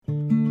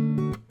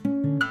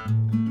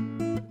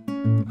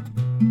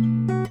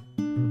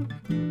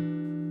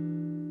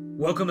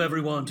Welcome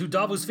everyone to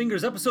Davos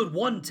Fingers episode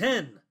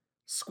 110,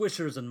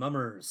 Squishers and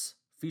Mummers,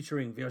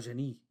 featuring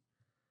Virginie.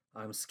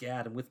 I'm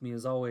Scad, and with me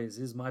as always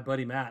is my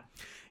buddy Matt.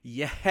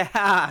 Yeah,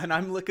 and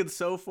I'm looking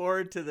so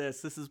forward to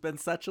this. This has been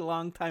such a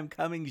long time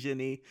coming,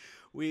 Ginny.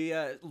 We,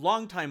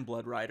 long-time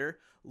Blood Rider,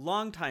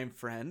 long-time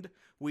friend.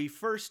 We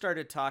first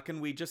started talking,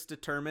 we just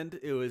determined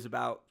it was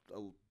about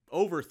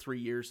over 3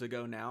 years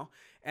ago now,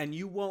 and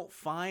you won't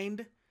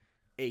find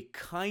a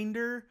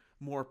kinder,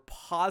 more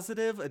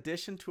positive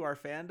addition to our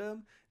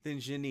fandom than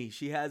Ginny.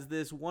 She has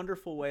this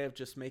wonderful way of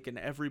just making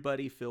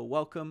everybody feel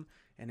welcome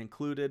and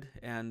included,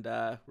 and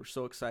we're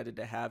so excited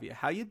to have you.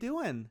 How you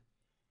doing?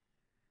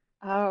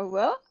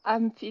 Well,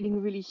 I'm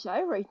feeling really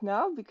shy right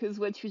now because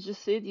what you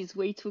just said is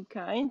way too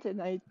kind and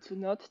I do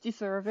not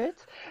deserve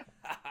it.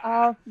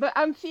 But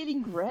I'm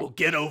feeling great. Well,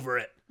 get over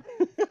it.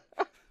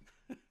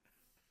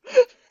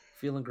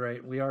 Feeling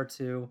great. We are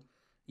too.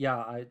 Yeah,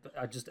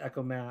 I just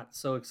echo Matt.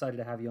 So excited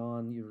to have you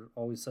on. You're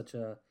always such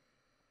a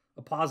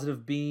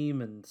positive beam,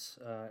 and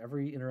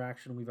every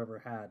interaction we've ever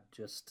had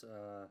just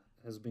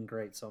has been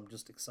great. So I'm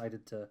just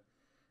excited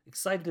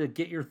to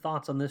get your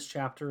thoughts on this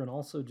chapter and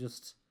also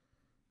just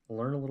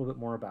learn a little bit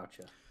more about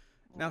you.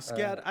 Now,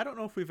 Scad, I don't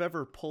know if we've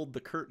ever pulled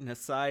the curtain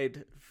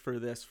aside for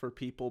this for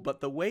people, but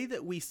the way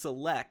that we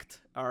select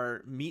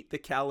our Meet the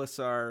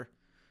Khalasar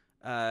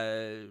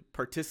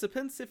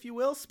participants, if you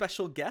will,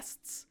 special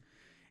guests,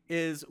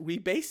 is we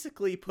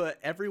basically put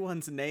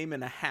everyone's name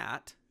in a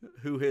hat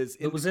who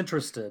was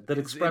interested, that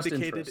expressed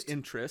indicated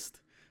interest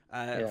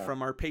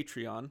from our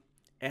Patreon,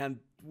 and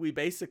we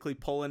basically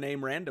pull a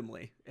name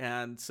randomly.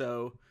 And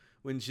so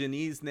when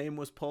Ginny's name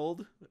was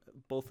pulled,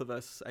 both of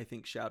us, I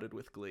think, shouted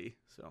with glee.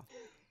 So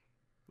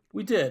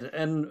we did,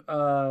 and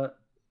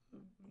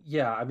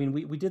yeah, I mean,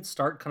 we did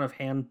start kind of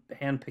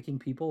hand picking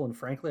people, and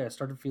frankly, I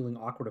started feeling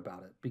awkward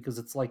about it because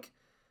it's like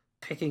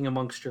picking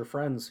amongst your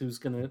friends who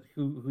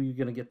you're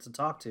gonna get to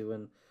talk to,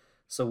 and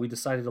so we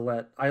decided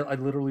to I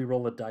literally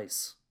roll a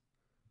dice.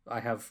 I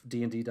have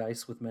D&D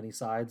dice with many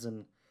sides,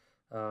 and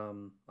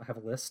I have a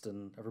list,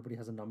 and everybody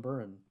has a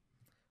number, and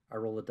I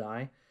roll a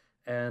die.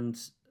 And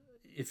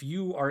if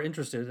you are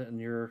interested and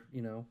you've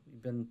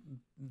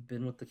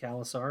been with the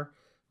Khalasar,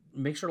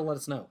 make sure to let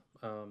us know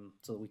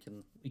so that we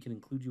can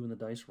include you in the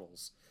dice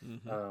rolls.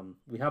 Mm-hmm.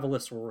 We have a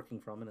list we're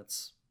working from, and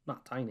it's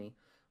not tiny,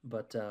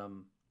 but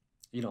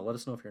let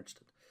us know if you're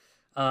interested.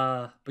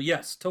 But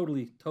yes,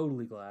 totally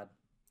glad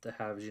to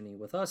have Ginny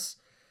with us.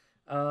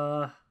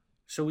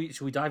 Should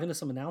we dive into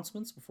some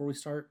announcements before we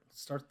start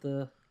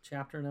the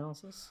chapter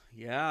analysis?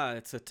 Yeah,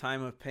 it's a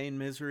time of pain,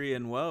 misery,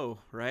 and woe,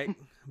 right?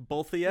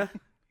 Both of you?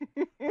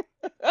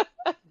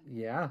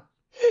 Yeah.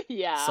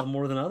 Yeah. Some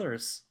more than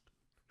others.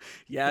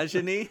 Yeah,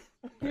 Ginny?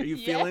 Are you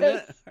feeling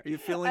it? Are you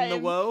feeling the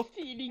woe?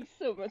 I'm feeling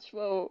so much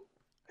woe.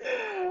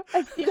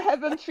 I still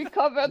haven't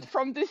recovered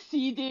from the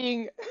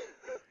seeding.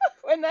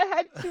 When I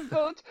had to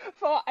vote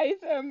for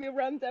either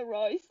Miranda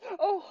Royce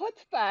or Hot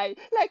Pie.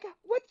 Like,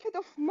 what kind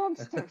of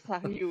monsters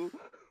are you?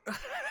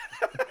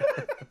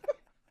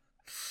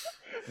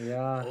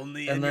 Yeah.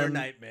 Only in your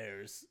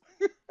nightmares.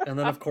 And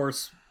then, of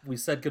course, we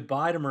said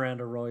goodbye to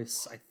Miranda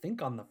Royce, I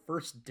think, on the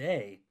first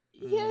day.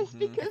 Yes,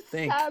 because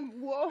Sam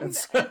won.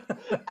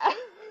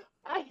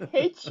 I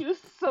hate you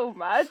so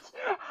much.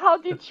 How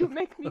did you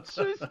make me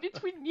choose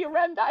between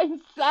Miranda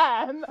and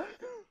Sam?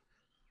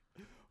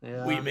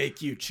 Yeah. We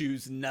make you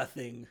choose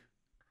nothing.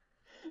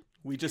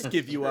 We just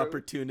give you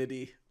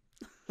opportunity.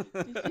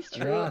 This is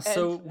true. Yeah,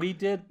 so we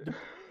did.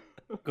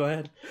 Go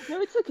ahead.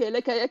 No, it's okay.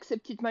 Like, I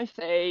accepted my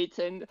fate,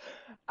 and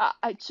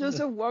I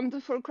chose a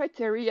wonderful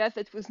criteria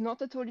that was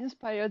not at all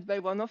inspired by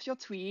one of your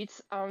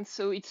tweets.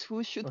 So it's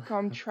who should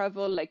come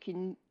travel, like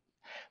in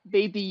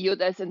Baby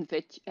Yoda's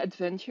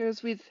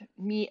adventures with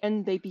me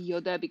and Baby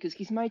Yoda, because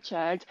he's my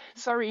child.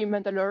 Sorry,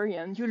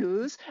 Mandalorian, you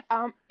lose.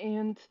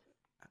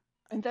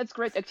 And that's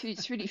great. Actually,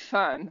 it's really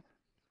fun.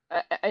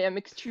 I am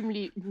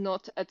extremely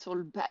not at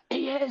all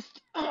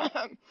biased,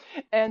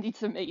 and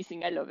it's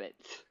amazing. I love it.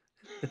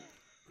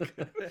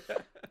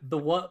 The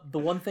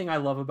one thing I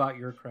love about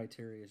your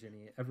criteria,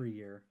 Ginny, every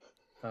year,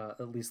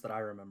 at least that I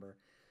remember,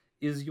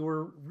 is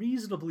you're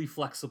reasonably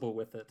flexible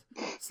with it,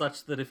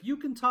 such that if you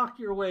can talk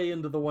your way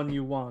into the one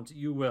you want,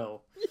 you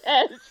will.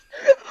 Yes,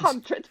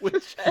 100%.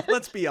 Which,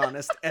 let's be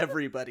honest,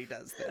 everybody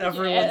does that.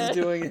 Everyone's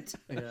doing it.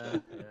 Yeah.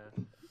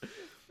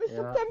 But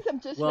sometimes I'm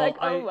just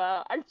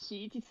I'll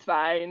cheat. It's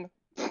fine.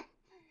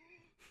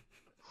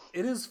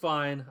 It is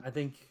fine. I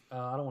think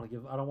I don't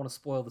want to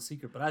spoil the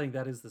secret, but I think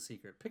that is the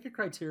secret. Pick a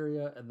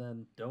criteria and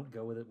then don't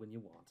go with it when you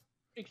want.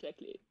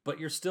 Exactly. But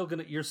you're still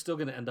gonna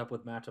end up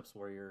with matchups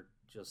where you're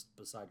just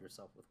beside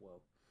yourself with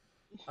woe.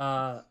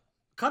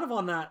 Kind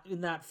of in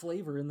that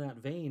flavor, in that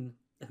vein.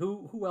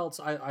 Who else?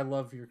 I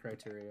love your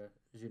criteria,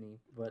 Ginny.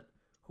 But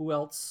who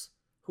else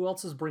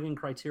is bringing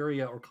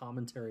criteria or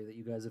commentary that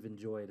you guys have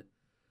enjoyed?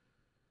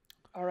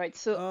 All right,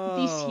 so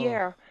this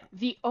year,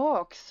 the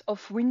orcs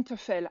of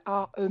Winterfell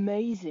are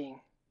amazing.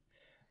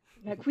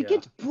 Like, we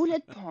get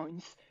bullet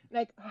points.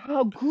 Like,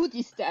 how good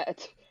is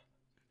that?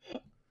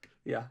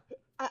 Yeah.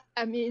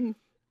 I mean...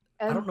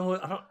 I don't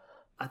know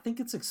I think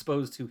it's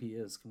exposed who he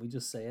is. Can we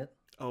just say it?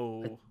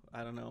 Oh,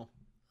 I don't know.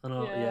 I don't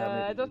know. Yeah, Yeah,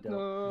 maybe I we don't don't.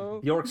 know.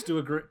 The Orcs do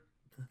a great.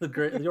 The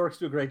Orcs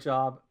do a great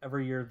job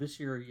every year. This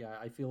year, yeah,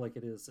 I feel like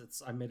it is.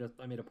 I made a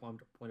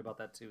point about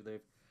that too.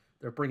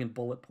 They're bringing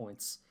bullet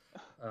points.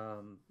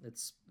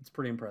 It's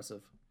pretty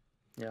impressive.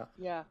 Yeah.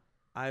 Yeah.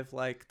 I've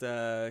liked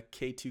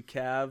K2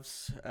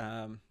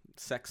 Cavs,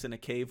 Sex in a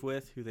Cave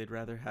with, who they'd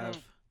rather have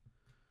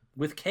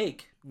With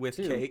cake. with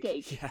too. cake.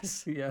 Cake.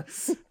 Yes.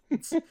 Yes.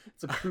 It's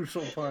a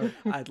crucial part.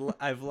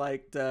 I've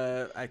liked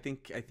I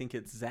think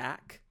it's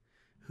Zach,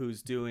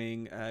 who's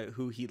doing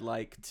who he'd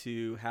like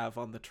to have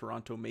on the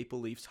Toronto Maple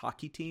Leafs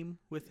hockey team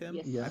with him.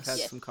 Yes. I've had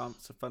Yes. some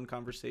fun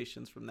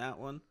conversations from that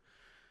one.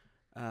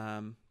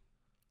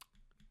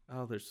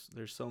 Oh, there's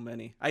so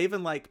many. I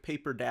even like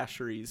Paper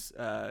Dashery's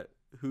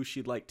who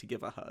she'd like to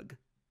give a hug.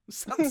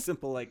 Something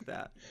simple like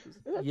that.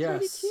 That's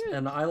Yes, really cute.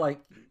 and I like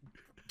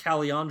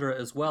Caliandra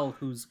as well,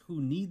 who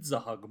needs a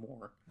hug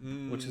more,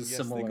 which is yes,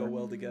 similar. They go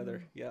well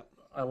together. Yep.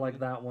 I like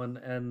that one,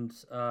 and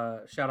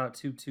shout out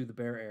to the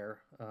Bear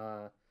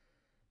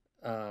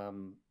Air.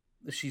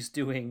 She's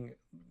doing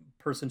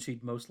person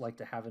she'd most like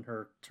to have in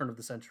her turn of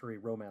the century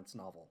romance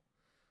novel,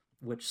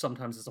 which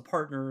sometimes is a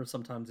partner,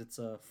 sometimes it's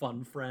a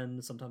fun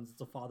friend, sometimes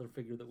it's a father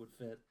figure that would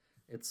fit.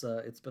 It's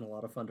been a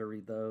lot of fun to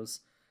read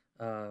those.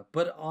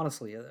 But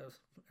honestly,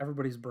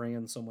 everybody's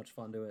bringing so much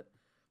fun to it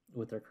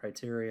with their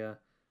criteria,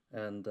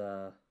 and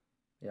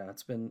yeah,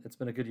 it's been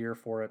a good year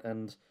for it.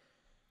 And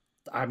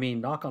I mean,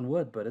 knock on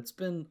wood, but it's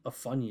been a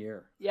fun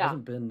year. Yeah. There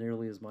hasn't been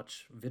nearly as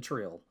much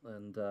vitriol,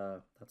 and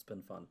that's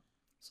been fun.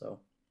 So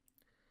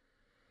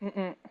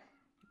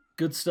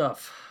good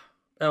stuff.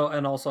 Oh,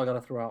 and also I got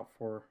to throw out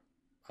for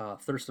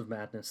Thirst of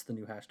Madness, the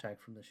new hashtag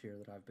from this year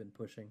that I've been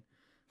pushing,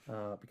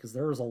 because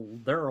there are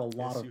a lot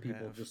Yes, of you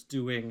people have. just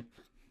doing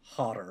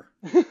hotter.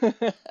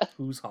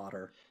 Who's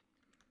hotter?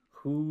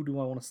 Who do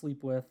I want to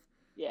sleep with?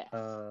 Yes.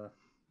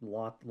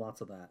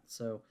 Lots of that.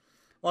 So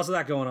lots of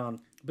that going on.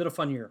 A bit of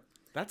fun year.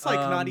 That's like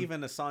not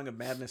even a Song of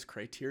Madness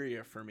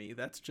criteria for me.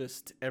 That's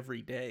just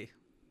every day.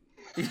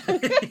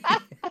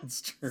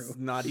 It's true. It's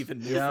not even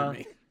new Yeah. for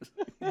me.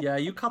 Yeah,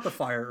 you caught the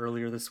fire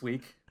earlier this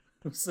week.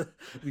 We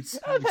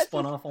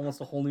spun off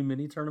almost a whole new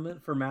mini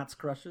tournament for Matt's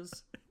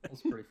crushes. That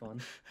was pretty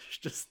fun. It's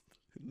just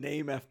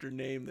name after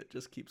name that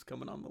just keeps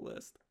coming on the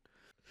list.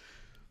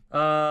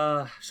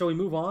 Shall we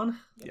move on?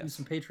 Do Yes.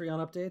 some Patreon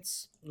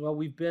updates. Well,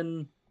 we've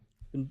been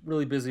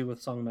really busy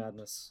with Song of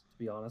Madness, to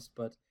be honest,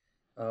 but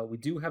we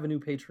do have a new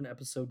patron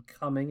episode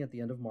coming at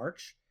the end of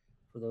March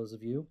for those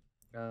of you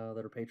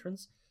that are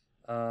patrons.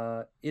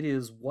 It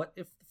is What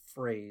If the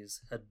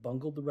Freys had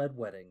bungled the Red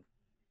Wedding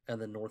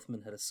and the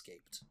Northmen had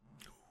escaped.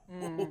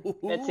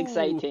 That's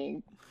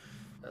exciting.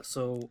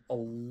 So a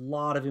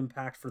lot of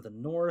impact for the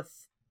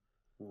North.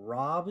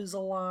 Rob is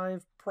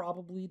alive,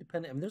 probably,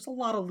 depending. I mean, there's a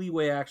lot of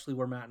leeway, actually,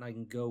 where Matt and I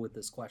can go with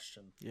this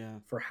question Yeah.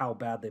 for how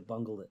bad they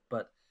bungled it.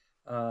 But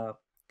going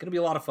to be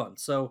a lot of fun.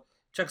 So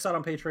check us out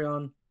on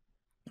Patreon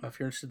if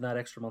you're interested in that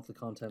extra monthly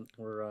content.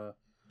 We're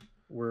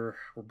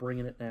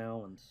bringing it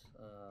now and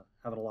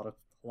having a lot of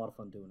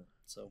fun doing it.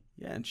 So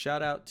Yeah, and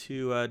shout out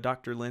to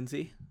Dr.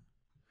 Lindsay,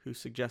 who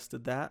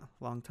suggested that,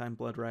 longtime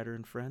Blood Rider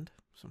and friend.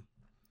 So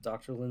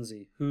Dr.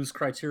 Lindsay, whose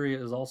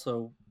criteria is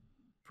also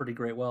pretty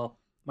great. Well,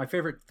 my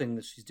favorite thing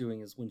that she's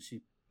doing is when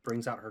she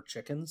brings out her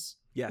chickens.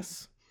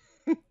 yes,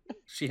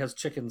 She has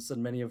chickens,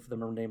 and many of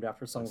them are named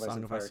after Song of Ice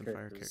and Fire Fire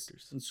characters.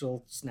 characters. And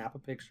she'll snap a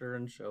picture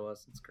and show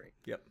us. It's great.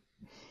 Yep.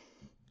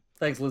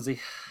 Thanks, Lizzie.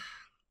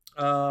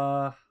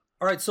 All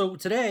right, so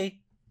today,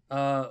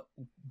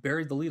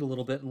 buried the lead a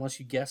little bit, unless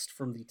you guessed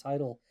from the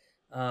title.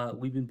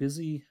 We've been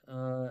busy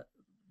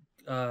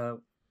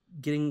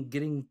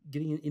getting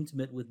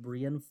intimate with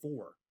Brienne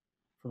 4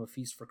 from A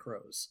Feast for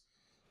Crows.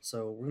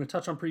 So we're going to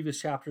touch on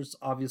previous chapters,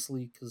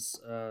 obviously, because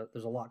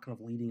there's a lot kind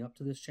of leading up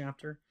to this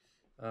chapter.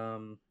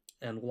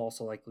 And we'll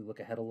also likely look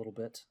ahead a little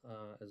bit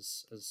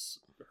as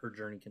her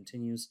journey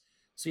continues.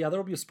 So yeah, there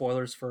will be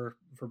spoilers for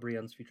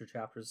Brienne's future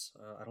chapters.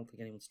 I don't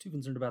think anyone's too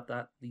concerned about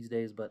that these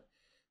days, but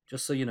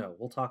just so you know,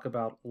 we'll talk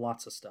about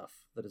lots of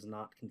stuff that is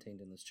not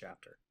contained in this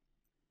chapter.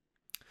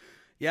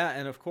 Yeah,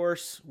 and of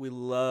course, we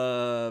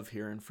love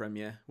hearing from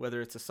you,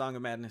 whether it's a Song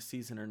of Madness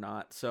season or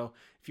not. So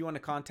if you want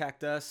to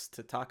contact us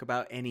to talk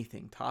about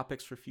anything,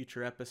 topics for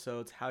future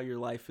episodes, how your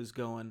life is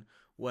going,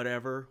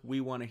 whatever,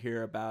 we want to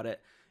hear about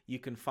it. You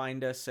can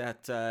find us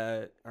at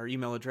our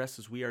email address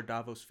is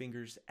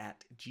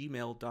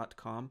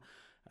wearedavosfingers@gmail.com,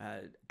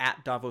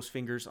 at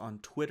davosfingers on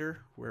Twitter,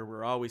 where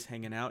we're always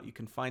hanging out. You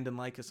can find and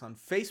like us on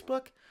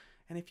Facebook.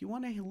 And if you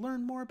want to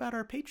learn more about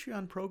our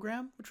Patreon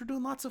program, which we're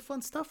doing lots of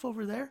fun stuff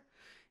over there,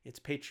 it's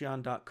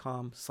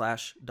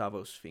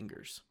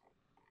patreon.com/davosfingers.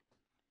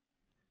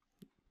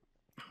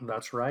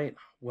 That's right.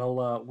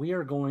 Well, we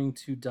are going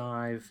to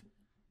dive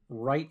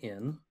right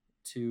in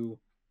to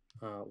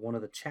one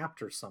of the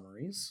chapter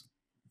summaries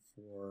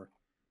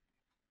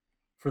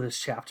for this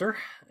chapter,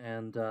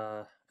 and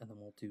then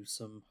we'll do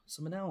some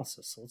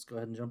analysis. So let's go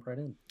ahead and jump right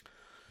in.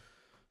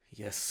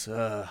 Yes.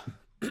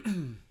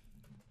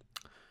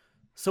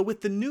 So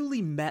with the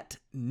newly met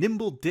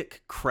Nimble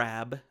Dick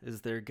Crab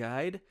as their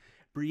guide,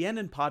 Brienne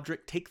and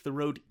Podrick take the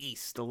road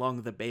east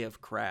along the Bay of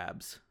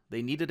Crabs.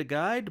 They needed a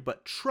guide,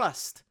 but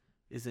trust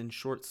is in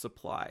short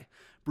supply.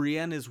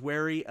 Brienne is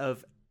wary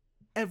of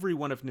every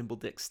one of Nimble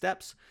Dick's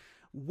steps,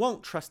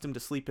 won't trust him to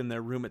sleep in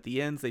their room at the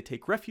inns they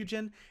take refuge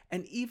in,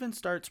 and even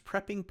starts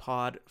prepping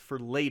Pod for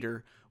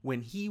later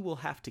when he will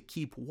have to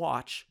keep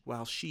watch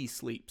while she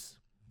sleeps.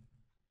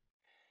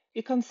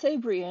 You can say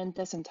Brienne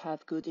doesn't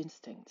have good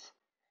instincts,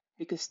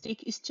 because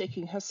Dick is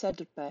checking her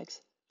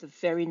saddlebags the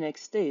very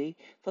next day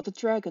for the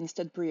dragons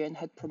that Brienne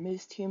had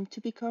promised him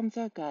to become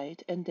their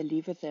guide and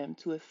deliver them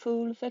to a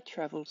fool that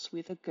travels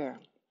with a girl.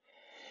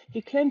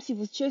 He claims he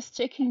was just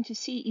checking to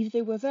see if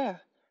they were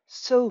there.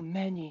 So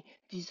many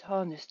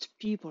dishonest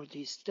people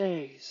these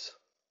days.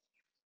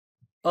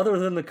 Other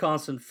than the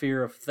constant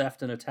fear of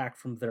theft and attack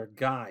from their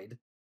guide,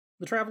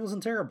 the travel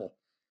isn't terrible.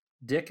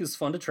 Dick is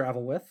fun to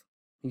travel with.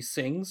 He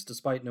sings,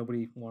 despite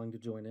nobody wanting to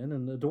join in,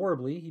 and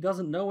adorably, he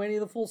doesn't know any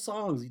of the full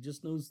songs. He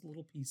just knows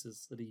little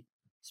pieces that he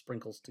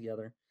sprinkles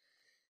together.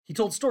 He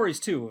told stories,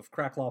 too, of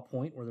Cracklaw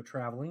Point, where they're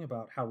traveling,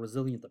 about how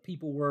resilient the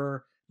people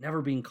were,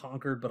 never being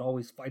conquered, but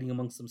always fighting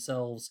amongst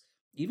themselves,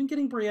 even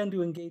getting Brienne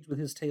to engage with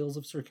his tales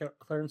of Sir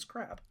Clarence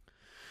Crab.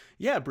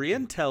 Yeah,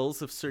 Brienne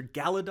tells of Sir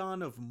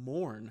Galladon of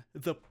Morn,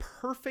 the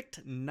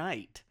perfect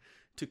knight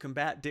to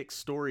combat Dick's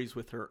stories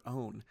with her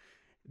own.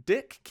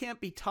 Dick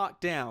can't be talked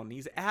down.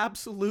 He's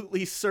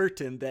absolutely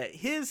certain that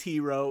his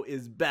hero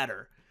is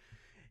better.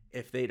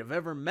 If they'd have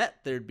ever met,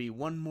 there'd be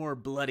one more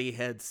bloody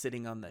head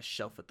sitting on the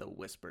shelf at the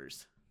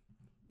Whispers.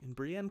 And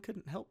Brienne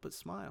couldn't help but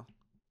smile.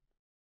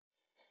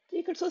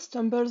 Dick also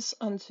stumbles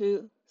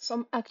onto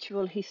some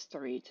actual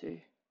history too.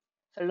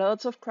 The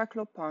lords of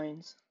Cracklaw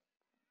Pines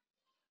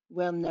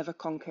were never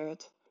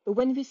conquered, but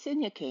when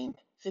Visenya came,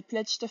 they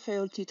pledged their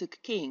fealty to the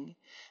king,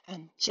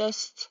 and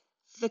just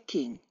the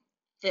king.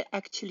 They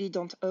actually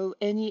don't owe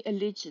any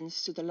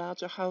allegiance to the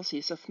larger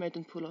houses of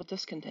Maidenpool or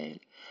Duskendale,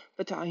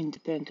 but are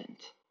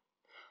independent.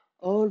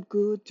 All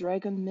good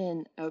dragon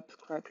men up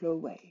Cracklaw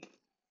Way.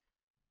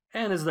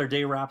 And as their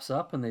day wraps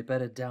up and they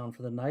bedded down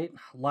for the night,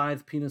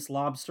 Lithe Penis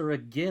Lobster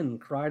again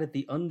cried at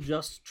the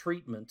unjust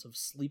treatment of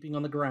sleeping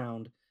on the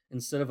ground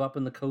instead of up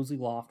in the cozy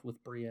loft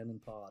with Brienne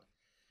and Pod.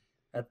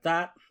 At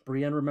that,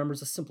 Brienne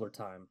remembers a simpler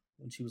time,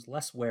 when she was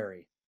less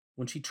wary,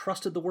 when she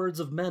trusted the words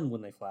of men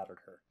when they flattered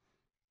her.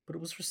 But it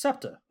was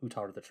Recepta who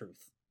taught her the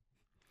truth.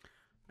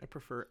 I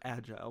prefer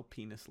Agile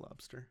Penis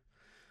Lobster.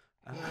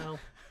 Well...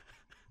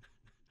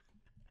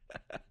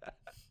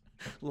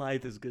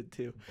 Lithe is good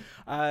too.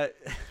 I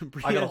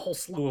got a whole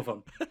slew of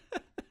them.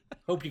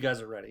 Hope you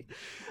guys are ready.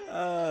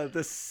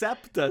 The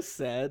Septa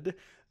said,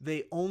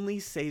 "They only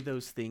say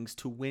those things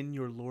to win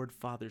your Lord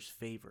Father's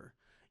favor.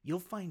 You'll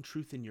find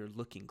truth in your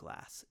looking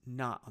glass,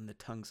 not on the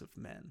tongues of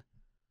men."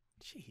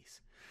 Jeez.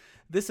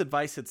 This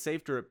advice had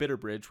saved her at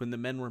Bitterbridge when the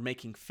men were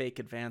making fake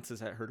advances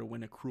at her to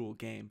win a cruel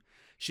game.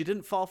 She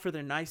didn't fall for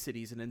their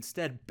niceties and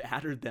instead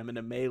battered them in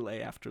a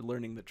melee after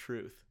learning the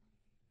truth.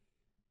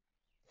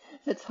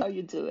 That's how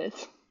you do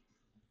it.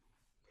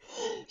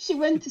 She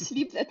went to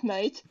sleep that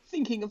night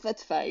thinking of that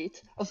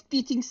fight, of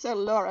beating Sir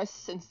Loras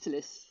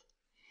senseless.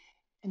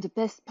 And the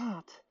best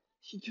part,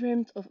 she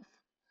dreamed of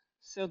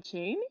Sir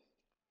Jaime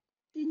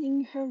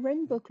pinning her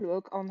rainbow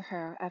cloak on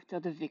her after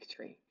the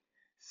victory.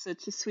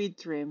 Such a sweet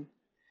dream.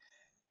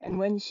 And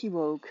when she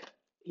woke,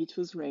 it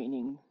was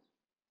raining.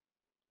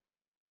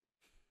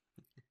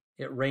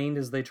 It rained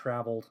as they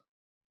traveled,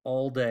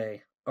 all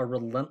day, a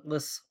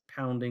relentless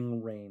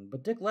pounding rain.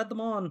 But Dick led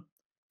them on,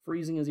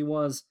 freezing as he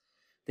was.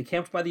 They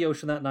camped by the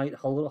ocean that night,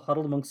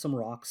 huddled amongst some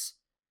rocks.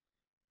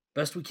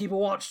 "Best we keep a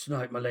watch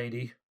tonight, my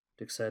lady,"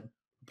 Dick said.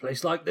 "A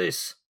place like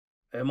this,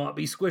 there might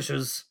be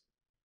squishers."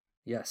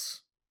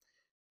 Yes.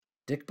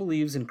 Dick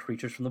believes in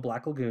creatures from the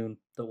Black Lagoon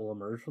that will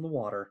emerge from the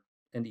water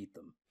and eat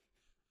them.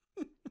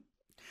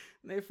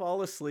 They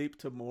fall asleep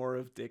to more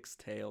of Dick's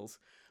tales,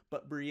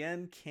 but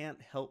Brienne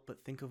can't help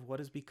but think of what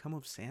has become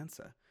of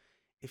Sansa.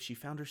 If she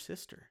found her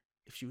sister,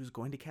 if she was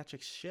going to catch a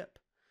ship.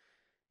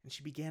 And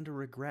she began to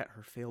regret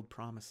her failed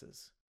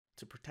promises,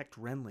 to protect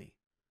Renly,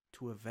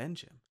 to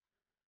avenge him,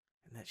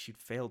 and that she'd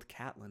failed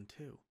Catelyn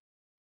too.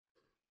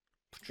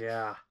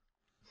 Yeah.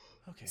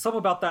 Okay. Something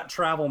about that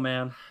travel,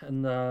 man,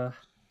 and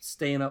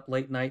staying up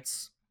late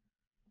nights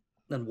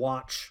and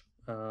watch.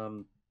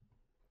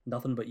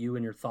 Nothing but you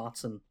and your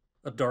thoughts and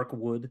a dark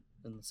wood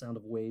and the sound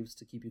of waves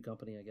to keep you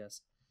company, I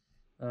guess.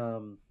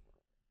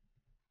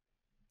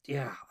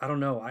 Yeah, I don't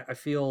know. I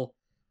feel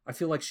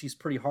like she's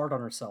pretty hard on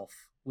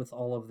herself with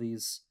all of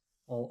these,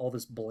 all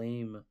this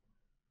blame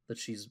that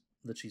she's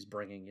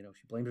bringing. You know,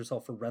 she blamed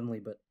herself for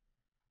Renly, but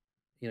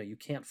you know, you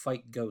can't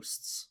fight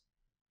ghosts.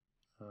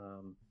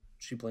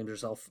 She blamed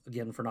herself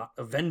again for not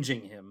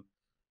avenging him,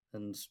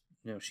 and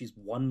you know, she's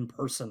one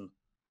person,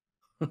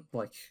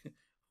 like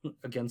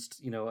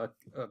against a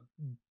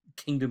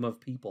kingdom of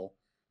people,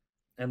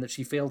 and that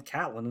she failed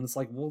Catelyn, and it's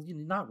like, well,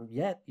 not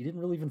yet. You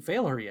didn't really even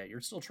fail her yet.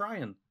 You're still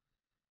trying.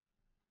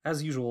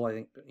 As usual, I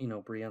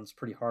think Brienne's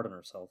pretty hard on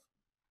herself.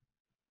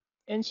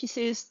 And she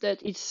says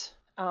that it's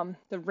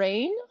the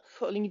rain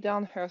falling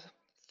down her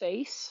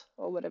face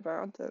or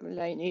whatever the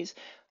line is.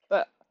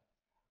 But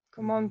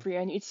come on, Mhm.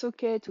 Brienne, it's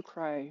okay to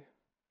cry.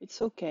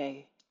 It's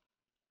okay.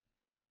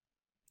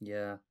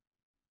 Yeah,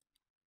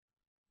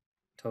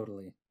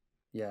 totally.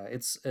 Yeah,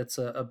 it's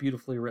a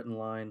beautifully written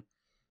line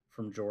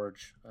from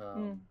George.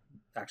 Mm,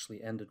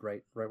 Actually ended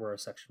right where our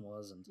section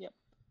was, and yep.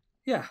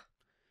 yeah,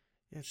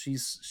 It,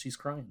 she's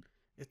crying.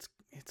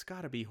 it's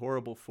got to be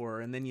horrible for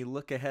her. And then you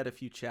look ahead a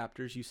few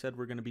chapters. You said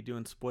we're going to be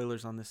doing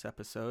spoilers on this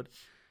episode.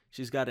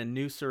 She's got a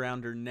noose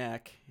around her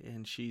neck,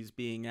 and she's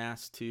being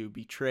asked to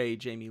betray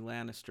Jaime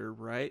Lannister,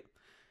 right?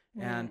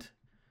 Mm, And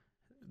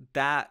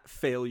that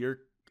failure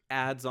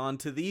adds on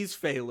to these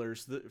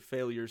failures, the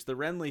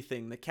Renly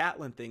thing, the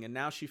Catelyn thing, and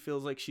now she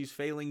feels like she's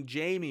failing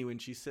Jaime when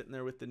she's sitting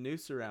there with the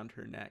noose around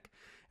her neck.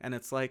 And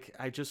it's like,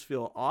 I just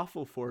feel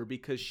awful for her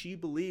because she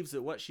believes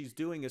that what she's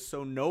doing is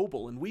so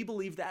noble, and we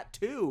believe that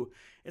too.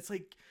 It's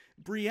like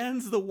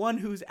Brienne's the one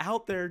who's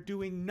out there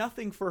doing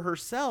nothing for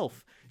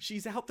herself.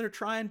 She's out there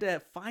trying to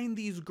find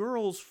these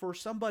girls for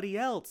somebody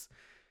else,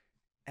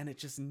 and it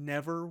just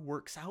never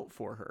works out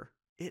for her.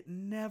 It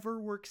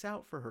never works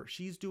out for her.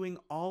 She's doing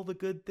all the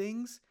good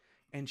things,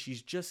 and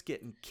she's just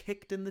getting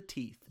kicked in the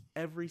teeth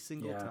every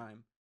single Yeah.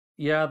 time.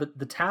 Yeah,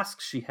 the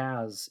task she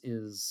has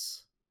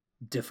is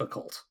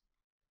difficult.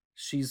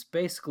 She's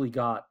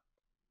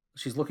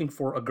looking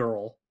for a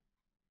girl.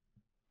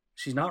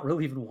 She's not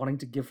really even wanting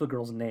to give the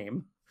girl's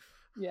name.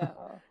 yeah.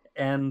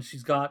 And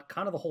she's got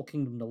kind of the whole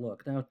kingdom to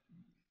look. Now,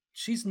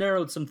 she's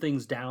narrowed some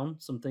things down,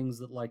 some things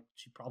that like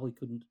she probably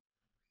couldn't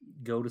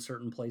go to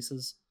certain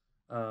places.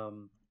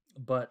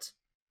 But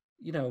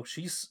you know,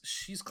 she's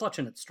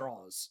clutching at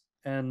straws.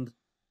 And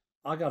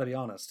I got to be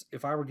honest,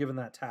 if I were given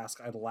that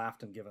task, I'd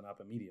laughed and given up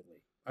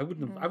immediately. I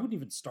wouldn't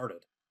even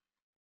started.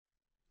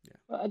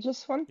 Well, I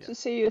just want Yeah. to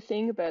say a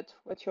thing about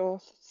what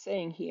you're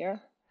saying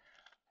here.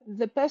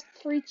 The past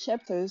 3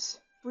 chapters,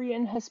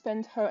 Brienne has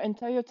spent her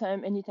entire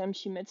time, anytime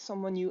she met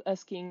someone new,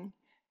 asking,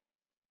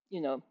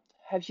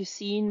 have you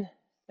seen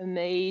a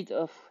maid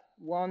of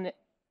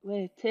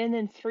 10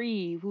 and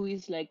 3 who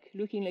is like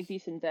looking like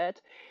this and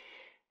that?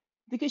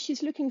 Because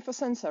she's looking for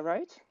Sansa,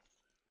 right?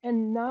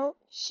 And now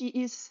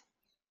she's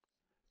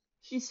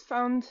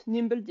found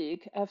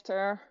Nimbledick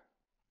after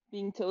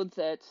being told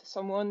that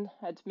someone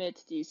had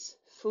met this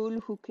fool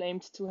who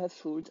claimed to have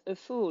fooled a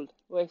fool.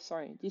 Well,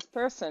 sorry, this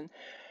person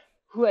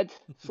who had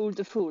fooled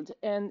a fool.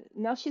 And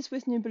now she's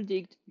with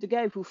Nimbledick, the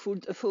guy who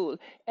fooled a fool,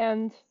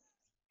 and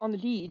on the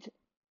lead.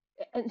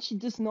 And she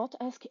does not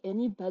ask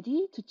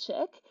anybody to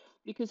check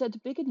because at the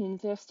beginning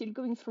they're still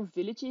going through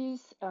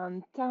villages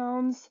and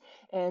towns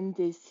and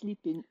they sleep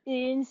in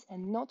inns,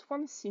 and not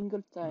one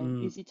single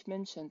time Mm, is it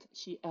mentioned.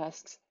 She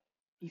asks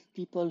if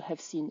people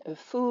have seen a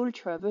fool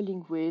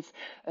traveling with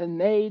a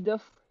maid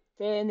of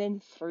 10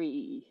 and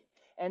 3.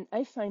 And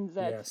I find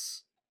that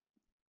yes.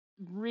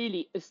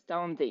 really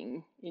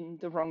astounding in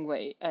the wrong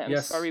way. I'm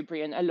Yes. sorry,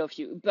 Brian, I love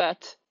you,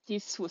 but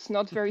this was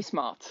not very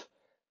smart.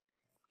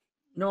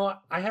 No,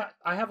 I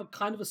have a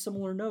kind of a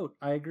similar note.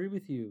 I agree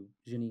with you,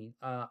 Ginny.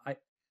 I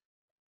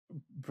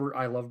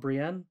love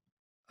Brienne.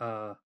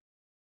 Uh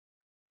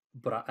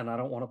I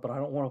don't want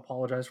to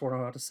apologize for what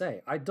I'm about to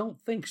say. I don't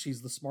think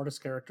she's the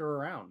smartest character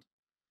around.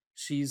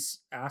 She's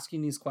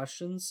asking these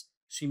questions.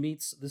 She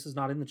meets, this is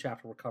not in the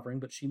chapter we're covering,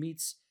 but she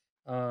meets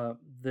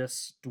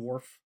this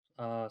dwarf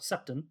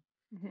Septon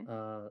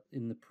Mhm.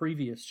 in the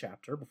previous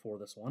chapter before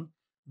this one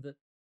that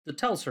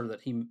tells her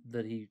that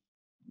he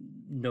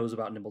knows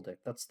about Nimbledick.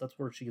 That's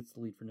where she gets the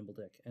lead for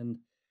Nimbledick. And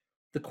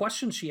the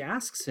questions she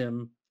asks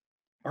him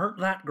aren't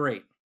that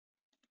great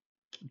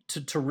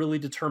to really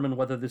determine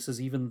whether this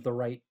is even the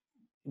right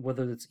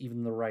whether it's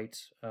even the right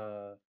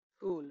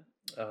Cool.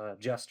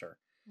 jester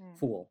Mm.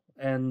 fool.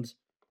 And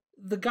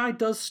the guy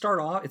does start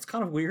off, it's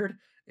kind of weird.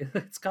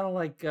 It's kind of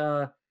like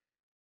I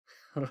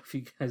don't know if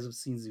you guys have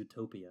seen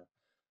Zootopia.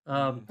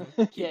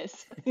 He,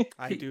 Yes.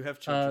 I do have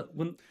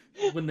children.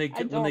 when they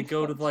I when they don't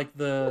go to want. like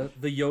the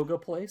yoga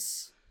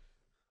place,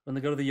 when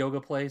they go to the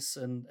yoga place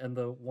and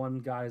the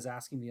one guy is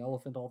asking the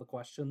elephant all the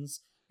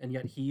questions, and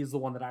yet he is the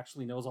one that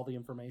actually knows all the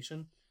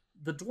information.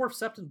 The dwarf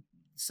Septon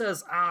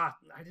says, I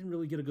didn't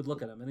really get a good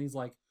look at him. And he's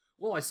like,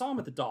 well, I saw him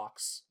at the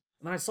docks,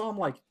 and then I saw him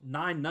like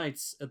 9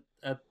 nights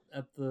at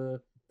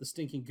the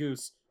Stinking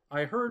Goose.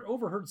 I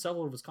overheard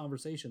several of his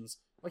conversations.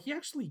 Like, he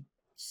actually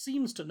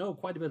seems to know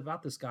quite a bit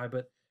about this guy,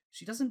 but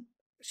she doesn't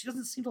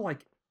seem to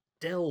like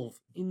delve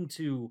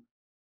into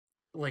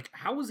like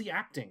how was he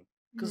acting,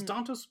 because Mm.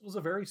 Dantos was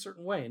a very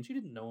certain way, and she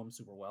didn't know him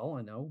super well,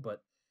 I know,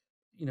 but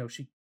you know,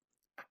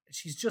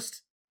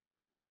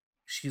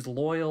 she's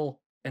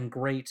loyal and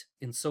great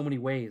in so many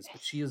ways,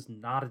 but she is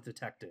not a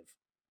detective,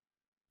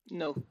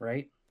 No.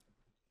 right?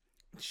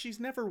 She's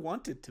never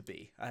wanted to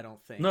be, I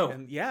don't think. No.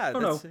 And yeah,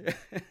 No.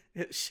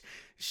 that's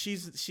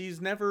she's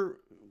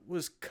never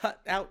was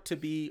cut out to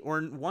be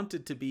or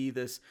wanted to be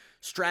this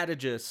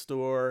strategist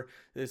or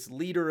this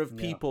leader of Yeah.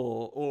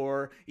 people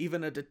or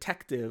even a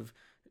detective.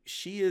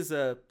 She is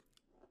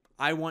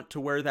I want to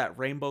wear that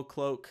rainbow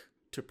cloak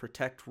to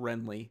protect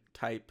Renly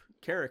type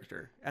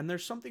character, and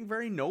there's something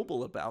very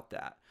noble about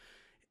that.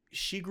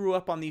 She grew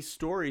up on these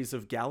stories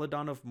of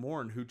Galadon of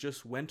Morn who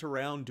just went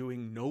around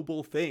doing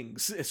noble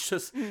things.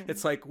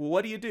 It's like, well,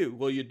 what do?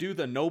 Well, you do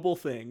the noble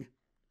thing.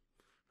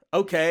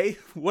 Okay,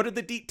 what are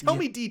tell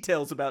me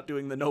details about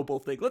doing the noble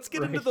thing. Let's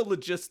get into the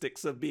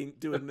logistics of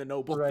doing the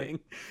noble thing.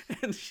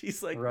 And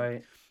she's like,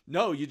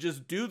 no, you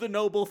just do the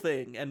noble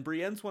thing. And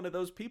Brienne's one of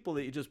those people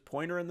that you just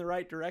point her in the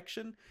right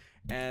direction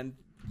and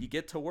you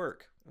get to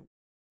work.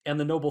 And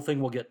the noble thing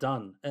will get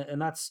done. And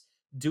that's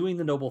doing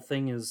the noble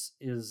thing is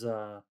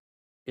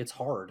it's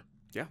hard.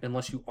 Yeah.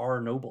 Unless you are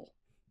noble.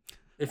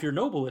 If you're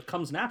noble, it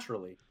comes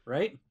naturally,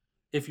 right?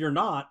 If you're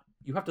not,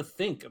 you have to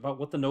think about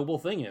what the noble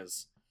thing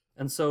is.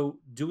 And so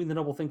doing the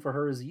noble thing for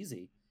her is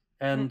easy.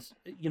 And,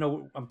 you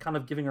know, I'm kind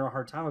of giving her a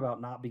hard time about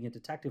not being a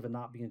detective and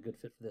not being a good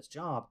fit for this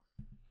job.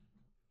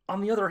 On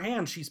the other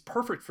hand, she's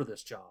perfect for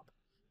this job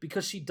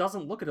because she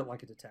doesn't look at it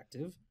like a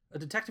detective. A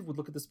detective would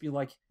look at this and be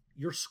like,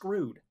 you're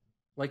screwed.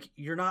 Like,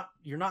 you're not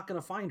going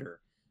to find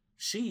her.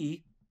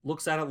 She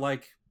looks at it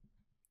like,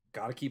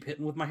 gotta keep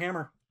hitting with my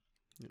hammer.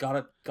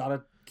 Gotta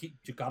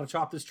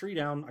chop this tree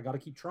down. I gotta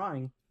keep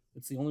trying.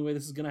 It's the only way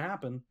this is going to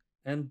happen.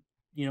 And,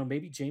 you know,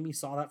 maybe Jamie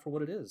saw that for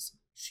what it is.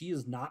 She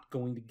is not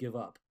going to give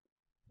up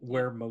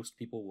where most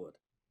people would.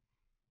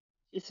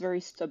 It's very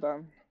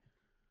stubborn.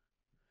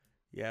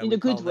 Yeah, in a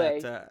good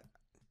way.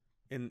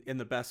 In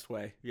the best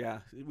way. Yeah,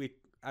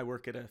 I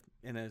work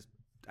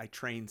I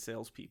train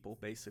salespeople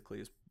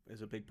basically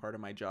is a big part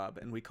of my job,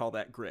 and we call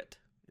that grit.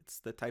 It's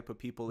the type of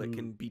people that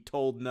can be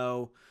told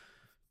no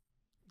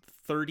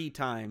 30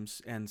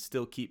 times and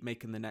still keep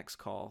making the next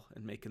call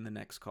and making the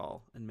next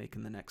call and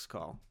making the next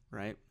call.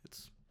 Right?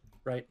 It's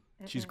right.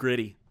 She's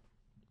gritty.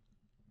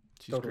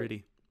 She's totally.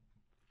 gritty.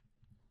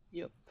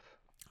 Yep.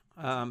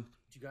 Do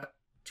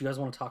you guys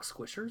want to talk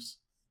Squishers?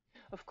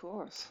 Of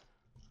course.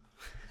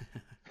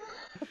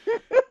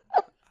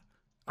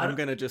 I'm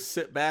going to just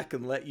sit back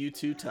and let you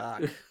two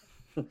talk.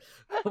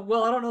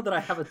 Well, I don't know that I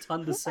have a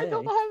ton to say. I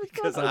don't have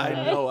because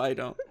I know I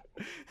don't.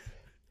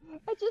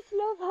 I just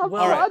love how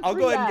all right, I'll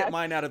go ahead and get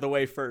mine out of the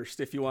way first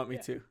if you want me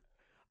to.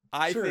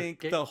 I Sure.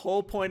 think the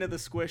whole point of the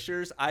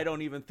Squishers, I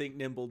don't even think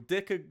Nimble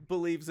Dick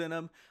believes in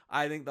them.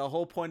 I think the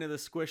whole point of the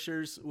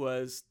Squishers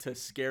was to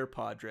scare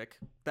Podrick.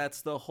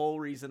 That's the whole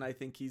reason I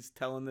think he's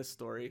telling this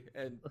story.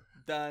 And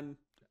done.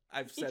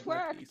 I've said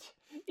my piece.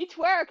 It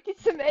worked.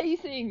 It's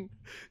amazing.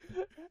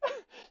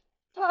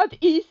 Pod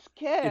is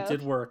scared. It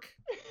did work.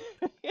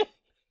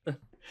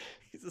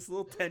 He's this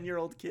little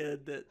 10-year-old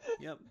kid that,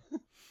 yep.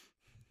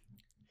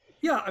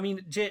 Yeah, I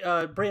mean,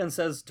 Brienne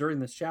says during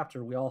this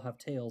chapter, we all have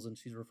tales, and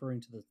she's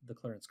referring to the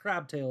Clarence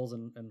Crab tales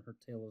and her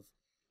tale of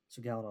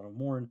Sir Galadon of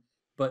Morn.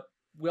 But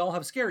we all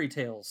have scary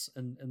tales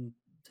and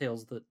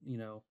tales that, you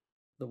know,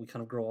 that we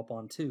kind of grow up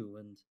on too.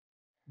 And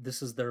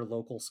this is their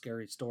local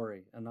scary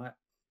story. And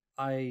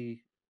I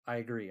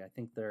agree. I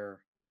think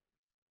they're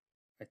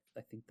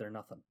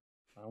nothing.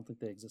 I don't think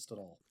they exist at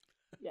all.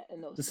 Yeah,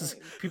 no.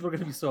 People are going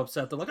to be so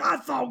upset. They're like, I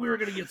thought we were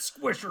going to get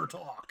Squisher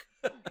talk.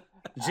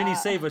 Ginny,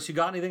 save us. You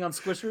got anything on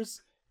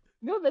Squishers?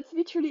 No, that's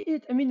literally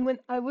it. I mean, when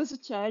I was a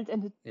child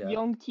and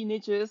a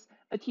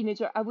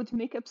teenager, I would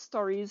make up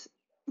stories.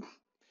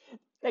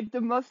 Like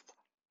the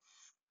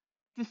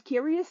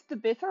scariest, the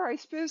better, I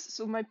suppose.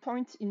 So my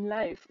point in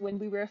life, when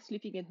we were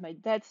sleeping at my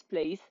dad's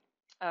place,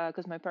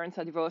 because my parents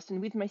are divorced, and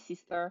with my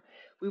sister,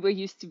 we were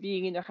used to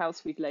being in a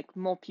house with like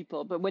more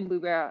people. But when we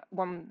were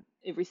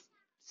every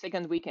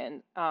second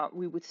weekend,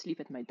 we would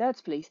sleep at my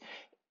dad's place.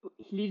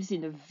 He lives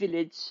in a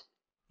village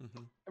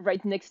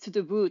right next to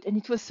the wood, and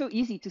it was so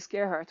easy to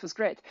scare her. It was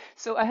great.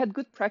 So I had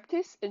good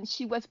practice, and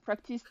she was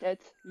practiced at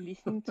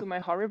listening to my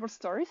horrible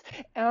stories.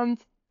 And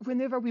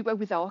whenever we were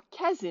with our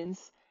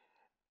cousins,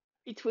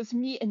 it was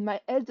me and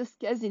my eldest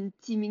cousin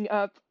teaming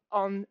up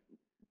on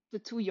the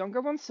two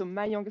younger ones, so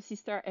my younger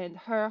sister and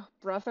her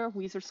brother,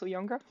 who is also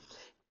younger.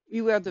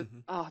 We were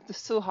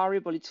so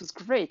horrible. It was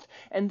great.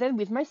 And then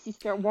with my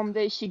sister, one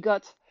day she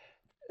got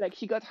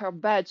her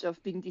badge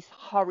of being this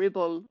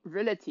horrible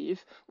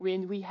relative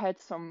when we had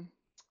some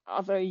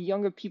other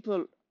younger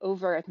people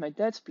over at my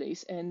dad's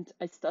place, and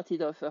I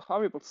started off a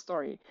horrible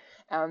story,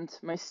 and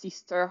my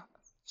sister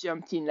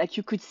jumped in. Like,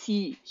 you could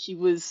see she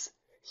was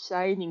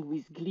shining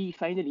with glee.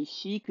 Finally,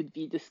 she could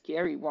be the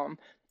scary one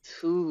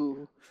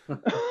too.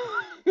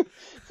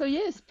 So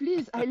yes,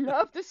 please, I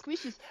love the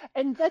Squishes,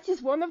 and that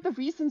is one of the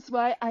reasons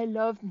why I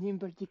love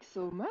Nimble Dick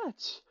so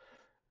much.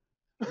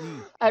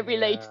 I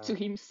relate to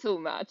him so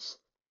much.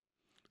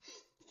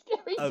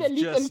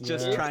 Of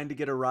just trying to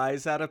get a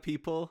rise out of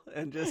people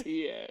and just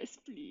yes,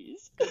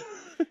 please.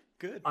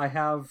 Good. I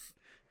have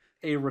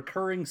a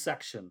recurring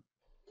section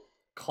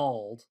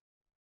called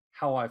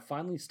How I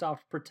Finally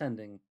Stopped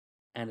Pretending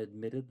and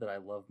Admitted That I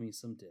Love Me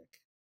Some Dick.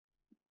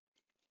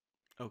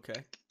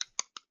 Okay.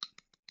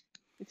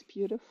 It's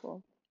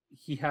beautiful.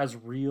 He has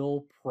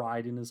real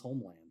pride in his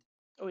homeland.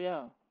 Oh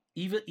yeah.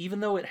 Even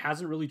though it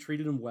hasn't really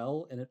treated him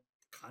well, and it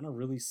kind of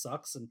really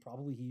sucks, and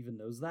probably he even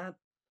knows that,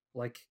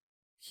 like,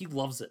 he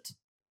loves it.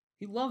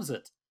 He loves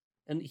it.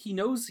 And he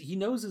knows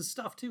his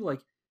stuff too.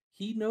 Like,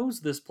 he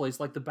knows this place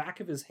like the back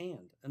of his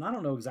hand. And I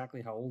don't know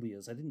exactly how old he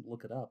is. I didn't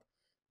look it up.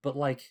 But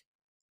like,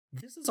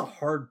 this is a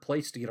hard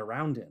place to get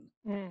around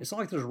in. It's not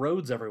like there's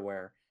roads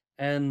everywhere.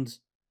 And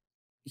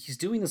he's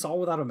doing this all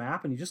without a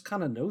map, and he just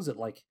kind of knows it.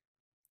 Like,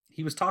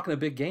 he was talking a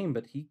big game,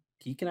 but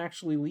he can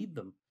actually lead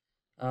them.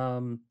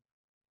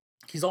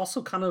 He's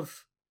also kind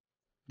of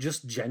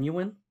just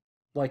genuine.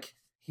 Like,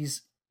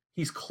 he's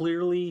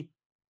clearly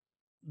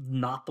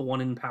not the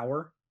one in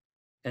power,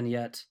 and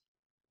yet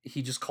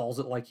he just calls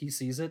it like he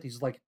sees it.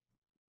 He's like,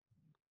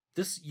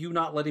 this, you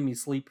not letting me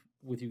sleep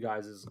with you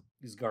guys is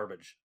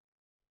garbage.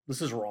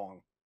 This is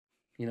wrong.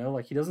 You know,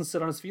 like, he doesn't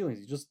sit on his feelings.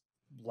 He just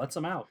lets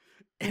them out.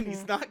 And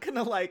he's not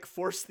gonna like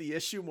force the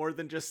issue more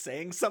than just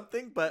saying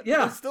something, but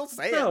Yeah, he'll still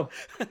say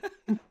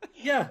it.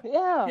 Yeah,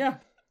 Yeah. yeah,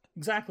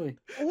 exactly.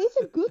 And he's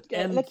a good guy.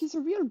 And- Like, he's a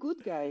real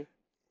good guy.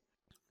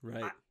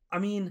 Right. I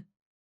mean,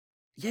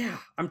 yeah,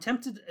 I'm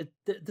tempted.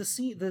 The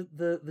scene,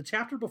 the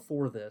chapter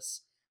before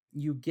this,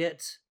 you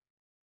get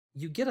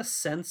a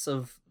sense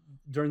of,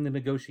 during the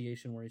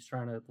negotiation where he's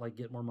trying to like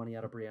get more money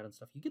out of Brienne and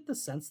stuff. You get the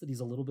sense that he's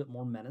a little bit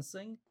more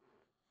menacing.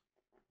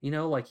 You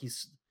know, like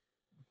he's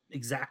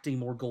exacting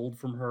more gold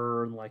from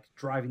her and like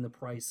driving the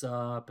price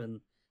up,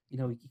 and you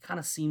know, he kind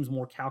of seems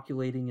more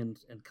calculating and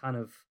kind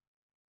of,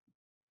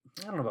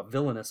 I don't know about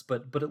villainous,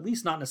 but at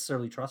least not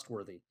necessarily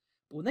trustworthy.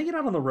 But when they get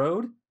out on the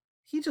road,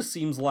 he just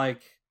seems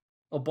like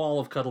a ball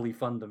of cuddly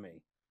fun to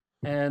me.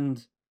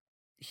 And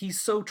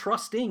he's so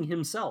trusting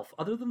himself,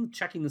 other than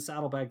checking the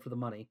saddlebag for the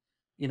money,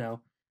 you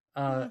know.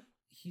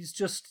 He's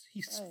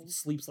Right.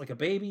 sleeps like a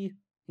baby.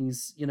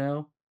 He's, you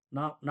know,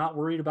 not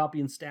worried about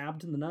being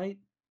stabbed in the night.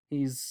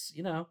 He's,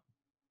 you know,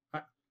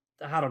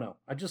 I don't know.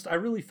 I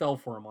really fell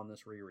for him on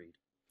this reread.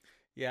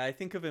 Yeah, I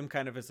think of him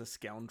kind of as a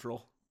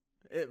scoundrel,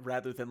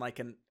 rather than like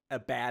a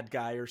bad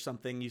guy or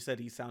something. You said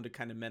he sounded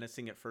kind of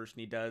menacing at first,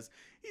 and he does.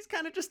 He's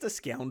kind of just a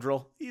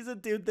scoundrel. He's a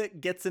dude that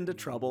gets into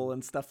trouble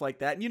and stuff like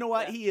that. And you know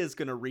what? Yeah. He is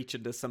going to reach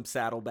into some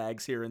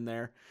saddlebags here and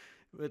there.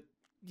 But,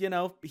 you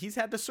know, he's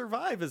had to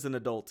survive as an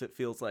adult, it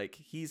feels like.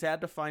 He's had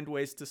to find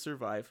ways to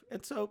survive.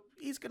 And so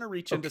he's going to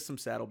reach into some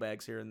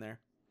saddlebags here and there.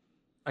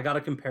 I got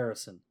a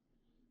comparison.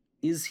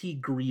 Is he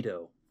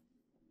Greedo?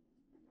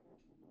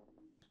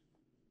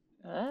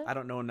 Huh? I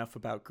don't know enough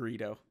about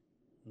Greedo.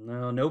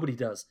 No, nobody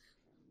does.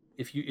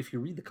 If you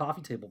read the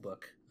coffee table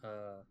book,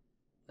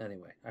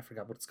 anyway, I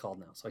forgot what it's called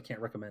now, so I can't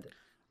recommend it.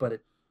 But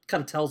it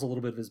kind of tells a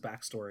little bit of his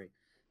backstory.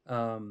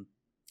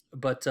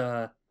 But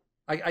I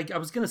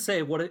was gonna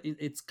say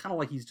it's kind of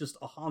like he's just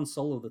a Han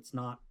Solo that's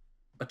not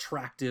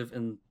attractive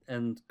and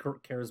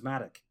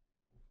charismatic,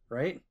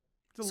 right?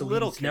 It's a So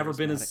little he's never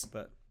been as- charismatic,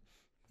 but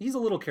He's a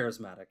little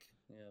charismatic,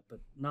 yeah, but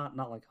not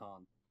like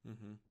Han.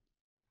 mhm.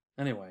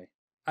 Anyway,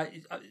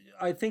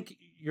 I think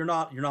you're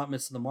not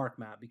missing the mark,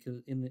 Matt,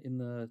 because in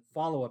the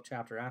follow-up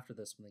chapter after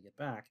this, when they get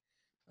back,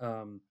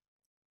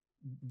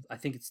 I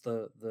think it's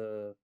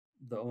the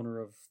owner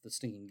of the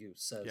Stinging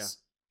Goose says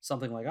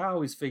something like, "I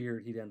always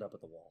figured he'd end up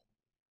at the wall."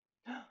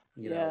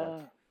 You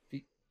know,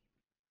 like,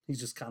 he's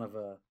just kind of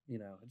I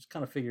just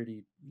kind of figured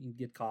he'd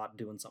get caught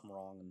doing something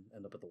wrong and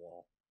end up at the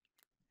wall.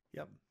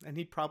 Yep, and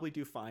he'd probably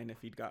do fine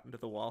if he'd gotten to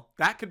the wall.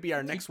 That could be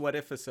our next what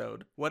if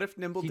episode. What if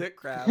Nimble Dick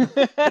Crab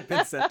had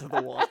been sent to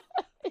the wall?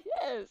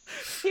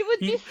 Yes. He would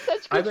be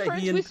such I good bet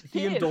friends with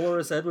he and Piff.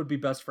 Dolores Ed would be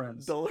best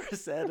friends.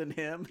 Dolores Ed and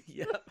him.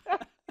 Yep.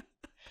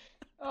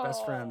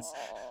 Best friends.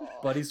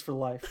 Aw. Buddies for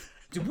life.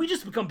 Did we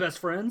just become best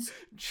friends?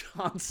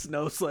 Jon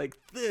Snow's like,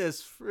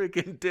 this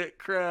freaking Dick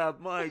Crab.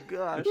 My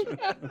gosh.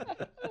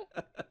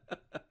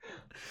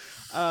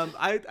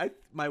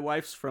 My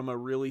wife's from a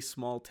really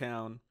small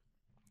town,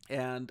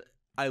 and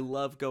I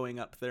love going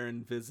up there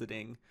and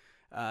visiting.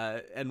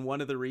 And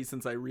one of the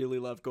reasons I really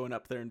love going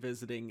up there and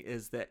visiting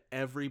is that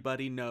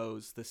everybody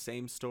knows the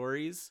same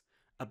stories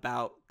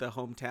about the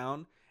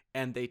hometown,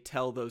 and they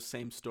tell those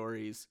same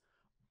stories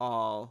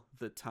all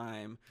the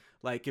time.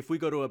 Like, if we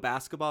go to a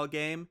basketball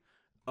game,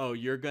 oh,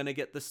 you're going to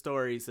get the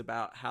stories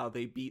about how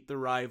they beat the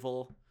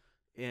rival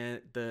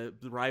in the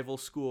rival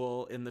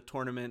school in the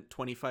tournament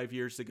 25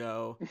 years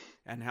ago,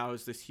 and how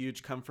is this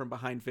huge come from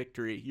behind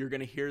victory. You're going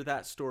to hear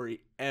that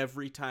story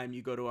every time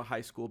you go to a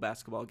high school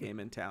basketball game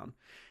in town.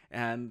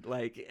 And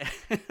like,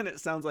 and it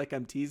sounds like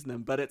I'm teasing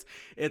them, but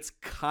it's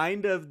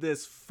kind of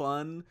this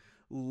fun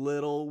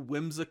little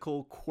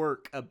whimsical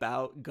quirk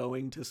about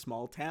going to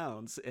small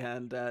towns.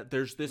 And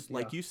there's this,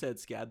 like you said,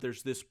 Scad,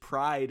 there's this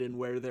pride in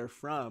where they're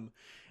from.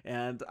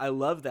 And I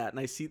love that. And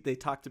I see they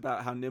talked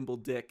about how Nimble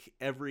Dick,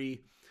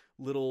 every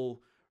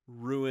little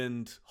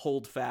ruined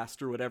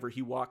holdfast or whatever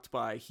he walked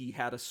by, he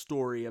had a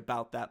story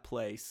about that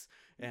place.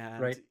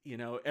 And, you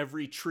know,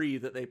 every tree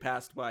that they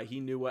passed by, he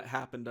knew what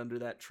happened under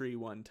that tree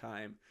one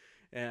time.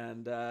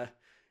 And,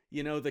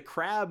 you know, the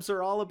crabs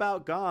are all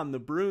about gone. The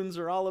Bruins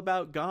are all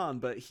about gone.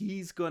 But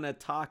he's going to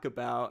talk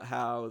about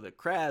how the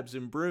crabs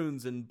and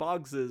Bruins and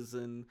Boggses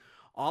and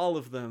all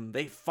of them,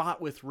 they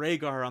fought with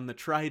Rhaegar on the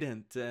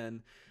Trident.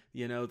 And,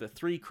 you know, the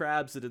 3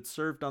 crabs that had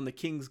served on the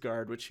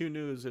Kingsguard, which who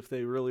knows if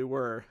they really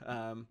were.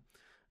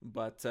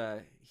 But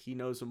he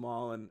knows them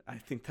all, and I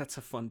think that's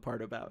a fun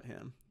part about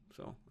him.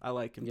 So I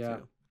like him Yeah.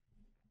 too.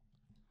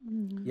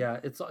 Yeah,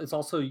 it's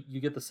also, you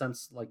get the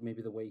sense, like,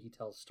 maybe the way he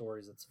tells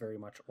stories, it's very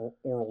much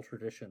oral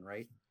tradition,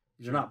 right?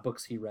 These are Sure. not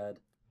books he read.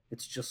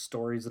 It's just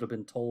stories that have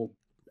been told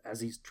as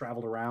he's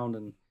traveled around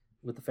and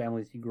with the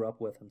families he grew up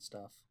with and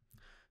stuff.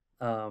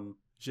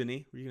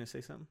 Jenny, were you gonna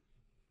say something?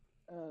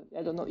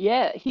 I don't know.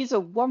 Yeah, he's a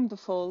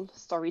wonderful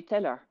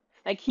storyteller.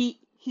 Like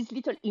his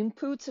little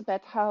inputs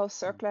about how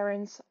Sir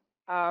Clarence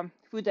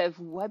would have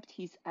wiped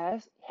his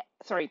ass,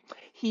 sorry,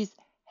 his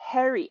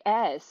hairy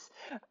ass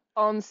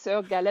on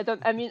Sir Galadon.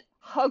 I mean,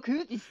 how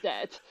good is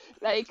that?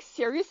 Like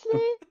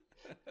seriously?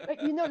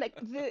 Like like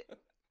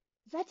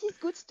that is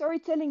good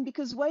storytelling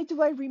because why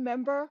do I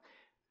remember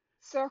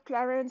Sir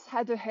Clarence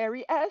had a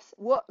hairy ass?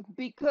 What?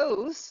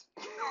 Because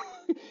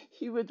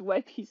he would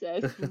wipe his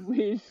ass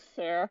with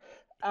Sir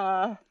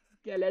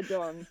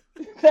Galadon.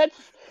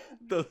 That's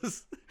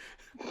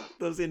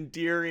those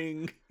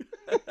endearing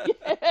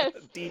yes.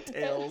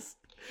 details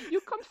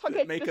You can't that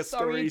forget make the a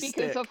story story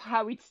because stick. of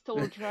how it's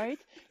told, right?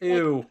 Like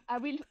Ew. I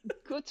will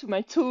go to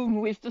my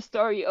tomb with the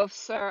story of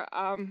Sir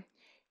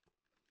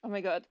oh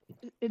my god,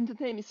 and the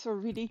name is so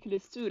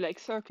ridiculous too, like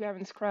Sir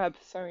Clarence Crabbe.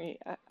 Sorry,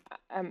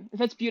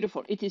 that's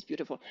beautiful. It is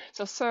beautiful.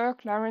 So Sir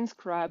Clarence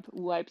Crabbe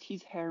would have wiped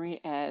his hairy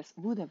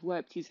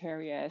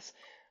ass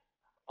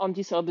on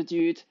this other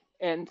dude,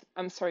 and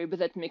I'm sorry, but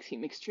that makes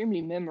him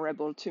extremely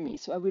memorable to me.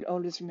 So I will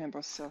always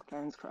remember Sir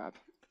Clarence Crabbe.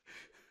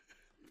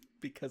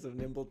 Because of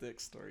Nimble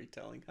Dick's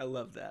storytelling. I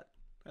love that.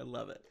 I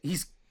love it.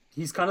 He's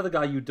kind of the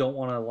guy you don't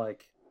want to,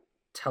 like,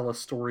 tell a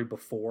story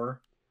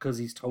before, because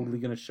he's totally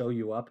going to show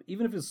you up,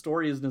 even if his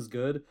story isn't as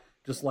good.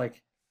 Just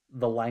like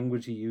the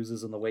language he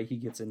uses and the way he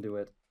gets into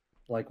it,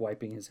 like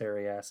wiping his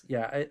hairy ass.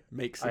 Yeah,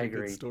 Makes it I a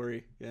agree. good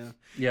story. Yeah.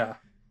 Yeah.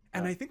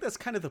 And I think that's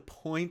kind of the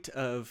point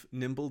of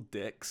Nimble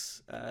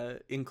Dick's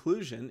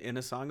inclusion in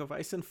A Song of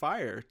Ice and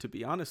Fire, to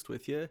be honest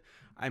with you.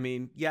 I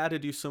mean, yeah, to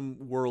do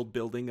some world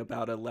building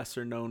about a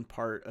lesser known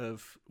part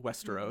of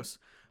Westeros,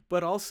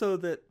 but also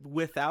that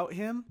without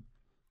him,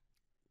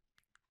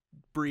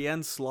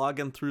 Brienne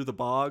slogging through the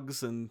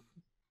bogs and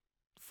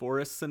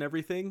forests and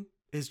everything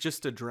is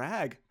just a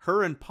drag.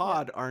 Her and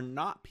Pod are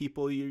not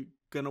people you're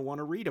going to want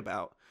to read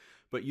about.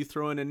 But you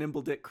throw in a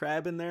Nimble Dick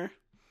Crab in there,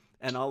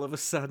 and all of a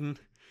sudden,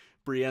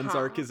 Brienne's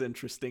arc is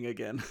interesting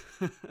again.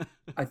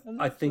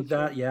 I think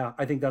that, yeah,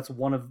 I think that's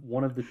one of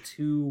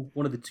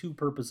the two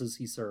purposes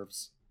he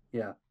serves.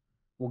 Yeah,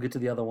 we'll get to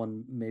the other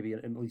one maybe,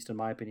 at least in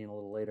my opinion, a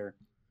little later.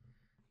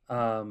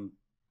 I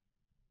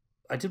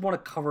did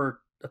want to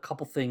cover a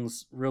couple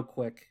things real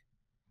quick.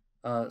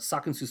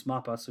 Sakun sus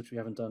Mapas, which we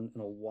haven't done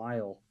in a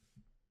while,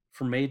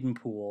 for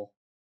Maidenpool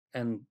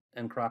and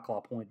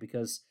Cracklaw Point,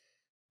 because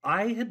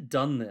I had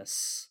done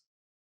this.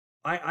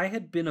 I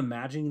had been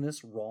imagining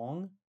this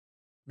wrong.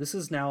 This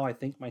is now, I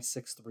think, my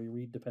 6th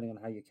reread, depending on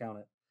how you count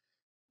it.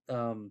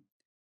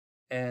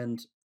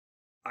 And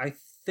I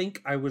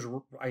think I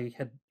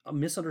had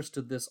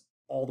misunderstood this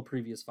all the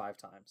previous 5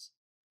 times.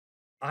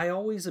 I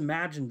always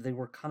imagined they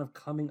were kind of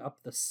coming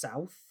up the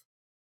south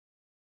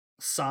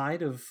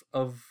side of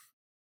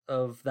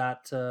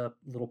that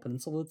little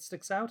peninsula that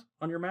sticks out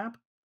on your map,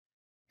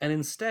 and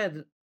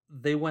instead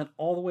they went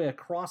all the way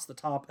across the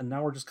top, and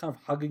now we're just kind of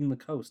hugging the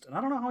coast. And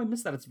I don't know how I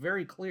missed that. It's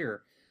very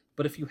clear,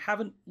 but if you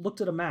haven't looked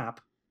at a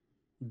map,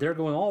 they're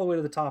going all the way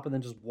to the top and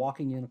then just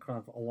walking in kind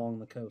of along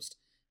the coast.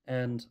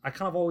 And I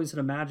kind of always had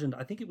imagined,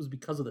 I think it was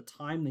because of the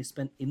time they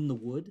spent in the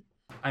wood,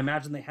 I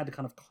imagined they had to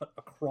kind of cut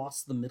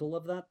across the middle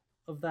of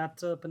that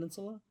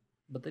peninsula,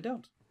 but they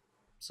don't.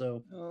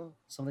 So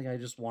something I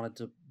just wanted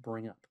to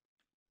bring up.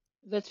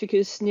 That's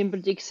because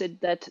Nimbledick said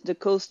that the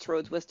coast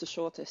road was the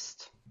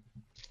shortest.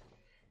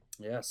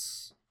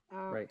 Yes,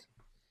 right.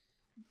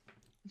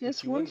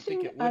 There's you one wouldn't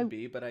thing think it would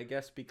be, but I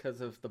guess because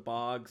of the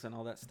bogs and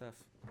all that stuff.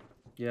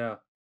 Yeah,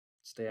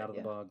 stay out of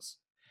the bogs.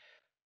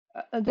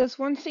 There's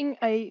one thing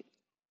I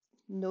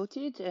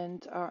noted,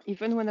 and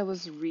even when I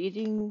was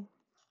reading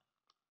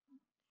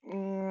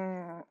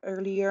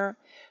earlier,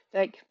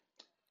 like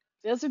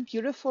there's a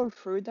beautiful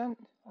Freudian.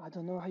 I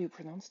don't know how you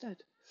pronounce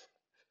that.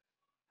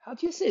 How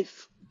do you say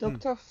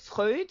Dr.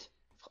 Freud?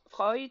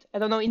 Freud? I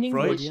don't know in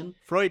English.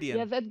 Freudian.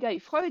 Yeah, that guy.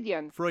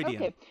 Freudian.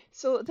 Okay,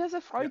 so there's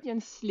a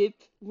Freudian slip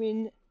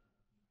when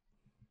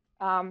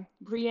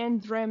Brienne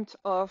dreamt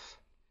of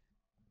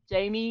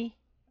Jaime.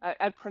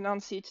 I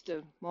pronounce it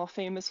the more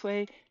famous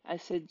way. I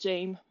said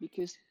Jaime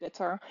because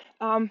better.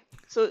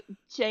 So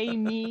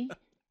Jaime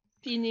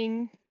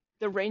pinning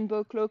the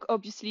rainbow cloak.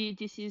 Obviously,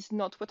 this is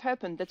not what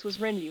happened. That was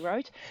Renly,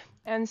 right?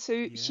 And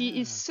so she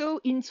is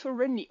so into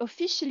Renly,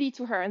 officially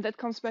to her, and that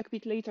comes back a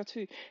bit later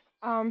too.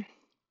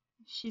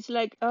 She's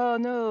like, oh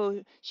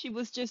no, she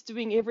was just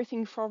doing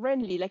everything for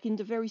Renly, like in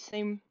the very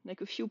same,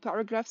 like a few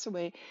paragraphs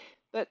away.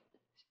 But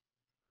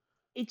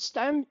each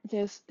time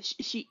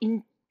she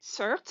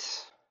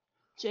inserts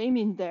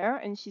Jaime in there,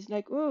 and she's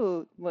like,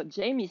 oh, well,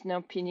 Jaime is now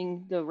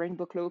pinning the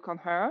rainbow cloak on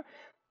her.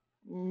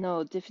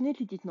 No,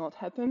 definitely did not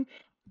happen.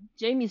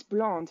 Jaime is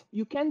blonde.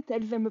 You can't tell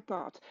them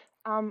apart.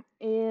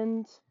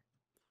 And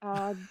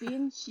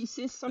then she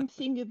says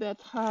something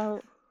about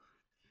how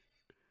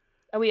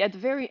we at the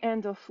very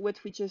end of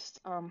what we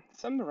just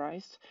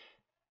summarized,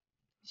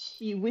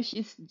 she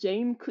wishes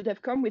James could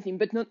have come with him,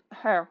 but not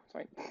her.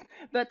 Sorry,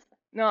 but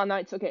no, no,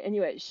 it's okay.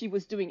 Anyway, she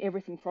was doing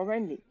everything for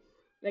Renly.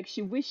 Like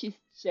she wishes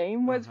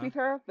James was Uh-huh. with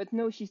her, but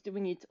no, she's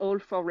doing it all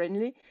for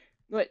Renly.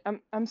 But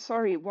I'm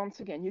sorry. Once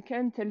again, you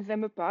can tell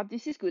them apart.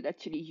 This is good,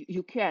 actually.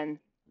 You can.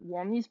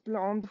 One is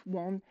blonde,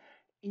 one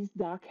is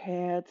dark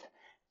haired.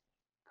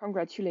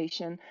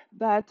 Congratulations.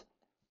 But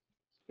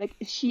like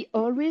she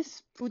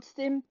always puts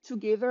them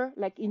together,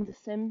 like in the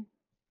same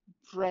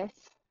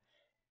breath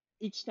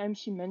each time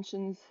she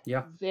mentions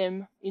Yeah.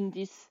 them in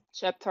this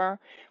chapter.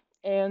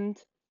 And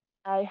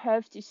I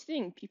have this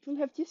thing, people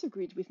have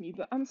disagreed with me,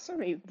 but I'm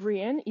sorry,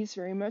 Brienne is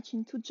very much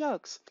into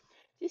jokes.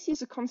 This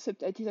is a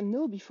concept I didn't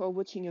know before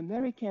watching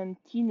American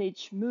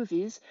teenage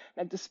movies,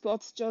 like the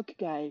sports jock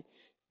guy.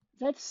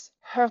 That's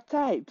her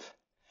type.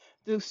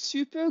 The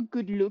super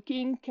good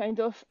looking, kind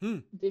of Hmm.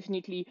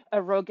 definitely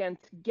arrogant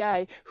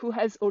guy who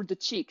has all the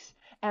chicks.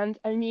 And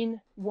I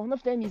mean, one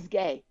of them is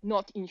gay,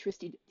 not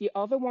interested. The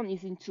other one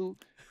is into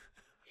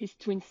his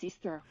twin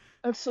sister,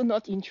 also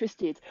not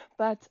interested,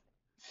 but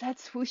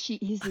that's who she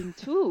is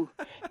into.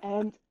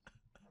 And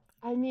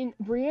I mean,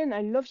 Brienne,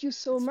 I love you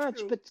so It's much,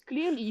 true. but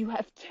clearly you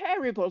have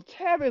terrible,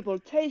 terrible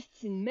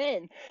tastes in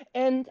men.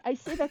 And I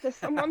say that as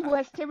someone who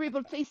has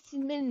terrible tastes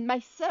in men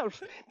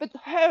myself, but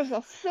hers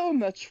are so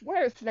much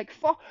worse. Like,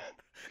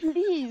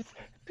 please,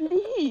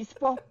 please,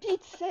 for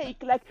Pete's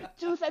sake, like,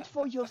 do that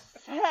for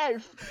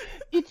yourself.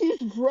 It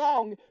is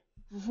wrong,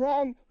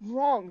 wrong,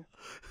 wrong.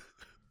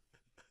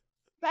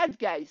 Bad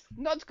guys,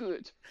 not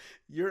good.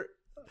 Your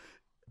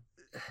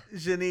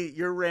Jenny,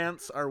 your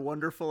rants are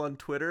wonderful on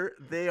Twitter.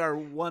 They are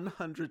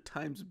 100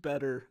 times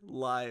better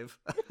live.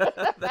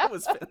 That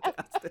was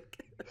fantastic.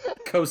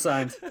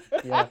 Co-signed.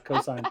 Yeah,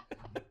 co-signed.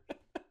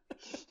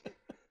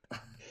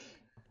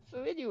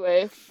 So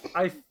anyway,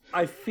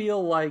 I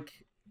feel like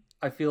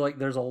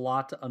there's a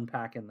lot to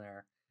unpack in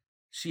there.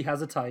 She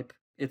has a type.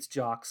 It's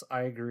jocks.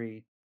 I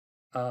agree.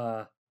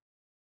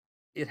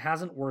 It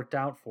hasn't worked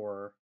out for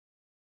her.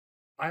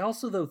 I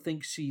also though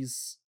think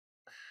she's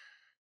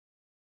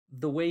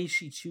the way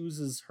she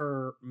chooses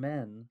her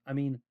men. I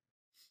mean,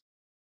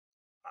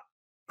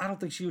 I don't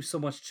think she so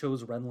much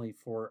chose Renly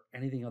for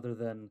anything other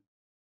than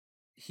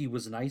he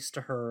was nice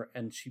to her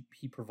and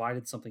he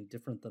provided something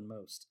different than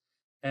most.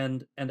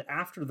 And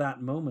after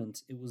that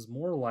moment, it was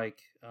more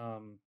like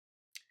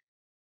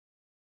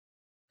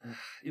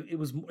it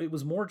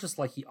was more just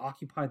like he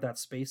occupied that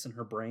space in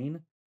her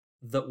brain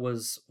that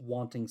was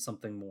wanting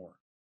something more,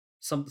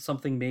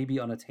 something maybe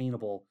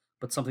unattainable,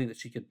 but something that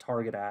she could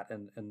target at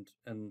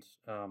and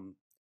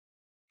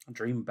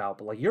dream about,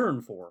 but like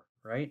yearn for,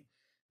 right?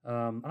 I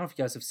don't know if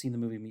you guys have seen the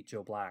movie Meet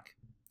Joe Black,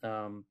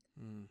 um,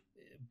 Mm.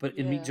 but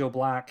in Meet yeah. Joe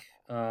Black,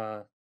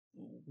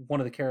 one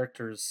of the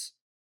characters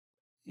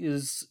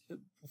is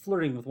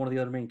flirting with one of the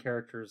other main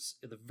characters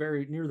at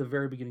near the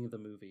very beginning of the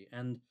movie,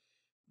 and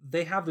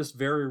they have this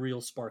very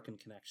real spark and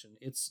connection.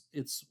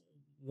 It's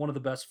one of the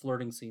best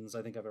flirting scenes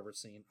I think I've ever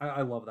seen.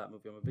 I love that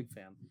movie. I'm a big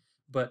fan.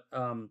 But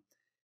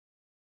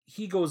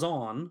he goes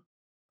on,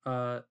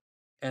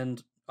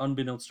 and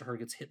unbeknownst to her,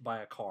 gets hit by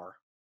a car,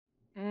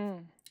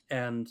 Mm.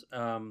 and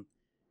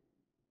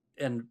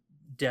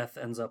Death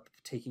ends up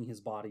taking his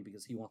body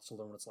because he wants to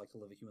learn what it's like to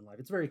live a human life.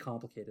 It's very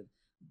complicated.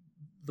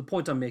 The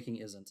point I'm making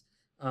isn't.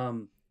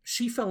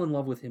 She fell in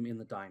love with him in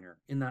the diner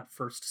in that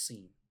first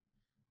scene,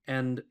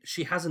 and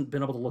she hasn't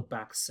been able to look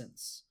back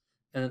since.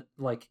 And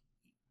like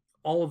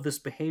all of this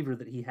behavior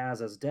that he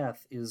has as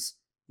Death is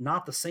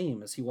not the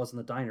same as he was in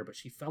the diner, but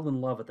she fell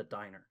in love at the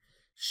diner.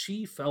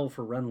 She fell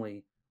for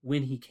Renly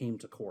when he came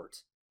to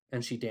court,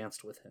 and she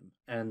danced with him,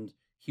 and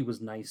he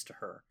was nice to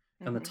her,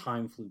 and the Mm-hmm.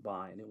 time flew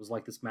by, and it was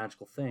like this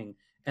magical thing.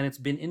 And it's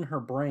been in her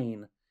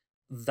brain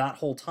that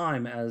whole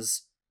time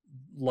as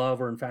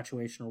love or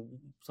infatuation or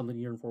something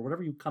to yearn for,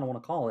 whatever you kind of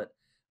want to call it.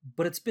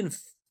 But it's been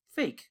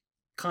fake,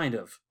 kind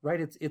of, right?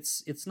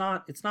 It's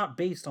not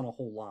based on a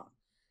whole lot.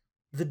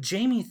 The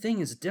Jaime thing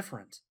is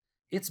different.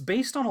 It's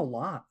based on a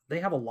lot. They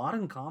have a lot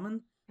in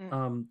common.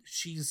 Mm.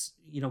 She's,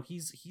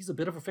 he's a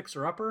bit of a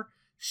fixer upper.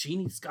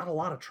 She's got a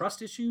lot of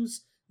trust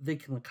issues. They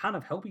can kind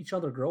of help each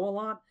other grow a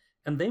lot,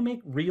 and they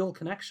make real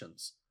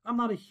connections. I'm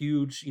not a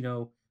huge,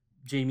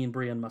 Jaime and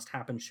Brienne must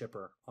happen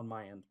shipper on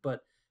my end,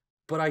 but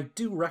I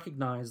do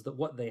recognize that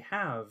what they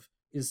have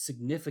is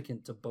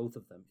significant to both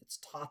of them. It's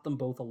taught them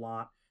both a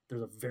lot.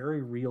 There's a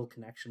very real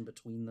connection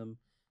between them.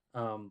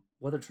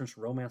 Whether it turns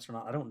to romance or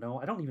not, I don't know.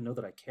 I don't even know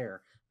that I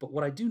care. But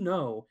what I do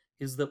know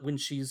is that when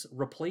she's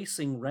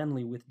replacing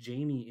Renly with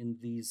Jaime in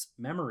these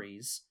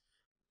memories,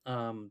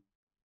 um,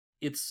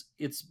 it's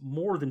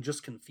more than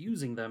just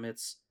confusing them.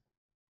 It's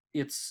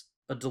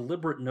a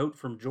deliberate note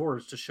from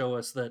George to show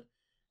us that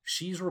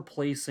she's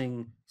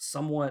replacing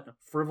somewhat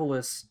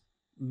frivolous,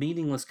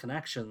 meaningless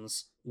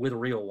connections with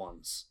real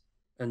ones,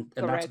 and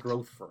that's Correct.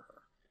 growth for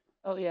her.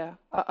 Oh yeah.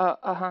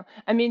 Uh-huh.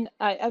 I mean,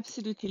 I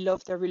absolutely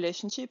love their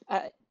relationship.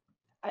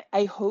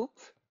 I hope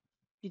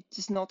it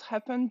does not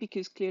happen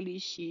because clearly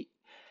she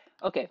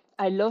Okay,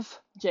 I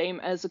love James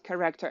as a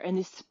character, and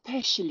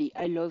especially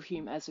I love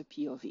him as a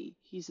POV.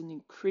 He's an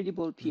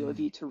incredible Mm.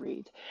 POV to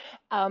read.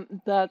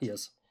 But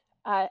Yes.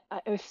 I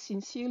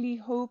sincerely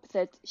hope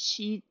that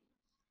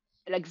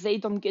they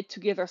don't get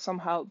together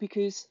somehow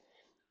because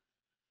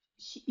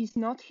she is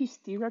not his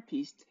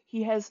therapist.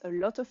 He has a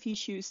lot of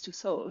issues to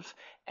solve,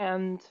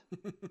 and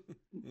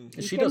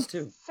Mhm. you She can does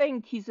too.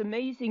 thank his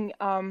amazing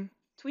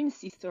twin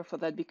sister for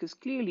that because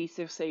clearly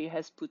Cersei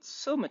has put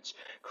so much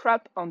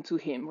crap onto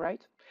him,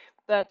 right?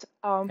 But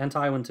And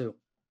Tywin too.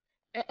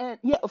 and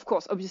yeah, of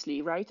course,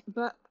 obviously, right?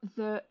 But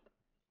the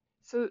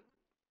so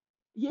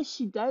yes,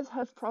 she does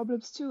have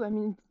problems too. I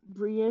mean,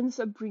 Brienne's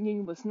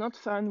upbringing was not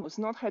fun, was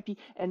not happy,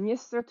 and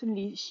yes,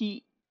 certainly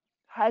she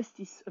has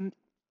this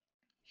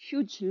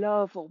huge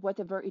love or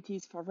whatever it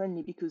is for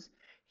Renly because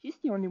he's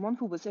the only one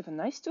who was ever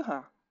nice to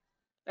her.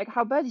 Like,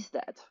 how bad is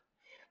that?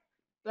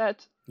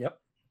 But Yep.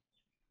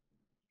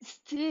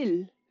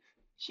 still,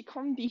 she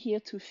can't be here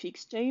to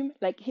fix Jaime.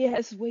 Like, he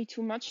has way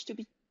too much to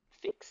be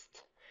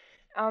fixed,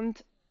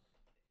 and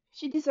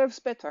she deserves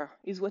better,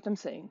 is what I'm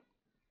saying.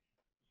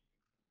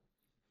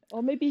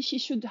 Or maybe she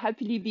should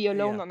happily be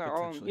alone Yeah, on her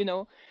own, potentially. you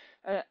know?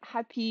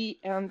 Happy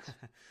and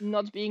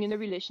not being in a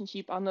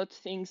relationship are not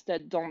things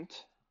that don't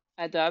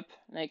add up.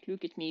 Like,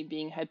 look at me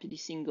being happily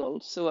single.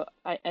 So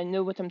I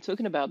know what I'm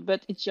talking about,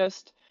 but it's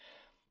just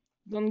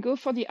don't go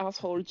for the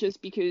asshole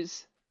just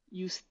because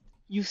you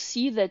you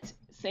see that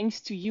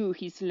thanks to you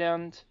he's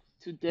learned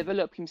to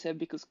develop himself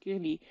because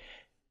clearly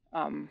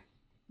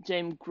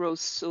James grows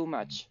so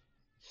much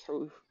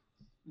through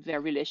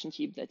their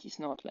relationship that is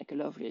not like a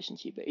love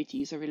relationship, but it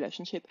is a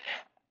relationship.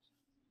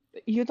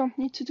 You don't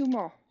need to do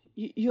more.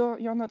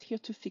 You're not here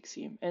to fix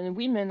him, and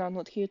women are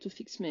not here to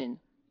fix men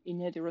in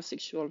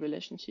heterosexual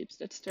relationships.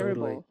 That's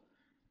Totally. terrible.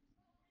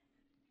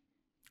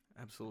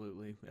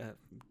 Absolutely.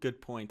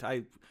 Good point.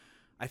 I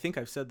think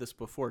I've said this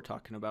before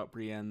talking about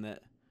Brienne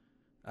that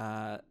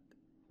uh,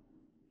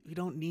 you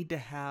don't need to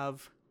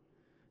have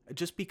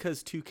just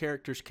because two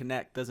characters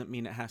connect doesn't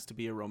mean it has to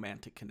be a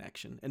romantic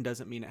connection and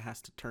doesn't mean it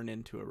has to turn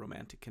into a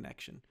romantic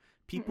connection.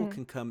 People Mm-mm.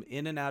 can come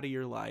in and out of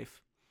your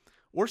life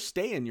or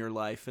stay in your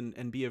life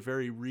and be a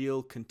very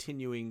real,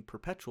 continuing,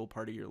 perpetual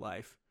part of your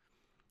life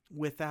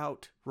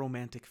without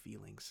romantic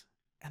feelings.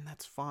 And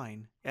that's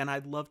fine. And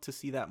I'd love to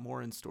see that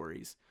more in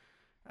stories.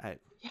 I,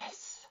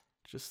 Yes.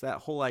 just that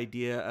whole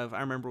idea of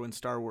I remember when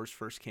Star Wars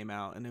first came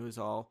out and it was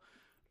all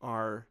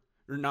our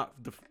or not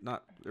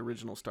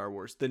original Star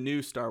Wars, the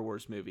new Star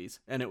Wars movies,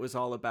 and it was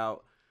all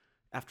about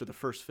after the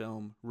first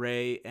film,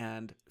 Rey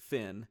and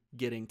Finn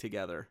getting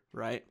together,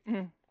 right?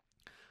 Mm.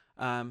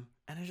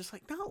 And I'm just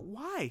like, no,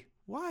 why?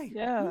 Why?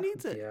 Who Yeah.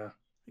 needs it? Yeah.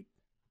 Like,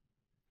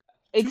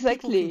 two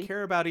people can Exactly.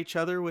 care about each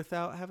other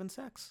without having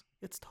sex.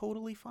 It's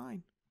totally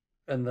fine.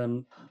 And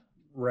then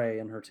Ray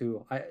and her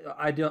too.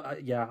 I do.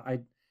 Yeah.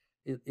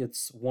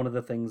 It's one of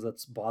the things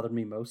that's bothered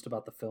me most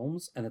about the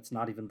films, and it's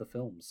not even the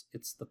films.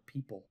 It's the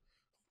people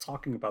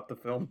talking about the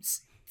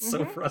films. It's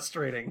so Mm-hmm.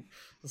 frustrating.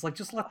 It's like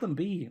just let them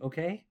be,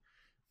 okay?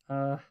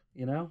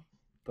 You know.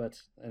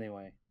 But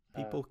anyway,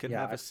 People can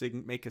yeah. have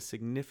make a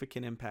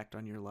significant impact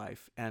on your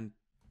life, and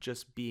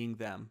just being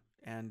them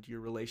and your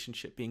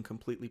relationship being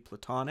completely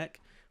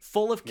platonic,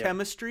 full of Yep.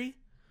 chemistry,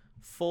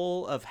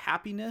 full of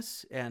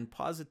happiness and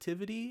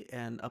positivity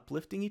and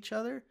uplifting each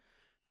other,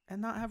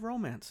 and not have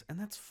romance, and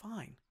that's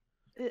fine.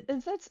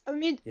 That's, I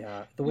mean,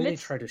 Yeah, the way they let's,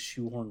 try to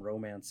shoehorn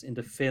romance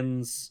into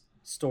Finn's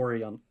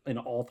story in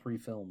all three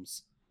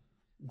films,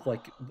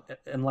 like,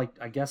 and like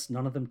I guess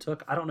none of them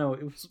took. I don't know.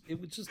 It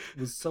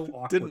was so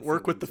Didn't awkward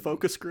work with feeling the to me.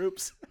 focus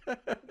groups.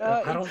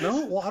 I don't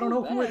know. it's Well, I don't so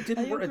know who it bad.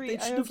 I didn't work. agree. They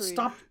I should have agree.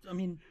 stopped. I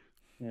mean,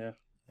 yeah.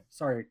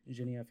 Sorry,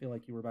 Jenny. I feel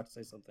like you were about to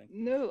say something.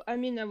 No, I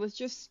mean, I was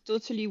just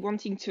totally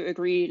wanting to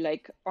agree,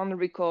 like on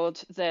record,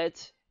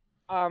 that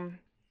um,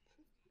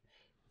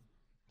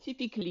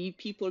 typically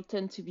people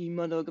tend to be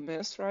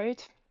monogamous,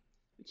 right?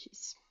 Which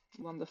is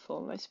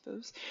wonderful, I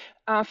suppose,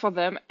 for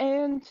them.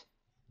 And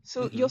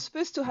so Mm-hmm. you're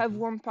supposed to have Mm-hmm.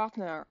 one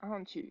partner,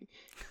 aren't you?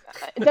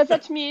 Does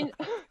that mean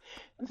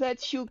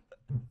that you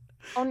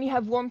only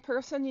have one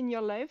person in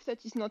your life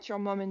that is not your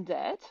mom and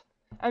dad?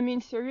 I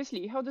mean,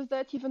 seriously, how does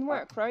that even I,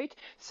 work, right?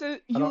 So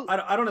I don't. you,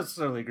 I don't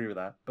necessarily agree with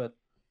that, but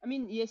I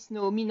mean, yes,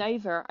 no, me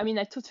neither. I mean,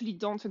 I totally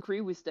don't agree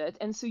with that.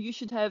 And so you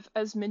should have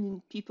as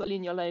many people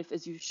in your life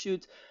as you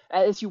should,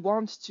 as you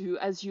want to,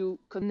 as you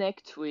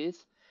connect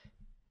with,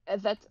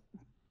 that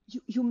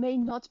you may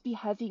not be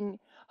having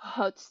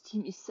hot,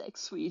 steamy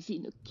sex with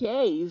in a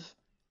cave,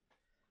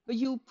 but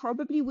you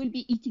probably will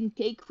be eating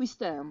cake with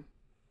them.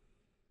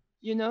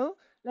 You know?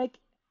 Like,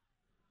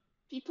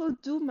 people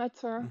do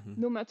matter Mm-hmm.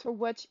 no matter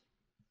what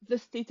the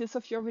status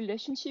of your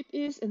relationship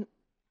is. And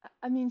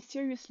I mean,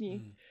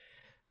 seriously, Mm-hmm.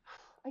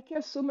 I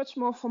care so much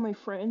more for my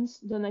friends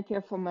than I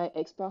care for my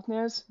ex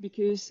partners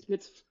because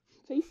let's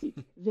face it,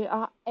 they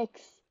are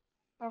ex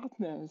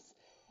partners.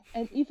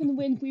 And even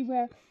when we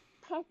were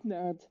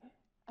partnered,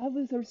 I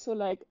was also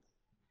like,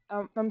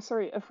 I'm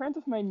sorry, a friend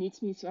of mine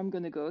needs me, so I'm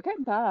gonna go. Okay,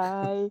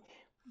 bye.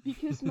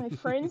 Because my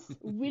friends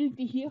will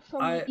be here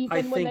for me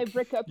I even when I think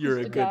break up You're with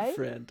a the yeah. good guy.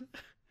 friend.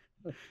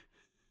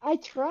 I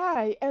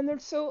try, and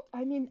also,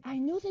 I mean, I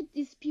know that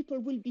these people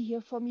will be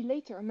here for me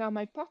later. Now,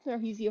 my partner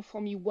is here for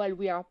me while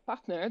we are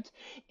partnered,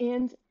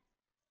 and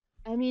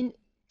I mean,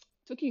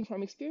 talking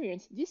from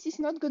experience, this is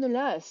not gonna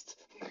last.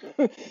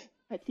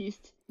 At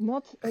least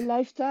not a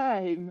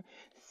lifetime.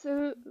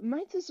 So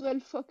might as well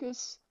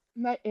focus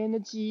my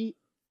energy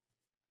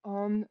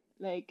on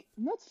like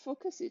not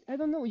focus it. I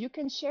don't know, you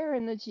can share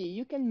energy,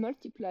 you can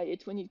multiply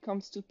it when it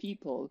comes to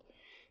people.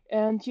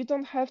 And you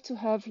don't have to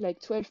have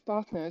like 12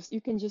 partners. You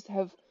can just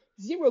have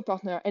zero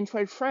partner and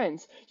 12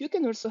 friends. You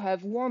can also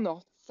have one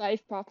or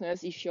five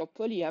partners if you're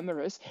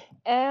polyamorous,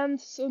 and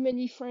so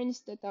many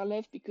friends that are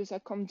left because I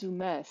can't do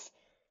math.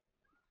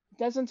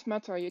 Doesn't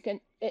matter. You can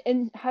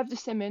and have the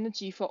same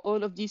energy for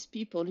all of these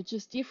people. It's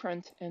just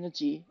different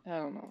energy. I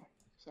don't know.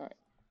 Sorry,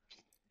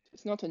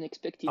 it's not an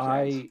expected rant.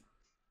 I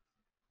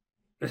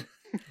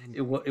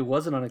it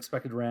was an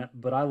unexpected rant,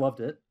 but I loved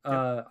it.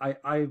 Yep.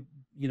 I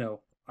you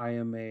know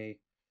I'm a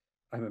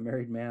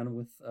married man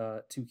with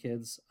two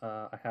kids.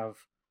 I have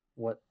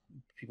what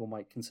people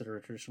might consider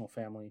a traditional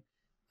family,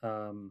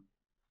 um,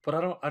 but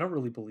I don't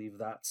really believe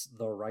that's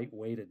the right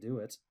way to do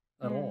it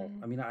at all.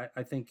 Mm. I mean,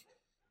 I think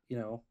you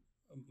know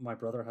my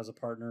brother has a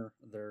partner.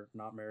 They're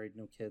not married,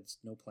 no kids,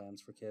 no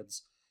plans for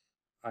kids.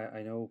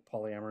 I know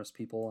polyamorous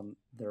people and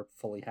they're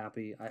fully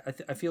happy.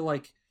 I feel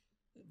like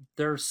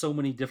there are so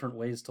many different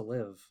ways to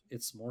live.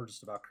 It's more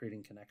just about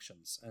creating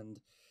connections.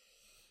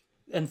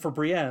 And for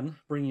Brienne,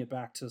 bringing it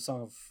back to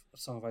Song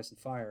of Ice and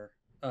Fire,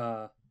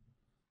 uh,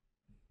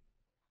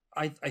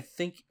 I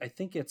think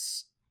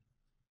it's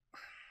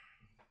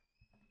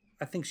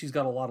I think she's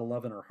got a lot of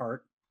love in her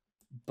heart,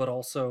 but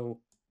also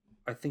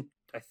I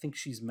think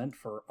she's meant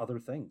for other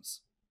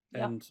things,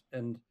 Yeah.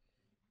 and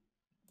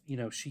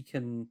she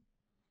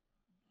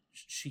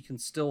can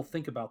still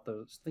think about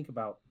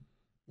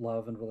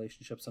love and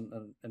relationships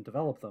and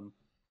develop them,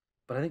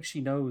 but I think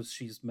she knows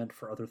she's meant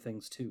for other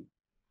things too,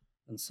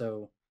 and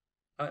so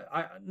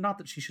I not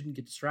that she shouldn't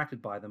get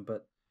distracted by them,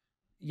 but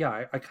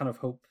yeah, I kind of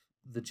hope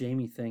the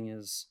Jamie thing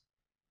is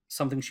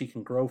something she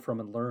can grow from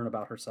and learn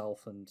about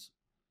herself and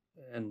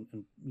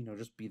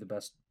just be the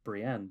best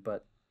Brienne.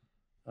 But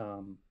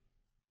um,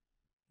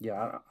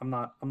 yeah, I'm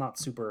not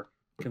super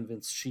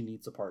convinced she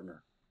needs a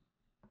partner.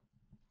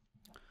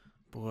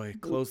 Boy,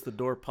 Close the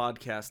Door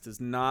podcast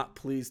is not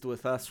pleased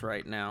with us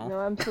right now. No,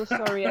 I'm so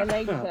sorry. I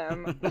like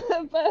them,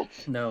 but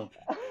No,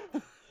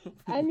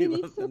 I We mean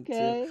love it's them too.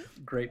 okay.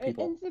 great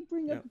people. And they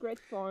bring Yep. up great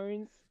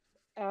points,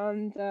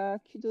 and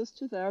kudos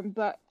to them.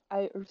 But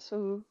I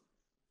also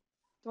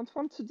don't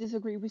want to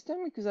disagree with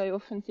them because I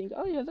often think,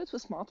 oh yeah, that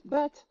was smart.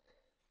 But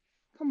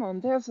come on,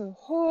 there's a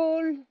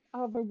whole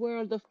other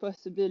world of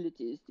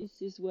possibilities.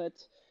 This is what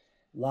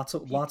Lots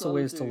of people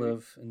ways to do.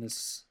 live in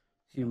this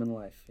human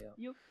life. Yeah,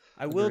 You,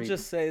 I will agreed.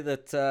 just say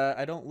that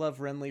I don't love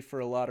Renly for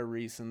a lot of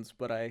reasons,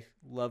 but I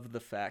love the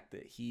fact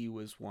that he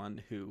was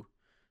one who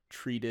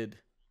treated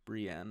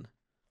Brienne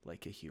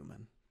like a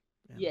human.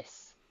 And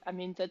yes. I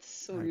mean that's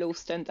so I, low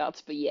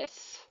standards, but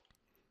yes.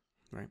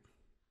 right.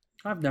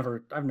 I've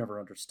never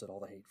understood all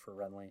the hate for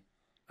Renly.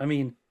 I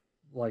mean,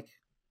 like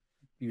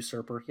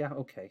usurper, yeah,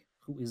 okay.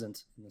 Who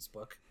isn't in this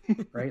book,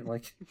 right?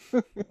 Like,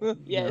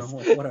 Yes.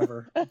 like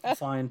whatever,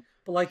 fine.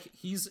 But like,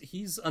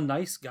 he's a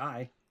nice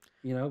guy,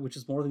 which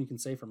is more than you can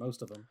say for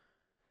most of them.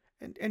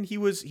 And he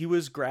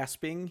was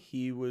grasping.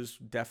 He was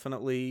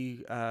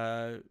definitely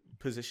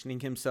positioning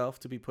himself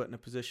to be put in a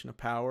position of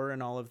power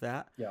and all of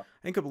that. Yeah,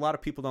 I think a lot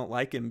of people don't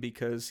like him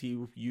because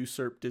he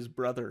usurped his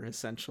brother.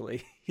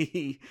 Essentially,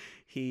 he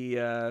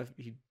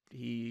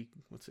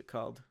what's it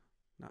called?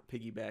 Not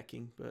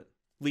piggybacking, but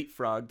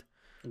leapfrogged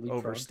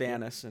over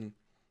Stannis, and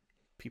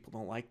people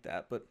don't like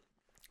that. But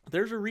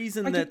there's a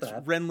reason that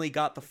Renly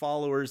got the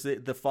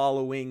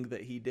following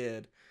that he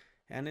did,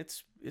 and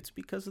it's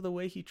because of the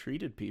way he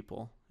treated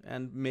people.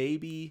 And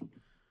maybe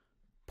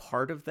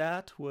part of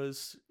that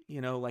was,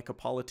 like a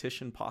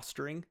politician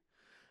posturing.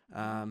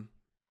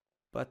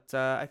 But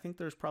I think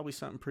there's probably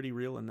something pretty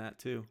real in that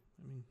too.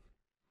 I mean,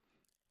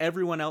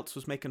 everyone else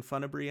was making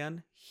fun of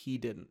Brienne. He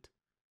didn't.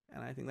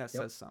 And I think that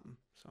says something.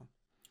 So,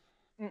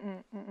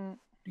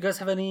 You guys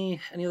have any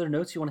other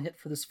notes you want to hit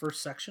for this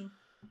first section?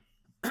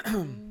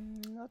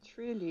 Not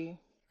really.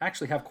 I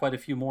actually have quite a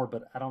few more,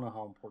 but I don't know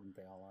how important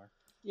they all are.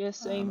 Yeah,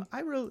 same.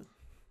 I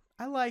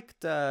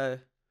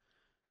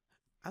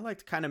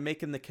liked kind of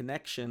making the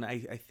connection, I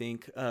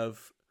think,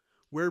 of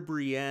where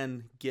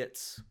Brienne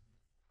gets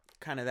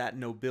kind of that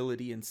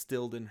nobility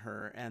instilled in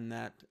her and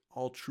that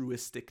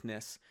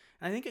altruisticness.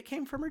 And I think it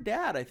came from her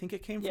dad. I think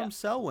it came from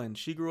Selwyn.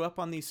 She grew up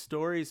on these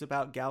stories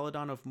about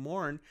Galadon of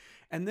Morn,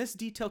 and this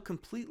detail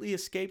completely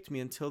escaped me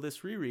until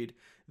this reread,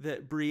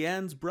 that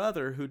Brienne's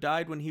brother, who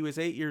died when he was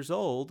 8 years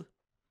old,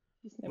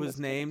 was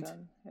named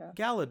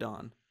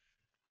Galadon.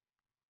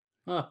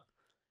 Huh.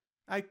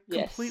 I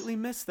completely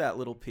missed that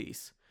little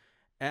piece.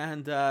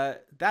 And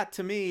that,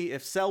 to me,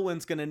 if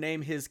Selwyn's going to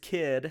name his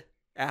kid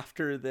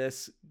after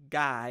this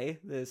guy,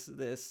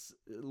 this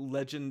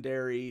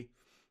legendary,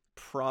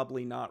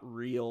 probably not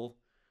real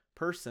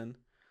person,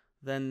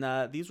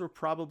 then these were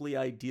probably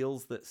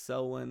ideals that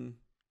Selwyn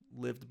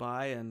lived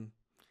by, and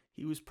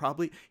he was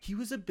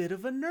a bit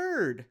of a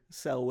nerd,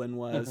 Selwyn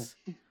was.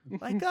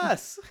 Like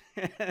us.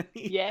 And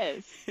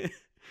Yes.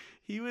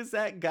 he was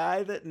that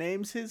guy that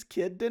names his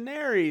kid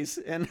Daenerys,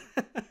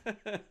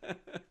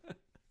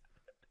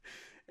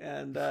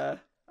 and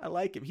I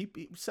like him.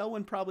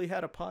 Selwyn probably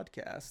had a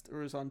podcast or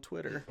was on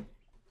Twitter,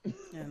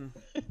 and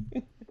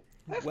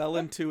well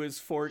into his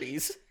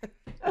 40s.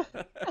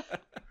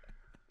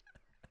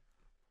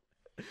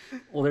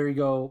 Well, there you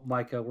go,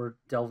 Micah. We're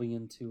delving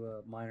into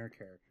a minor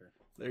character.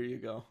 There you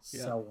go.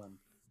 Yeah.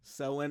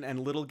 Selwyn and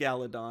little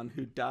Galadon,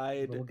 who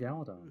died. Little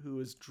Galadon, who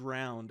was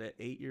drowned at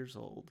 8 years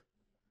old.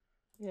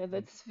 Yeah,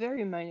 that's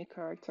very minor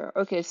character.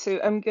 Okay, so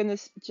I'm gonna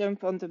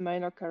jump on the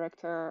minor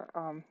character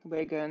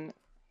wagon.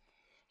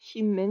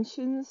 She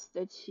mentions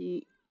that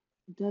she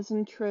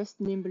doesn't trust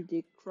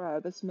Nimbledick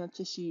Crab as much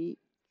as she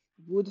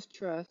would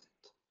trust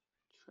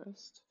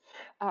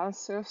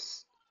Sir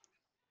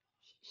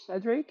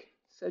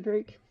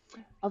Cedric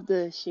of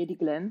the Shady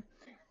Glen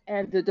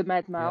and the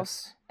Mad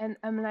Mouse. Yes. And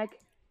I'm like,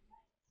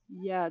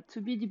 yeah,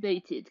 to be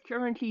debated.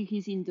 Currently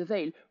he's in the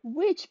Vale,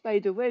 which by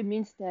the way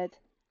means that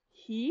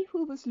he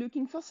who was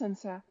looking for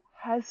Sansa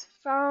has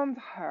found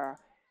her.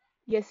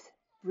 Yes,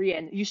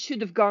 Brienne, you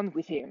should have gone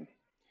with him.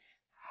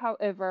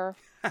 However,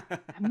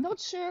 I'm not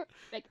sure.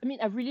 Like, I mean,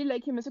 I really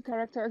like him as a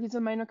character. He's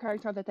a minor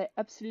character that I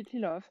absolutely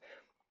love,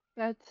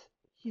 but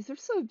he's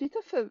also a bit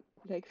of a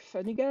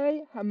funny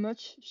guy. How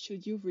much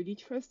should you really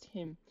trust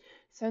him?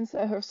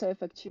 Sansa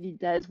herself actually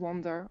does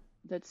wonder.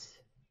 That's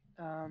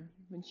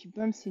when she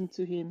bumps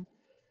into him.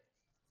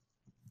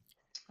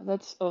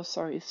 That's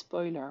sorry,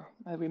 spoiler.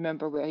 I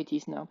remember where it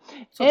is now.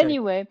 Okay.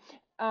 Anyway,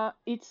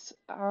 it's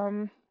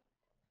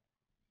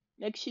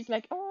like she's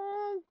like,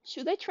 oh,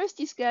 should I trust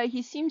this guy?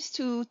 He seems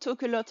to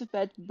talk a lot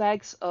about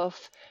bags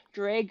of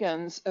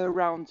dragons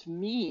around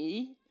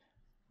me.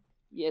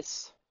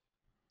 Yes.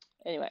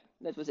 Anyway,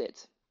 that was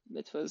it.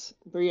 That was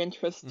Brienne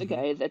trusts the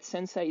guy. That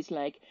Sansa is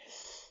like,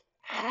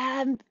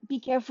 be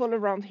careful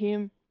around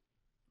him.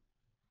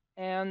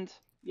 And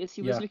yes,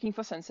 he was looking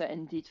for Sansa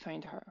and did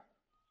find her.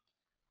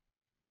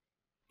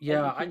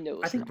 Yeah,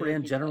 I think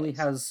Brienne generally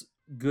has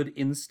good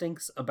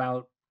instincts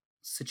about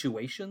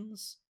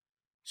situations.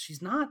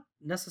 She's not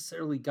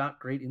necessarily got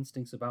great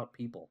instincts about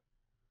people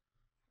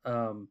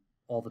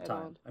all the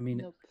time. I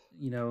mean,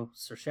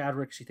 Sir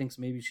Shadrick, she thinks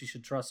maybe she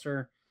should trust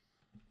her,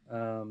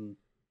 or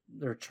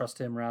trust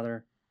him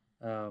rather.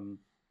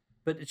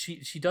 But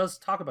she does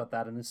talk about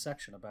that in this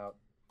section about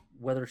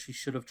whether she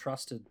should have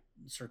trusted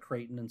Sir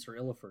Creighton and Sir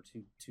Illifer,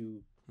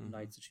 two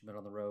knights that she met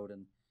on the road.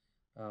 And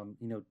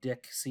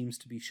Dick seems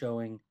to be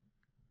showing,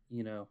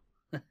 Dick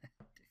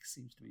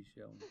seems to be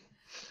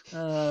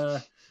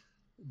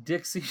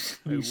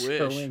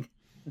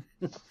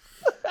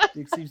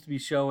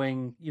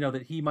showing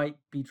that he might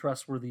be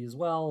trustworthy as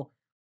well.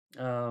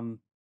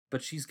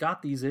 But she's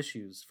got these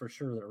issues for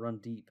sure that run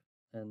deep,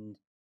 and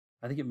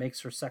I think it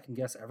makes her second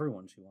guess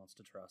everyone she wants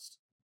to trust.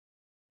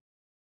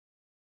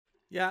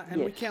 Yeah,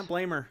 and we can't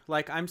blame her.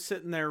 Like, I'm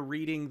sitting there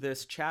reading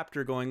this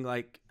chapter going,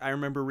 like, I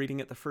remember reading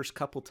it the first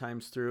couple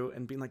times through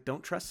and being like,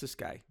 don't trust this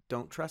guy.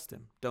 Don't trust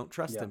him. Don't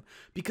trust him.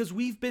 Because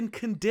we've been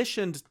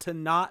conditioned to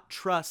not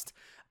trust,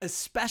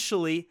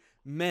 especially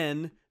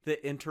men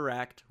that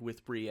interact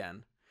with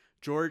Brienne.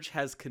 George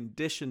has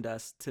conditioned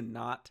us to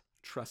not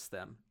trust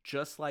them,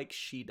 just like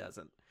she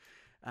doesn't.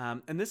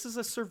 And this is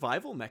a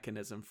survival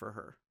mechanism for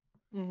her.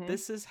 Mm-hmm.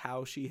 This is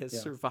how she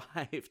has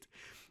survived.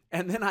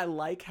 And then I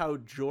like how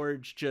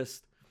George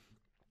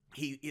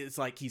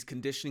he's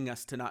conditioning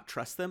us to not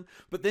trust them.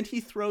 But then he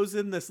throws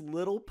in this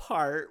little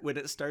part when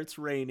it starts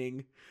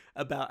raining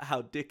about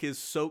how Dick is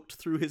soaked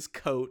through his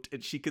coat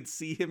and she could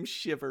see him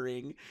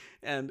shivering.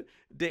 And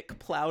Dick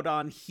plowed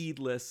on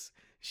heedless.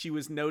 She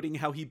was noting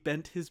how he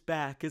bent his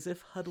back as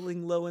if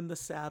huddling low in the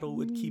saddle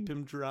would keep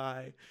him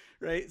dry.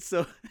 Right?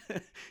 So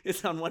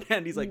it's on one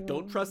hand, he's like,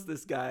 don't trust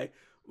this guy.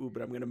 Ooh,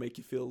 but I'm going to make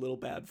you feel a little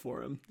bad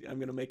for him. I'm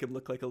going to make him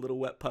look like a little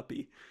wet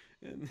puppy.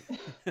 And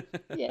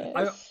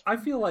yes. I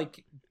feel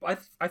like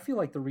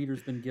the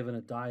reader's been given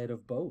a diet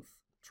of both.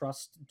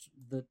 Trust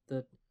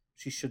that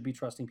she should be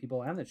trusting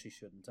people and that she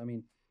shouldn't. I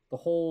mean, the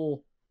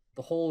whole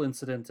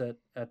incident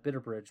at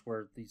Bitterbridge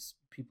where these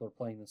people are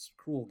playing this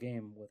cruel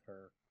game with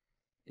her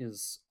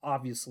is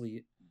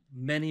obviously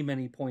many,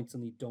 many points in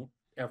the don't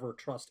ever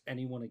trust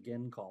anyone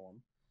again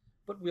column.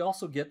 But we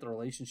also get the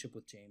relationship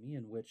with Jaime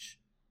in which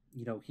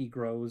he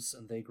grows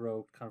and they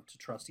grow kind of to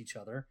trust each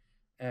other.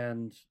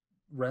 And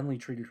Renly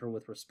treated her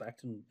with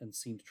respect and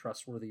seemed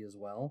trustworthy as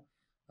well.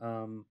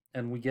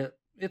 And we get,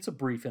 it's a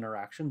brief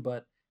interaction,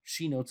 but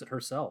she notes it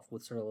herself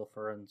with Sir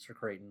Illifer and Sir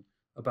Creighton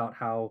about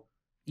how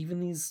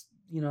even these,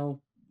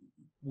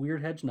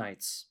 weird hedge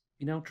knights,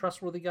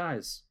 trustworthy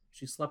guys.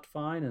 She slept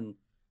fine and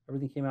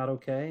everything came out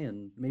okay.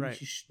 And maybe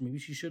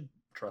she should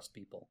trust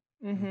people.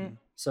 Mm-hmm.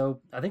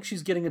 So I think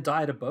she's getting a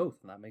diet of both,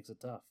 and that makes it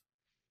tough.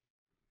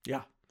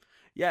 Yeah.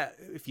 Yeah,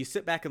 if you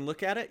sit back and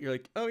look at it, you're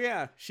like, oh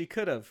yeah, she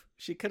could have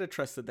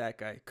trusted that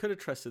guy,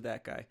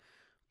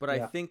 But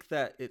I think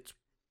that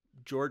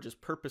George is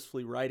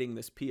purposefully writing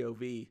this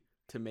POV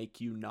to make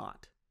you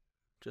not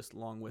just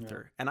along with Yeah.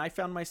 her. And I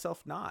found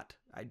myself not.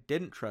 I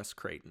didn't trust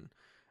Creighton.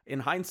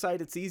 In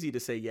hindsight, it's easy to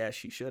say, yeah,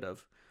 she should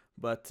have.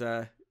 But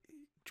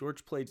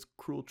George played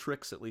cruel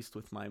tricks, at least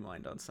with my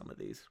mind, on some of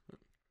these.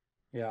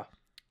 Yeah.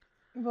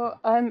 Well,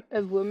 I'm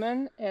a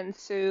woman, and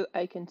so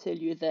I can tell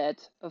you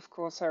that, of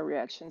course, our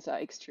reactions are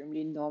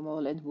extremely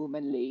normal and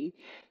womanly.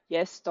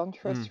 Yes, don't Mm.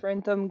 trust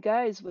random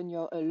guys when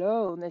you're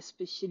alone,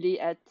 especially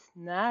at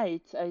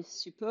night, I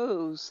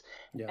suppose.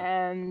 Yeah.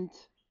 And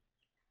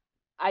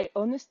I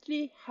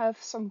honestly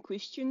have some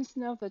questions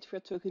now that we're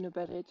talking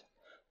about it.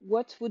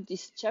 What would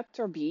this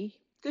chapter be?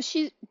 Because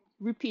she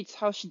repeats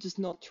how she does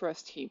not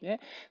trust him. Eh?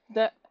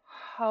 But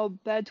how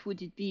bad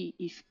would it be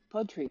if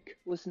Podrick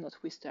was not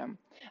with them?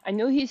 I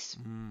know he's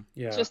Mm.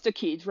 Yeah. just a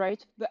kid,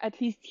 right? But at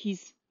least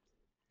he's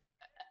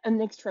an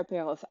extra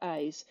pair of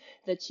eyes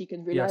that she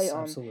can rely Yes,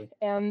 on. absolutely.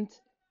 And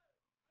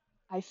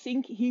I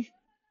think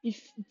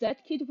if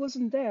that kid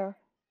wasn't there,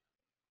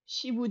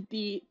 she would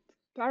be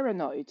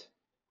paranoid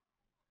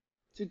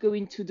to go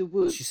into the She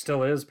woods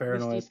still is with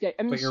paranoid, this guy.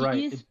 I mean, but you're she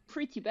right. is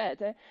pretty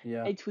bad. Eh?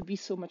 Yeah. It would be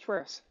so much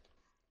worse.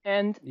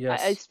 And I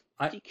Yes.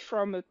 speak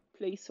from a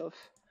place of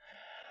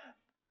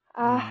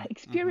Mm.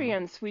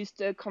 experience with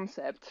the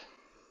concept.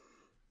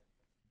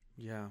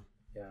 Yeah,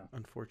 Yeah.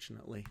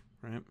 unfortunately,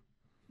 right?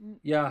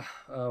 Yeah.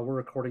 We're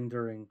recording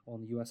during, well,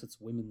 in the U.S. it's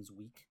Women's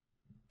Week,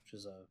 which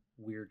is a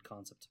weird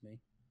concept to me.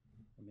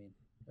 I mean,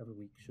 every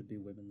week should be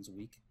Women's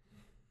Week.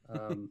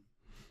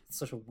 It's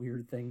such a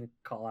weird thing to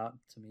call out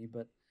to me,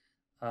 but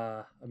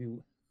I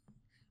mean,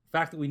 the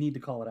fact that we need to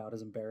call it out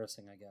is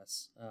embarrassing, I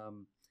guess.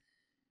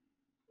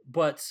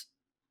 But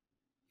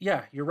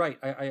yeah, you're right.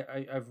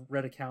 I've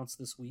read accounts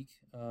this week,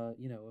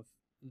 of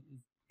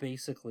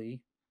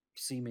basically,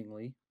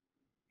 seemingly,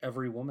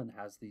 every woman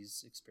has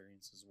these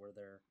experiences where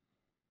they're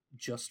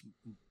just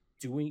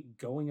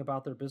going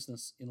about their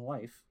business in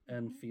life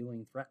and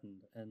feeling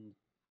threatened, and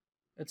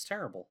it's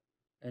terrible.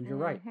 And you're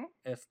right. Mhm.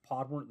 If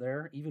Pod weren't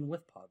there, even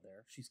with Pod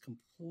there, she's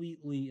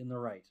completely in the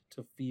right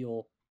to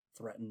feel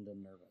threatened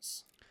and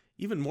nervous.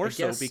 Even more I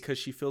so guess- because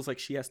she feels like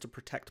she has to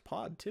protect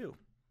Pod too.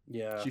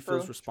 Yeah. She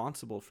feels True.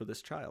 responsible for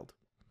this child.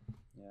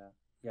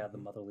 Yeah, the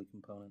motherly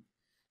component.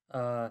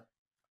 I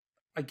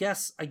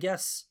guess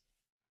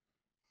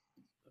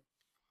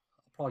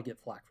I'll probably get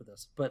flack for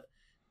this, but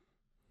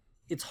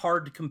it's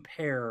hard to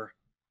compare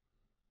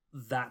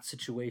that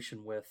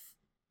situation with,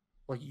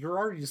 like, you're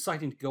already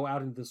deciding to go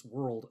out into this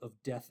world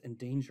of death and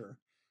danger.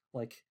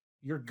 Like,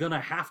 you're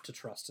gonna have to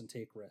trust and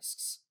take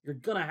risks. You're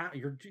gonna have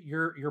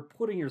you're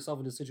putting yourself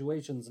into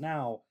situations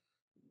now,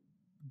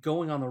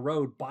 going on the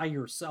road by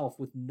yourself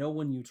with no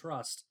one you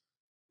trust.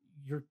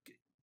 You're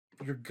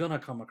gonna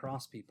come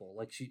across people.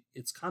 Like,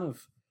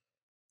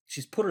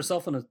 she's put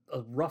herself in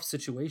a rough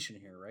situation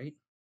here, right?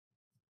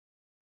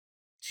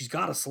 She's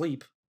got to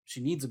sleep. She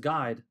needs a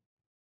guide.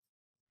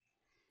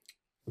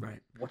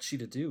 Right. What's she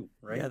to do,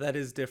 right? Yeah, that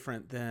is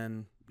different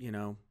than,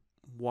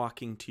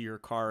 walking to your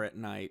car at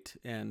night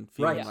and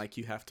feeling Right. like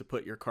you have to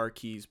put your car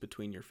keys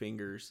between your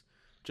fingers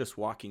just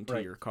walking to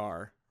Right. your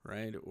car,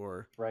 right?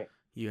 Or Right.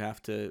 you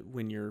have to,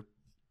 when you're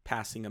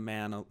passing a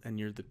man and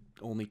you're the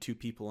only two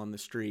people on the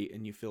street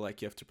and you feel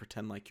like you have to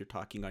pretend like you're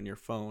talking on your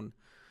phone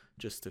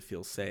just to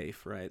feel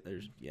safe, right?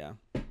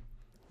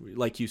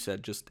 Like you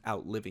said, just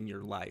outliving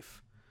your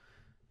life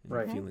and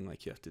Right. feeling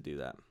like you have to do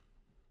that.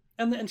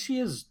 And she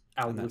is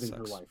And that outliving her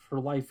sucks. life. Her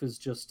life is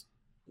just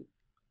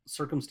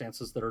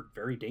circumstances that are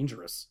very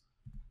dangerous,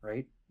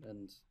 right?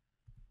 And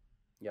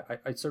yeah,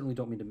 I certainly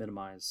don't mean to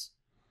minimize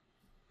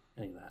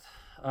any of that.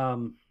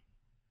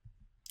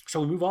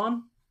 Shall we move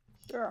on?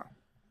 Sure.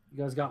 You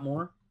guys got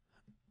more?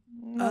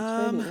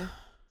 Not really.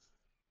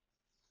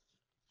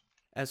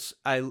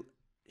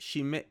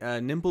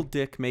 Nimble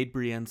Dick made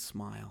Brienne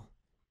smile,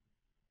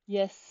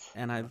 Yes.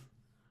 and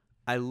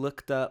I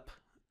looked up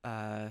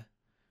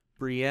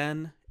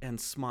Brienne and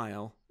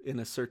smile in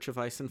A Search of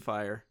Ice and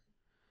Fire,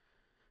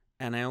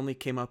 and I only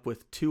came up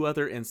with two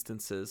other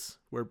instances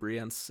where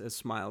Brienne has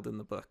smiled in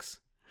the books.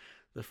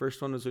 The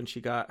first one was when she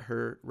got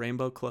her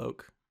rainbow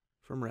cloak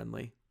from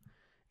Renly,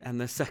 and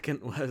the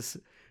second was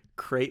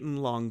Creighton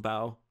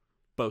Longbow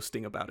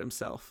boasting about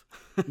himself.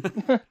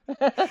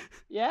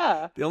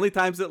 Yeah. The only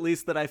times, at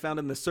least, that I found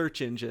in the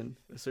search engine,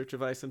 The Search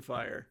of Ice and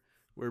Fire,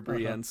 where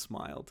Brienne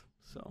smiled.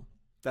 So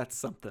that's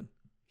something.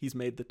 He's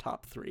made the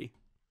top 3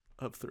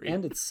 of 3.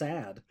 And it's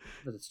sad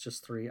that it's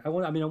just 3. I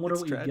wonder It's what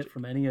you'd tragic. get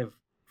from any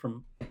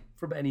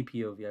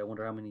POV. I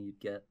wonder how many you'd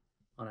get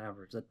on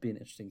average. That'd be an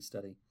interesting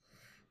study.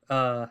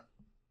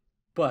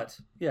 But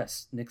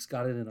yes, Nick's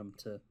got it in him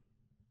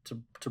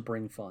to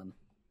bring fun.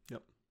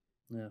 Yep.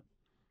 Yeah.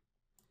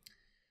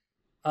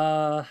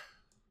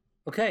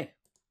 Okay,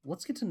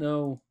 let's get to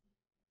know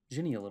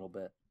Ginny a little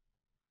bit.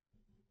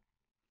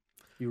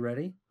 You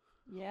ready?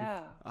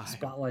 Yeah.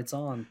 Spotlight's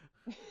on.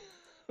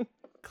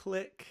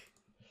 Click.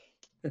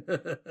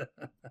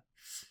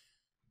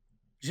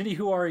 Ginny,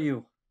 who are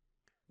you?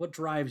 What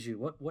drives you?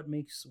 What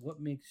makes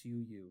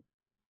you you?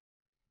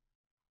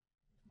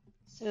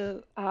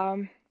 So,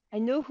 I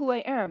know who I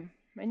am.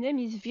 My name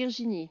is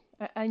Virginie.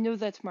 I know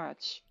that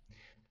much.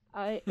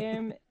 I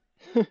am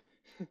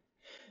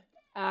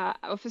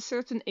Of a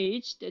certain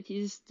age that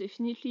is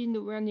definitely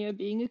nowhere near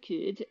being a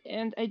kid,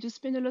 and I do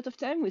spend a lot of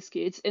time with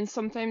kids, and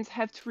sometimes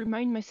have to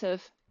remind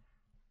myself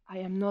I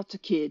am not a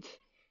kid.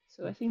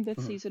 So I think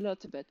that says a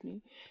lot about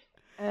me.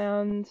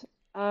 And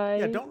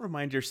Yeah, I, don't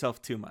remind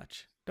yourself too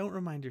much. Don't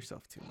remind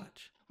yourself too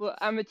much. well,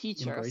 I'm a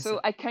teacher, Embrace so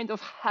it. I kind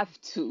of have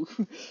to.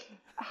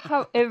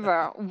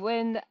 However,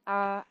 when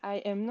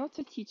I am not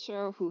a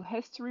teacher who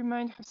has to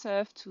remind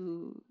herself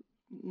to,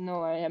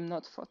 no, I am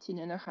not 14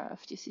 and a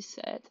half, this is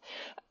sad.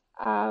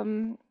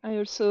 I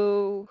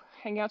also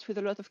hang out with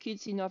a lot of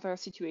kids in other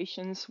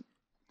situations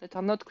that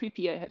are not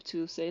creepy. I have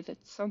to say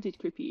that sounded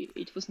creepy.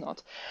 It was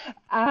not.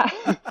 Uh,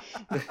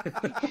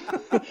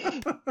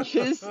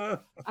 because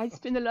I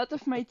spend a lot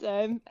of my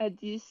time at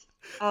this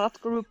art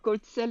group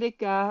called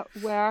Seleka,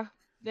 where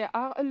there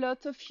are a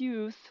lot of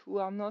youth who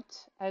are not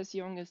as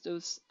young as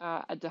those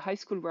at the high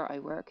school where I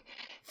work,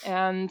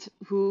 and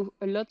who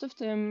a lot of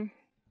them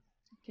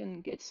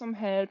can get some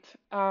help.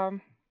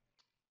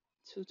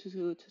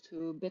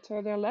 To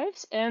better their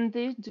lives, and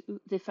they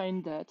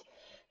find that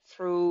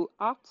through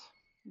art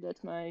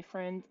that my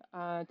friend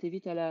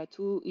David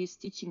Alatu is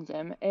teaching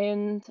them,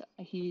 and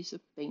he's a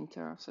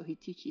painter, so he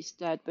teaches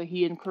that, but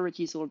he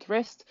encourages all the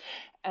rest,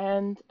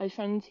 and I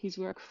find his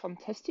work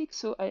fantastic,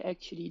 so I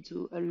actually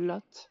do a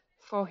lot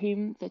for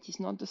him that is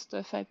not the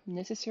stuff I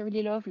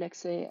necessarily love, like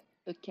say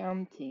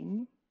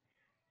accounting.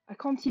 I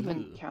can't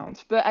even Ooh.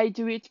 count, but I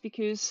do it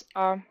because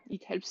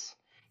it helps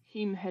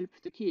him help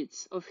the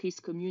kids of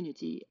his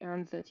community,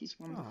 and that is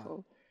Oh,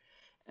 wonderful.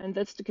 And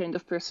that's the kind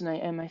of person I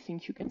am, I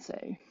think you can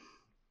say.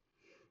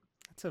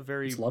 that's a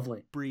very It's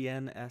lovely.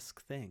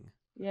 Brienne-esque thing.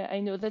 Yeah,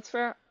 I know. That's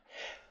where,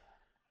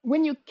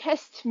 when you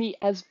cast me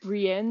as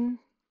Brienne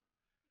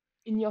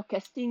in your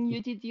casting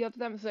you did the other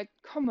time, I was like,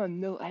 come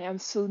on, no, I am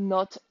so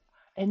not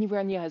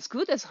anywhere near as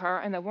good as her,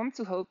 and I want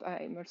to hope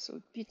I'm also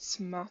a bit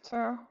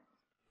smarter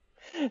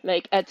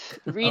like at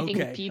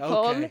reading Okay, people.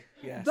 okay,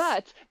 yes.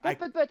 But I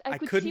I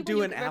could see couldn't where do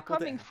you an were apple to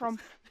coming apples. from,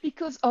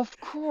 because of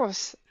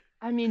course,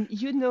 I mean,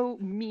 you know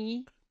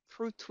me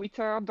through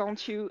Twitter,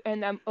 don't you?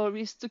 And I'm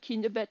always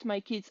talking about my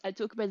kids. I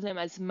talk about them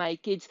as my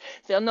kids.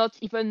 They're not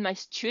even my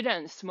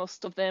students,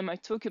 most of them I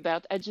talk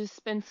about. I just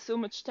spend so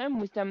much time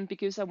with them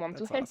because I want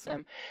to That's help awesome.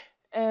 them.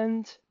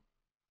 And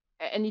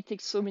it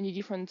takes so many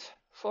different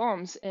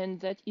forms, and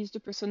that is the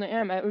person I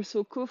am. I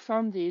also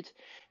co-founded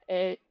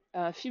a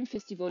film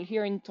festival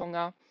here in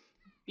Tonga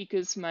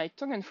because my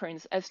Tongan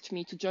friends asked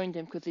me to join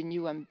them because they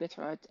knew I'm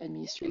better at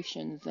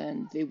administration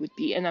than they would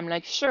be. And I'm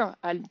like, sure,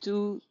 I'll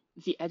do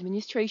the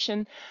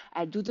administration,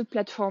 I'll do the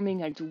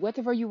platforming, I'll do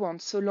whatever you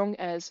want, so long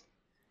as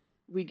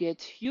we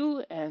get you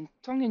and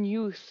Tongan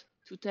youth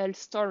to tell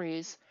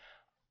stories,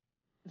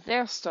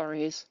 their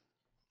stories,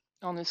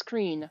 on a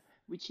screen,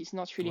 which is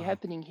not really Wow.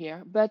 happening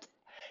here. But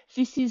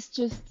this is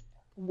just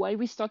why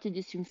we started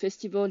this film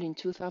festival in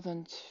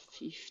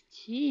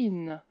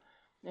 2015.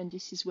 And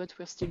this is what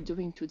we're still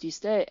doing to this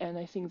day. And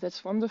I think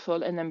that's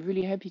wonderful. And I'm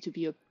really happy to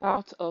be a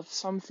part of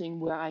something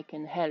where I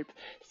can help.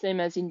 Same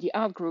as in the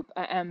art group,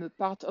 I am a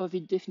part of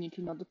it,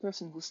 definitely not the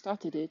person who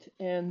started it.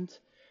 And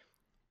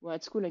well,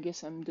 at school, I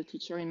guess I'm the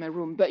teacher in my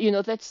room. But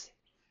that's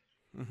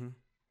Mm-hmm.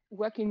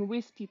 working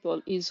with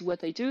people is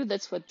what I do.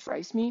 That's what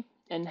drives me,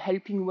 and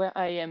helping where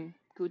I am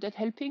good at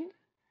helping,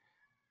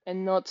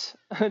 and not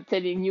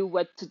telling you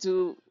what to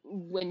do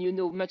when you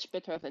know much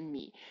better than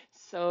me.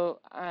 So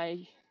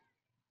I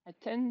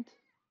tend,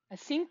 I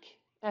think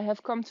I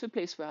have come to a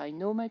place where I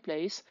know my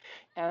place,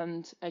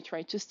 and I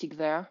try to stick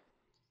there.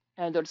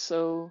 And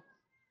also,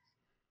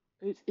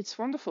 it's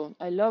wonderful.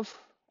 I love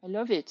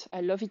it.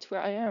 I love it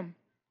where I am.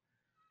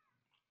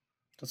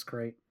 That's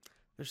great.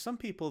 There's some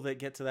people that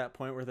get to that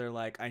point where they're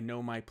like, I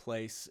know my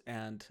place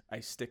and I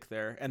stick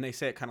there. And they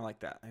say it kind of like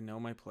that. I know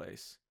my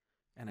place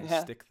and I Yeah,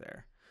 stick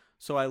there.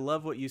 So I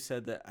love what you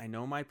said, that I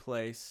know my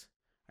place,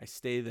 I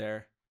stay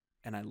there,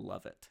 and I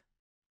love it.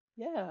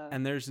 yeah,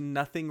 And there's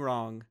nothing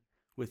wrong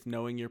with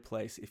knowing your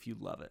place if you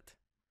love it.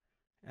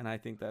 And I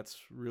think that's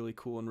really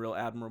cool and real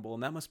admirable.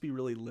 And that must be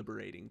really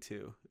liberating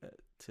too,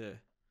 to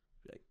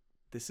be like,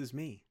 this is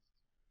me,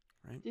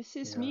 right? this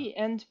is Yeah. me.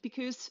 And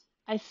because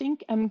I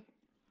think I'm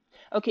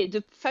okay,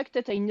 the fact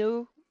that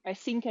I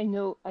think I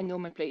know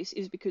my place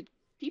is because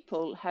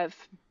people have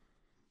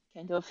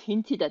kind of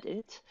hinted at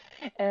it,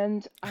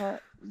 and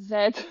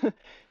that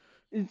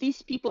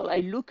these people I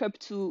look up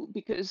to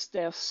because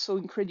they're so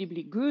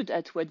incredibly good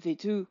at what they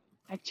do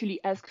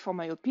actually ask for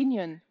my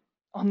opinion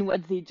on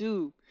what they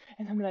do,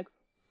 and I'm like,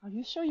 are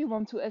you sure you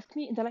want to ask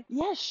me? And they're like,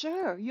 yeah,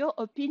 sure, your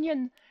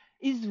opinion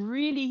is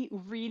really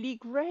really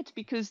great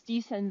because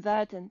this and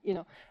that, and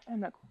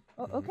I'm like,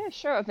 oh, Mm-hmm. okay,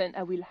 sure, then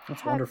I will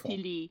That's wonderful.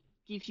 happily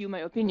give you my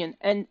opinion,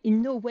 and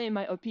in no way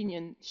my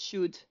opinion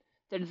should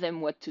tell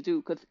them what to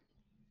do because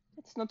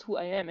that's not who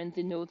I am, and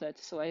they know that,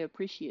 so I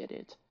appreciate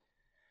it.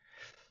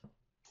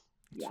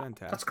 It's Yeah.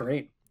 That's fantastic.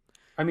 great.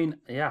 I mean,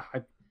 yeah,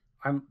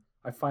 I'm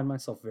I find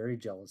myself very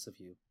jealous of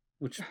you,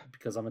 which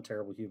because I'm a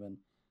terrible human,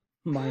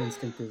 my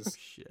instinct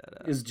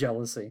Shut up. is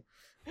jealousy.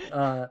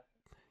 Uh,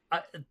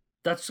 I,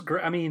 that's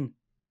great. I mean,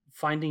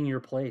 finding your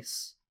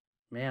place,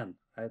 man.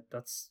 I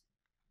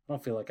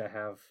don't feel like I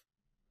have.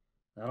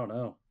 I don't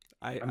know.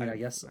 I mean, I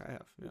guess. I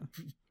have, yeah.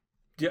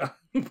 Yeah.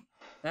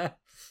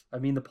 I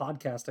mean, the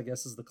podcast, I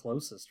guess, is the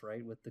closest,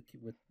 right, with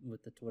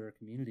the Twitter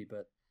community.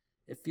 But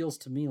it feels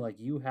to me like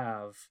you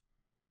have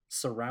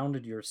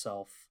surrounded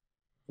yourself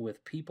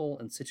with people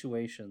and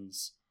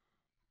situations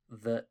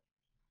that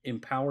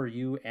empower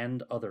you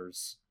and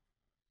others,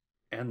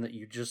 and that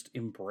you just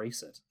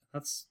embrace it.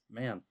 That's,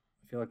 man,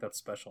 I feel like that's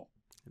special.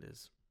 It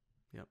is.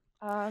 Yep.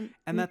 And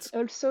It's that's.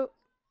 also,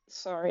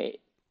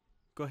 sorry,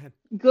 Go ahead.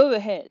 go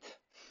ahead.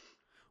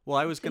 Well,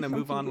 I was Say going to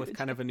move something on with good.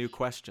 kind of a new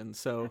question.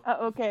 So,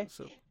 Okay.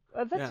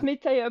 Well, that yeah. may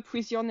tie up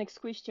with your next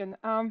question.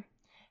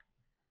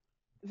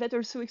 That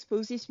also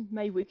exposes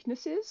my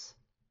weaknesses.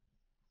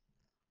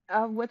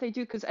 What I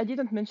do, because I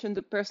didn't mention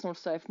the personal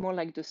stuff, more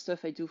like the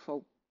stuff I do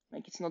for,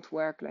 like, it's not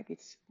work, like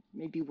it's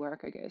maybe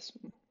work, I guess.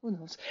 Who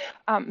knows?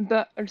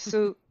 But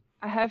also,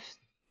 I have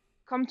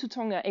come to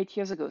Tonga 8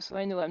 years ago, so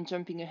I know I'm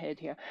jumping ahead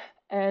here.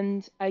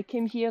 And I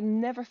came here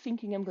never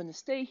thinking I'm going to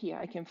stay here.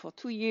 I came for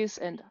 2 years,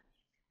 and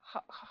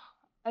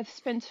I've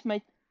spent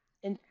my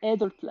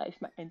adult life,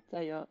 my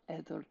entire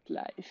adult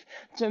life,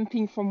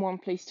 jumping from one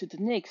place to the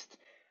next.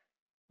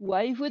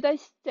 Why would I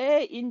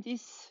stay in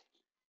this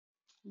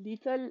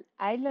little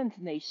island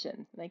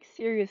nation? Like,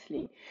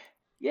 seriously.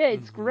 Yeah,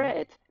 it's Mm-hmm.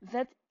 great.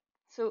 That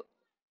so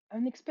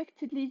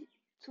unexpectedly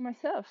to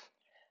myself,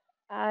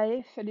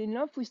 I fell in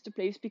love with the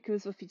place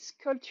because of its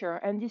culture,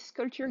 and this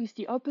culture is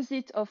the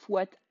opposite of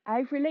what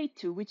I relate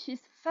to, which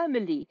is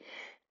family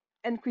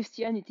and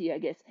Christianity, I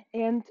guess.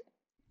 And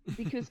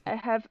because I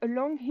have a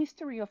long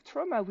history of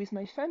trauma with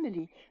my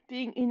family,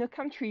 being in a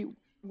country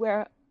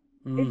where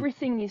Mm.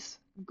 everything is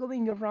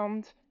going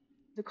around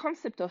the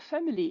concept of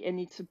family, and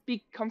it's a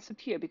big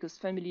concept here because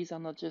families are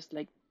not just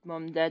like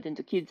mom, dad, and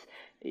the kids.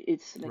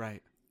 It's like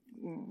Right.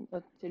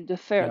 until the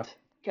Yeah. third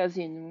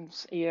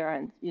cousins here,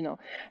 and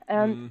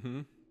and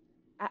Mm-hmm.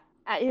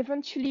 I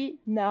eventually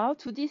now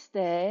to this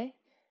day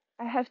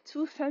I have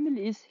two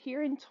families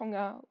here in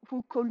Tonga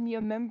who call me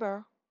a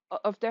member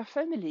of their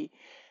family.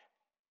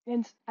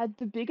 And at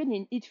the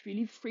beginning, it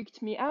really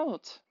freaked me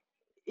out.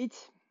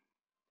 It's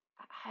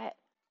I,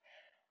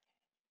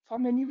 for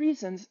many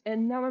reasons,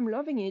 and now I'm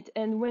loving it.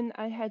 And when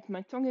I had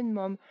my Tongan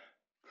mom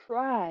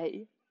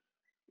cry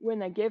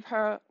when I gave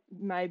her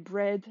my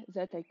bread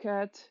that I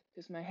cut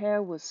because my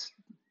hair was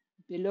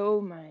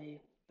below my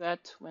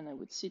butt when I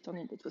would sit on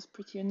it, it was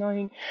pretty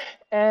annoying.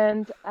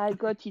 And I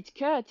got it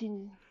cut,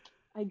 and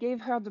I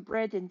gave her the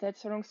bread, and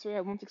that's a long story.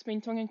 I won't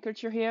explain Tongan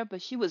culture here,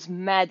 but she was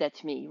mad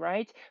at me,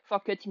 right, for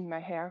cutting my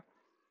hair.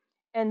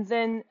 And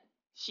then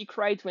she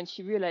cried when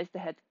she realized I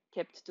had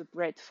kept the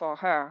bread for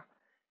her.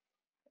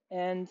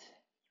 And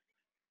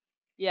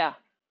yeah,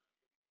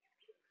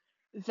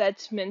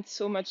 that meant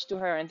so much to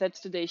her. And that's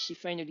the day she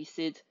finally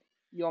said,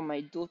 "You're my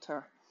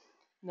daughter."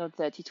 Not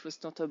that it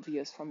was not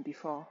obvious from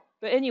before.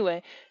 But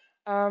anyway,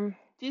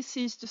 this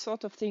is the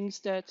sort of things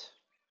that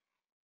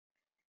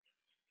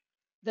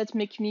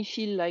make me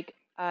feel like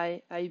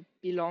I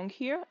belong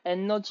here,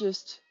 and not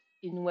just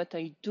in what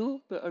I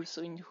do, but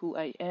also in who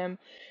I am.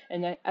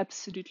 And I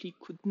absolutely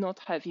could not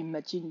have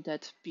imagined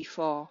that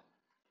before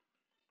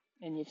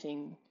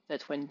anything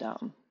that went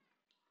down.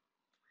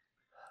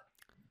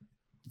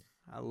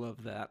 I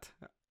love that.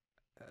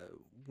 Uh,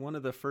 One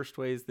of the first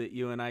ways that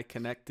you and I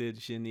connected,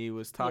 Ginny,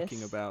 was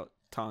talking Yes, about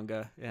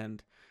Tonga,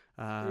 and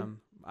true.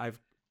 um, I've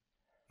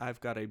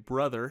I've got a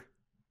brother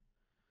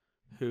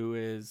who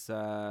is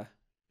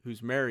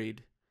who's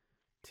married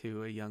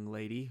to a young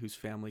lady whose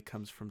family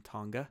comes from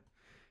Tonga,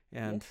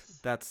 and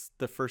Yes. that's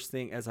the first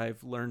thing. As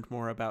I've learned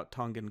more about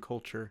Tongan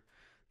culture,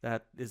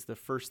 that is the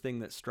first thing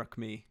that struck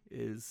me,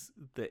 is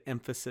the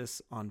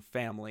emphasis on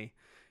family.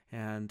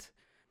 And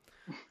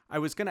I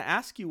was going to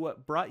ask you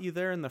what brought you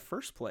there in the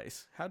first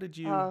place. How did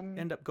you Um,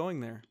 end up going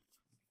there?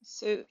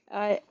 so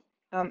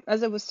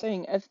as I was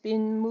saying, I've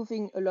been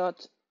moving a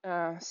lot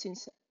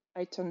since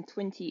I turned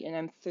 20, and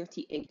I'm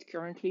 38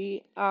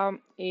 currently.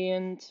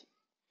 And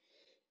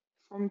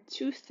from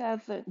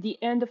 2000, the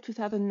end of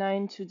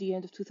 2009 to the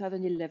end of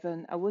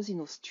 2011, I was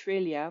in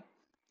Australia,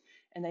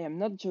 and I am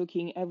not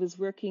joking. I was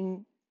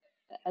working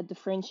at the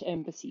French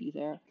embassy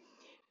there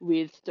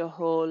with the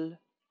whole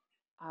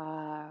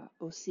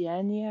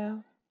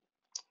Oceania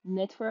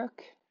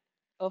network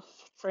of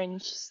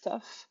French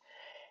stuff.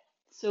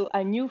 So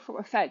I knew for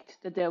a fact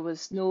that there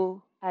was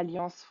no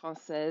Alliance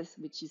Française,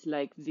 which is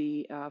like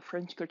the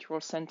French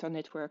Cultural Center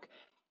network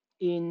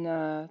in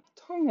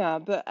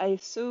Tonga. But I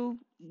saw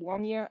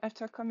 1 year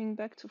after coming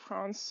back to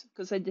France,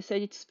 because I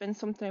decided to spend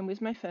some time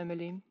with my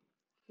family.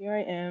 Here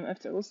I am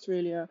after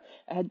Australia.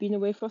 I had been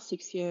away for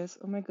 6 years.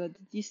 Oh my God,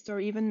 did this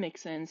story even make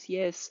sense?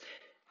 Yes.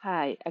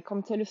 Hi, I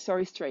can't tell a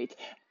story straight.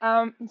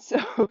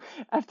 So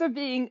after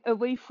being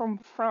away from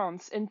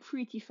France and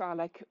pretty far,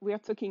 like we are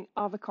talking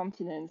other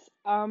continents,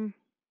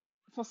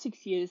 for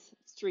 6 years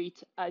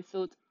straight, I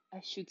thought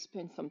I should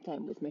spend some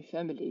time with my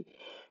family.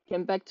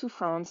 Came back to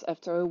France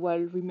after a while,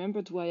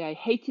 remembered why I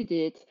hated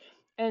it,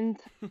 and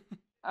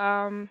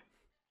um,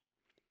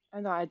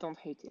 I know I don't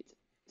hate it.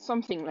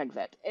 something like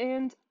that.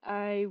 And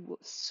I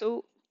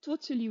saw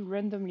totally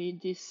randomly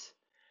this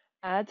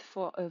ad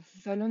for a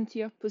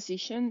volunteer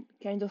position,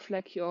 kind of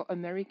like your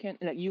American,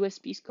 like US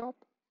Peace Corps,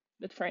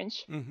 but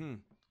French, Mm-hmm.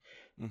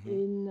 Mm-hmm.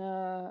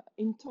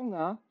 in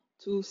Tonga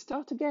to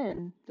start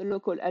again the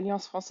local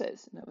Alliance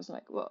Française. And I was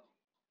like, well,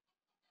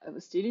 I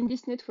was still in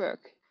this network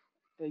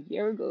a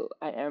year ago.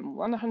 I am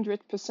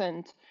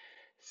 100%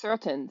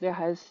 certain there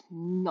has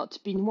not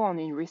been one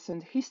in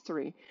recent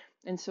history.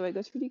 And so I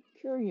got really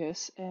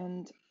curious,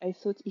 and I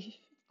thought, if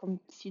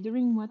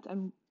considering what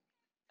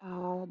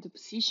the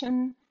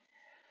position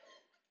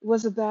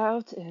was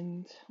about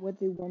and what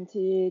they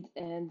wanted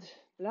and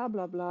blah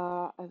blah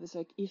blah, I was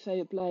like, if I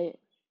apply,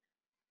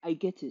 I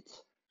get it.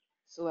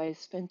 So I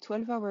spent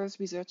 12 hours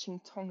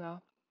researching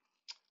Tonga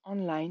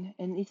online,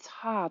 and it's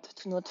hard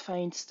to not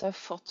find stuff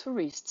for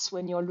tourists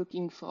when you're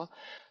looking for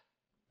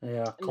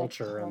Yeah, like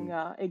culture and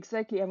Tonga.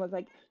 Exactly. I was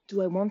like,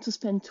 do I want to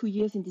spend 2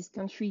 years in this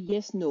country?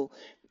 Yes, no.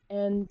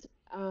 And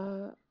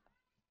uh,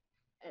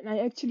 and I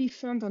actually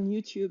found on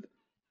YouTube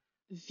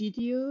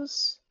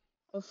videos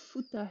of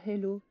Futa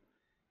Hello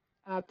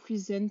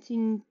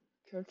presenting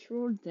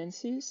cultural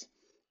dances,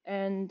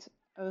 and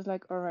I was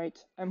like, all right,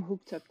 I'm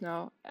hooked up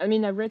now. I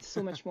mean, I read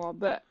so much more,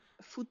 but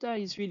Futa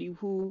is really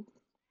who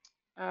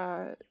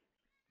uh,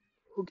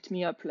 hooked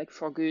me up like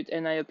for good,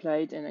 and I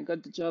applied and I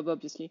got the job,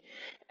 obviously.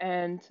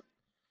 And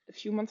a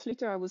few months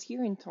later, I was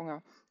here in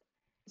Tonga.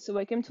 So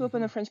I came to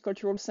open Mm-hmm. a French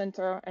cultural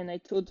center, and I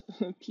told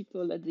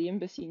people at the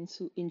embassy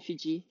in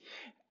Fiji,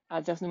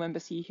 there's no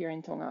embassy here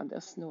in Tonga.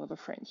 There's no other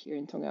French here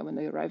in Tonga when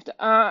I arrived.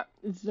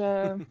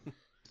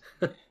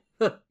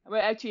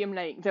 Well, actually, I'm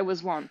lying. There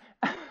was one.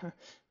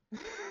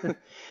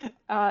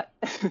 uh,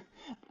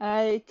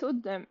 I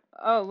told them,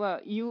 oh, well,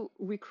 you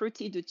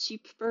recruited a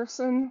cheap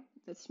person,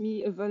 that's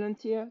me, a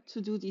volunteer,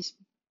 to do this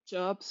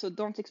job, so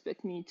don't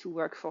expect me to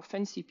work for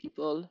fancy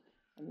people.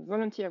 I'm a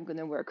volunteer, I'm going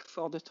to work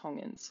for the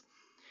Tongans.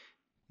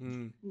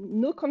 Mm.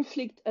 No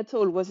conflict at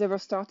all was ever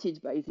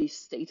started by this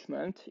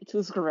statement. It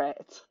was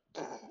great.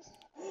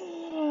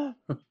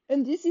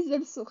 And this is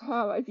also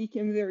how I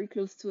became very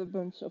close to a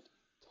bunch of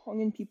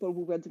Tongan people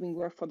who were doing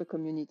work for the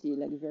community,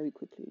 like very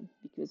quickly,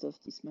 because of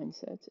this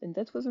mindset. And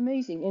that was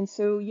amazing. And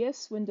so,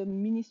 yes, when the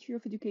Ministry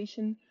of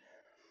Education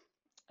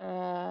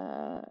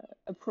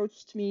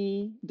approached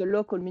me, the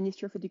local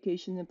Ministry of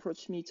Education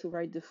approached me to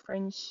write the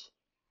French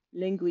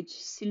language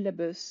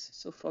syllabus,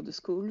 so for the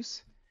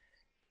schools,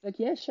 like,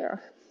 yeah,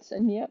 sure,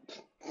 sign me up.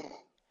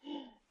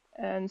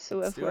 And so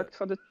Let's I've do it. worked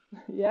for the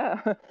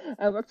yeah,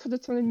 I worked for the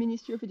Tongan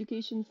Ministry of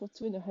Education for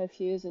 2.5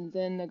 years, and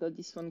then I got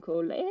this phone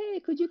call.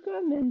 Hey, could you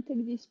come and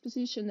take this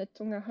position at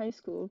Tonga High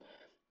School?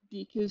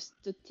 Because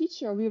the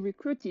teacher we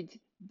recruited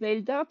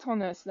bailed out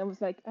on us, and I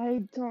was like,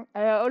 I don't.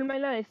 All my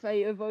life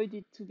I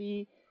avoided to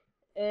be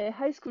a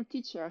high school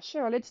teacher.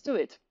 Sure, let's do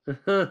it.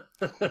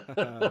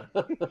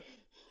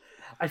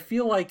 I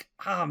feel like,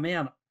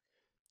 man,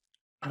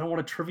 I don't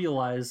want to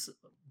trivialize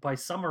by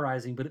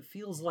summarizing, but it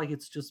feels like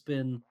it's just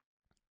been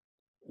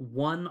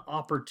one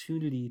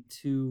opportunity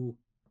to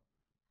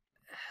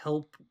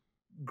help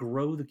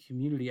grow the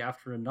community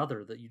after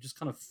another, that you just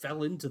kind of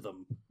fell into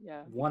them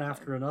Yeah, big one time.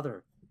 after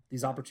another.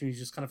 These Yeah. opportunities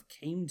just kind of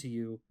came to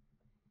you.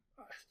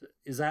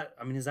 Is that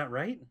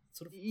right?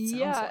 Sort of sounds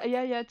Yeah, like.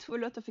 yeah, to a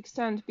lot of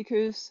extent,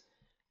 because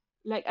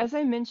like as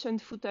I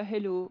mentioned, Futa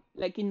Hello,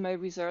 like in my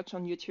research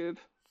on YouTube,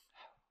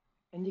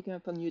 ending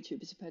up on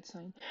YouTube is a bad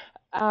sign.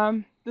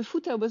 The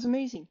Futa was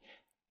amazing.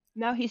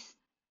 Now his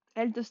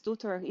eldest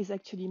daughter is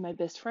actually my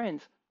best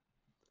friend.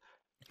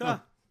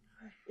 Ah,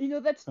 You know,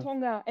 that's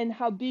Tonga and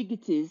how big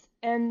it is.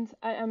 And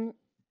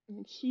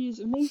she's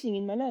amazing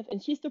in my life.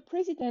 And she's the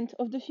president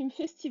of the film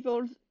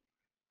festival,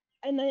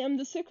 and I am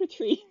the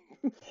secretary.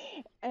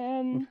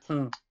 And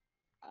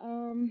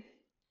um,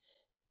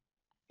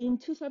 in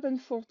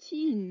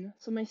 2014,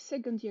 so my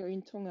second year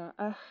in Tonga,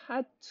 I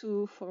had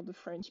to, for the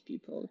French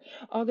people,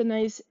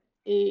 organize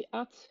a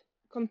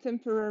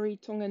contemporary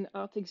Tongan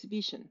art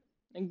exhibition.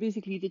 Like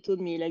basically, they told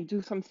me like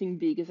do something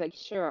big. It's like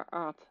sure,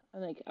 art. I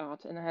like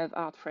art, and I have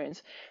art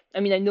friends. I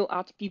mean, I know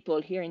art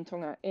people here in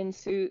Tonga, and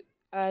so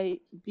I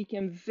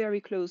became very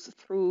close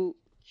through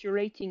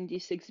curating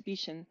this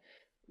exhibition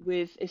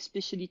with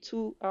especially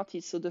two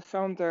artists, so the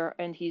founder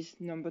and his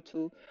number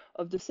two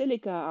of the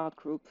Seleka art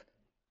group.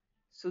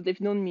 So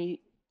they've known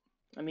me.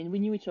 I mean, we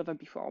knew each other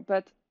before,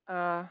 but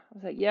I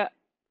was like, yeah,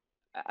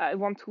 I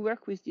want to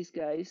work with these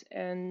guys,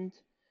 and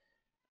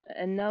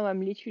now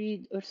I'm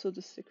literally also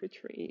the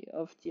secretary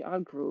of the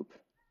art group.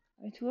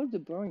 I do all the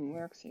boring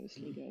work,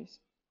 seriously, guys.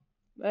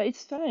 But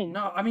it's fine.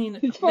 No, I mean,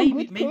 It's for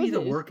maybe good the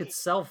causes. work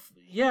itself,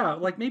 yeah,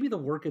 like maybe the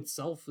work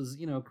itself is,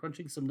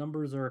 crunching some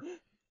numbers or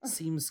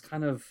seems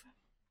kind of,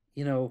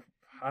 you know,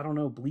 I don't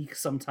know, bleak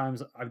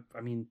sometimes.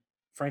 I mean,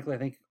 frankly, I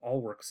think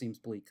all work seems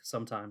bleak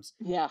sometimes.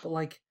 Yeah. But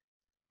like,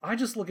 I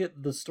just look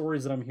at the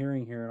stories that I'm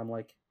hearing here, and I'm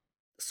like,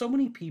 so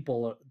many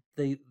people,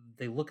 they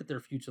look at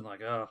their future and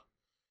like, oh,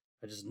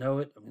 I just know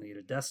it. I'm gonna get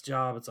a desk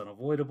job. It's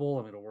unavoidable.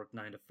 I'm gonna work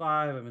 9 to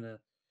 5. I'm gonna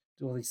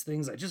do all these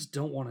things. I just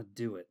don't want to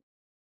do it.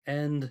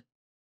 And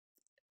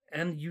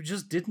you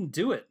just didn't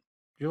do it.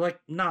 You're like,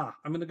 nah,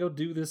 I'm gonna go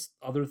do this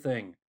other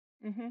thing.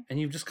 Mm-hmm. And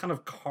you've just kind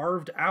of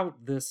carved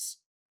out this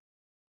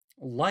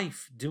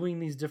life doing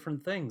these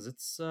different things.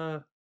 It's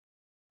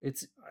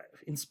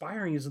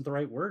inspiring isn't the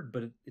right word,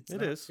 but it's It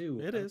that is.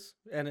 too. It is.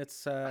 And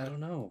it's I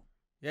don't know.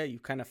 yeah, you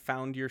kind of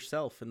found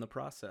yourself in the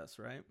process,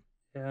 right?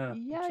 Yeah.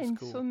 Yeah, Which is in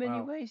cool. so many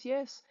Wow. ways,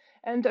 yes.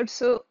 And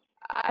also,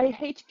 I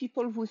hate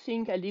people who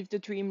think I live the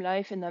dream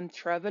life and I'm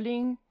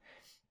traveling.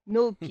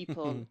 No,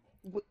 people.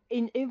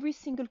 In every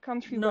single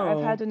country where I've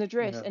had No. an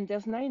address, Yeah. and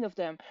there's 9 of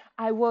them,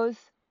 I was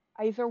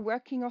either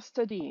working or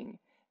studying.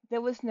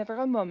 There was never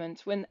a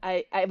moment when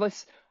I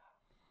was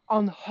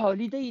on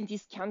holiday in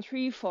this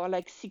country for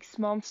like 6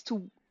 months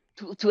to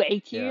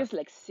eight Yeah. years,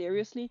 like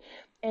seriously.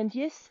 And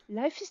yes,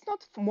 life is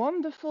not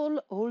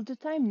wonderful all the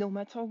time, no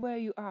matter where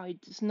you are.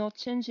 It does not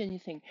change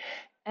anything.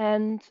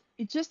 And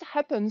it just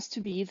happens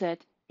to be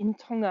that in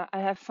Tonga, I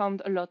have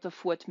found a lot of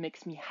what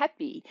makes me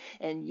happy.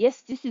 And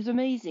yes, this is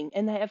amazing.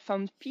 And I have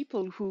found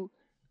people who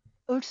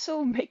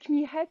also make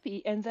me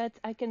happy and that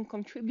I can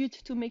contribute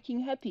to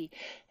making happy.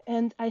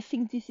 And I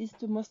think this is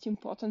the most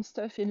important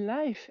stuff in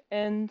life.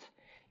 And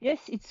yes,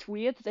 it's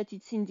weird that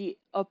it's in the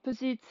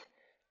opposite.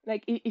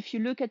 Like if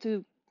you look at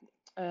a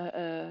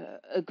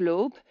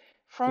globe,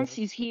 France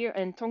is here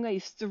and Tonga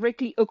is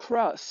directly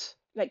across.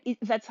 Like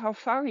that's how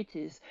far it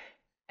is.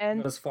 You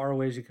got And as far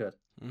away as you could.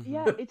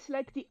 yeah, it's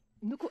like the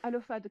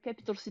Nuku'alofa, the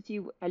capital city.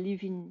 I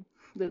live in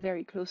the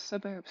very close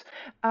suburbs.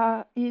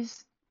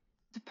 Is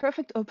the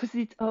perfect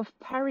opposite of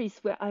Paris,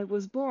 where I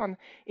was born,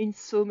 in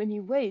so many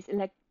ways. And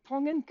like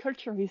Tongan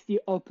culture is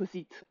the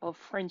opposite of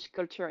French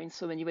culture in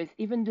so many ways.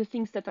 Even the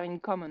things that are in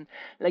common,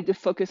 like the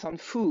focus on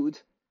food,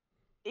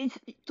 it's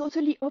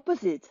totally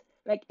opposite.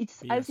 Like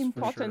it's as Yes, for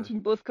important sure.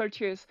 in both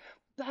cultures,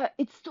 but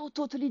it's so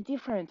totally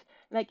different.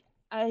 Like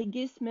I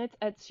guess, Matt,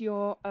 at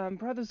your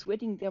brother's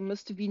wedding, there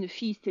must have been a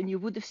feast, and you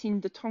would have seen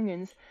the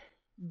Tongans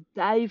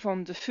dive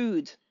on the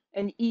food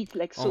and eat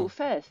like so Oh,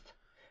 fast.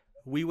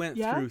 we went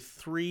Yeah? through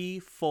 3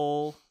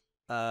 full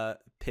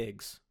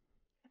pigs.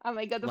 Oh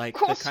my God, of Like the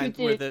course you kind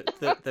where did.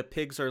 the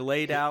pigs are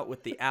laid out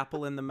with the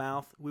apple in the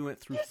mouth. We went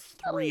through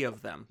Oh my 3 God.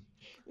 of them.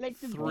 Like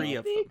the 3 big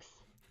of them. pigs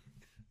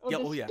or Yeah,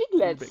 the oh yeah,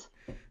 they were big. piglets.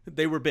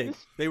 They were The big.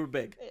 They were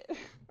big.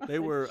 They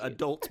oh, were cute.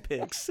 adult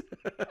pigs.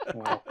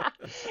 Wow.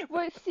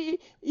 Well, see,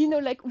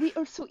 like we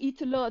also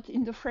eat a lot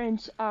in the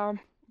French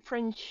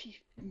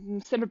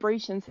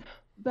celebrations,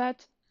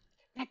 but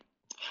like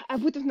I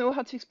wouldn't know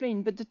how to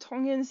explain. But the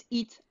Tongans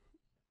eat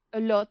a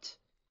lot,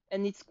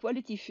 and it's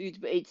quality food,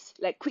 but it's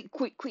like quick,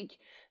 quick, quick.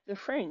 The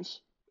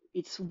French,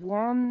 it's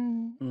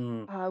Mm.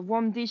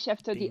 one dish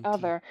after the Dainty.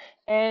 other,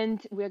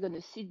 and we're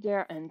gonna sit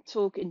there and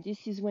talk. And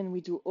this is when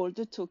we do all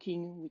the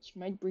talking, which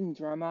might bring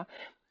drama,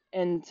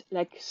 and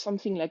like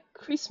something like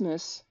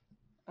Christmas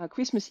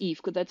Eve,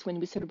 because that's when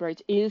we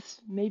celebrate, is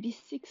maybe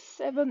 6,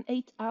 7,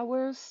 8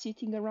 hours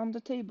sitting around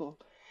the table.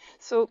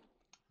 So,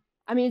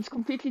 I mean, it's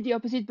completely the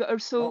opposite, but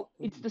also Oh,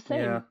 it's the yeah.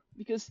 same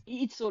because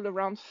it's all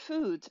around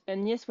food.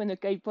 And yes, when a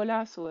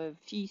kaipola, so a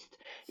feast,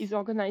 is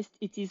organized,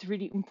 it is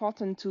really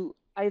important to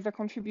either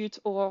contribute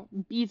or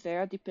be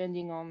there,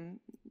 depending on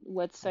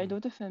what side Mm,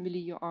 of the family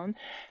you're on.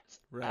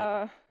 right.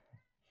 Uh,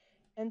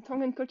 and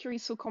Tongan culture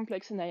is so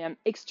complex, and I am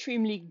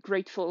extremely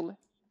grateful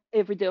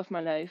every day of my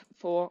life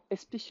for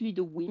especially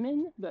the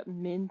women, but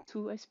men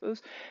too, I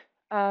suppose.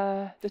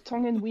 The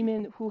Tongan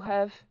women who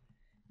have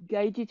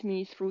guided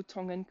me through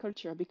Tongan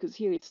culture, because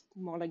here it's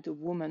more like the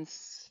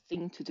woman's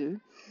thing to do,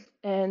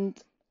 and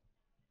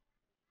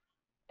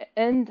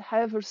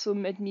have also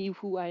made me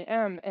who I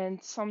am.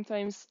 And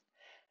sometimes,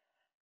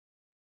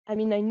 I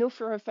mean, I know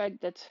for a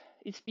fact that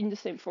it's been the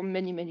same for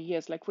many, many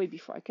years. Like way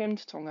before I came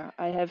to Tonga,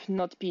 I have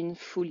not been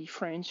fully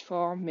French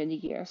for many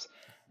years.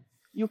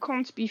 You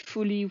can't be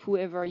fully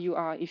whoever you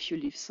are if you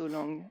live so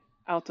long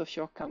out of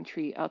your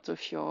country, out of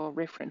your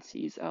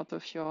references, out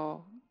of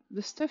your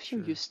the stuff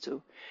you're Sure. used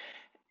to.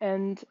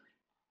 And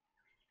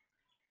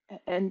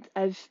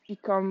I've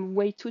become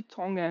way too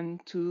Tongan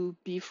to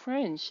be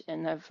French.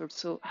 And I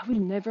will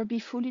never be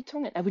fully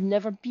Tongan. I will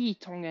never be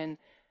Tongan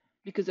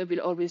because I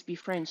will always be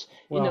French.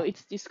 Well,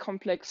 It's this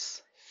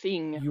complex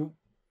thing.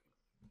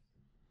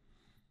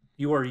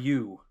 you are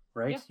you,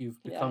 right? Yeah,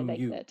 You've yeah, I become like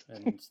you, that.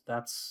 and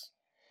that's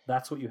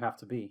what you have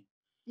to be.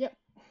 Yep.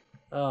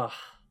 Ah,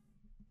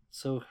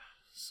 so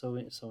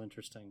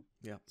interesting.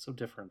 Yeah. So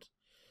different.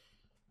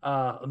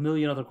 A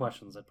million other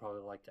questions I'd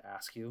probably like to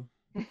ask you,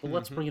 but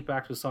let's Mm-hmm. bring it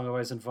back to A Song of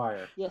Ice and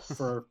Fire Yes.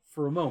 for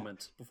a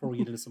moment before we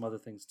get into some other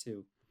things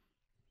too.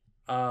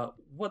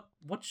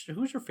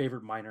 Who's your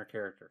favorite minor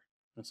character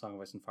in A Song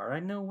of Ice and Fire? I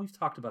know we've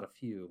talked about a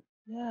few.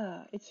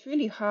 Yeah, it's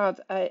really hard.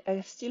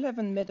 I still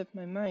haven't made up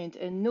my mind.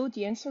 And no,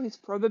 the answer is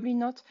probably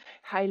not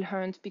Heil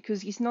Hunt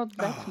because he's not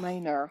that Oh.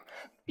 minor.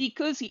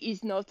 Because he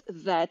is not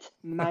that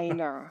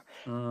minor.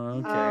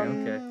 Okay.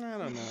 I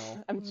don't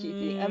know. I'm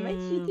cheating. Am I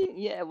cheating?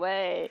 Yeah,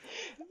 way.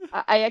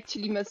 I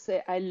actually must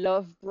say I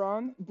love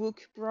Braun,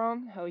 Book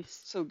Braun. How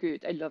he's so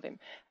good. I love him.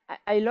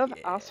 I love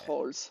Yeah.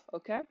 assholes,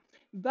 okay?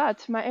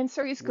 But my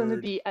answer is gonna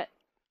Word. be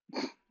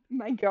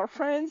my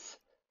girlfriends.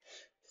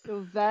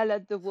 So Val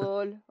at the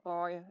wall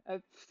or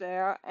up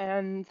there,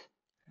 and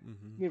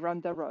Mm-hmm.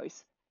 Miranda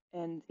Royce.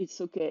 And it's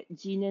okay.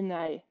 Jean and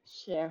I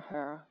share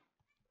her.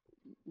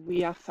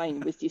 We are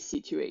fine with this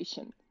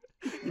situation.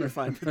 You're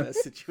fine with that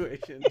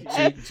situation.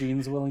 Yeah.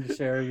 Gene's willing to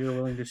share. You're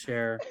willing to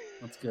share.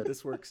 That's good.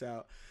 This works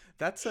out.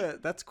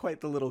 That's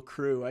quite the little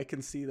crew. I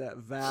can see that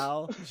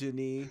Val,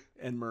 Ginny,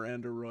 and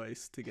Miranda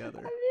Royce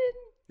together. I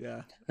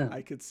Yeah,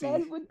 I could see.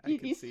 mean, Val would be I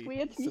could this see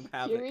weird, some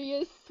havoc.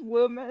 mysterious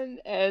woman,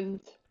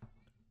 and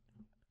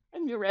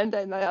Miranda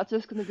and I are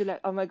just gonna be like,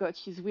 oh my god,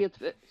 she's weird,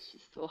 but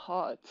she's so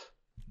hot.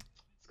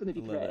 It's gonna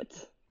be I love great.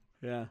 it.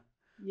 Yeah.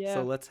 Yeah.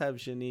 So let's have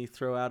Ginny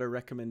throw out a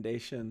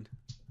recommendation,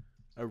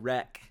 a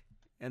rec,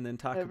 and then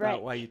talk A about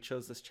rec. why you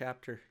chose this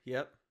chapter.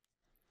 Yep.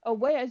 Oh,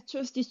 why I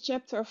chose this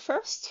chapter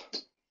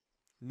first?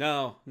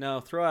 No,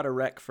 throw out a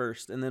rec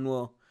first, and then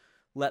we'll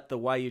let the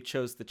why you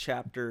chose the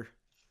chapter.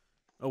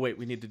 Oh wait,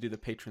 we need to do the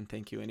patron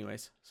thank you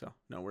anyways. So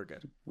no, we're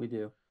good. We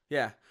do.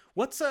 Yeah.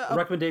 What's A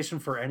recommendation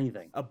for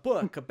anything. a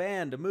book, a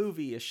band, a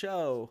movie, a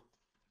show?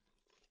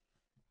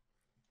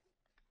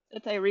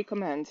 That I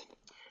recommend.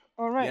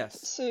 All right.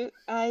 Yes. So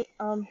I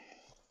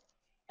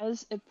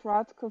as a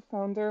proud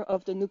co-founder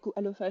of the Nuku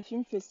Alofa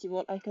Film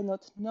Festival, I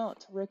cannot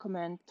not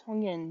recommend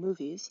Tongan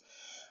movies.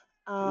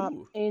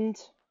 Ooh. And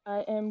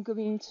I am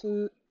going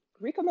to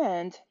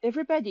recommend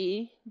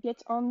everybody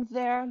get on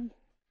their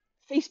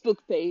Facebook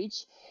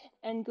page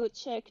and go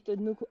check the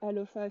Nuku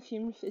Alofa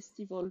Film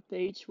Festival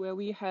page, where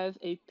we have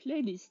a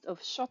playlist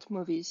of short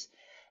movies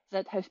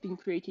that have been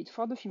created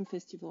for the film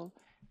festival,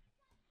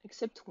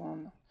 except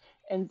one,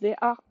 and they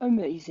are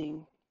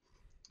amazing.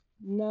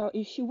 Now,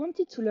 if you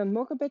wanted to learn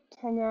more about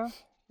Tonga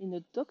in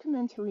a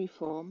documentary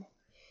form,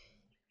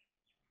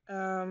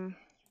 I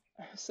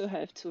also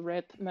have to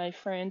rep my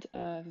friend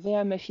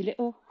Vea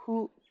Mafileo,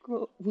 who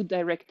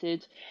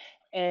directed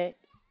a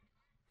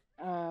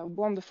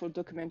wonderful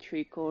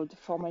documentary called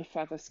For My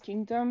Father's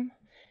Kingdom,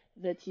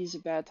 that is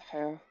about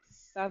her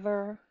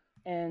father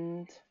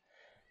and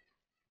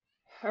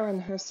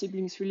her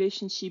siblings'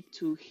 relationship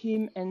to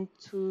him, and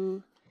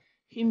to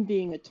him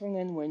being a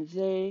Tongan when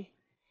they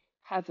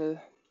have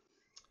a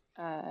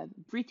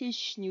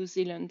British New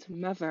Zealand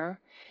mother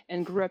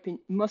and grew up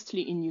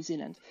mostly in New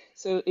Zealand.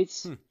 So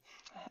it's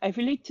I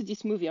relate to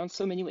this movie on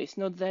so many ways.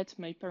 Not that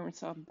my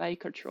parents are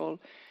bicultural,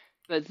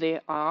 but they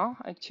are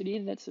actually.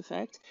 That's a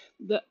fact.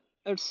 But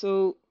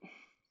also,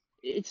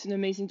 it's an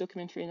amazing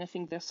documentary, and I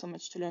think there's so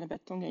much to learn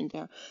about Tonga in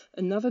there.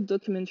 Another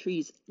documentary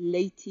is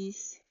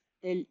Laitis,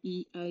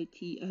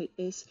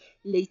 Leitis,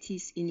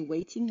 Laitis in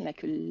Waiting,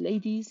 like a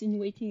ladies in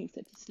waiting,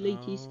 except it's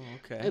Laitis,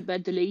 okay.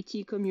 about the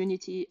Laiti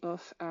community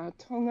of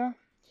Tonga.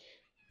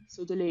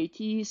 So the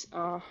Laitis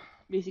are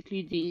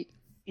basically the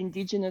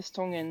indigenous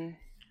Tongan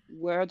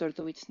word,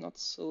 although it's not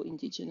so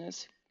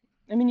indigenous.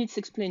 I mean, it's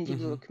explained in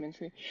the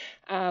documentary.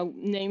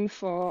 Name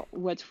for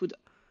what would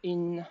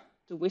in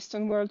the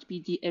Western world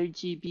be the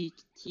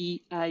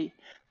LGBTI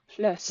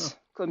plus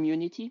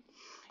community.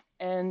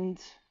 And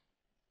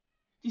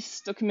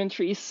this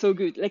documentary is so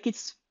good. Like,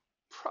 it's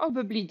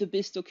probably the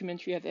best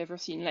documentary I've ever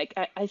seen. Like,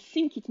 I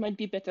think it might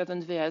be better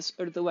than theirs,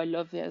 although I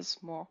love theirs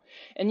more.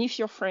 And if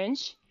you're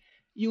French,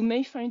 you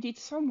may find it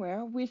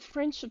somewhere with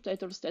French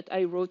subtitles that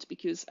I wrote,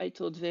 because I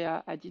told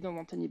Vea I didn't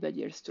want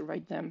anybody else to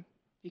write them,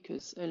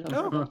 because I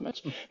love her that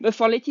much. But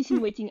for Ladies in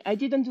Waiting, I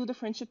didn't do the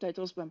French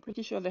subtitles, but I'm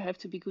pretty sure they have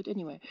to be good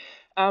anyway.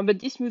 But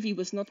this movie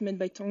was not made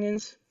by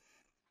Tongans.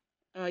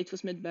 It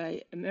was made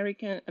by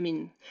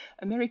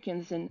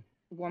Americans and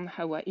one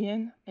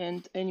Hawaiian.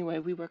 And anyway,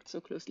 we worked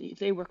so closely.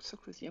 They worked so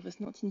closely. I was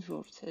not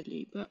involved,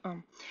 sadly. But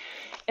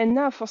and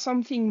now for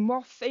something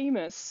more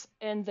famous,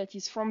 and that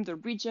is from the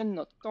region,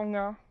 not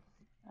Tonga.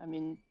 I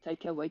mean,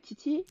 Taika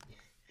Waititi.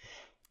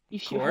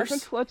 If you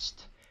haven't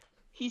watched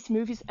his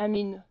movies, I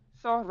mean,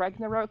 Thor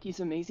Ragnarok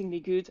is amazingly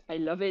good. I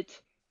love it.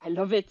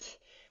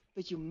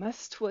 But you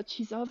must watch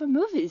his other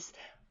movies.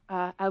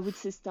 I would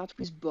say start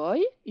with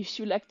Boy, if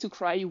you like to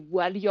cry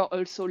while you're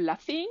also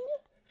laughing.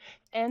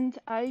 And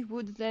I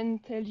would then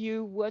tell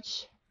you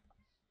watch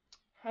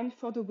Hunt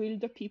for the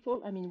Wilder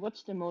People. I mean,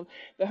 watch them all.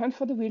 The Hunt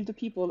for the Wilder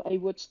People I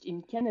watched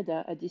in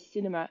Canada at this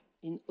cinema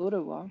in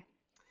Ottawa.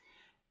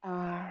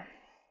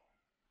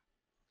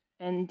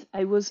 And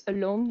I was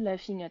alone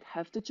laughing at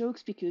half the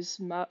jokes, because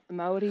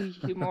Maori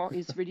humor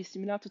is really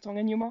similar to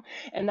Tongan humor.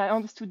 And I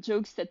understood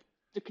jokes that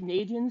the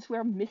Canadians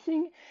were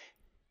missing.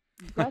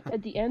 But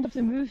at the end of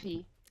the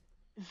movie,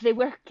 they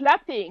were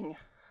clapping.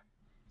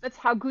 That's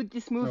how good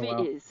this movie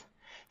is.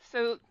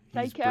 So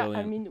Taika,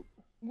 I mean,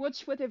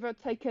 watch whatever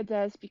Taika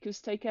does,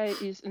 because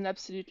Taika is an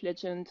absolute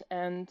legend.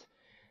 And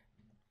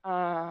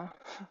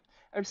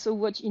also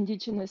watch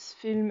indigenous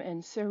film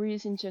and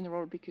series in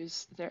general,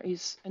 because there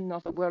is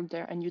another world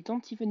there, and you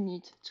don't even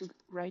need to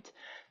write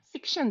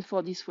fiction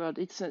for this world.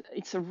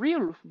 It's a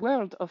real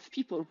world of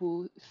people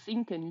who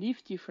think and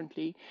live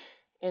differently,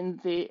 and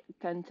they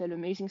can tell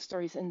amazing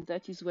stories, and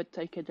that is what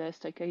Taika does.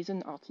 Taika is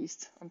an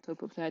artist on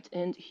top of that,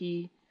 and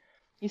he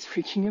is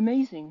freaking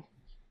amazing.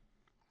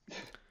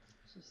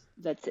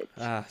 That's it.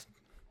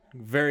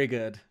 Very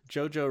good.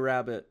 Jojo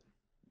Rabbit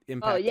Oh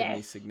impacted me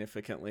yes.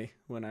 significantly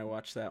when I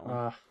watched that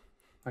one.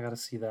 I gotta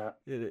see that.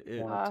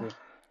 It Wanted to.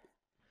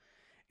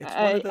 it's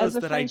one of As those a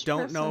that I French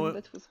don't person, know.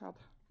 that was hard.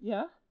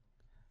 Yeah.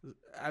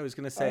 I was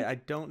gonna say Sorry. I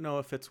don't know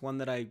if it's one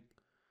that I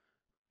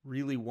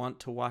really want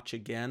to watch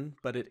again,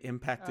 but it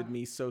impacted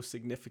me so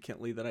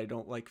significantly that I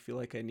don't feel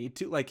like I need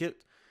to. Like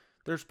it,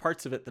 there's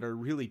parts of it that are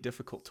really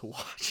difficult to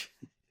watch,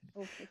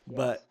 Oh, yes.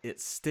 but it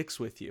sticks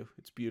with you.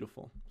 It's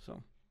beautiful.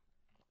 So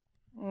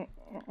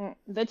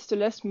That's the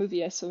last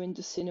movie I saw in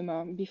the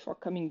cinema before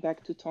coming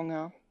back to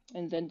Tonga,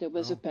 and then there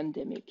was a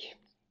pandemic.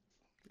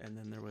 And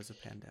then there was a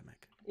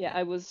pandemic. Yeah,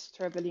 I was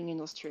traveling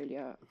in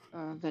Australia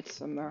that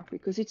summer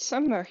because it's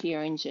summer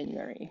here in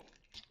January.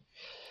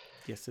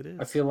 Yes, it is.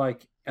 I feel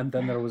like, and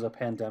then there was a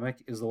pandemic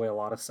is the way a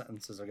lot of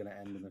sentences are going to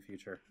end in the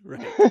future.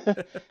 Right.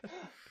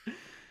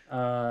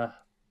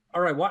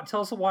 All right.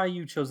 Tell us why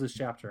you chose this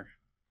chapter.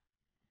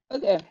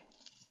 Okay,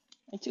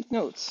 I took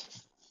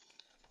notes.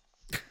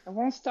 I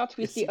won't start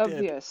with the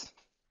obvious.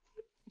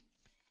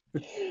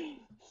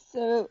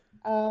 So,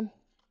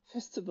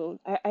 first of all,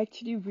 I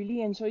actually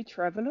really enjoy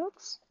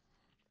travelogues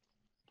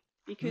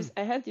because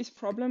I have this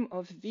problem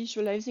of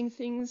visualizing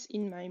things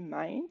in my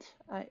mind.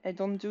 I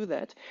don't do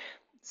that.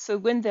 So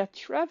when they're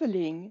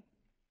traveling,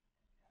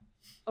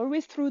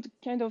 always through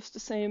kind of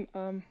the same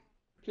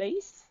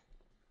place,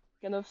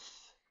 kind of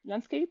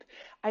landscape,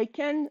 I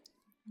can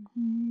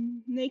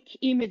make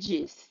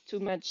images to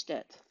match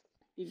that,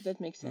 if that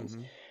makes sense.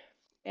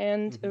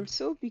 And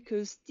also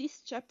because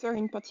this chapter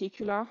in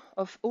particular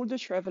of all the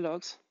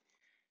travelogues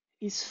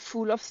is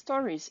full of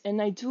stories,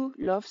 and I do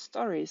love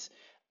stories.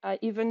 I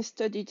even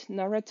studied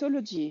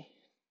narratology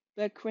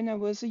back when I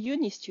was a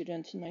uni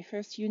student in my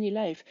first uni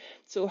life.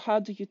 So how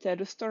do you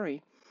tell a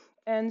story?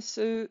 And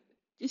so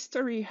this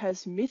story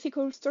has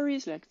mythical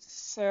stories like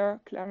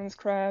Sir Clarence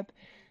Crabbe,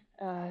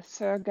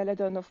 Sir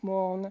Galadon of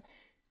Morn,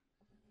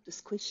 the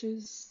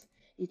Squishes.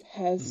 It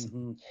has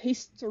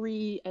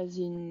history, as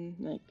in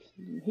like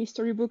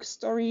history book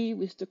story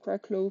with the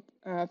Cracklow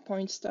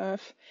point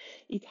stuff.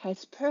 It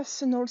has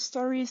personal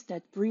stories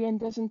that Brienne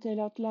doesn't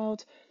tell out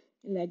loud,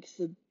 like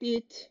the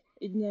bit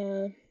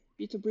in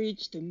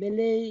Bitterbridge, the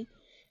melee,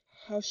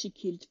 how she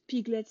killed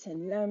piglets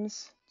and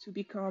lambs to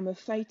become a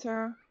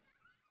fighter.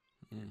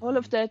 All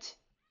of that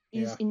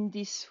is in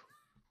this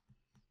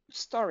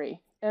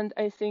story, and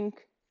I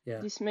think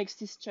this makes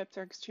this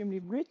chapter extremely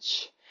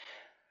rich.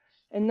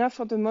 And now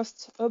for the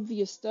most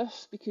obvious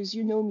stuff, because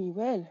you know me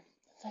well,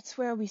 that's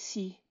where we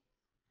see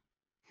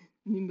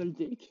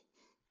Nimbledick.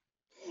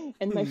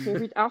 And my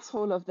favorite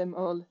asshole of them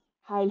all,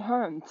 Hyle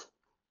Hunt.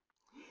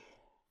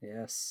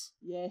 Yes.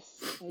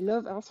 Yes, I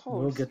love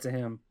assholes. We'll get to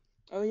him.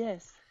 Oh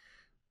yes.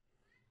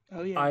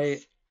 Oh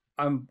yes.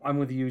 I'm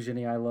with you,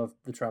 Ginny. I love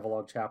the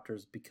travelogue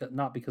chapters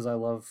not because I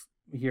love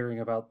hearing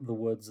about the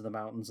woods and the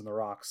mountains and the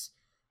rocks,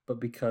 but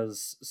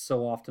because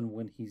so often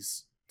when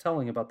he's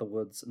telling about the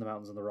woods and the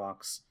mountains and the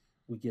rocks,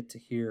 we get to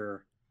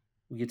hear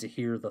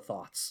the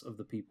thoughts of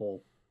the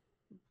people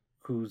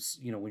who's,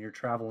 when you're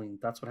traveling,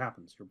 that's what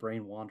happens. Your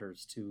brain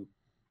wanders to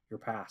your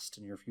past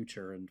and your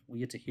future, and we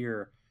get to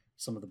hear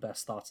some of the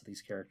best thoughts of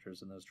these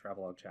characters in those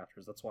travelogue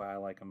chapters. That's why I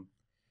like them.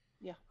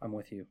 Yeah. I'm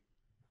with you.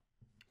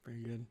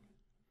 Very good.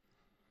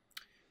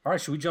 All right,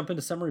 should we jump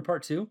into summary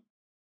part 2?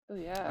 Oh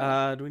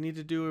yeah. Do we need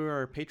to do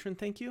our patron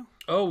thank you?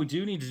 Oh, we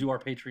do need to do our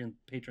patron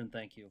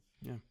thank you.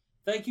 Yeah.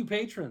 Thank you,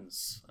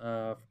 patrons.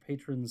 For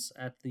patrons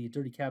at the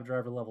Dirty Cab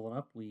Driver level and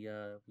up, we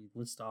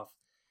list off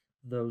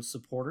those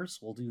supporters.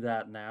 We'll do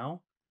that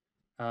now.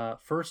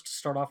 First,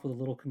 start off with a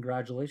little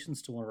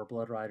congratulations to one of our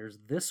Blood Riders.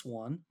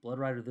 Blood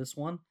Rider this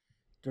one,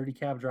 Dirty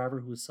Cab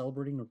Driver, who is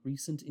celebrating a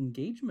recent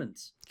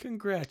engagement.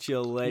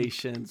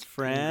 Congratulations,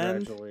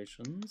 friend.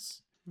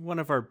 Congratulations. One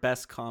of our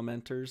best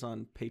commenters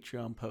on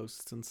Patreon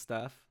posts and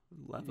stuff.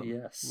 Love him.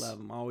 Yes. Love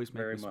him. Always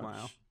make me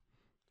smile.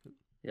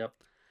 Yep.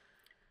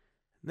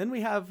 Then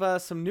we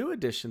have some new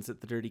additions at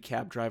the Dirty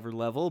Cab Driver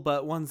level,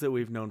 but ones that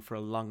we've known for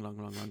a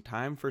long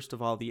time. First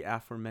of all, the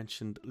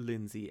aforementioned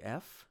Lindsay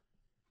F.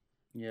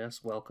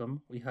 Yes,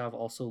 welcome. We have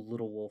also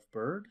Little Wolf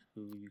Bird,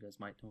 who you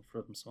guys might know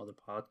from some other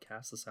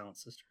podcasts, the Silent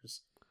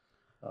Sisters,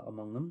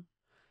 among them.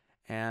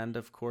 And,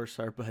 of course,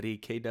 our buddy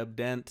K-Dub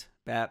Dent,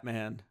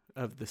 Batman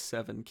of the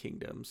Seven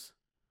Kingdoms.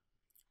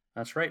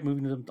 That's right.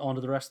 Moving on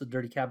to the rest of the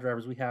Dirty Cab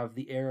Drivers, we have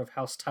the heir of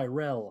House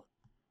Tyrell.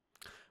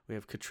 We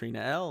have Katrina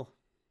L.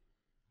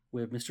 We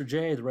have Mr.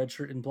 J, the red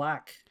shirt in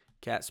black.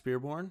 Cat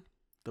Spearborn.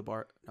 The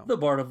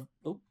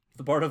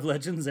Bard of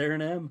Legends,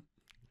 Aaron M.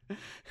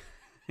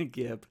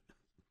 Gib.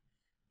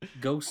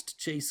 Ghost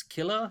Chase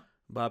Killer.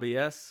 Bobby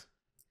S.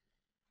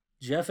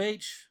 Jeff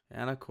H.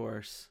 And, of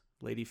course,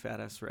 Lady Fat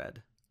S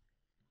Red.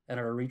 At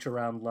our reach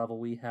around level,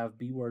 we have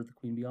B Word, the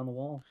Queen Beyond the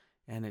Wall.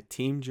 And at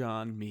Team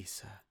John,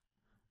 Misa,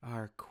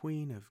 our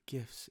Queen of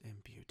Gifts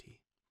and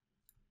Beauty.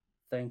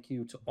 Thank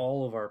you to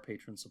all of our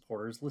patron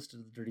supporters, listed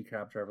at the Dirty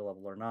Cab Driver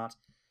level or not.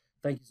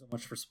 Thank you so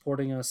much for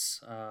supporting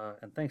us,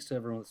 and thanks to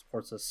everyone that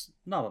supports us,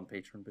 not on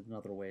Patreon, but in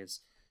other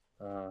ways.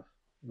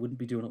 Wouldn't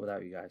be doing it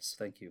without you guys.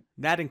 Thank you.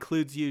 That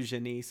includes you,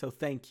 Jenny, so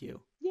thank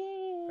you.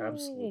 Yay!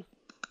 Absolutely.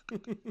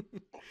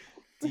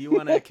 do you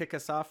want to kick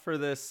us off for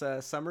this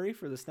summary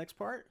for this next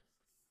part?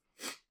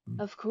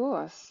 Of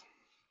course.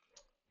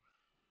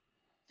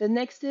 The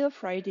next day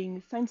of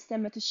riding finds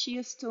them at a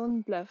sheer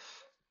stone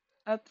bluff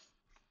up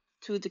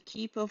to the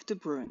keep of the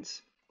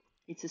Bruins.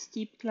 It's a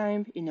steep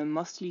climb in a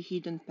mostly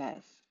hidden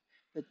path,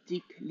 but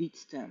Dick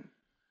leads them.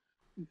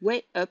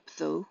 Way up,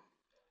 though,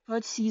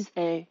 Pod sees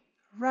a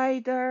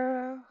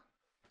rider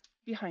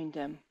behind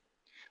them,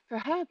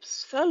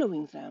 perhaps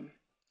following them.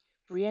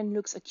 Brienne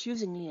looks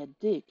accusingly at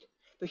Dick,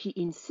 but he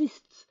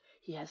insists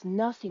he has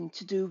nothing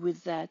to do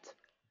with that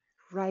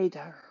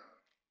rider.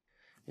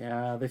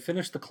 Yeah, they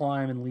finish the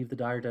climb and leave the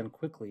dire den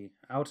quickly,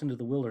 out into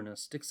the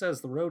wilderness. Dick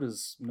says the road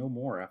is no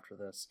more after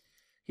this.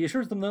 He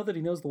assures them, though, that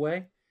he knows the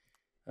way,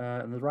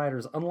 and the rider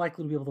is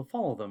unlikely to be able to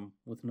follow them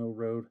with no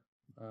road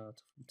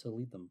to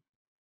lead them.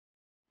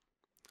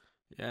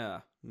 Yeah,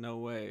 no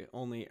way.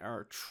 Only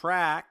our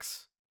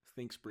tracks,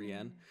 thinks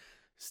Brienne.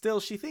 Still,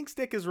 she thinks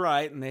Dick is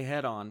right, and they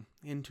head on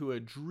into a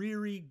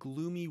dreary,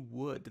 gloomy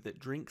wood that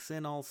drinks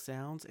in all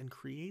sounds and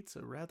creates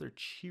a rather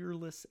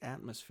cheerless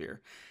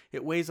atmosphere.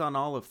 It weighs on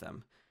all of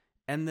them.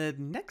 And the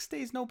next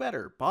day's no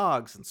better.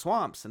 Bogs and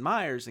swamps and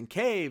mires and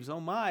caves, oh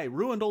my,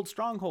 ruined old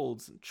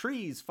strongholds, and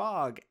trees,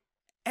 fog,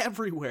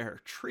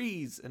 everywhere,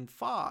 trees and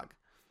fog.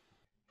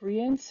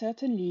 Brienne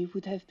certainly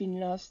would have been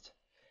lost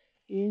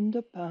in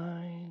the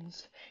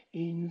pines,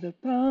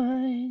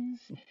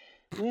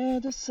 where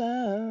the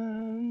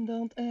sun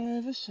don't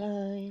ever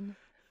shine,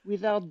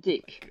 without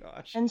Dick.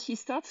 Gosh. And she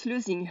starts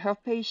losing her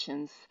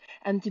patience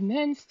and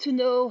demands to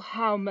know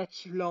how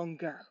much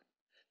longer.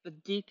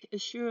 But Dick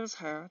assures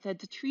her that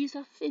the trees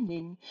are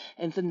thinning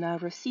and the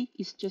narrow sea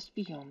is just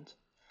beyond.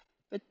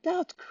 But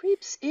doubt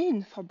creeps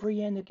in for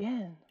Brienne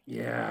again.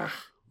 Yeah.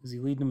 Is he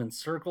leading them in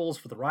circles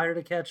for the rider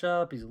to catch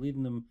up? Is he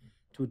leading them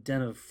to a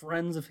den of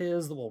friends of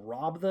his that will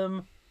rob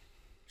them?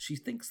 She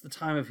thinks the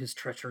time of his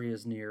treachery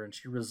is near, and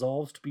she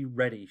resolves to be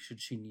ready should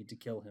she need to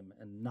kill him,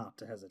 and not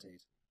to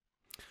hesitate.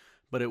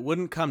 But it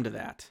wouldn't come to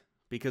that,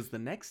 because the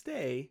next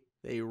day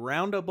they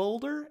round a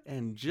boulder,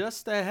 and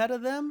just ahead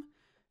of them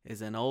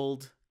is an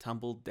old,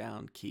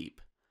 tumbled-down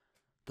keep.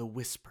 The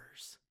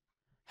Whispers.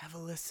 Have a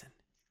listen.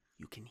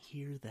 You can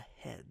hear the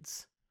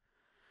heads.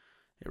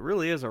 It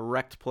really is a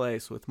wrecked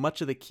place, with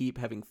much of the keep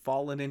having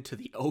fallen into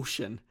the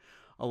ocean,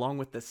 along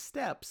with the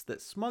steps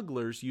that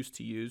smugglers used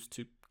to use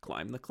to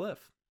climb the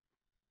cliff.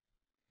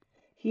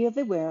 Here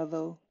they were,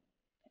 though,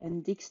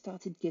 and Dick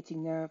started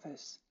getting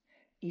nervous.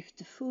 If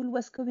the fool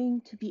was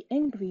going to be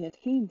angry at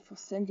him for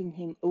sending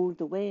him all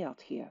the way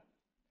out here.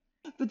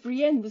 But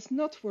Brienne was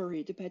not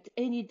worried about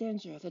any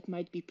danger that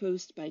might be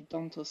posed by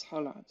Dantos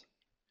Hollard.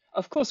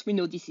 Of course, we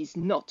know this is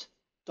not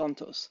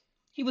Dantos.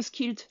 He was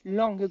killed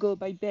long ago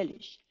by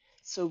Baelish.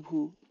 So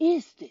who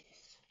is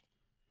this?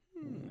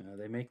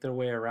 They make their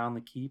way around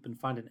the keep and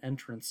find an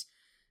entrance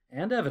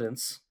and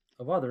evidence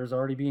of others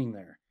already being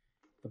there.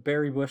 A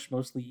berry bush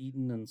mostly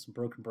eaten and some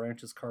broken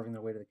branches carving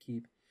their way to the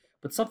keep.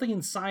 But something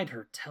inside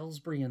her tells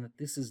Brienne that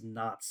this is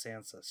not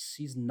Sansa.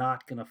 She's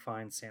not going to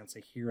find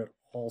Sansa here at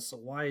all. So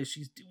why is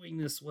she doing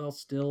this? Well,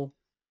 still,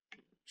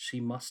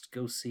 she must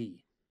go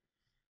see.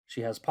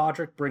 She has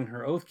Podrick bring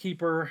her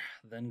Oathkeeper,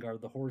 then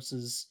guard the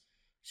horses.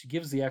 She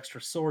gives the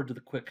extra sword to the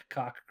quick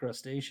cock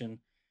crustacean.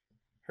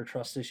 Her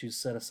trust issues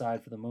set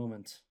aside for the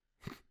moment,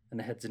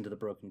 and heads into the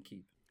broken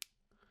keep.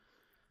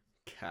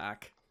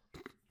 Cock.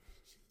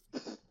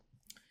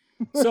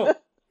 So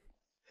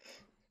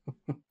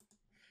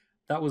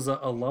that was a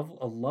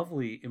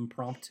lovely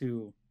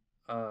impromptu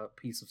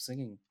piece of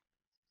singing,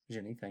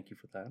 Jenny. Thank you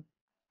for that.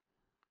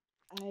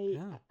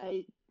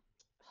 It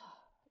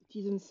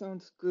didn't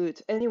sound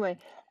good. Anyway,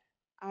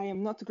 I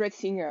am not a great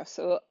singer,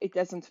 so it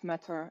doesn't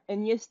matter.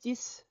 And yes,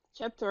 this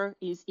chapter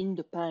is in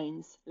the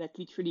pines, like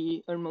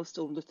literally almost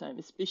all the time,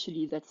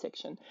 especially that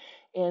section.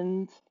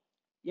 And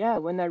yeah,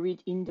 when I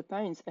read In the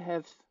Pines, I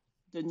have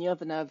the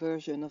Nirvana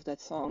version of that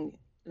song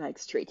like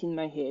straight in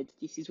my head.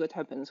 This is what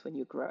happens when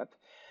you grow up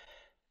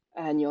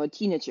and you're a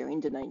teenager in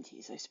the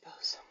 90s, I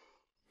suppose.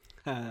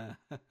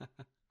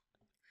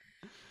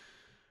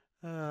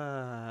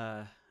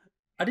 I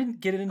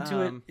didn't get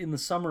into it in the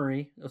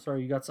summary. Oh,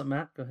 sorry, you got something,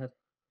 Matt? Go ahead.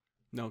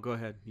 No, go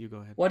ahead. You go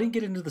ahead. Well, I didn't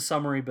get into the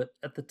summary, but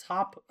at the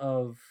top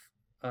of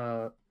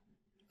the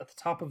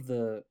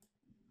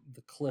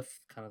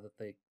cliff, kind of that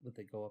they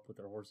go up with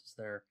their horses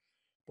there,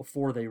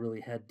 before they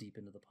really head deep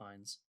into the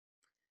pines.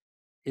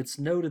 It's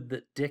noted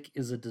that Dick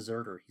is a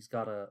deserter. He's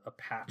got a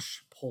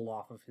patch pulled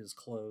off of his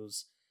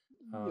clothes.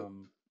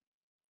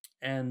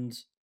 And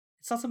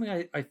it's not something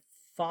I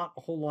thought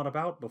a whole lot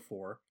about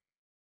before,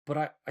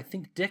 but I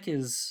think Dick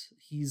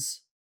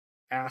he's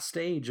a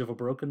stage of a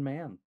broken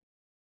man.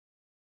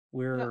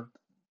 We're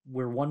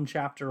one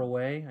chapter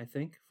away, I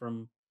think,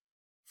 from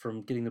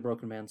getting the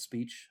broken man's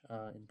speech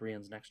in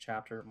Brienne's next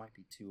chapter. It might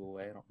be 2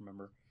 away, I don't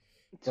remember.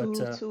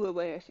 Two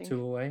away, I think.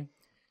 2 away.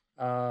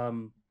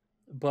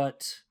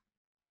 But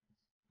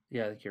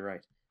yeah, I think you're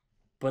right.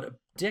 But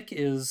Dick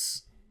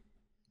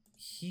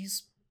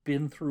he's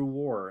been through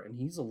war, and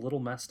he's a little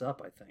messed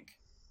up, I think.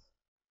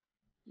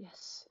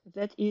 Yes,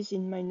 that is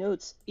in my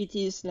notes. It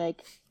is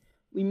like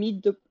we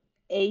meet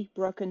a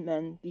broken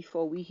man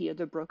before we hear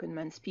the broken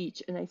man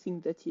speech, and I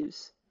think that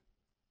is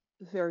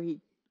very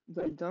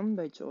well done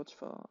by George.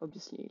 For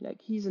obviously,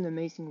 like, he's an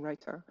amazing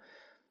writer.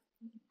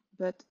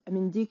 But I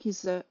mean, Dick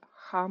is a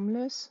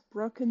harmless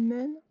broken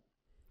man,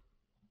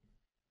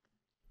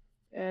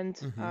 and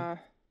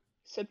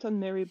Septon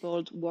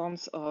Meribald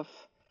warns of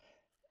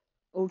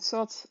all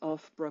sorts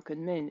of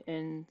broken men,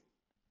 and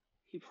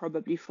he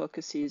probably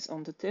focuses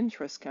on the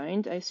dangerous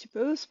kind, I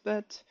suppose.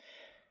 But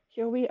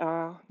here we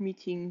are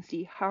meeting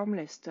the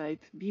harmless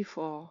type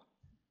before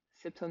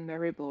Septon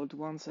Meribald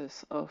warns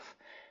us of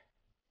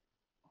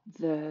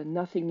the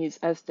nothing is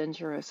as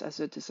dangerous as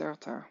a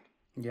deserter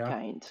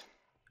kind.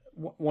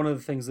 One of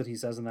the things that he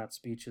says in that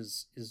speech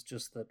is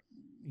just that,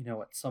 you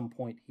know, at some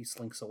point he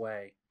slinks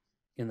away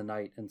in the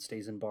night and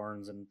stays in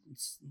barns and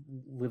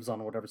lives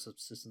on whatever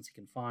subsistence he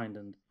can find.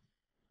 And,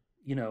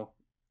 you know,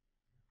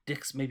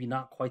 Dick's maybe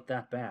not quite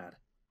that bad,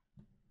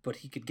 but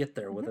he could get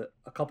there with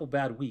a couple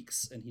bad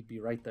weeks and he'd be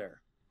right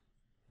there.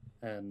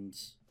 And,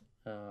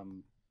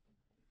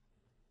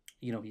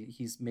 you know,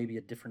 he's maybe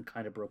a different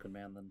kind of broken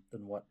man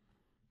than what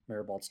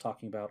Meribald's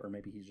talking about, or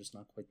maybe he's just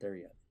not quite there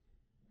yet.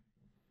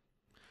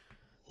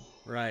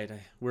 Right.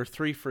 We're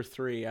 3 for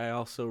 3. I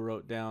also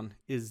wrote down,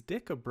 is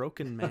Dick a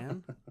broken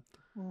man?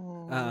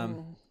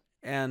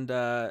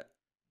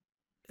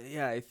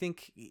 Yeah, I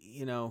think,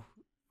 you know,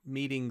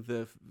 meeting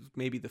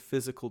maybe the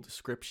physical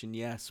description,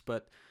 yes,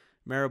 but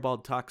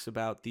Meribald talks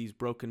about these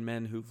broken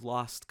men who've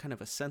lost kind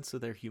of a sense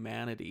of their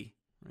humanity,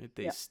 right?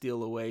 They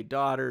steal away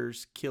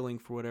daughters, killing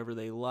for whatever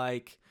they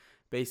like,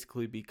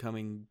 basically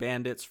becoming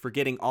bandits,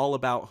 forgetting all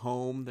about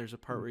home. There's a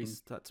part where he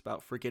talks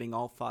about forgetting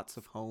all thoughts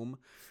of home,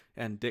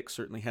 and Dick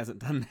certainly hasn't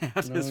done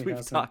that, as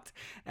we've talked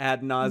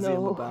ad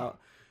nauseum about.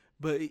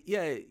 But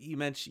yeah,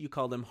 you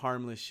called him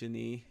harmless,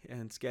 Shani,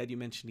 and Scad, you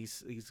mentioned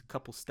he's a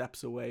couple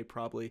steps away,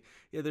 probably.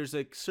 Yeah, there's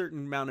a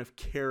certain amount of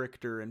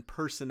character and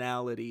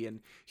personality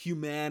and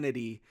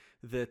humanity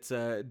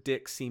that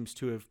Dick seems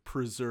to have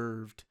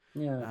preserved,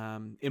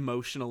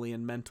 emotionally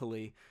and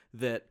mentally,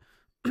 that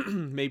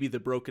maybe the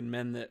broken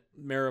men that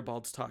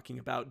Meribald's talking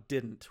about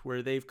didn't,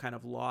 where they've kind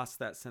of lost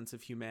that sense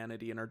of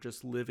humanity and are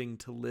just living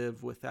to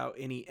live without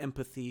any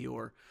empathy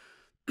or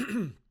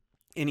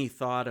any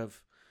thought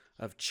of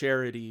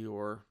charity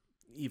or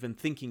even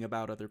thinking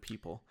about other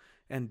people.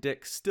 And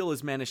Dick still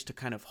has managed to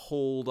kind of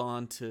hold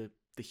on to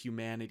the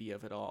humanity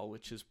of it all,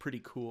 which is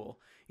pretty cool,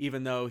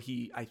 even though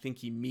I think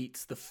he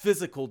meets the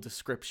physical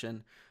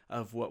description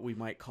of what we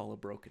might call a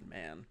broken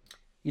man.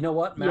 You know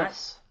what, Matt?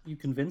 Yes. You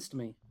convinced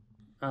me.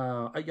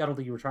 I don't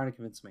think you were trying to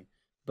convince me,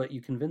 but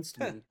you convinced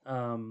me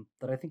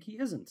that I think he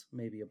isn't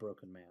maybe a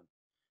broken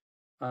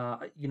man.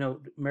 You know,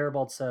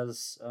 Meribald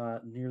says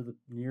near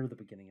the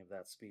beginning of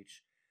that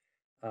speech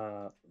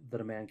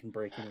that a man can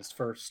break in his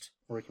first,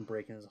 or he can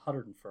break in his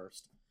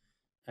 101st.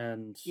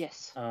 And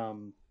yes,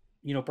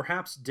 you know,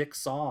 perhaps Dick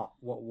saw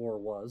what war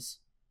was,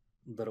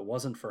 that it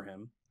wasn't for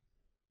him,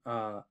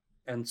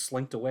 and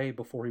slinked away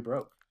before he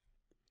broke.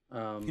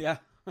 And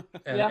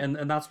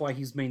that's why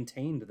he's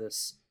maintained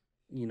this,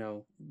 you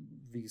know,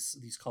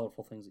 these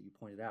colorful things that you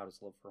pointed out, his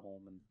love for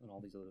home and all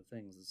these other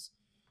things, is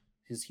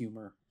his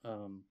humor.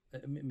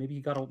 Maybe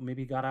he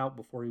got out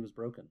before he was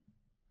broken.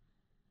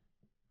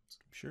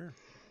 Sure.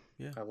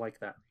 Yeah. I like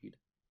that read.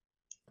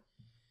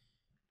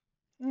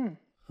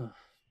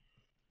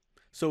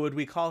 So would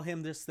we call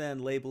him this then,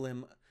 label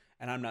him,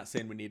 and I'm not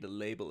saying we need to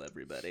label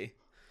everybody,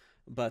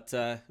 but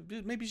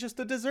maybe just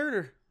a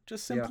deserter,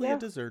 just simply a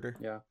deserter.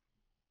 Yeah.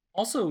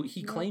 Also,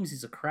 he claims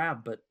he's a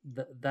crab, but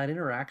that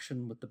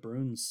interaction with the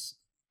Bruins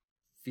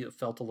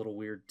felt a little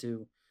weird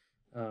too.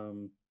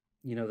 You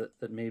know,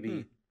 that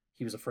maybe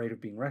he was afraid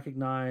of being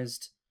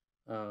recognized.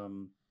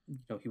 You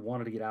know, he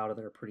wanted to get out of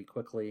there pretty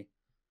quickly.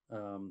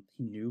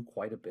 He knew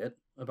quite a bit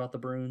about the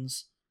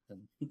Bruins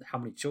and how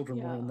many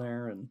children were in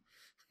there, and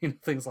you know,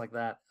 things like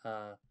that.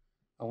 I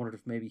wondered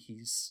if maybe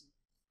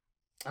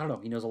I don't know,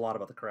 he knows a lot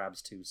about the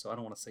crabs too, so I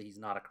don't want to say he's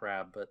not a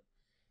crab, but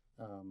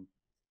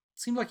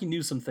seemed like he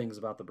knew some things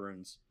about the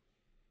Bruins.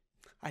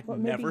 I've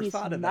never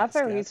thought of that. Maybe his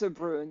mother is a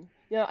Bruin.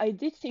 Yeah, I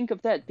did think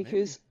of that,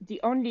 because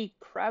the only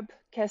crab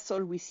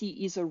castle we see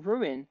is a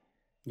ruin.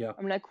 Yeah.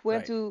 I'm like,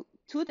 where do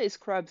today's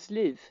crabs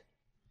live?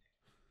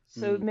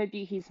 So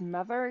maybe his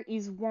mother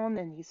is one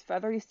and his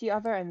father is the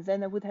other, and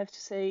then I would have to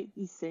say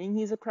he's saying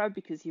he's a crab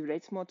because he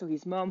relates more to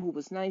his mom, who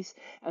was nice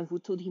and who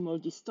told him all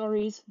these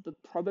stories, but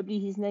probably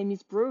his name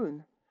is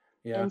Bruin.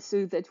 Yeah. And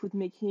so that would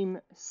make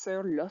him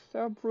Sir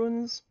Lothar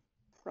Bruin's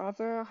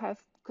brother,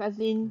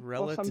 cousin,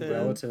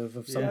 relative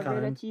of some kind,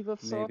 relative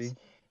of sorts.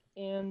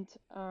 Maybe. And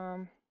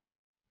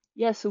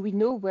so we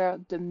know where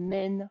the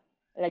men,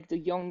 like the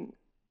young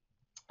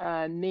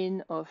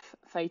men of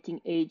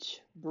fighting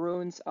age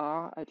Bruins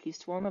are, at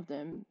least one of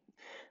them,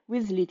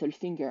 with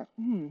Littlefinger.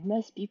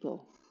 Nice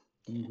people.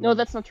 No,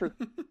 that's not true.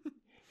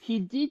 He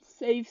did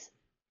save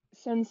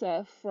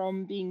Sansa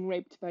from being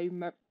raped by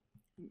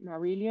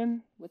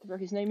Marillion, whatever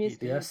his name is.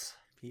 Yes,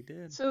 he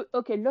did. So,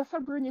 okay, Lothar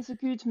Brun is a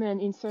good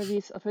man in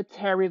service of a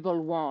terrible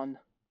one.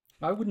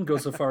 I wouldn't go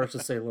so far as to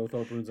say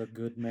Lothar Brun's a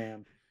good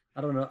man.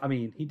 I don't know. I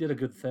mean, he did a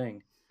good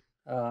thing.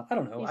 I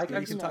don't know. He's I good We can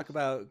guess. enough. talk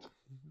about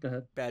Go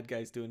ahead. bad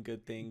guys doing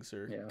good things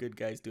or Yeah. good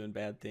guys doing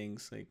bad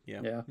things. Like,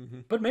 yeah. Yeah.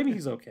 Mhm. But maybe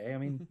he's okay. I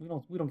mean,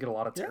 we don't get a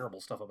lot of Yeah. terrible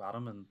stuff about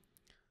him,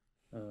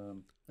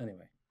 and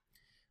anyway.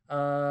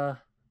 Uh,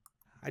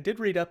 I did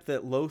read up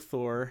that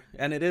Lothor,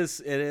 and it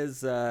is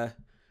a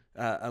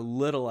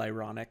little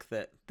ironic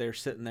that they're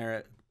sitting there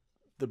at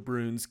the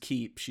Brune's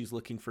keep. She's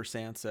looking for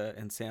Sansa,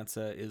 and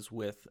Sansa is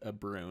with a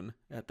Brune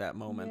at that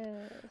moment.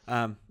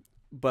 Yes.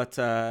 But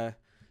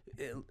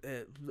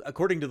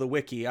according to the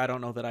wiki, I don't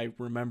know that I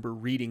remember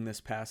reading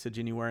this passage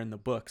anywhere in the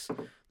books.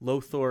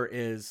 Lothor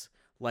is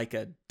like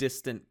a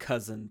distant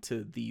cousin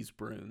to these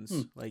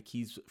Brunes. Like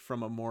he's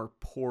from a more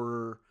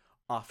poorer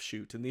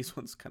offshoot, and these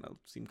ones kind of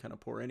seem kind of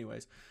poor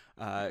anyways,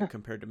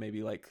 compared to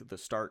maybe like the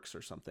Starks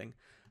or something.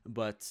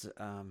 But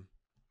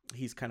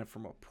he's kind of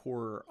from a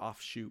poorer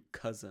offshoot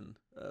cousin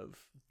of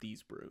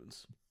these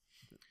Brunes.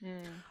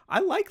 I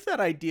like that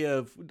idea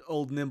of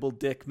old Nimble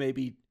Dick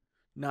maybe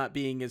not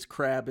being as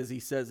crab as he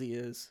says he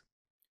is.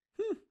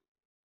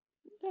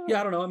 yeah,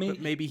 I don't know. I mean,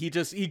 But maybe he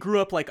grew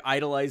up like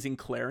idolizing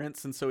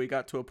Clarence, and so he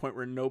got to a point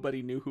where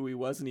nobody knew who he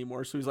was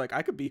anymore. So he's like,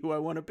 I could be who I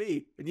want to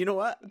be, and you know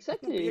what? I'm gonna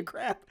be a Exactly.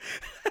 crab.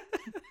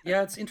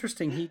 yeah, it's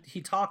interesting.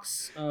 He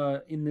talks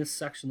in this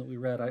section that we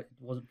read. It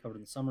wasn't covered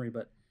in the summary,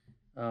 but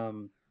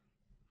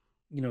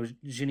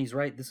Ginny's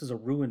right. This is a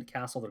ruined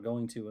castle they're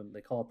going to, and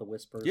they call it the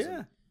Whispers. Yeah.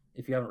 And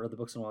if you haven't read the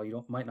books in a while,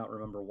 you might not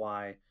remember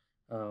why.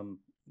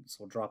 So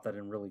we'll drop that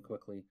in really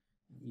quickly.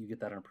 You get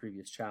that in a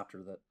previous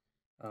chapter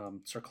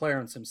that Sir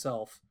Clarence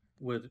himself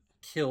would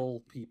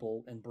kill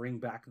people and bring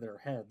back their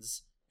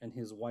heads, and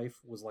his wife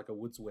was like a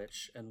woods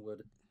witch and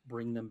would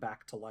bring them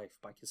back to life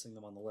by kissing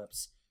them on the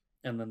lips,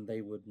 and then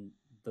they wouldn't,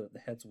 the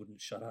heads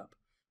wouldn't shut up,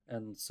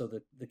 and so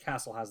the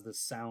castle has this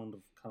sound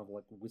of kind of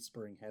like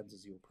whispering heads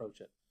as you approach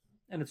it,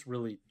 and it's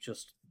really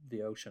just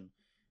the ocean.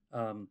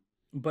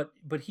 But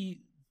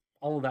he,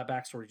 all of that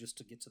backstory just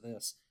to get to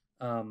this.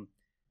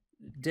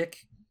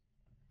 Dick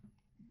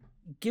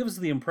gives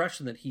the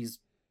impression that he's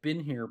been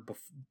here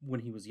when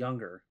he was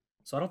younger.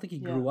 So I don't think he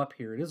grew up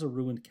here. It is a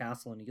ruined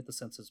castle, and you get the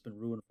sense it's been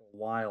ruined for a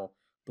while,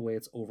 the way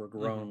it's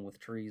overgrown with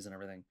trees and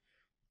everything.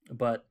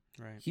 But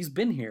he's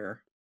been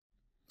here,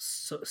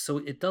 so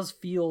it does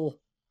feel.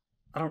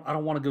 I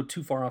don't want to go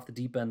too far off the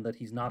deep end that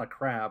he's not a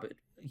crab.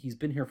 He's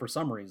been here for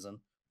some reason.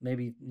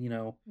 Maybe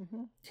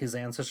his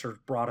ancestors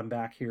brought him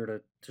back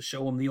here to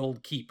show him the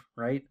old keep,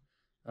 right?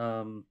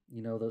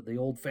 The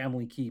old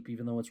family keep,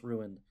 even though it's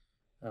ruined,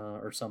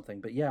 or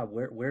something. But yeah,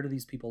 where do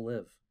these people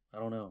live? I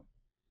don't know.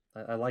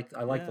 I like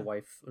the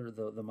wife or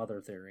the mother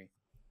theory.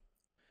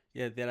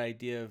 Yeah, that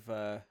idea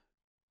of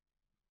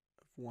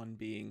one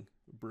being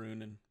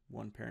Brune and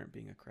one parent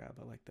being a crab.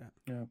 I like that.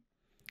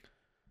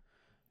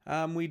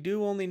 Yeah. We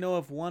do only know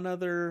of one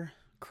other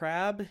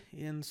crab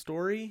in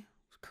story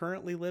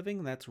currently living,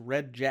 and that's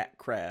Red Jack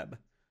Crab,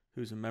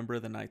 who's a member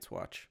of the Night's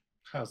Watch.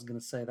 I was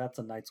gonna say that's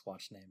a Night's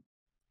Watch name.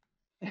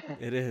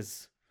 It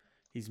is.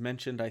 He's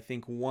mentioned, I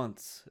think,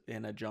 once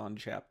in a John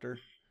chapter.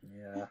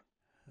 Yeah.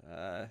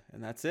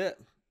 And that's it.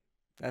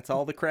 That's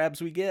all the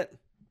crabs we get.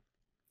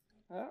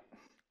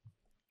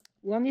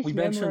 One is We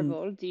mentioned-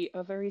 memorable, the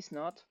other is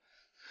not.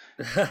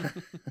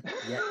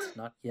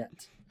 Not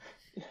yet.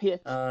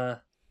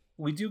 Yet.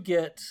 We do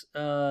get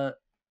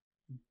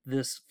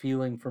this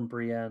feeling from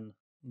Brienne.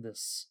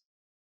 This,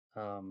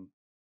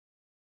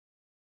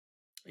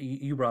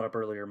 you brought up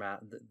earlier,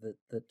 Matt,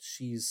 that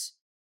she's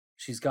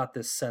got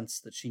this sense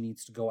that she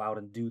needs to go out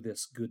and do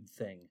this good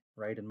thing,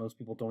 right? And most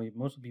people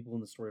most of the people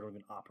in the story don't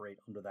even operate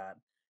under that,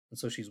 and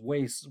so she's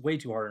way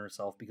too hard on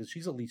herself because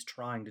she's at least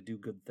trying to do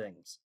good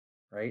things,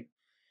 right?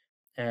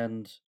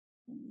 And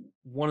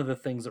one of the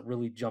things that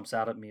really jumps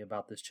out at me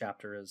about this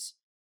chapter is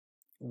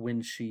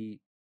when she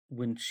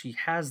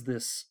has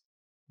this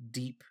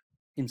deep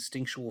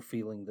instinctual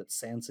feeling that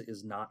Sansa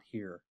is not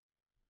here.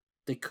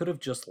 They could have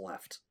just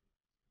left.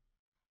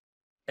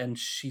 And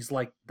she's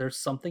like, there's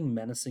something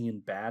menacing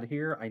and bad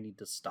here. I need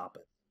to stop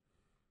it.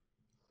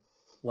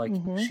 Like,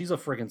 she's a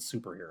friggin'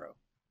 superhero.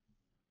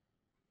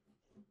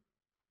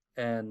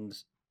 And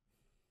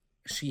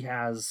she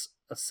has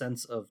a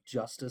sense of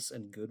justice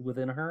and good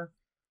within her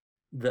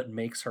that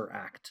makes her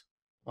act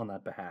on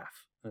that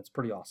behalf. And it's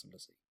pretty awesome to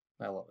see.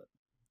 I love it.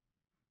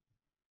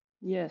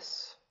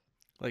 Yes.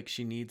 Like,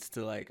 she needs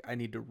to, I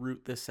need to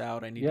root this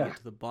out. I need to get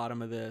to the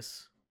bottom of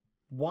this.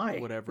 Why?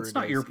 Whatever it's it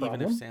not is, your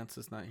problem. even if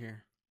Sansa's not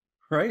here.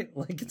 Right?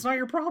 Like, it's not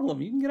your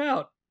problem. You can get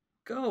out.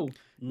 Go.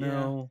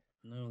 No,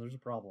 there's a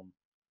problem.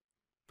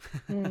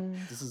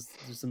 There's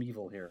some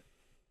evil here.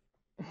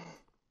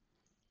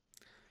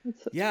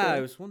 Yeah,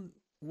 I was wondering,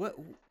 what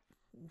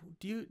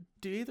do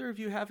either of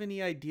you have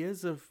any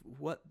ideas of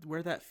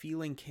where that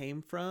feeling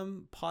came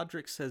from?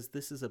 Podrick says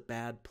this is a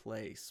bad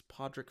place.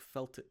 Podrick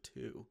felt it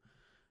too.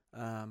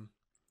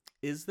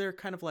 Is there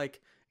kind of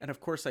and of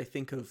course I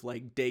think of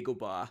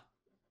Dagobah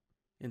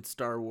in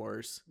Star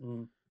Wars,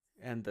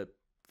 and the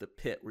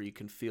pit where you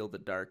can feel the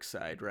dark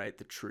side, right?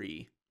 The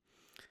tree.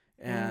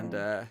 And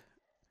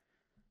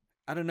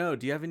I don't know,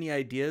 do you have any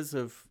ideas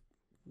of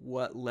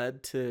what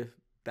led to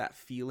that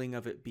feeling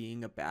of it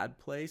being a bad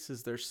place?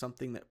 Is there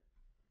something that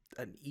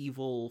an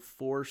evil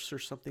force or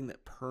something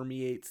that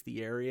permeates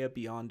the area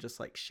beyond just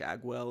like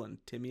Shagwell and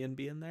Timian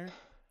being there?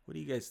 What do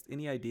you guys,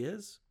 any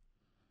ideas?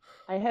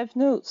 I have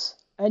notes.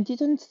 I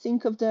didn't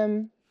think of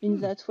them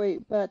in that way,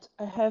 but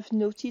I have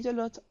noted a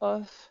lot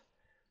of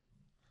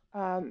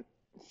um,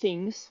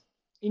 things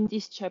in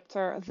this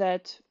chapter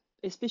that,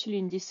 especially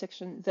in this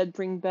section, that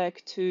bring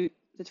back to,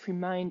 that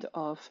remind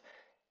of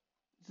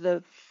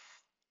the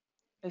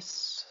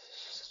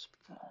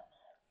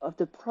of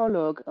the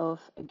prologue of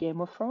Game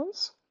of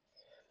Thrones,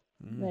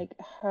 like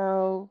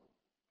how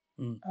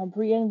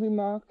Brienne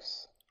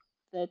remarks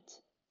that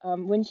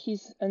when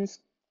she's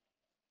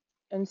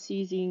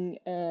unseizing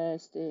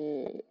as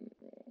the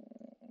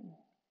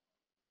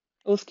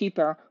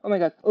Oathkeeper. Oh my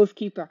god,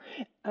 Oathkeeper.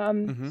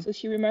 So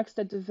she remarks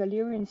that the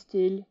Valyrian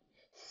steel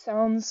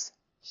sounds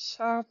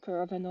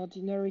sharper than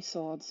ordinary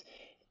swords,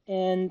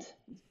 and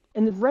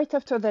right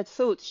after that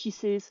thought, she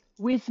says,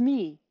 "With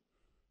me,"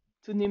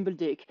 to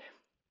Nimbledick,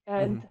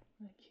 and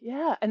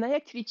yeah, and I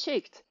actually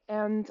checked,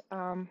 and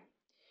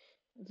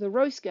the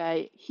Royce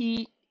guy,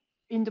 he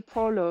in the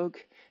prologue.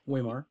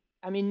 Waymar.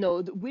 I mean,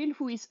 no, the Will,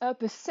 who is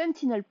up a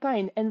sentinel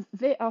pine, and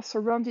they are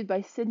surrounded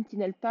by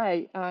sentinel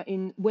pine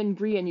in when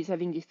Brienne is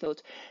having this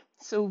thought.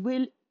 So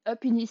Will,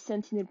 up in his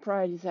sentinel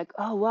pine, is like,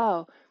 oh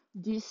wow,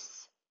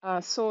 this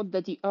sword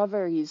that the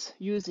other is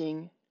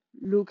using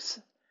looks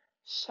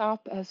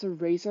sharp as a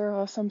razor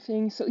or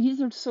something. So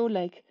he's also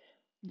like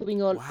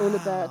doing all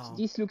about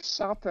this looks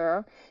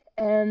sharper,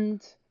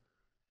 and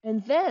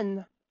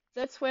then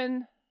that's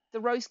when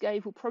the Royce guy,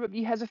 who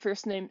probably has a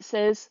first name,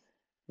 says,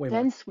 Waymar.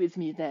 "Dance with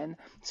me then."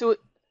 So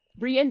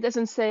Brienne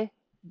doesn't say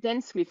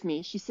dance with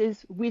me, she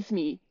says with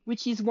me,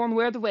 which is one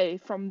word away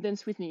from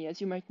dance with me, as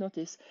you might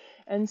notice.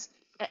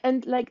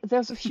 And like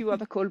there's a few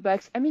other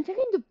callbacks. I mean, they're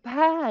in the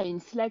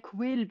pines, like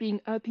Will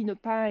being up in a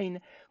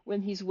pine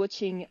when he's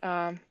watching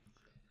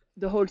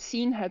the whole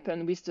scene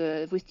happen with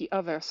the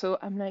other. So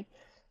I'm like,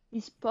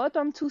 is Pod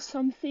onto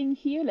something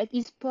here? Like,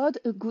 is Pod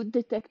a good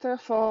detector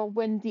for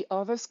when the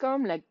others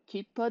come? Like,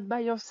 keep Pod by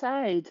your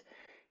side.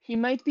 He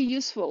might be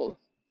useful.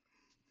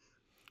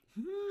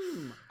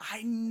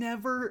 I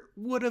never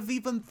would have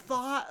even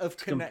thought of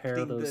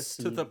connecting this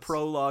to the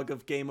prologue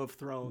of Game of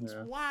Thrones.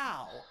 Yeah.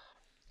 Wow.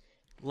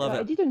 Love it.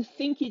 I didn't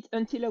think it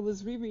until I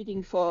was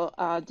rereading for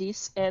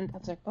this, and I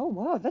was like, oh,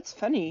 wow, that's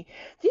funny.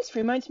 This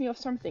reminds me of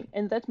something.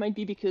 And that might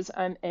be because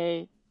I'm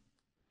a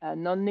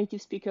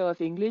non-native speaker of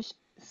English.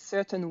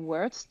 Certain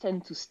words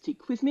tend to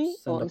stick with me,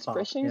 or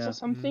expressions or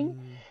something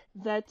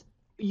that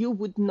you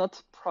would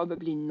not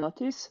probably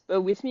notice.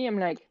 But with me, I'm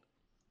like,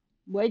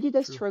 why did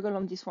I struggle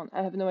on this one?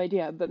 I have no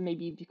idea, but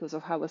maybe because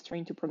of how I was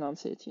trying to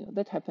pronounce it,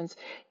 that happens.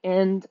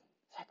 And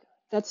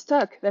that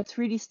stuck, that's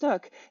really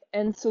stuck.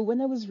 And so when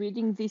I was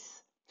reading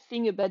this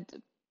thing about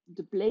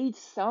the blade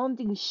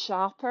sounding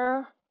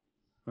sharper,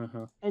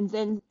 and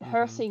then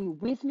her saying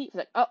with me,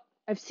 like, oh,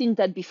 I've seen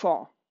that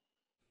before.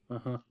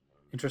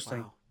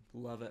 Interesting. Wow.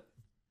 Love it.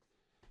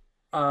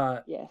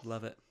 Yes.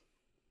 Love it.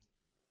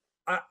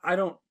 I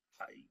don't.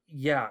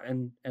 Yeah,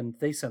 and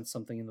they sense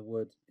something in the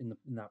wood in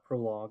that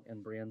prologue,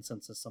 and Brienne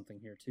senses something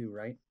here too,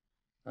 right?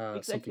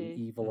 Exactly. Something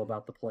evil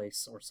about the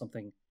place, or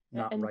something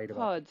not right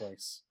about the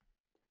place.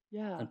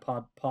 Yeah. And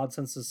Pod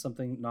senses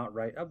something not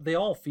right. They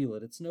all feel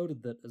it. It's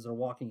noted that as they're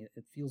walking,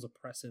 it feels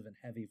oppressive and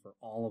heavy for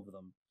all of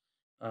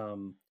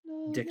them.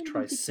 Dick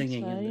tries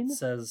singing, and it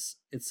says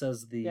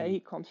yeah, he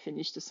can't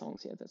finish the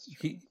songs. Yeah, that's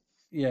true.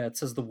 It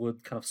says the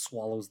wood kind of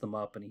swallows them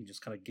up, and he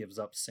just kind of gives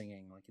up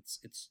singing. Like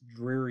it's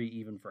dreary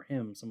even for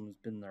him, someone who's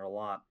been there a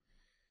lot.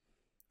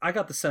 I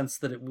got the sense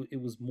that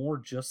it was more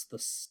just the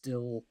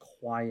still,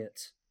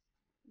 quiet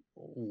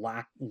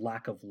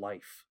lack of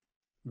life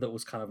that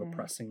was kind of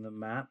oppressing them,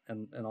 Matt,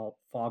 and all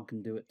Fog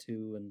can do it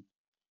too, and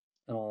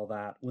all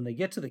that. When they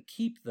get to the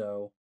keep,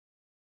 though,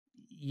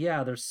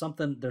 yeah, there's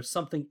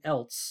something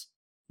else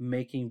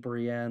making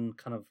Brienne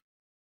kind of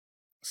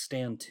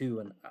stand too,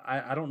 and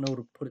I don't know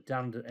to put it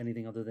down to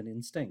anything other than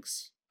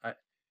instincts.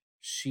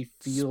 She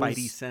feels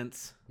spidey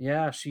sense.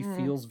 Yeah, she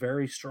feels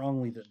very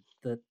strongly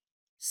that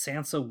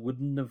Sansa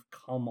wouldn't have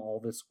come all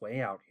this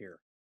way out here.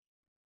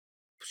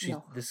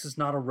 This is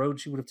not a road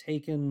she would have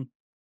taken.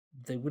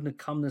 They wouldn't have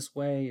come this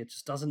way. It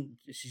just doesn't.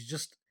 She's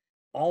just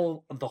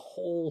all of the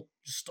whole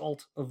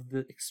gestalt of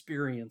the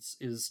experience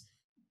is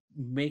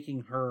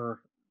making her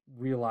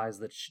realize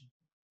that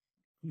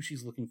who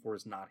she's looking for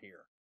is not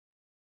here.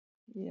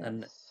 Yes,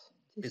 and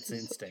it's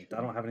instinct. So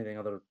I don't have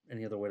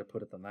any other way to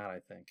put it than that, I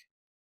think.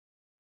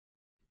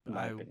 In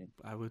my opinion.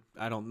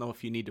 I don't know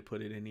if you need to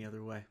put it any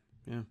other way.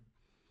 Yeah.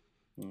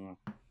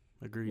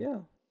 Agreed.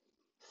 Yeah.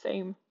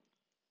 Same.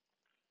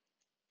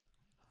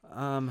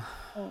 I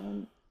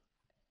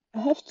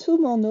have 2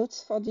 more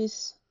notes for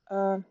this.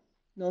 No,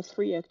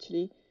 3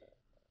 actually,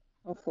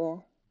 or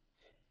 4.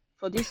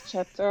 For this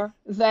chapter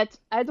that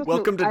I don't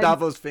Welcome know. to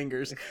Davos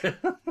Fingers.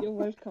 You're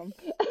welcome.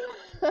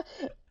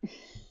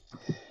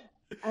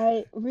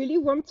 I really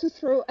want to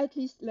throw at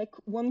least like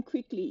one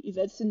quickly, if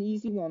that's an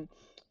easy one.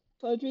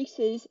 Podrick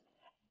says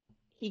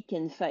he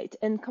can fight.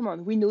 And come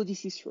on, we know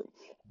this is true.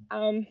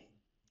 And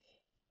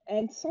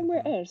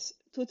somewhere Mhm. else,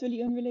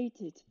 totally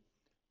unrelated,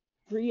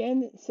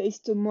 Brienne says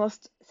the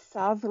most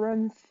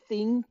southern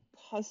thing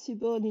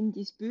possible in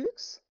these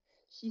books.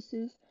 She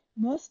says,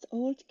 most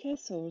old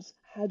castles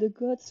had a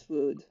god's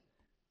wood.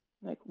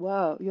 Like,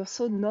 wow, you're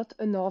so not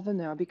a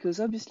northerner, because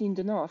obviously in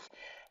the north,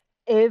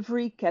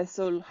 every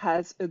castle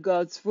has a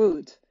god's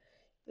wood.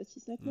 But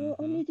she's like, no, Mhm.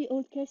 only the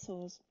old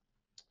castles.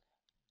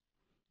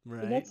 So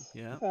Right. that's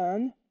Yeah.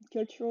 fun,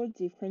 cultural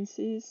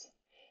differences.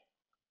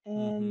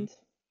 Mhm. And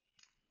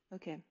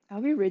okay, are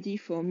we ready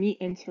for me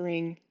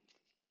entering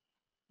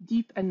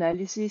deep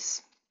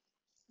analysis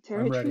I'm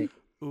territory? ready.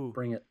 Ooh,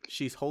 Bring it.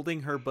 she's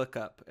holding her book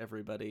up,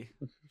 everybody.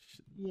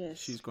 Yes,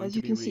 She's going as to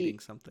you be can see, reading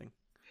something.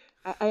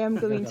 I am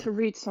I going got to it.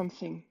 read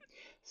something.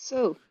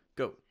 So,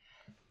 Go.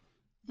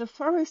 the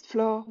forest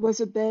floor was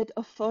a bed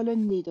of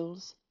fallen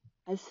needles,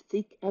 as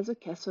thick as a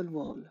castle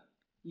wall,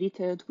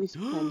 littered with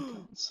pine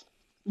cones.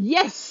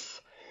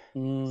 Yes!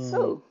 Mm,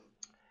 So,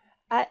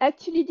 I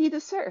actually did a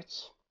search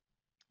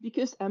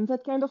because I'm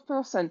that kind of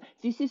person.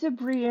 This is a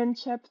Brienne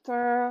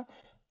chapter,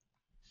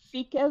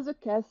 thick as a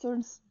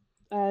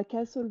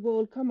castle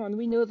wall. Come on,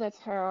 we know that's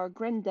her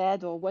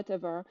granddad or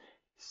whatever,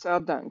 Sir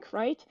Dunk,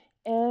 right?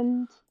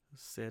 And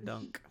th-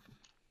 Sedunk.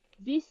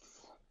 this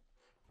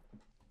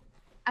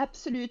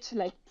absolute,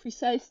 like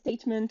precise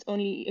statement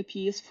only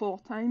appears 4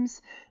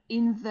 times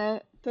in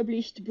the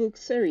published book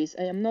series.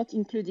 I am not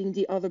including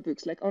the other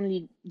books, like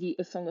only the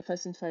A Song of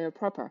Ice and Fire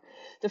proper.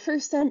 The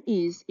first time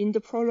is in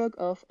the prologue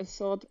of A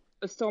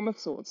Storm of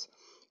Swords,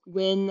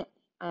 when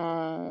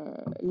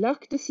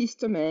Lark the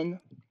Sister Man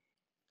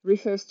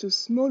refers to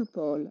Small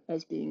Paul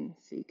as being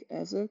thick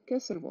as a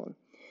castle wall.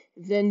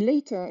 Then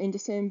later in the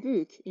same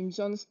book, in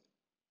John's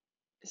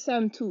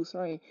Sam 2,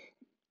 sorry,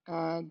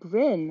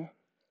 Gren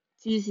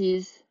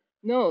teases,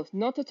 no,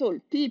 not at all.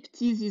 Pip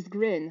teases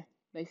Gren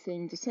by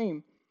saying the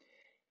same.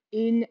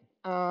 In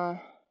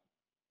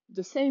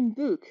the same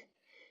book,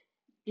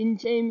 in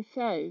James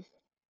 5,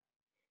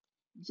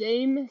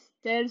 James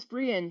tells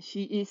Brienne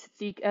she is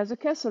thick as a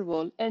castle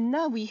wall. And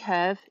now we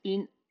have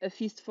in A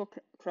Feast for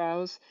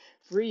Crows,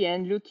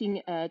 Brienne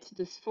looking at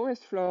this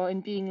forest floor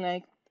and being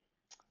like,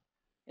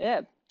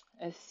 yeah,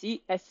 as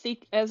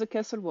thick as a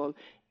castle wall.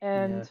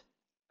 yeah. And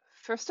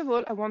first of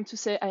all, I want to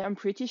say I am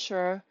pretty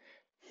sure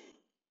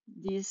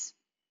this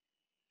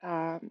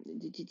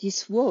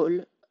this wall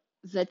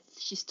that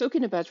she's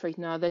talking about right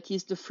now, that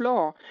is the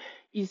floor,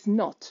 is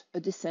not a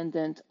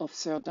descendant of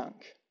Sir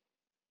Dunk.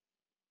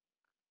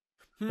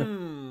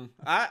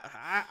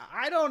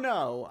 I don't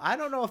know. I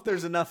don't know if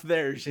there's enough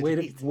there,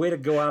 Janine. Way to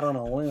go out on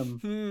a limb.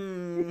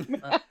 Hmm.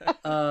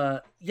 Uh,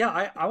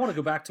 yeah, I want to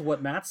go back to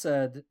what Matt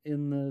said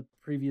in the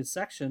previous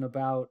section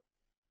about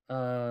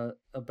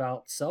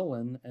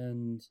Selwyn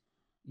and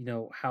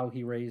how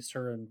he raised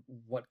her and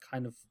what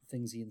kind of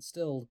things he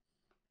instilled.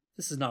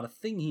 This is not a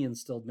thing he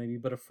instilled, maybe,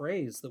 but a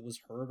phrase that was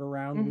heard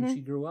around when Mm-hmm.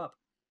 she grew up.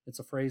 It's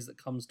a phrase that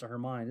comes to her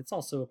mind. It's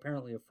also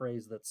apparently a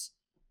phrase that's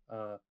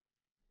uh,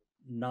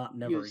 not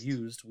never Used.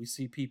 used. We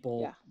see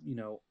people,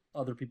 Yeah.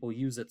 other people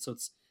use it, so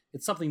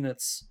it's something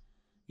that's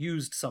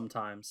used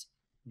sometimes.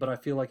 But I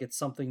feel like it's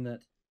something that,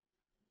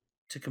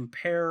 to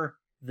compare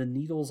the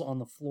needles on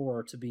the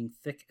floor to being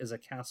thick as a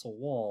castle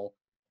wall,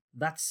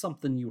 that's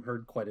something you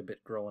heard quite a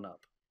bit growing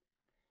up.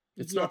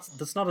 Yes.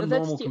 That's not a But that's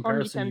normal the only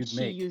comparison time you'd she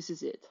make.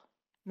 uses it.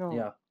 No.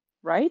 Yeah.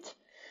 Right?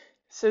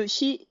 So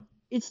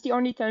it's the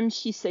only time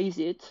she says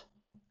it.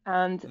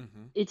 And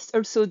Mhm. it's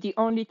also the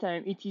only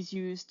time it is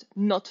used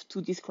not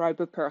to describe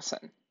a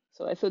person.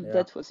 So I thought Yeah.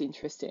 that was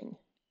interesting.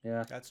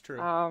 Yeah. That's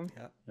true. Um,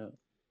 Yeah. Yeah.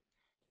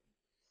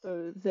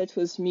 So that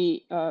was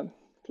me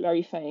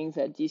clarifying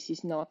that this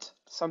is not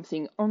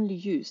something only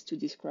used to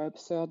describe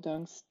Sir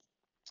Dunk's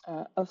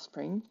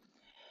offspring.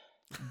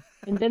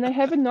 And then I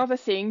have another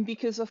thing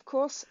because, of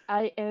course,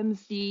 I am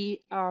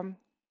the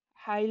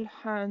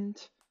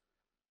Highland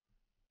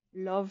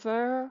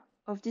lover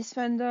of this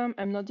fandom.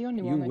 I'm not the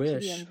only You one,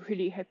 actually. I'm wish.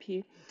 really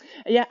happy.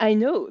 Yeah, I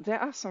know there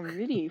are some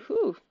really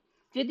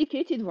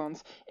dedicated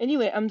ones.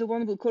 Anyway, I'm the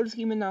one who calls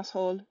him an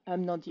asshole.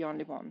 I'm not the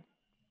only one.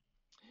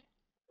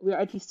 We're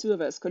at least two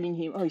of us calling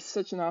him. Oh, he's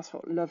such an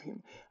asshole. Love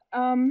him.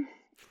 Um,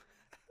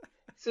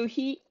 so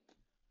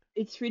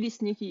it's really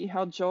sneaky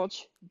how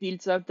George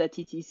builds up that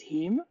it is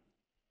him.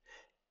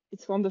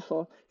 It's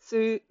wonderful.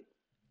 So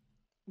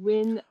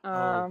when Oh.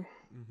 uh,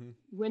 Mhm.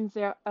 when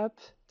they're up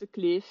the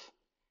cliff,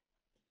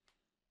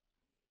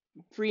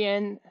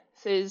 Brienne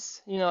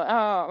says,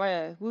 oh,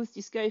 well, who's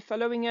this guy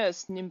following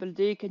us, Nimble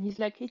Dick? And he's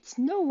like, it's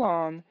no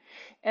one.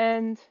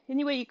 And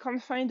anyway, he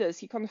can't find us.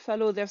 He can't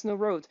follow. There's no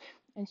road.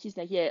 And she's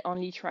like, yeah,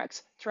 only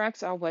tracks.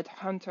 Tracks are what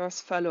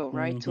hunters follow,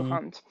 right, to Mm-hmm.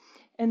 hunt.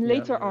 And Yeah.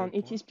 later Good on,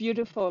 it point. is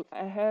beautiful.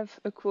 I have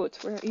a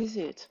quote. Where is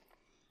it?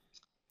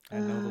 I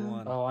know the Um,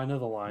 one. Oh, I know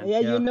the line. yeah,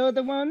 you Yeah. know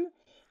the one?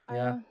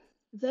 Yeah.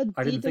 That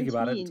I didn't think didn't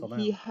about it mean until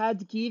he now.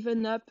 had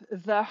given up the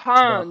The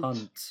hunt.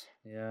 hunt.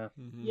 Yeah.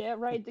 Mhm. Yeah,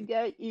 right. The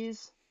guy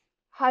is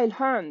Heil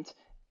Hunt.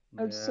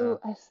 Yeah. Also,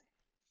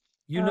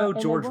 and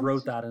I George want wrote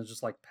to. that and is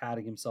just like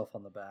patting himself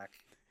on the back.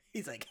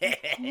 He's like,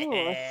 Of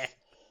course.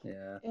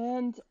 Yeah.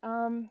 And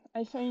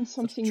I find Such a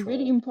something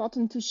really troll.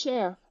 important to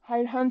share.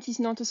 High Hunt is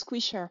not a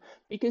squisher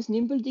because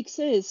Nimbledick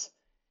says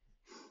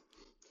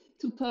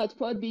to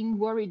Pod being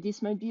worried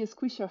this might be a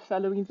squisher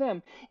following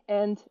them.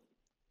 And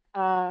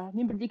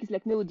Nimbledick is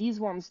like, no, these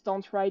ones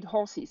don't ride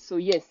horses. So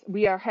yes,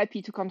 we are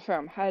happy to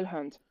confirm High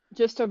Hunt.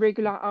 Just a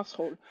regular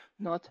arsehole,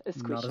 not a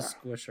Not a squisher.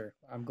 squisher.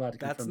 I'm glad to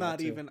that's confirm not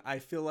that too. even, I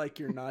feel like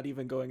you're not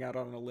even going out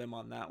on a limb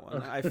on that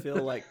one. I feel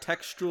like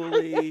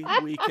textually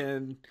we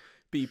can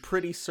be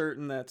pretty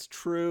certain that's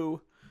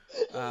true.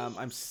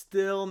 I'm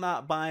still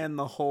not buying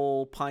the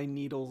whole pine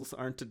needles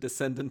aren't a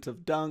descendant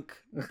of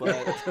Dunk,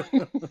 but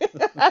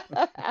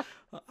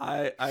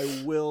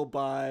I will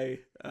buy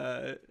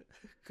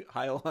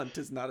Heil Hunt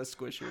is not a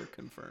squisher,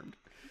 confirmed.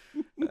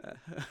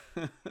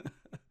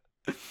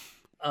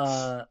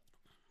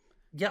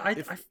 Yeah,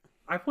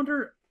 I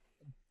wonder,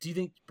 do you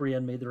think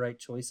Brienne made the right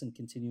choice in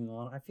continuing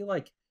on? I feel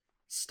like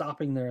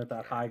stopping there at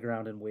that high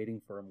ground and waiting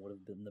for him would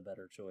have been the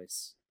better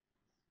choice.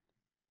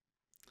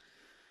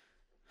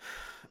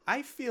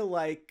 I feel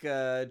like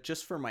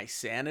just for my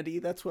sanity,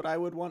 that's what I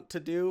would want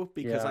to do,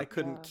 because Yeah. I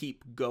couldn't Yeah.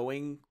 keep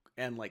going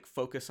and like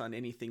focus on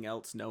anything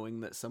else knowing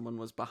that someone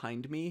was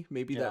behind me.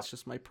 Maybe Yeah. that's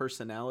just my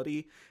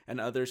personality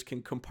and others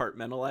can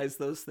compartmentalize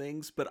those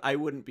things, but I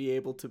wouldn't be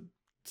able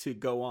to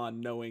go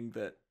on knowing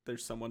that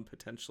there's someone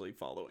potentially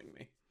following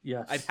me.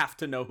 Yes. I'd have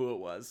to know who it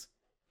was.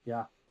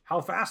 Yeah.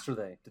 How fast are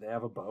they? Do they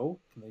have a bow?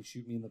 Can they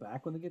shoot me in the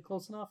back when they get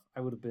close enough?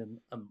 I would have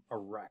been a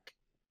wreck.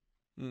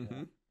 Mm-hmm.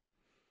 Yeah.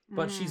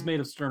 But she's made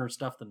of sterner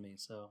stuff than me,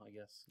 so I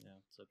guess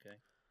it's okay.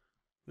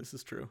 This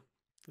is true.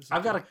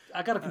 I got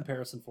a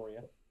comparison for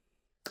you.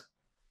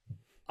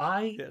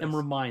 I am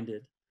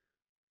reminded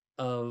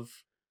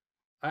of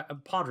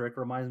Podrick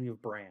reminds me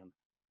of Bran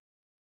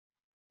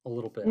a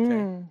little bit.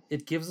 Okay.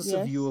 It gives us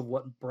a view of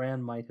what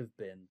Bran might have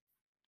been.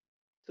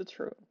 So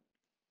true.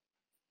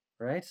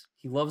 Right?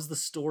 He loves the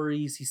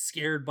stories. He's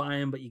scared by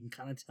him, but you can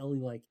kind of tell he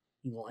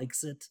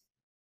likes it.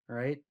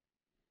 Right?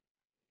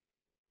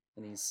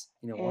 And he's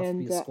wants to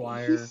be a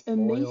squire. He's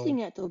amazing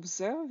loyal. at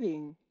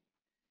observing.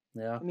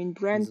 Yeah. I mean,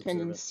 Bran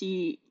can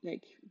see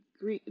like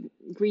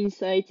green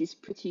sight is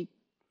pretty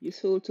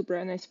useful to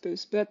Bran, I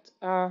suppose, but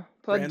Pod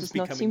does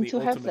not seem to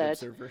have that.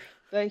 Observer.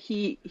 But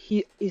he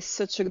is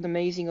such an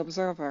amazing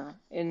observer,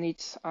 and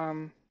it's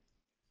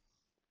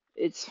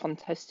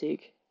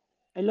fantastic.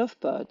 I love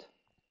Pod.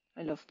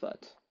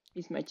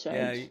 He's my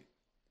child. Yeah,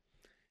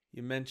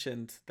 you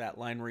mentioned that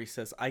line where he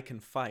says, "I can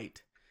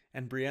fight,"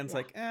 and Brienne's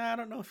like, I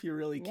don't know if you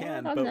really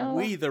can, but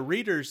we, the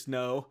readers,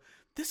 know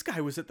this guy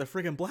was at the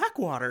friggin'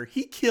 Blackwater.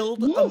 He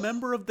killed a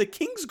member of the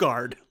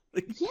Kingsguard.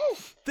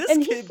 Yes, this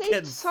and kid he saved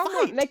can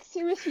someone. fight. Like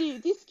seriously,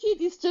 this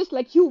kid is just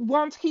like you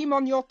want him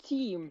on your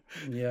team.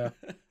 Yeah,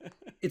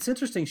 it's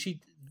interesting. She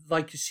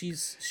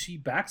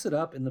backs it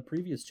up in the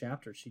previous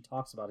chapter. She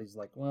talks about he's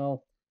like,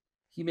 well,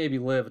 he maybe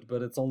lived,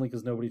 but it's only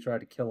because nobody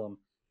tried to kill him.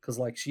 Because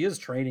like she is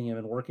training him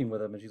and working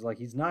with him, and she's like,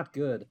 he's not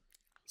good.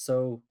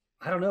 So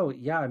I don't know.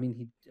 Yeah, I mean,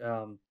 he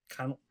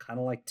kind of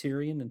like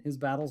Tyrion in his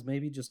battles,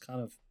 maybe just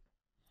kind of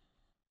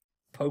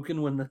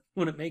poking when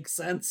it makes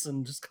sense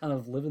and just kind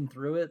of living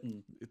through it.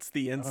 And it's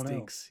the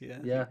instincts.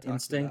 Yeah,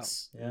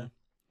 instincts. Yeah.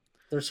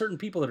 There are certain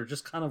people that are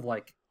just kind of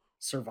like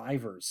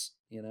survivors.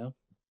 It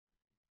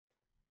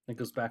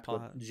goes back to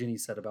what Ginny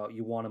said about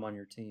you want him on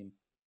your team.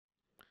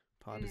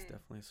 Pod is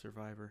definitely a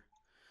survivor.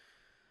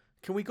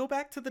 Can we go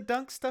back to the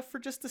Dunk stuff for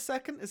just a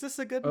second? Is this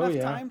a good enough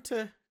time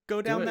to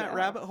go down that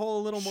rabbit hole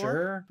a little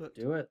more? Sure,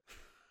 do it.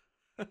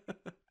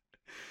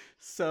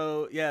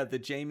 So, yeah,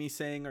 the Jaime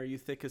saying, "Are you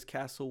thick as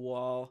castle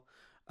wall?"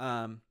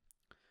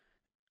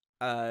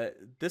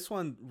 This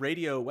one,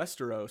 Radio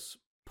Westeros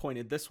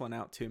pointed this one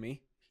out to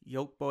me.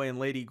 Yolk Boy and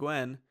Lady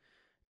Gwen.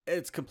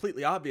 It's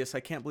completely obvious. I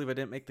can't believe I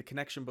didn't make the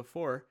connection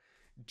before.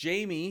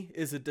 Jaime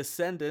is a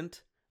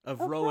descendant of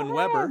Rowan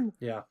Weber.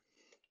 Yeah.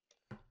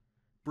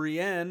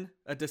 Brienne,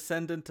 a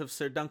descendant of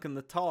Sir Duncan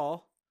the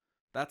Tall.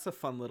 That's a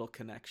fun little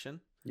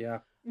connection. Yeah.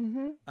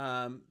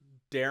 Mm-hmm.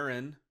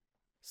 Darren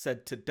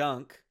said to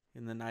Dunk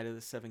in the Night of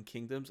the Seven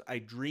Kingdoms, "I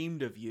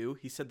dreamed of you."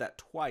 He said that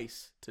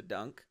twice to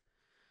Dunk.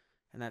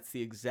 And that's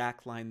the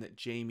exact line that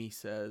Jaime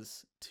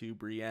says to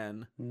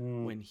Brienne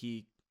when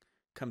he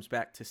comes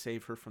back to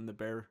save her from the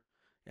bear.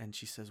 And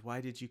she says,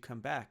 "Why did you come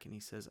back?" And he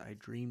says, "I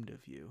dreamed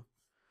of you."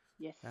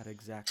 Yes. That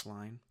exact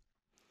line.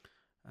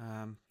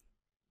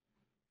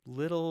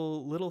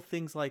 Little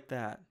things like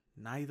that.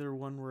 Neither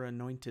one were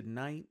anointed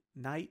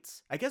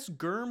knights. I guess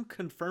Gurm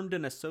confirmed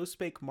in a So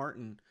Spake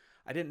Martin,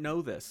 I didn't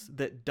know this,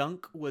 that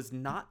Dunk was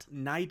not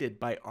knighted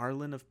by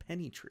Arlen of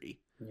Pennytree.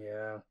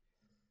 Yeah.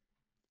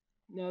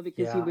 No,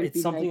 because he will it's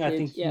be something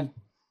knighted. I think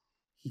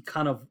he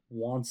kind of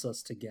wants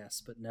us to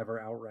guess, but never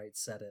outright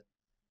said it.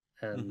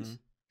 And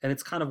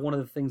it's kind of one of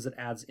the things that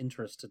adds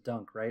interest to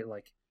Dunk, right?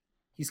 Like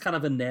he's kind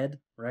of a Ned,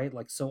 right?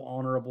 Like so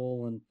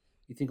honorable, and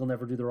you think he'll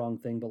never do the wrong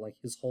thing, but like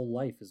his whole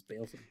life is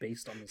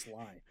based on this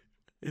lie.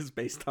 Is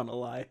based on a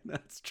lie.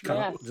 That's true.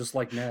 Yeah. Just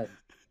like Ned,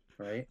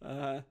 right?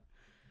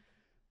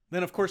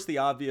 Then, of course, the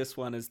obvious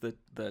one is the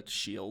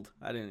shield.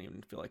 I didn't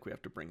even feel like we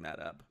have to bring that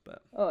up,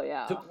 but Oh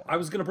yeah. So I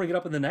was gonna bring it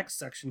up in the next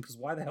section because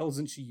why the hell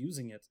isn't she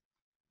using it?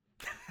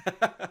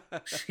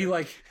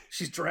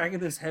 She's dragging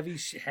this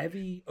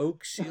heavy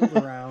oak shield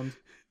around.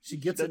 She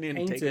gets it doesn't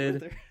even take it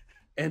with painted, her.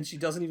 and she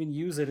doesn't even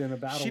use it in a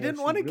battle. She where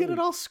didn't want to get really- it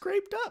all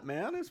scraped up,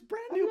 man. It's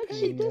brand new Like,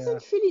 she paint.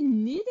 doesn't really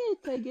need it,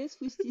 I guess,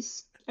 with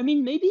this. I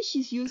mean, maybe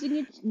she's using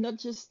it, not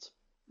just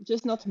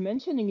not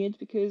mentioning it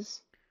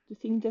because the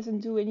thing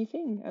doesn't do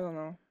anything. I don't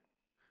know.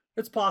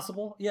 It's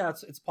possible. Yeah,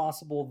 it's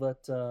possible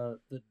that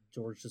that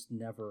George just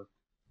never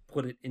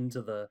put it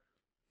into the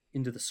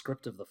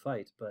script of the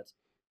fight, but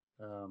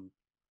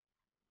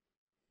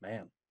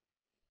man,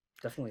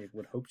 definitely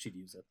would hope she'd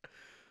use it.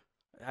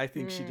 I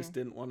think she just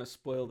didn't want to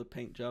spoil the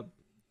paint job.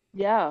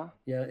 Yeah,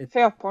 Yeah,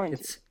 fair point.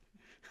 it's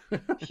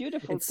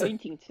Beautiful it's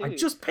painting too. I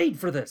just paid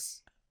for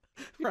this.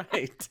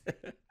 Right.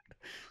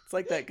 It's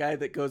like that guy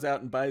that goes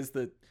out and buys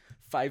the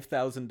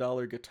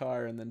 $5,000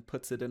 guitar and then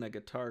puts it in a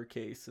guitar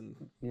case, and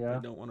Yeah.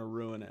 they don't want to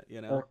ruin it, you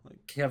know? Or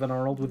Like, Kevin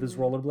Arnold with his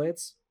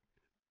rollerblades.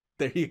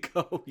 there you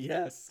go.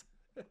 Yes.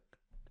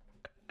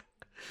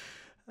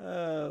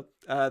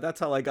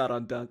 That's all I got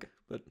on Dunk,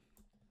 but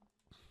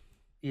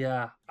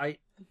Yeah,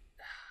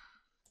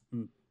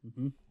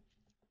 mm-hmm.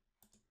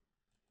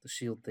 The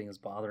shield thing is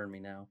bothering me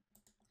now.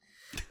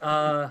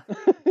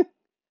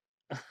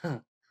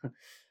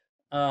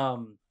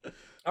 All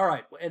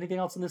right. Anything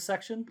else in this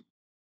section?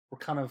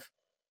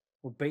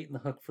 We're baiting the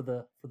hook for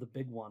the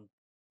big one.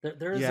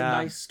 There is a Yeah.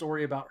 nice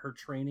story about her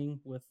training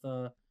with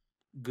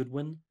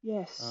Goodwin.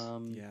 Yes.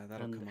 Yeah,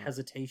 that'll and come up.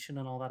 hesitation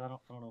and all that. I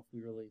don't know if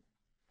we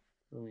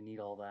really need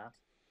all that.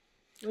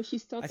 Well, she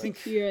starts think-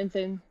 it here and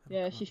then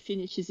That'll she come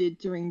finishes it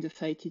during the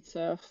fight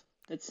itself.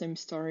 That same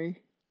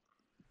story.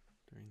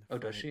 during the Oh,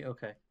 does fight. she?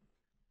 Okay.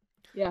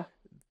 Yeah.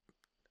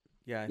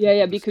 Yeah, I think Yeah,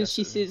 we'll because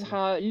she discuss it in says,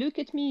 the- look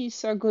at me,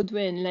 Sir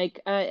Godwin, like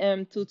I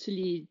am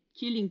totally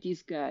killing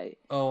this guy.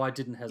 Oh, I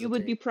didn't hesitate. You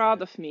would be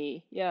proud of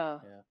me. Yeah.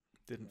 Yeah.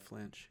 Didn't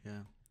flinch,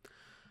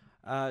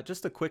 yeah.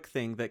 Just a quick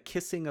thing, that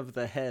kissing of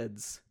the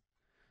heads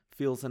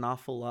feels an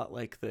awful lot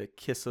like the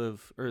kiss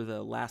of, or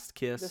the last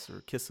kiss, The-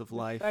 or kiss of The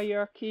life.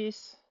 Fire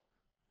kiss.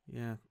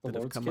 Yeah, The that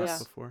have Lord's come kiss? up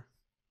Yeah. before.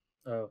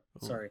 Oh,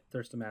 Oh. sorry.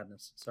 Thirst of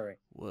Madness. Sorry.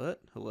 What?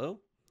 Hello?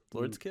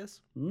 Lord's kiss?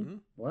 Hmm? Hmm?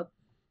 What?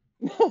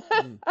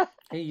 Hmm.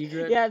 Hey,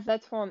 Ygritte. Yeah,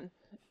 that one.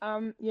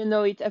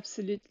 It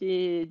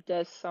absolutely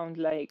does sound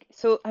like.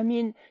 So, I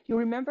mean, you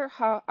remember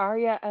how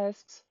Arya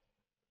asks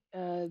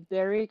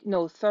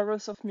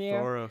Thoros of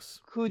Myr, Thoros.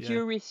 could yeah.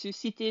 you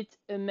resuscitate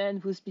a man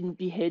who's been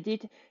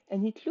beheaded?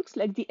 And it looks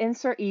like the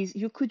answer is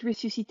you could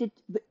resuscitate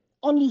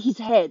only his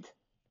head.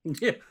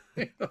 Yeah.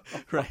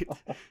 Right.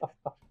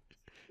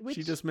 She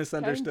Which just kind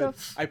misunderstood.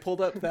 of- I pulled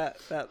up that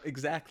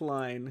exact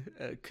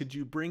line. Could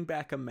you bring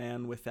back a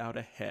man without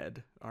a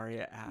head?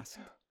 Arya asked.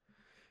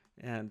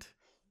 And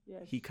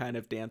Yes. he kind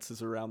of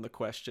dances around the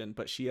question,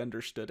 but she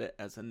understood it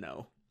as a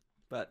no.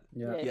 But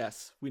Yeah. Yes.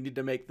 yes, we need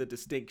to make the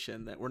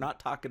distinction that we're not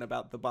talking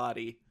about the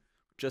body,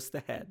 just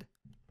the head.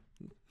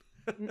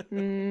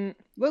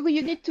 Well,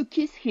 you need to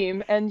kiss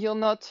him, and you're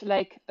not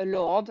like a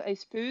lord, I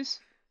suppose.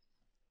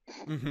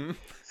 Mm-hmm.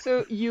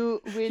 So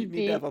you will You need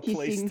be to have a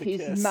place kissing to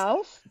his kiss.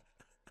 mouth.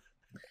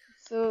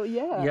 So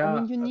yeah, Yeah, I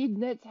mean, you need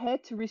Ned's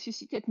head to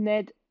resuscitate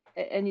Ned,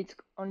 and it's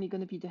only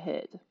gonna be the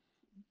head.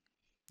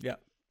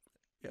 Yep.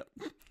 Yep.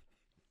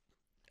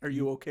 Are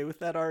you okay with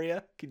that,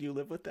 Arya? Can you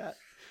live with that?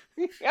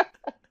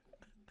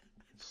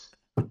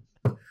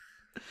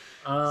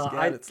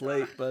 Scat, it's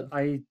late, bud.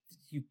 I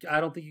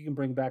don't think you can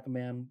bring back a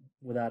man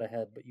without a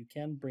head, but you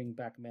can bring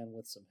back a man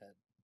with some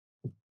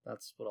head.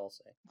 That's what I'll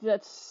say.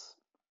 That's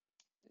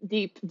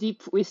deep,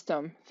 deep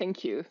wisdom.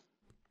 Thank you.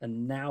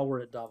 And now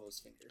we're at Davos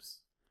fingers.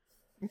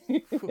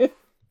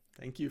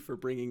 Thank you for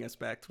bringing us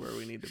back to where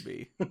we need to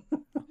be.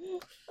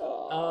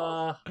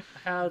 Oh. I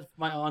had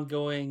my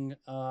ongoing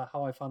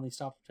how I finally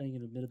stopped pretending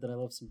and admitted that I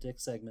love some dick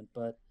segment,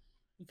 but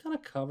we kind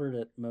of covered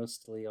it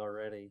mostly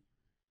already.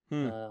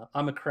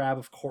 I'm a crab,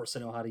 of course I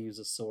know how to use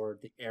a sword.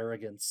 The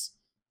arrogance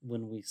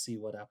when we see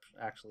what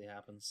actually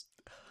happens.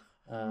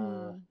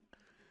 One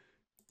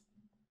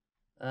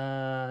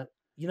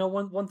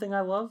thing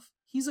I love,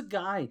 he's a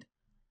guide.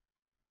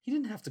 He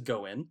didn't have to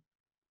go in.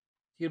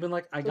 He'd have been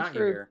like, I So got you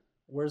true. here.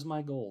 Where's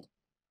my gold?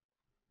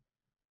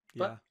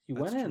 But Yeah, he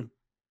that's went in. true.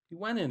 He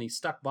went in. He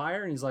stuck by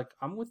her, and he's like,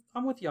 I'm with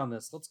you on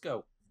this. Let's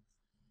go.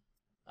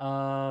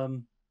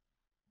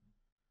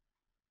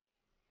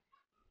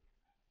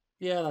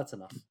 Yeah, that's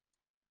enough.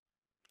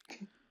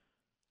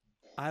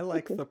 I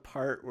like Okay. the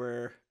part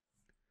where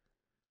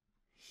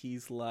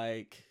he's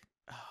like,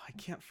 oh, I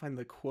can't find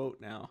the quote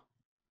now.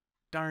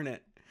 Darn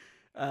it.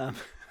 Here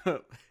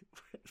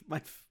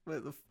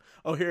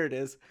it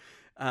is.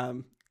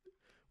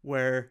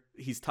 Where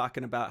he's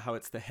talking about how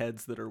it's the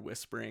heads that are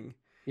whispering.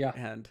 Yeah.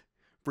 And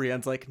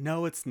Brienne's like,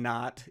 no, it's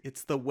not.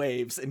 It's the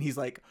waves. And he's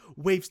like,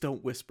 waves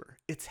don't whisper.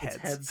 It's heads.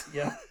 It's heads.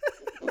 Yeah.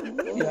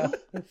 Yeah.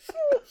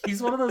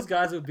 He's one of those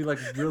guys that would be like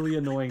really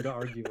annoying to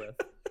argue with.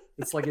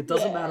 It's like it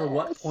doesn't matter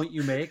what Yes. point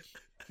you make,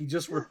 he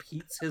just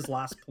repeats his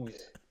last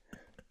point.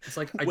 It's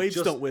like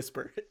Waves don't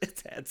whisper.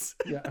 It's heads.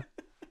 Yeah.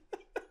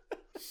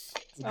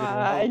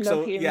 I love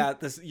So him. yeah,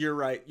 you're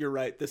right. You're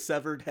right. The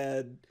severed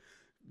head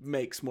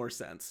makes more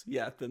sense,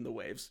 than the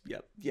waves.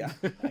 Yep. Yeah.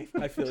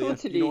 I feel you.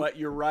 Totally. You know what?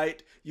 You're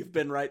right. You've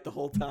been right the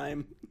whole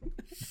time.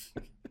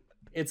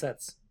 It's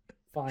heads.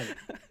 Fine.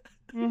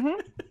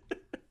 Mm-hmm.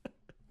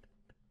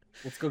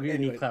 Let's go get your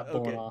Anyway, kneecap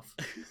blown okay. off.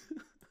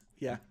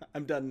 Yeah,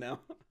 I'm done now.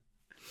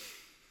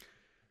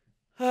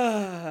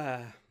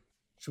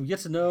 Should we get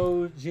to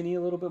know Ginny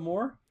a little bit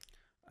more?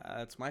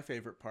 That's my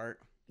favorite part.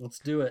 Let's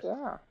do it.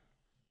 Yeah.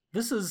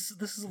 This is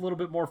a little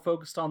bit more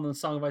focused on the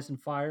Song of Ice and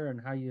Fire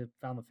and how you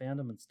found the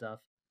fandom and stuff.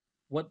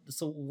 What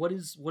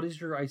is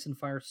your Ice and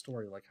Fire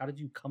story? Like, how did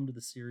you come to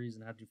the series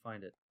and how did you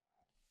find it?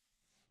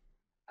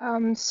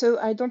 So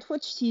I don't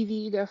watch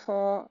TV,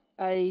 therefore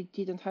I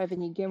didn't have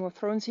any Game of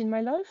Thrones in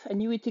my life. I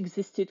knew it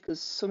existed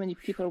because so many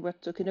people were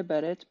talking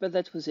about it, but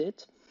that was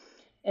it.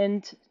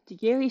 And the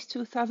year is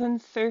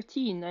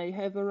 2013. I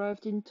have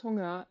arrived in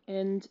Tonga,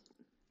 and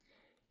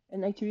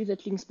actually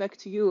that links back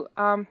to you.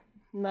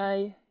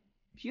 My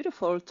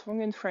beautiful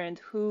Tongan friend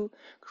who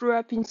grew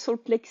up in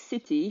Salt Lake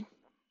City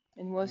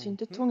and was in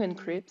the Tongan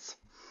Crips.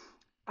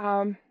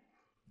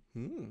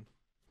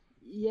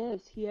 Yes,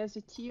 he has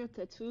a tear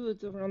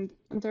tattooed around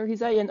under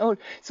his eye and all.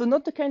 So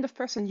not the kind of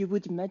person you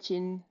would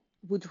imagine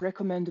would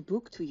recommend a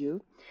book to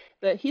you,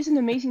 but he's an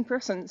amazing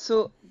person.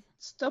 So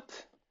stop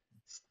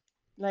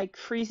like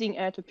freezing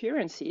at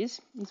appearances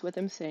is what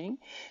I'm saying.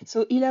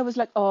 So Ila was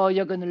like, "Oh,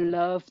 you're gonna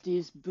love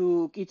this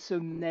book. It's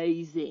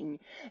amazing.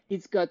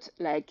 It's got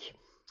like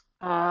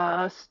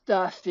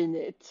stuff in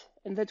it."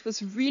 And that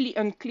was really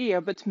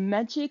unclear, but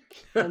magic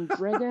and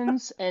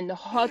dragons and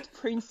hot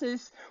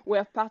princes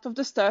were part of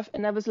the stuff.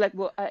 And I was like,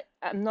 well,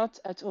 I'm not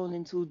at all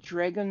into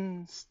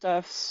dragon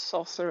stuff,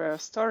 sorcerer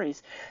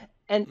stories.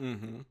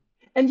 And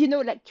you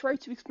know, like try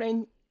to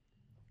explain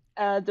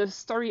the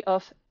story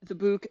of the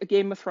book A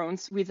Game of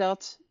Thrones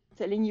without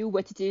telling you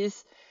what it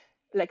is,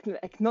 like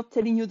not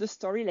telling you the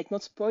story, like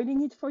not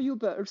spoiling it for you,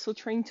 but also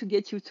trying to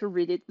get you to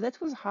read it. That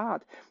was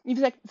hard. It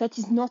was like, that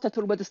is not at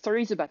all what the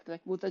story is about.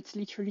 Like, well, that's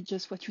literally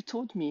just what you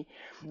told me.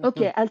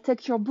 Okay, I'll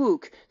take your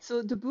book.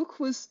 So the book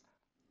was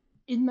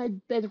in my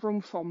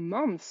bedroom for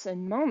months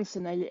and months,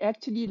 and I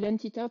actually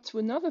lent it out to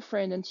another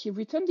friend, and she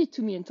returned it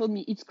to me and told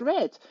me it's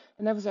great.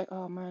 And I was like,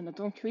 oh man, I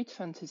don't read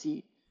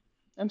fantasy.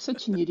 I'm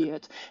such an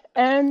idiot.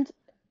 And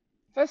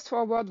fast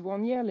forward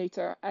 1 year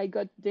later, I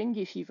got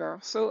dengue fever,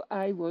 so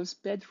I was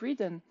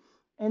bedridden.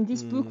 And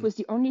this book was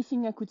the only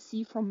thing I could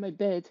see from my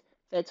bed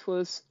that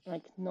was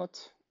like not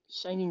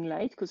shining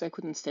light because I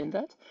couldn't stand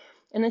that.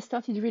 And I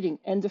started reading,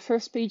 and the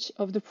first page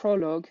of the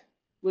prologue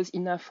was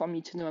enough for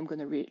me to know I'm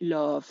going to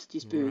love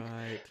this book.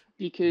 Right.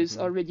 Because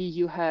already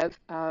you have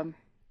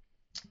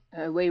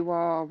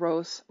Wayward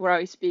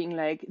Royce being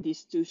like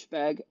this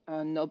douchebag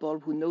noble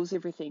who knows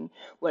everything,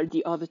 while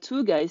the other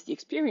two guys, the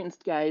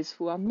experienced guys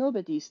who are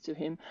nobodies to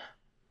him,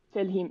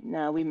 tell him,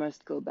 now we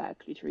must go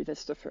back. Literally,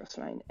 that's the first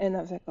line. And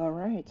I was like, all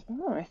right,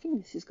 I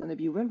think this is going to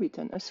be well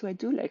written. Also, I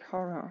do like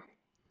horror.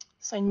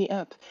 Sign me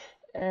up.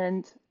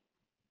 And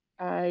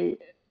I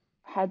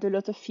had a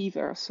lot of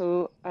fever,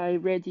 so I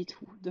read it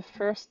the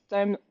first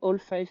time, all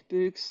 5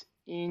 books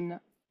in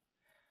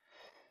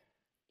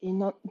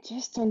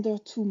just under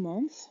 2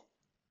 months.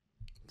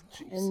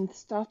 Jeez. And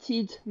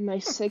started my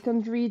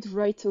second read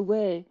right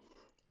away,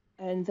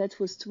 and that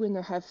was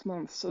 2.5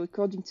 months. So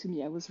according to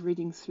me, I was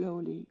reading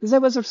slowly because I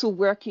was also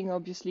working,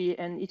 obviously,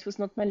 and it was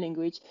not my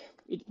language.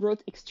 It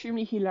brought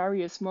extremely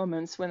hilarious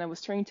moments when I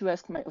was trying to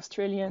ask my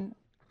Australian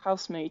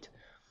housemate,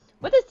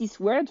 what does this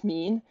word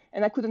mean?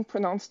 And I couldn't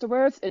pronounce the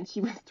words, and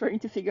she was trying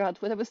to figure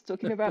out what I was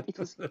talking about. It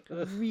was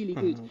really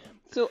good.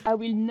 So I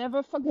will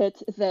never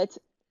forget that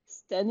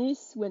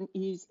Stannis, when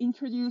he's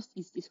introduced,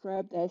 is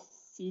described as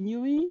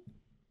sinewy.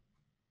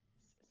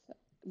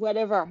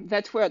 Whatever,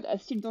 that word, I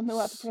still don't know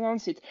how to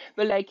pronounce it,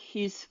 but like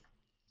he's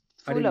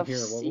I full didn't of hear.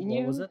 What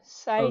sinew, was it?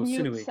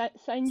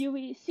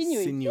 sinewy.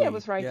 Sinewy, Yeah, I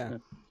was right.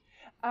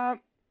 yeah.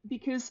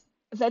 Because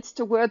that's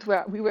the word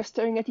where we were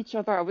staring at each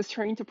other. I was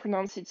trying to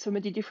pronounce it so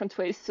many different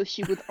ways so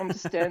she would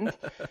understand.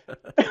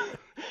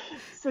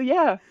 So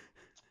yeah,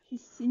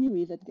 he's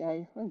sinewy, that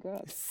guy. Oh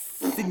god.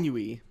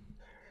 Sinewy.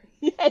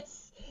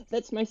 Yes,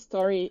 that's my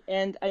story,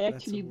 and I That's a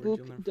actually word you'll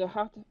booked never the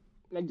hard,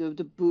 like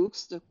the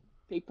books, the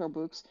paper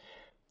books,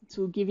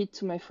 to give it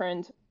to my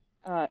friend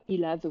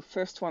Ila, the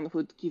first one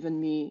who'd given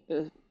me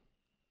a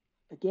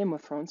Game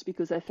of Thrones,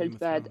 because I Game felt of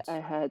bad Thrones. I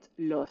had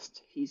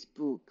lost his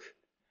book,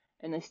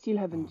 and I still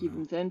haven't Oh,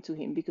 given them to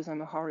him because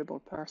I'm a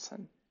horrible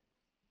person.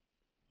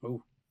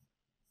 Oh,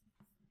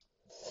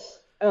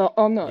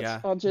 Or not,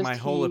 Yeah, or just my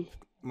whole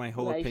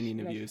life- opinion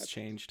of life you has happens.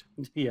 changed.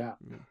 yeah.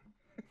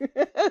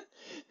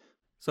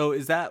 So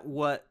is that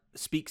what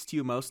speaks to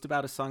you most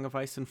about A Song of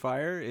Ice and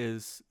Fire?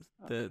 Is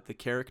the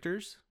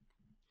characters?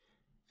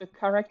 The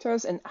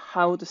characters and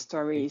how the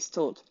story is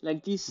told.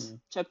 Like this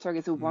chapter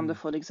is a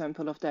wonderful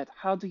example of that.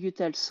 How do you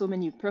tell so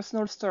many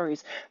personal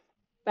stories,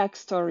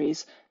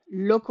 backstories,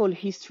 local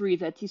history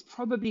that is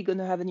probably going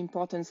to have an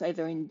importance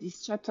either in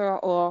this chapter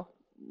or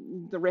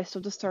the rest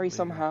of the story Later.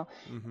 somehow.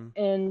 Mm-hmm.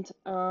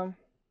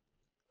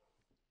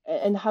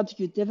 And how do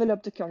you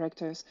develop the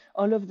characters?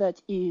 All of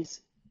that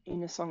is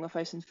in A Song of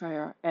Ice and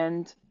Fire,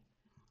 and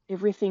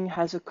everything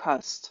has a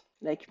cost.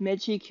 Like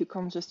magic, you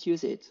can't just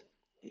use it.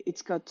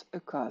 It's got a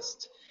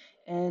cost.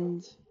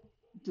 And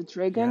the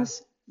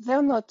dragons,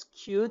 they're not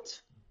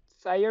cute,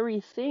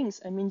 fiery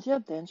things. I mean, they're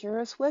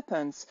dangerous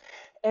weapons.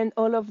 And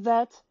all of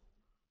that,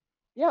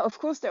 yeah, of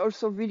course, they're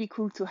also really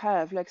cool to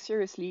have, like,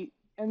 seriously.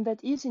 And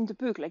that is in the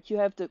book. Like, you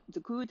have the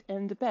good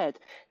and the bad,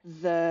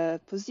 the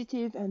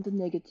positive and the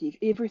negative.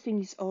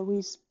 Everything is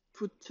always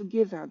put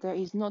together. There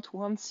is not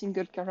one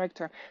single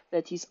character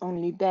that is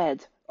only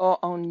bad or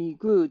only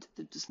good.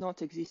 That does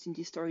not exist in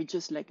this story,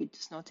 just like it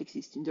does not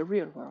exist in the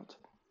real world.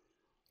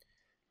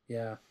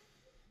 Yeah.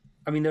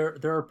 I mean,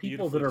 there are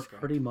people that Beautifully are described.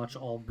 pretty much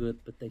all good,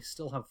 but they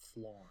still have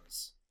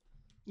flaws.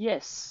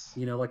 Yes.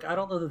 You know, like, I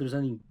don't know that there's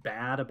anything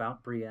bad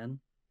about Brienne,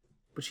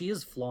 but she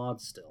is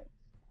flawed still.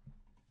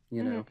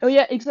 You know? Oh,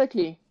 yeah,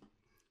 exactly.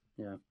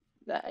 Yeah.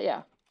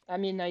 Yeah. I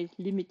mean, I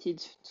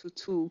limited to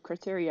 2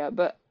 criteria,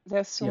 but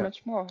there's so Yeah.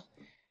 much more.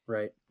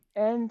 Right.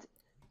 And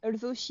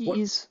although she What-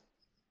 is,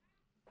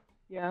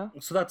 yeah.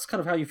 So that's kind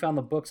of how you found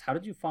the books. How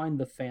did you find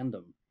the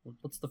fandom?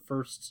 What's the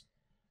first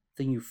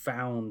thing you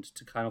found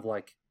to kind of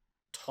like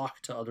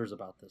talk to others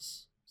about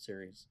this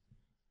series?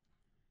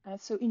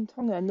 So in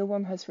Tonga, no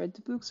one has read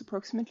the books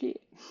approximately.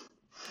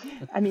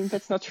 I mean,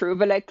 that's not true,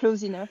 but like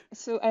close enough.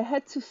 So I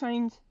had to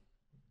find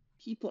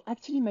people.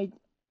 Actually, my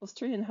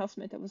Australian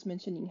housemate I was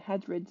mentioning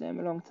had read them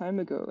a long time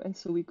ago, and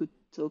so we could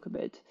talk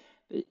about.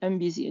 But I'm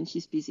busy and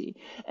she's busy.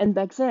 And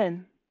back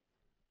then,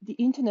 the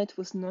internet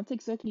was not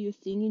exactly a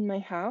thing in my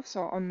house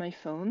or on my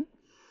phone,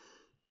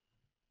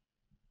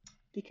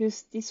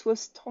 because this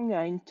was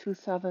Tonga in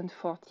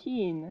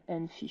 2014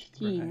 and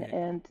 15, Right.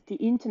 and the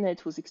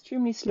internet was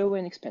extremely slow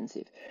and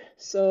expensive.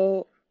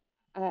 So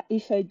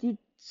if I did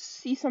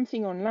see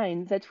something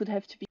online, that would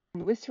have to be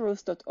on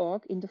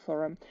Westeros.org in the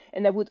forum,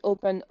 and I would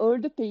open all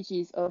the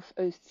pages of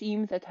a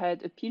theme that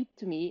had appealed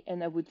to me,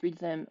 and I would read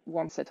them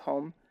once at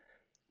home.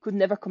 Could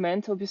never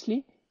comment,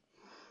 obviously.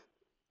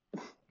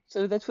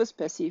 So that was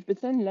passive.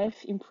 But then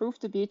life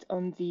improved a bit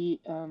on the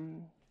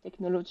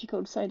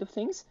technological side of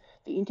things.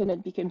 The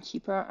internet became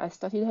cheaper. I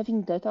started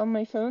having data on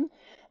my phone,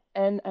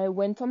 and I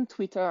went on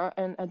Twitter,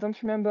 and I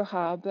don't remember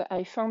how, but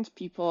I found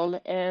people,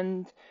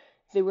 and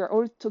they were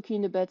all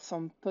talking about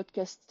some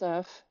podcast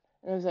stuff.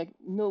 And I was like,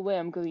 no way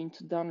I'm going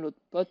to download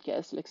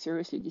podcasts. Like,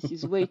 seriously, this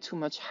is way too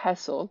much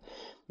hassle.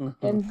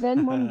 And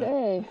then one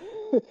day,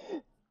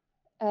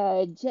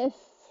 Jeff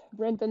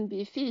Brandon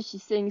B. Fish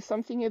is saying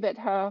something about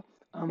how,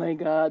 oh my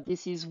god,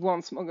 this is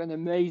once more an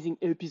amazing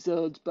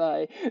episode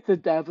by the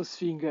Davos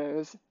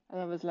Fingers.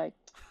 And I was like,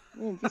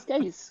 man, this guy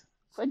is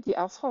quite the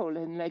asshole,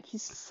 and like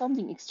he's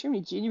sounding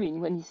extremely genuine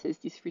when he says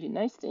this really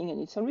nice thing,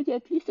 and it's already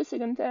at least the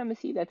second time I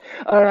see that.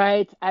 All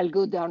right, I'll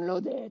go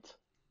download it.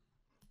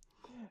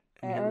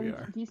 And here we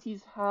are. This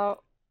is how.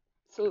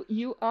 So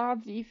you are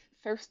the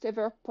first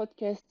ever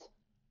podcast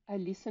I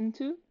listened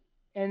to,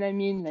 and I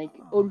mean like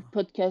all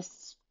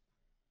podcasts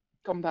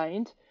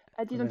combined.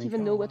 I didn't any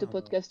even know what a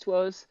podcast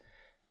was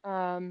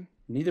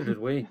Neither did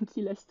we.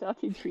 until I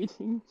started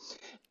reading,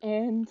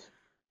 and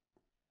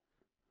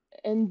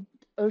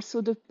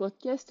also the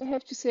podcast, I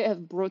have to say,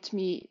 have brought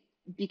me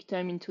big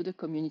time into the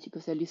community,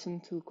 because I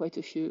listen to quite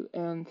a few,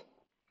 and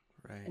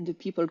Right. the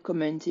people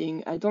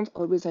commenting. I don't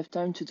always have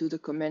time to do the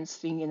comments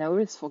thing, and I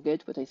always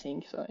forget what I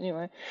think. So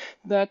anyway,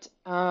 but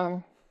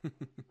I've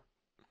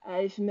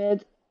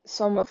made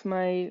some of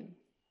my,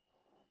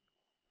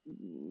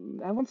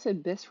 I won't say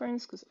best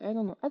friends, because I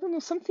don't know,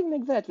 something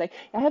like that. Like,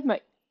 I have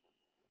my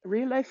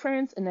real life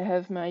friends, and I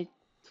have my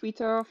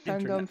Twitter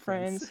fandom Internet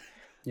friends.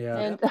 Yeah.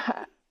 And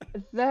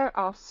there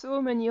are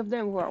so many of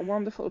them who are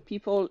wonderful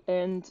people,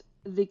 and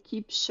they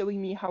keep showing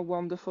me how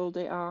wonderful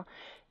they are.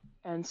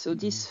 And so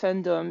this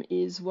fandom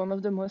is one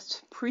of the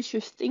most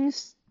precious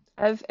things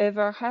I've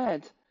ever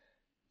had.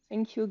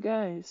 Thank you,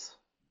 guys.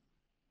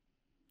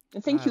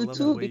 And thank I you love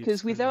the too, way you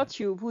because describe without that.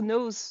 you, who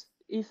knows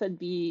if I'd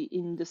be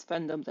in this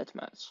fandom that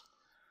much.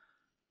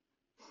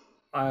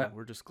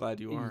 We're just glad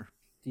you are.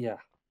 Yeah.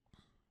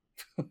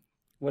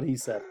 What he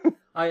said.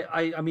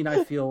 I mean,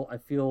 I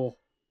feel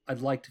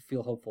I'd like to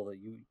feel hopeful that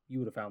you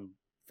would have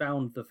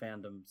found the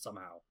fandom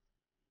somehow.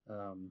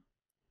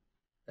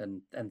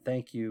 And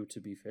thank you to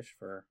B-Fish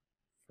for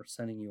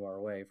sending you our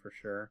way, for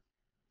sure.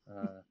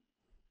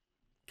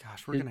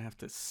 Gosh, we're gonna have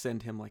to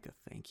send him like a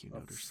thank you A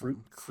note or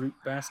something. fruit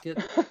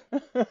basket.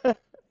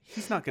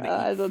 He's not gonna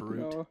I eat don't fruit.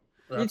 know.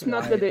 That's It's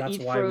not why- gonna that's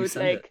eat why we fruit,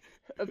 send like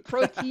a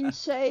protein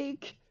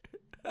shake.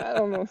 I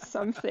don't know,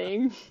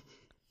 something.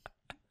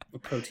 A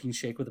protein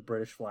shake with a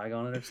British flag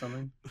on it or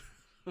something.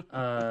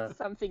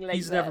 Something like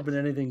He's that. never been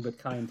anything but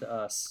kind to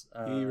us.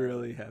 He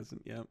really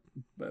hasn't. Yep.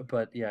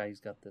 But yeah, he's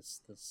got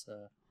this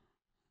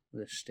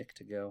shtick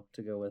to go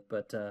with.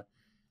 But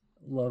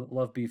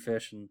love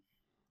B-Fish, and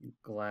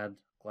glad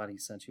he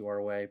sent you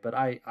our way. But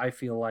I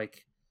feel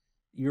like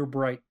your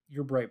bright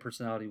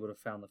personality would have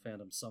found the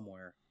fandom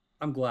somewhere.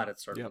 I'm glad it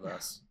started Yep. with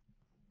us,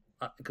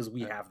 because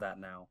we have that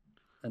now.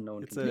 and no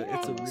one It's can take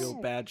a it.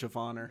 real badge of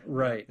honor.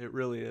 Right. It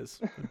really is.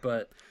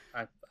 But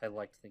I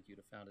like to think you'd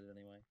have found it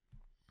anyway.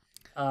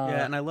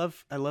 Yeah, and I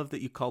love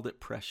that you called it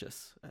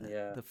precious.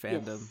 Yeah. The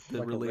fandom, Yes. the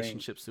Like a ring.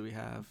 relationships that we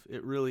have.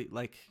 It really,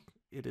 like,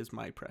 it is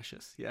my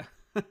precious. Yeah.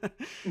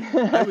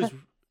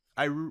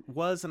 I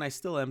was, and I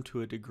still am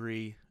to a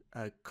degree,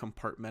 a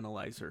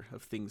compartmentalizer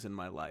of things in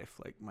my life.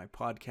 Like, my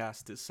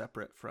podcast is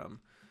separate from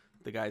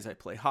the guys I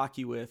play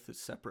hockey with. It's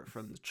separate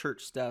from the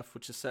church stuff,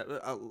 which is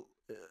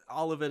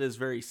all of it is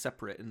very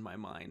separate in my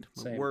mind.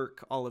 My Same.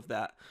 work, all of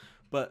that.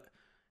 But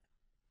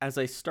as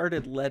I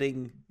started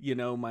letting,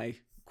 my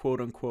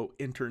quote unquote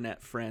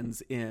internet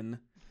friends in,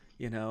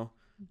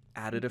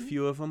 added a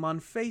few of them on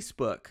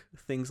Facebook,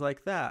 things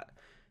like that.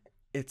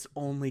 It's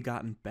only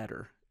gotten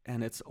better,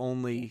 and it's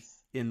only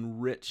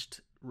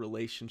enriched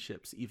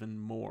relationships even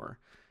more.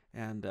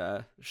 And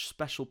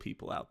special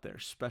people out there,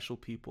 special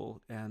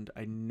people. And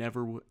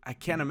I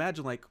can't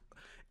imagine, like,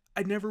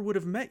 I never would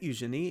have met you,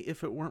 Jenny,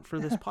 if it weren't for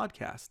this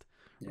podcast,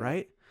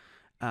 right?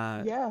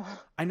 Yeah.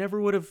 I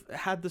never would have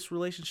had this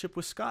relationship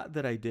with Scott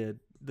that I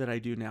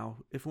do now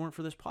if it weren't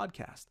for this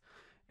podcast.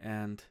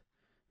 And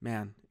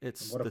man,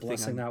 it's What a the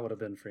blessing thing that would have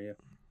been for you.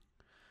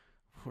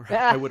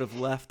 I would have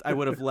left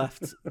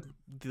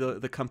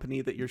the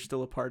company that you're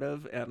still a part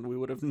of, and we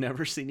would have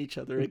never seen each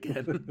other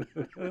again.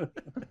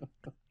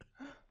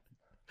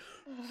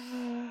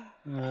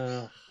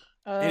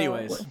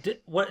 Anyways,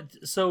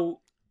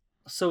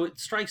 so it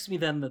strikes me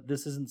then that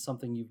this isn't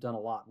something you've done a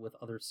lot with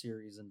other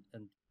series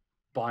and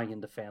buying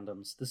into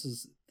fandoms. This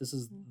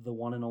is the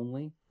one and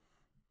only.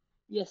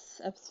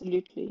 Yes,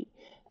 absolutely.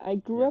 I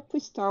grew up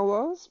with Star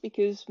Wars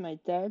because my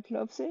dad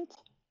loves it.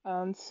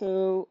 And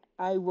so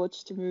I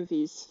watched the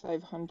movies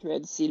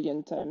 500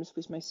 zillion times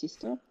with my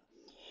sister.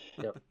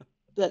 Yep.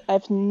 But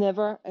I've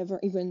never, ever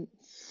even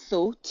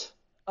thought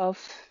of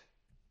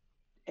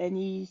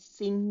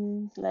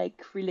anything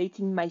like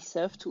relating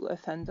myself to a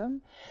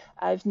fandom.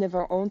 I've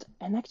never owned,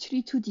 and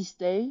actually to this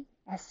day,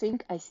 I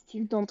think I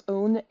still don't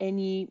own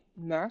any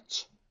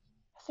merch.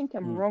 I think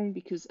I'm wrong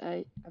because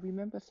I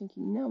remember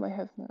thinking, no, I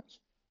have merch.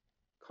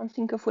 Can't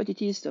think of what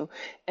it is though.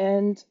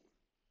 And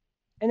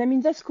I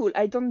mean, that's cool.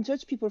 I don't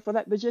judge people for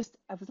that, but just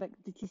I was like,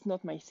 this is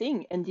not my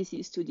thing. And this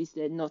is to this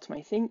day not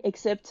my thing,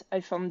 except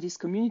I found this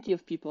community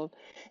of people.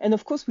 And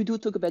of course, we do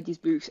talk about these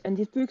books. And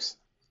these books,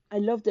 I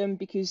love them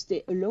because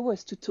they allow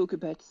us to talk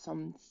about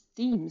some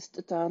themes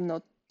that are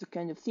not the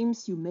kind of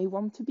themes you may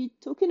want to be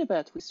talking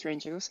about with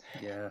strangers.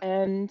 Yeah.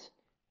 And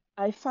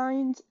I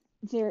find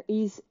there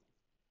is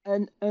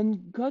an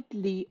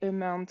ungodly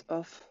amount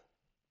of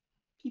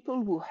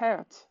people who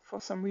hurt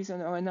for some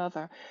reason or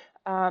another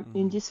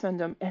in this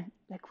fandom, and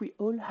like we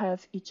all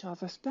have each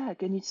other's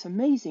back, and it's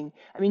amazing.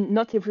 I mean,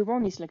 not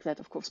everyone is like that,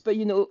 of course, but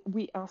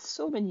we are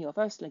so many of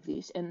us like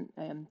this, and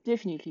I am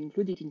definitely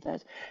included in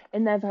that.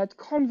 And I've had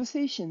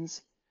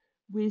conversations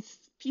with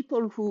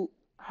people who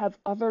have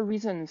other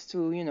reasons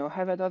to,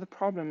 have had other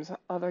problems,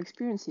 other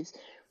experiences,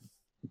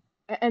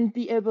 and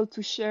be able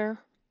to share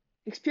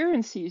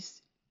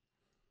experiences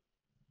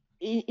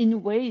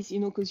in ways,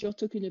 because you're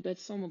talking about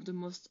some of the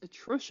most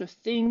atrocious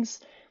things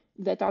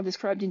that are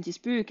described in this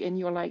book, and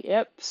you're like,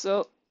 yep,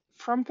 so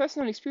from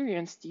personal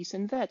experience, this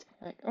and that.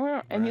 Like,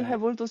 oh, and you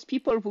have all those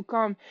people who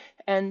come,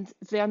 and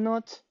they're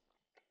not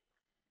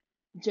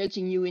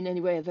judging you in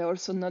any way. They're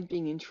also not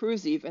being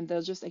intrusive, and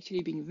they're just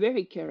actually being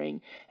very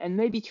caring and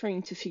maybe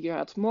trying to figure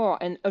out more.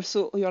 And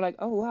also you're like,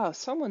 oh wow,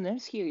 someone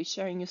else here is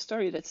sharing a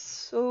story that's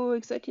so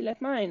exactly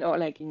like mine, or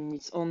like in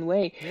its own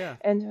way. Yeah.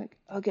 And like,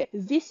 okay,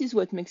 this is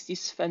what makes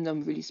this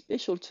fandom really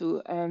special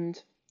too.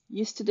 And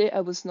yesterday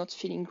I was not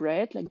feeling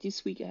great. Like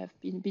this week have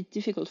been a bit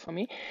difficult for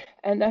me,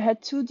 and I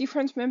had 2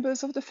 different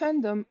members of the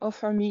fandom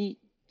offer me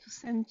to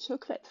send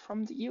chocolate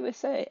from the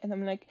USA, and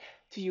I'm like,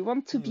 do you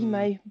want to be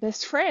my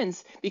best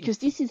friends? Because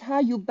this is how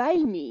you buy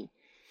me.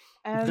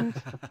 And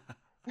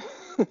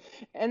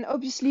and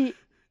obviously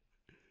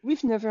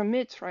we've never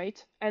met,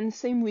 right? And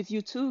same with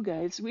you too,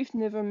 guys. We've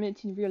never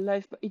met in real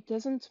life, but it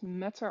doesn't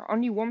matter.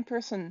 Only one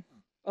person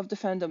of the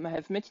fandom I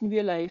have met in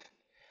real life,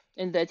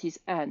 and that is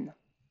Anne.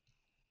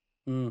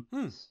 I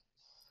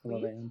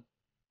love Anne.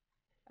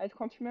 I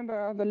can't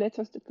remember the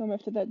letters that come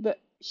after that, but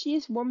she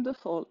is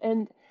wonderful.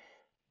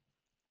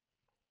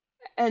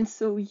 And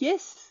so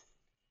yes,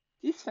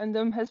 this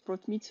fandom has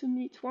brought me to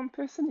meet one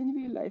person in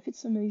real life.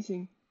 It's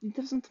amazing. It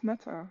doesn't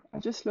matter. I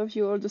just love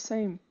you all the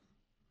same.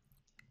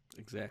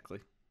 Exactly.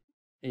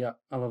 Yeah,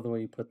 I love the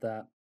way you put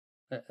that.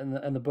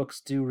 And the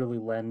books do really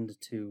lend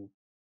to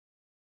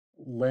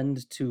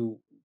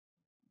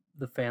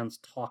the fans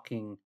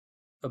talking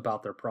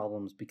about their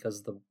problems,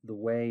 because the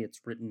way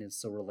it's written is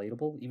so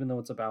relatable, even though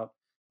it's about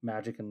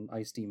magic and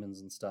ice demons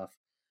and stuff.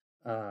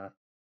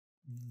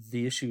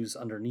 The issues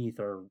underneath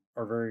are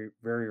very,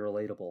 very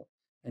relatable,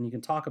 and you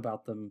can talk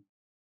about them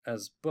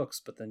as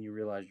books, but then you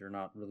realize you're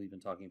not really even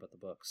talking about the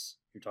books.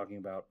 You're talking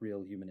about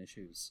real human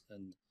issues.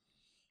 And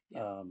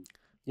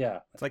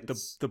it's like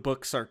the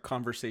books are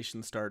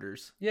conversation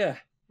starters. Yeah.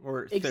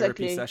 Or Exactly.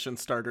 therapy session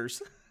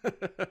starters.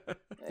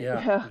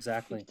 Yeah,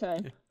 exactly. Big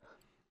time.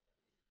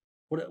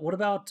 What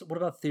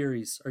about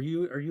theories? Are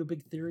you a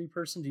big theory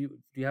person? Do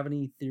you have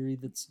any theory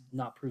that's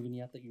not proven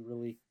yet that you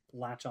really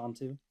latch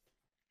onto?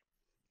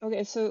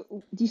 Okay,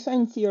 so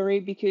define theory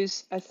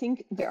because I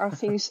think there are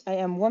things I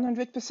am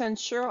 100%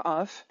 sure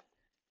of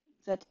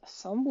that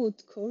some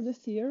would call the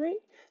theory.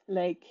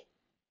 Like,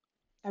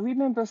 I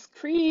remember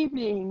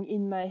screaming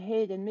in my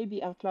head and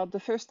maybe out loud the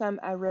first time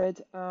I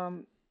read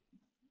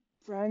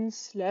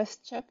Bran's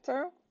last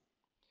chapter,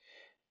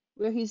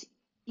 where he's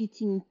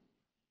eating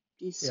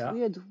this Yeah,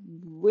 weird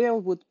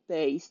werewolf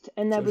paste,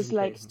 and I was Jojen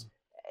like, paste.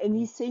 and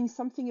he's saying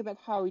something about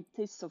how it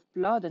tastes of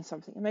blood and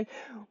something. I'm like,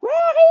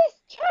 where is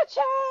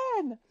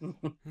Jojen?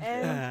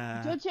 And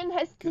Yeah. Jojen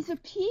has Good.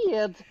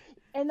 disappeared.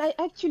 And I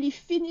actually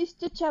finished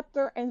the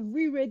chapter and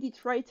reread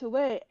it right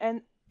away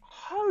and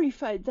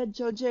horrified that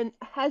Jojen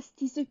has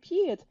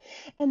disappeared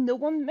and no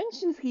one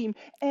mentions him.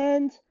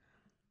 And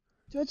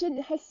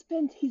Jojen has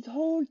spent his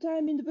whole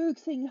time in the book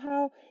saying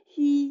how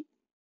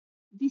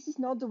this is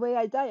not the way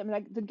I die. I'm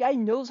like, the guy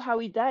knows how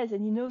he dies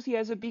and he knows he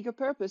has a bigger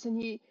purpose and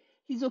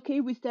he's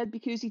okay with that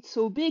because it's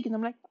so big. And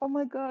I'm like, oh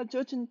my god,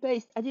 Jojen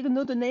Paste. I didn't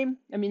know the name.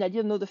 I mean, I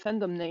didn't know the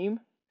fandom name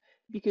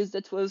because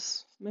that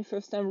was my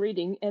first time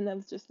reading, and I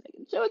was just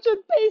like, Jojo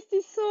Paste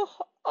is so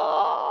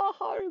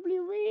horribly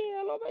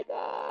real. Oh my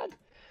god.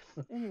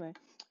 Anyway,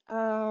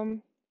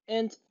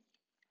 and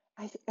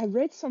I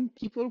read some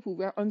people who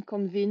were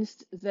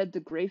unconvinced that the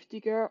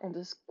gravedigger on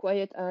this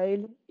quiet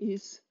isle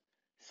is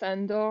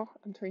Sandor.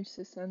 I'm trying to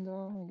say Sandor.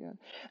 Oh my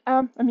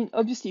god. I mean,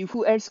 obviously,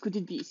 who else could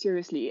it be?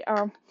 Seriously.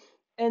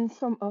 And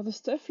some other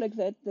stuff like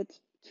that that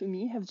to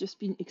me have just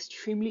been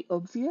extremely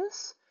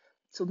obvious.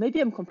 So maybe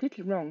I'm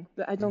completely wrong,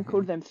 but I don't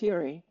call Hmm. them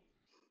theory.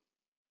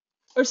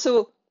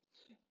 Also,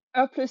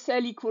 R plus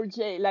L equal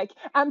J. Like,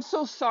 I'm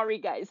so sorry,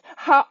 guys.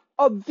 How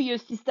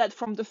obvious is that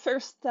from the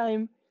first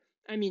time?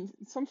 I mean,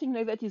 something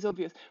like that is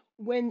obvious.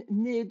 When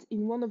Ned,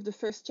 in one of the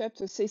first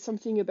chapters, says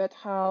something about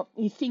how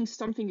he thinks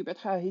something about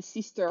how his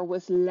sister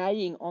was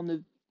lying on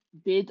a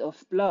bed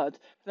of blood,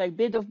 like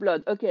bed of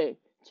blood. Okay,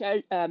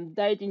 child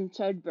died in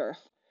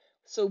childbirth.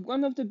 So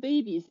one of the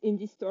babies in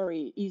this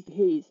story is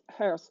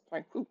hers,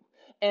 like, who?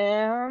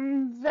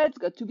 And that's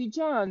got to be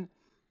John.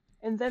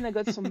 And then I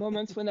got some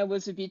moments when I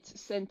was a bit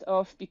sent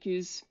off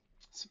because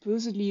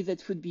supposedly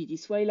that would be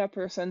this whaler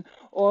person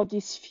or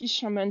this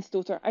fisherman's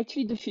daughter.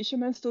 Actually, the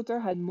fisherman's daughter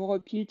had more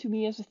appeal to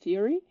me as a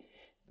theory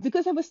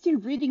because I was still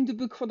reading the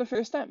book for the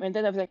first time. And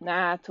then I was like,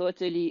 nah,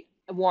 totally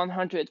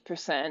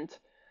 100%.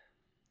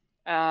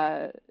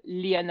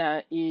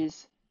 Lyanna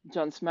is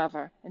John's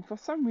mother. And for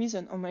some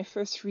reason, on my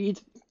first read,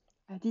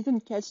 I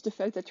didn't catch the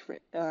fact that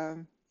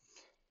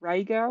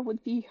Rhaegar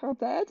would be her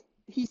dad.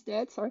 His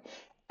dad, sorry.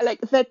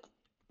 Like that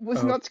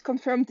was Oh, not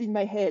confirmed in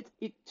my head.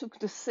 It took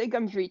the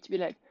second read to be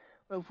like,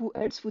 well, who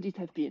else would it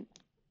have been?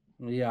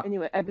 yeah.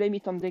 Anyway, I blame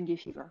it on dengue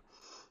fever.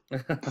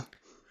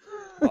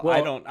 Well,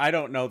 Well, I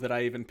don't know that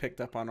I even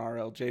picked up on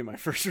RLJ my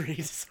first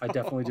read. I So,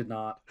 definitely did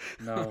not.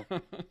 No,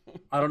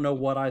 I don't know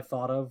what I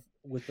thought of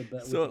with with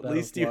so the at bed of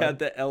least you had blood.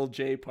 the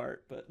LJ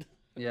part, but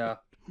Yeah,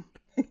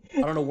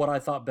 I don't know what I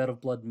thought bed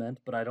of blood meant,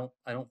 but I don't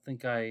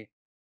think I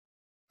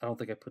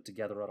put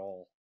together at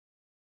all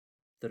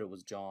that it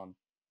was John.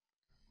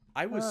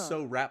 I was Ah,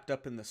 so wrapped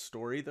up in the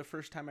story the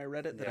first time I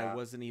read it that Yeah. I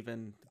wasn't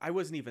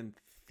even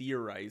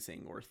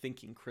theorizing or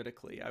thinking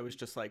critically. I was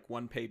just like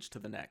one page to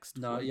the next,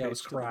 No, one yeah, it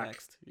was page to the crack.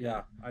 next.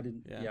 Yeah, I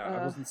didn't. Yeah. Yeah, I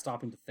uh, wasn't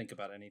stopping to think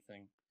about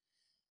anything.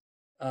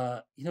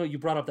 You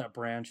brought up that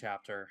Bran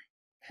chapter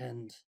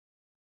and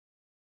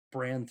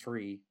Bran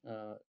 3,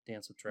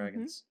 Dance with mm-hmm.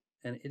 Dragons,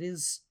 and it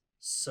is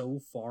so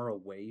far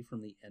away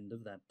from the end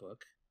of that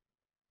book.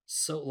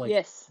 So like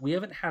Yes, we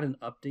haven't had an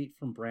update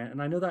from Bran,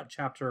 and I know that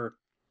chapter,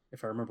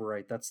 if I remember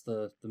right, that's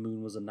the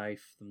moon was a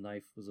knife, the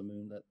knife was a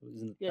moon. That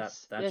isn't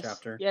yes, that yes,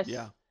 chapter. Yeah.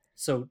 yes.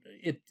 So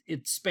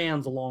it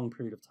spans a long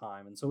period of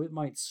time, and so it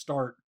might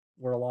start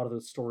where a lot of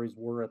those stories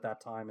were at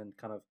that time and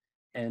kind of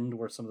end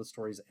where some of the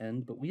stories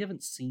end. But we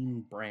haven't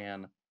seen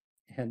Bran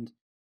and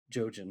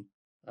Jojen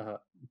uh,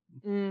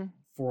 Mm,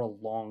 for a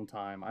long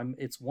time.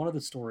 It's one of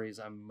the stories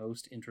I'm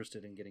most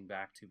interested in getting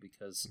back to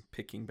because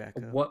Picking back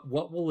up.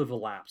 what will have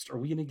elapsed? Are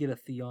we going to get a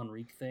Theon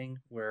Reek thing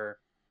where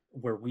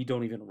we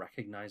don't even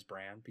recognize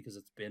Bran because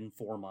it's been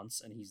 4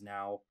 months and he's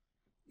now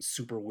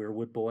super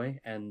Weirwood boy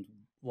and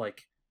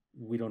like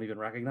we don't even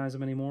recognize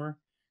him anymore?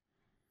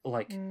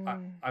 Like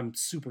mm. I'm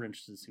super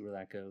interested to see where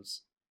that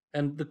goes.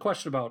 And the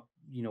question about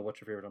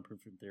what's your favorite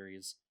unproven theory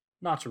is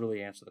not to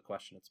really answer the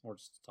question. It's more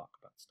just to talk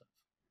about stuff.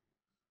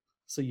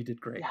 So you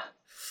did great. Yeah.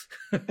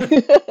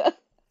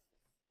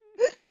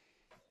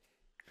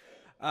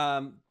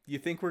 You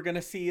think we're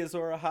gonna see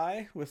Azor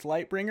Ahai with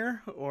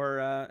Lightbringer, or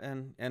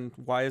and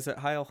why is it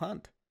Hyle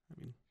Hunt? I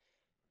mean,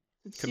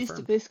 This is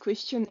the confirmed. best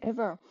question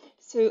ever.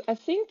 So I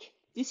think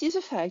this is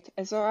a fact.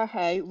 Azor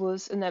Ahai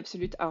was an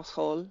absolute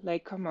asshole.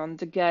 Like, come on,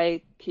 the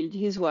guy killed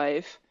his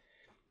wife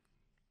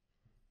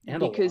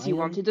And a because he lion.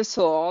 wanted a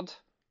sword.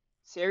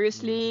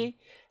 Hmm. Seriously?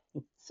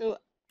 So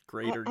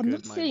Greater I'm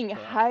not good, my saying God.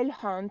 Hyle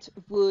Hunt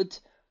would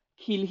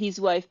kill his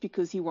wife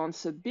because he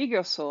wants a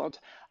bigger sword.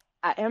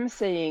 I am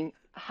saying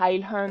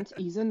Highland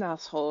is an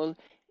asshole.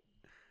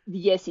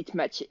 Yes, it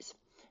matches.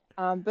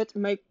 But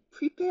my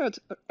prepared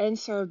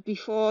answer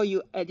before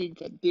you added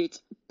that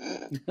bit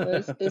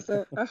was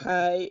Azor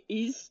Ahai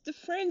is the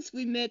friends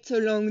we met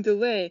along the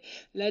way.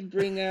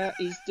 Lightbringer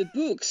is the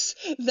books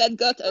that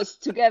got us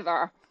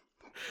together.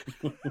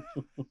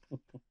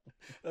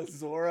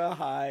 Azor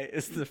Ahai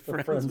is the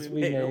The friends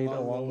we made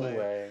along the way.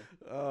 way.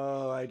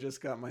 Oh, I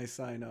just got my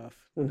sign off.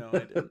 No, I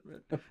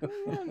didn't.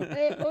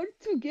 All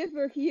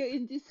together here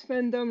in this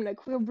fandom,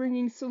 like we're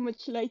bringing so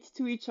much light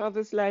to each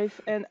other's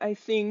life, and I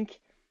think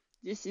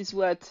this is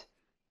what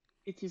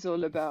it is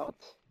all about.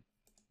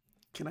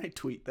 Can I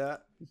tweet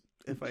that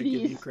if I give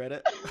you Please.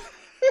 credit?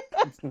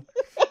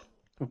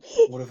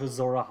 What if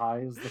Azor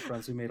Ahai is the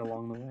friends we made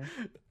along the way?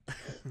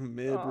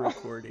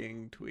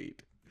 Mid-recording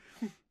tweet.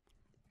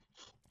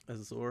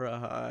 Azor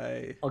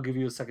Ahai I'll give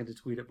you a second to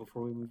tweet it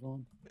before we move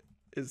on.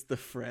 is the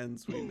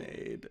friends we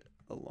made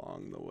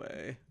along the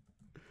way.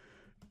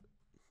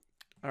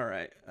 All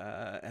right,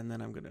 and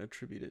then I'm going to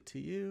attribute it to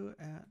you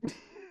at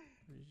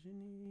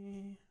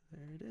Virginie.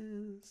 There it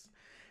is.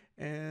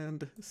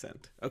 And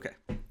sent. Okay.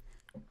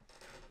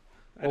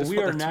 Well, we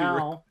are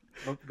now...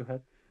 Oh, go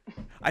ahead.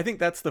 I think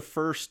that's the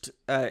first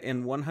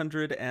in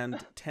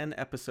 110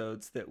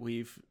 episodes that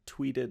we've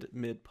tweeted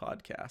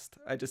mid-podcast.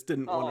 I just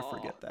didn't want to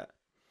forget that.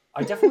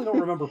 I definitely don't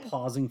remember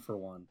pausing for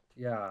one.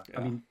 Yeah. Yeah.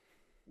 I mean,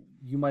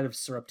 you might have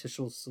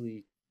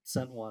surreptitiously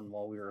sent one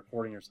while we were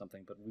recording or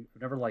something, but we've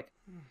never, like,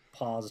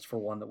 paused for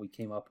one that we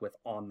came up with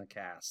on the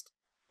cast.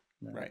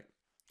 No. Right.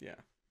 Yeah.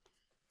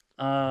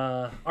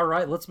 All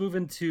right, let's move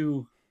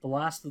into the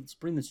last... Let's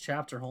bring this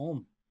chapter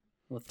home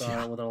with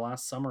our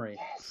last summary.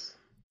 Yes.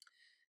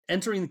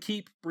 Entering the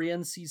keep,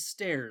 Brienne sees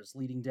stairs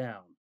leading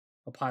down,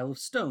 a pile of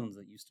stones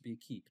that used to be a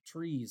keep,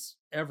 trees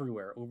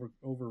everywhere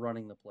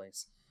overrunning the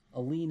place, a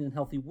lean and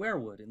healthy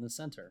weirwood in the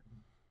center,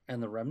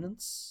 and the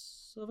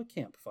remnants of a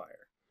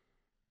campfire.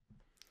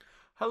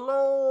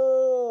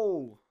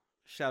 Hello!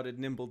 Shouted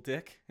Nimble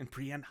Dick, and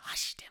Brienne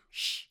hushed him.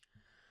 Shh!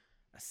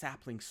 A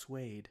sapling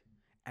swayed,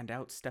 and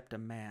out stepped a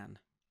man.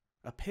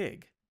 A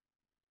pig.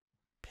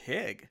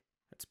 Pig?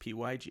 That's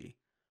PYG.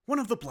 One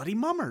of the bloody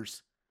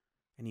mummers!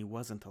 And he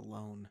wasn't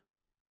alone.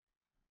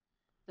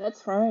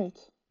 That's right.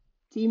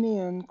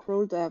 Timian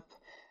crawled up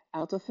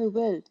out of a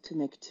well to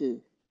make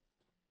two.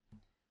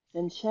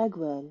 Then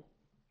Shagwell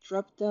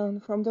dropped down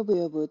from the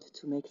weirwood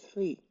to make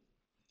three.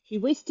 He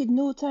wasted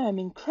no time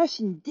in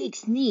crushing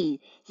Dick's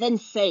knee, then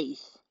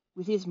face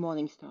with his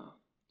morning star.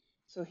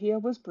 So here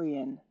was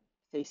Brienne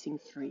facing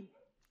three.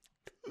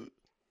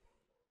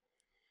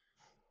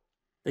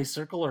 They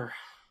circle her,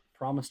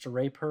 promise to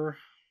rape her,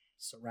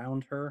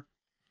 surround her.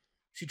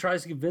 She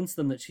tries to convince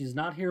them that she's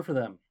not here for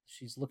them.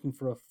 She's looking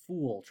for a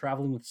fool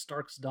traveling with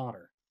Stark's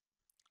daughter.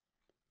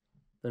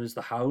 That is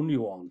the hound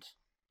you want,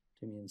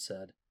 Timian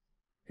said.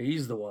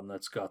 He's the one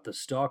that's got the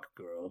Stark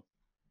girl.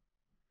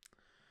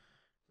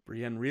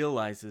 Brienne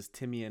realizes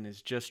Timian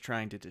is just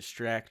trying to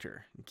distract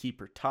her and keep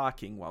her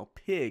talking while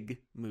Pig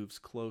moves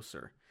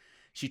closer.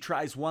 She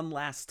tries one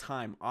last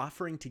time,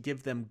 offering to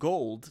give them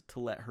gold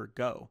to let her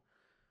go.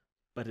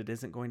 But it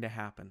isn't going to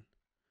happen.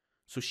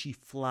 So she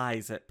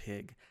flies at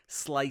Pig,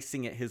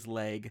 slicing at his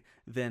leg,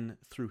 then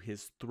through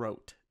his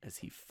throat as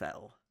he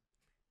fell.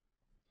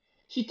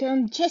 She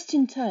turned just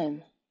in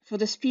time for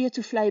the spear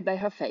to fly by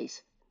her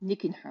face,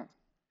 nicking her.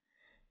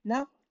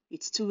 Now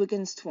it's 2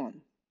 against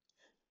 1.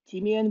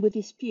 Timian with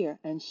his spear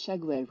and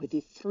Shagwell with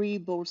his 3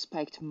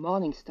 ball-spiked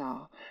morning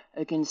star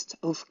against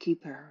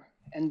Oathkeeper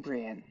and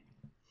Brienne.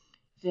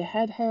 They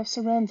had her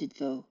surrounded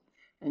though,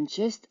 and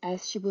just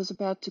as she was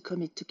about to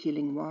commit to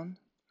killing one,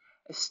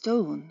 a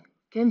stone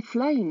came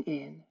flying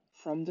in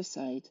from the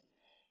side,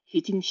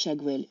 hitting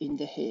Shagwell in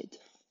the head.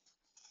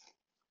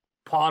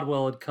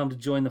 Podwell had come to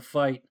join the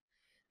fight,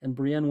 and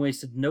Brienne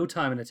wasted no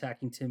time in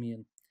attacking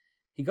Timian.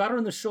 He got her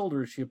in the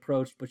shoulder as she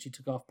approached, but she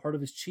took off part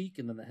of his cheek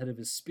and then the head of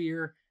his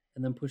spear,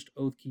 and then pushed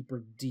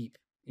Oathkeeper deep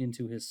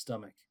into his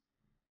stomach.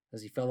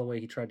 As he fell away,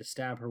 he tried to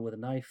stab her with a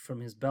knife from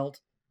his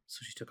belt,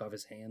 so she took off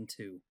his hand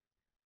too.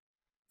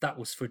 That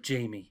was for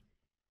Jaime.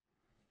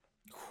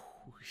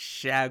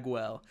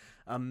 Shagwell,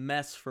 a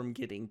mess from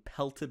getting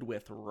pelted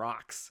with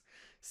rocks,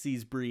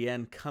 sees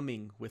Brienne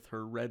coming with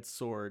her red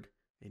sword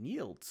and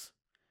yields.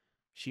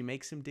 She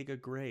makes him dig a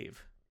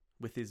grave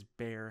with his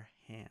bare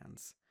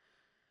hands.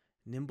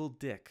 Nimble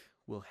Dick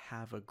will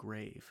have a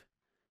grave.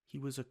 He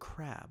was a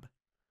crab.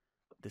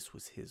 This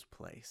was his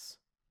place.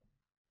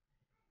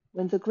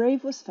 When the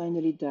grave was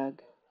finally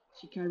dug,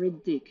 she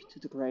carried Dick to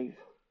the grave.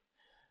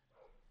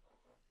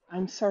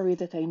 I'm sorry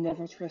that I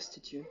never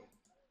trusted you.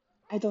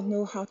 I don't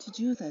know how to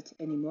do that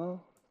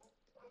anymore.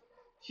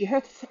 She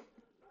heard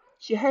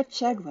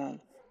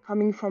Shagwell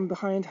coming from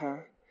behind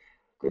her,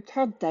 gripped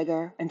her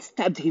dagger, and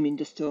stabbed him in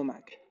the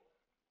stomach.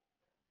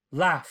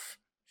 Laugh!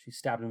 She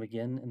stabbed him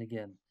again and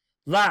again.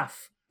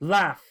 Laugh!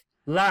 Laugh!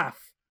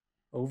 Laugh!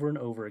 Over and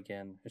over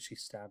again as she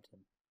stabbed him.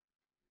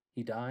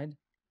 He died,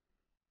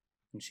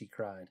 and she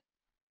cried.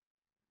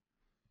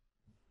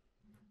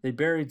 They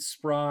buried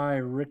Spry,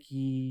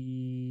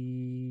 Ricky,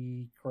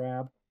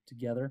 Crab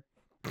together.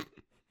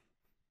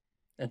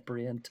 And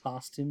Brienne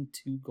tossed him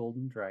 2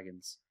 golden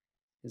dragons,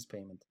 his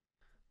payment.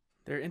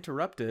 They're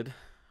interrupted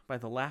by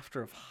the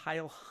laughter of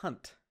Hyle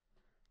Hunt,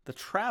 the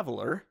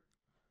traveler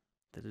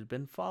that had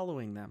been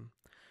following them,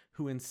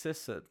 who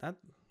insists that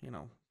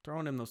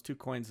throwing him those 2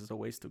 coins is a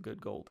waste of good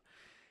gold.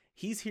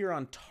 He's here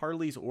on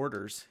Tarly's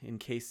orders in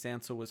case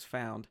Sansa was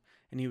found,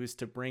 and he was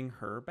to bring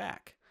her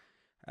back.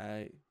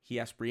 He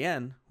asked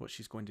Brienne what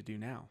she's going to do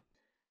now.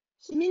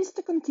 She means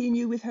to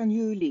continue with her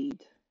new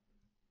lead,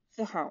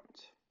 the Hound,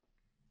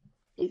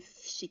 if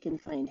she can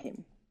find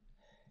him.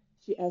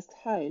 She asked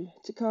Hyle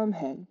to come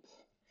help,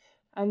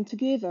 and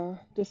together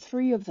the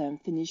 3 of them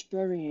finish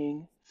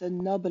burying the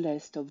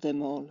noblest of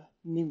them all,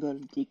 Nimble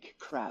Dick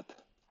Crab.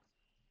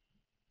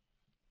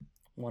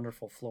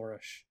 Wonderful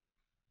flourish.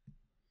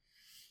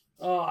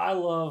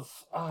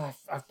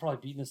 I've probably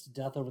beaten this to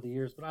death over the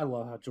years, but I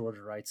love how George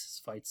writes his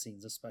fight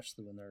scenes,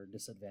 especially when there are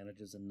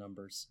disadvantages in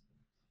numbers.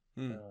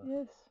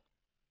 Yes.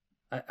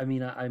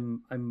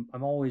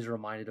 I'm always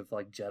reminded of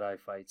like Jedi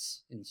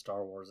fights in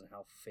Star Wars and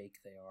how fake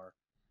they are.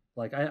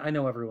 Like I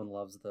know everyone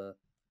loves the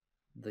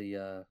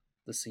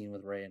scene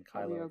with Rey and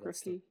Kylo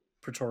against the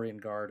Praetorian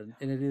Guard,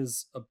 and it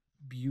is a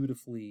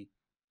beautifully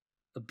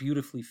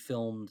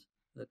filmed.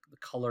 The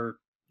color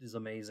is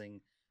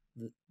amazing.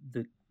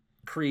 The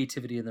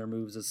creativity in their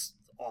moves is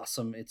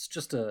awesome. It's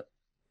just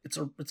it's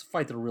a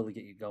fight that'll really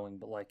get you going,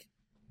 but like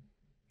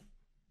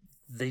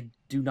they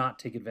do not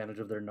take advantage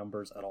of their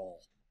numbers at all.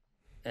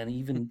 And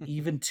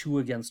even 2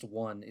 against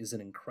 1 is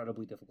an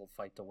incredibly difficult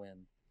fight to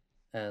win.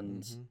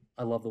 And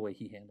I love the way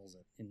he handles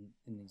it in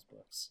these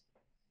books.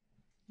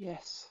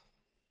 Yes.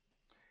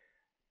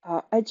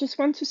 I just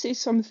want to say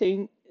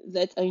something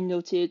that I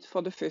noted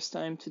for the first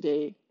time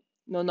today.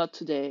 No, not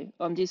today,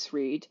 on this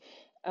read.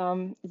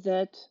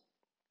 That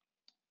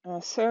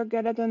Sir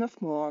Galladon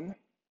of Morn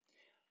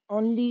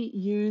only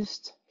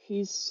used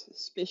his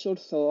special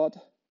sword,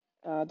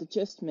 the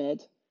Just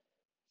Med,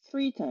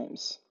 3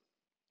 times.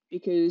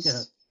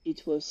 Because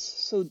it was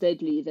so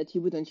deadly that he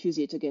wouldn't use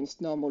it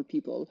against normal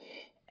people.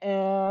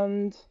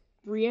 And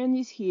Brienne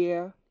is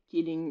here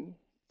killing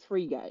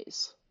 3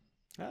 guys.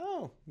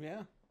 Oh,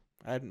 yeah.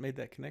 I hadn't made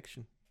that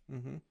connection.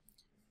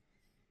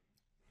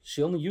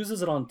 She only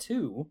uses it on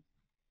 2,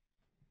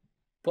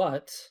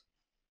 but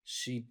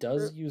she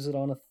does use it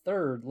on a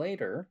 3rd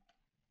later.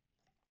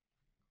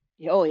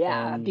 Oh,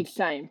 yeah, big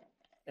time.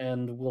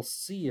 And we'll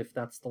see if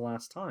that's the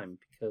last time,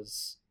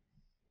 because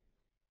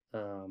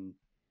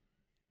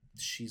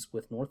she's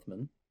with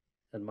Northmen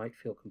and might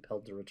feel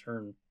compelled to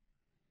return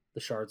the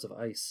shards of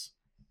ice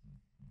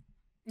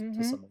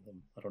to some of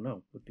them. I don't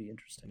know. Would be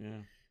interesting.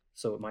 Yeah.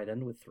 So it might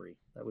end with 3.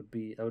 That would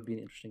be an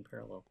interesting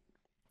parallel.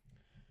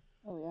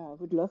 Oh yeah, I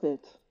would love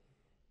it.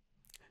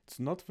 It's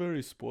not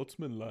very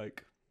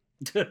sportsmanlike.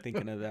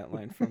 Thinking of that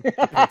line from The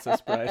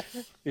Princess Bride.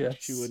 Yes.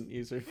 She wouldn't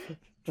use her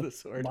the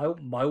sword.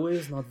 My way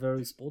is not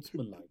very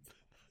sportsmanlike.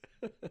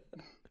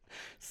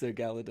 Sir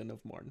Galladon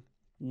of Morn.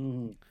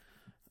 Mm-hmm.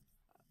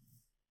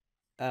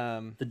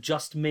 The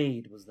Just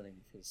Made was the name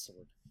of his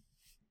sword.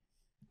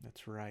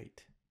 That's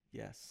right.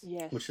 Yes.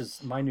 Yes. Which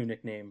is my new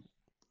nickname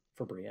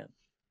for Brienne.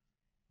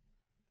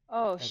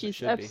 Oh,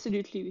 she's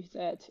absolutely with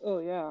that. Oh,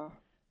 yeah.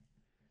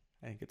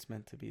 I think it's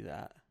meant to be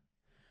that.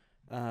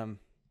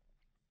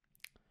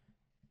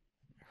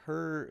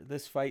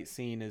 This fight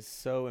scene is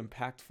so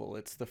impactful.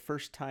 It's the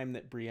first time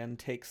that Brienne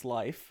takes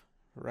life,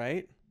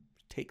 right?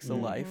 Takes a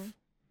life.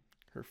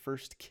 Her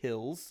first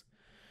kills.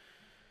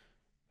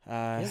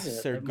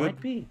 Is it? It might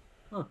be.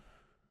 Huh.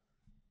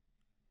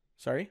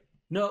 Sorry?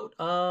 No,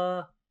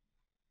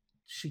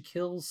 she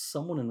kills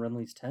someone in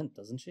Renly's tent,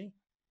 doesn't she?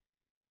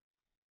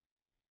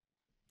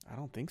 I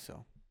don't think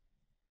so.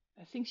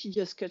 I think she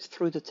just cuts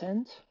through the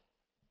tent.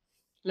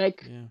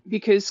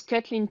 Because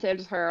Catelyn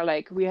tells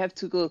her, we have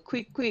to go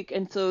quick,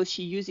 and so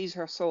she uses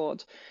her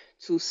sword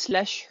to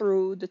slash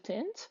through the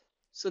tent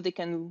so they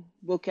can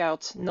walk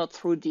out, not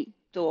through the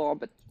door,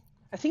 but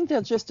I think there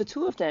are just the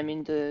 2 of them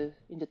in the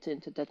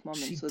tent at that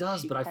moment. She so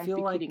does, she but I can't feel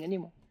be like killing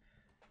anymore.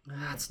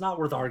 It's not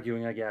worth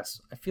arguing, I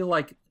guess. I feel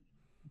like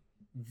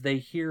they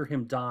hear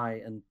him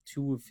die, and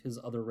 2 of his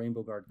other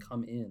Rainbow Guard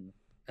come in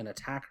and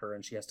attack her,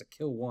 and she has to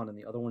kill one, and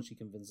the other one she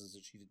convinces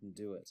that she didn't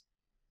do it.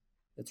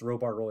 It's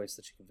Robar Royce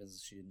that she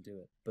convinces she didn't do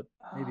it, but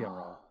maybe I'm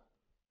wrong.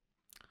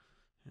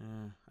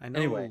 I know.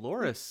 Anyway,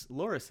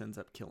 Loras ends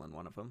up killing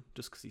one of them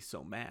just because he's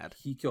so mad.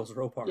 He kills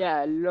Robar.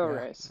 Yeah,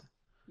 Loras.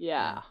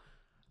 Yeah.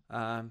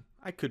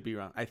 I could be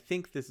wrong. I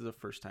think this is the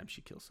first time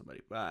she kills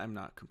somebody, but I'm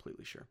not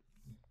completely sure.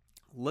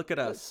 Look at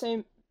us.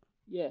 Same.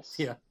 Yes.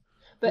 Yeah.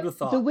 But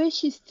the way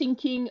she's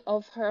thinking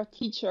of her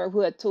teacher who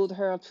had told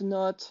her to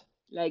not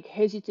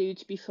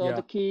hesitate before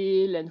the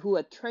kill, and who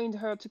had trained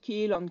her to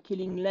kill on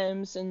killing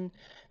lambs and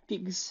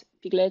piglets.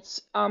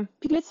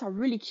 Piglets are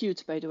really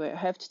cute, by the way, I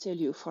have to tell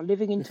you. For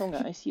living in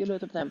Tonga, I see a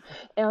lot of them.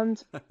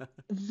 And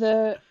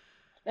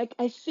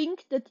I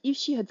think that if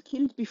she had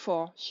killed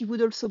before, she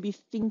would also be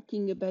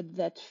thinking about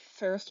that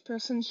first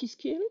person she's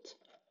killed.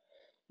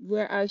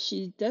 Whereas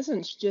she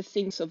doesn't. She just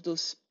thinks of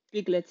those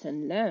Piglets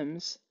and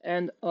Lambs,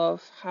 and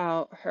of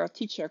how her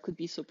teacher could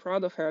be so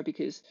proud of her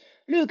because,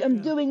 look, I'm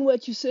Yeah. doing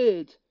what you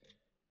said.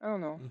 I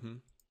don't know. Mm-hmm.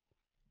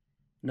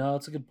 No,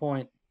 it's a good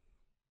point.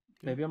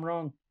 Yeah. Maybe I'm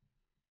wrong.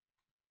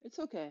 It's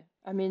okay.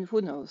 I mean,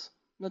 who knows?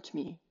 Not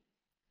me.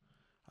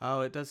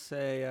 Oh, it does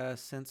say,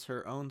 since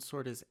her own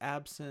sword is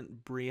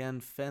absent, Brienne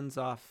fends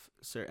off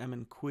Sir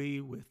Emmon Quee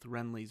with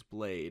Renly's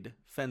blade.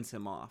 Fends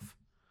him off.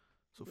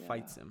 So Yeah.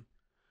 fights him.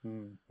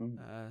 Mm-hmm.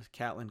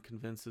 Catelyn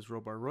convinces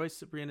Robar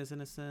Royce that Brienne is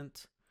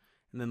innocent.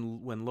 And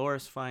then when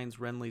Loras finds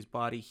Renly's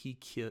body, he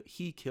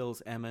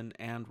kills Emmon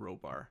and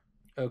Robar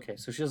Okay,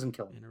 so she doesn't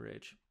kill him. in a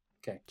rage.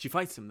 Okay. She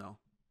fights him, though.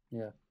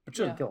 Yeah, but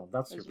she doesn't Yeah, kill him.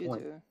 That's your as you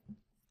point. do.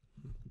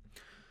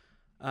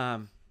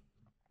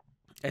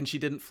 And she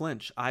didn't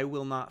flinch. I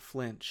will not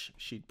flinch,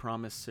 she'd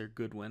promised Sir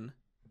Goodwin,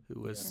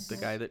 who was Yes. the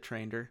guy that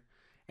trained her.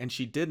 And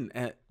she didn't.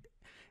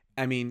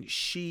 I mean,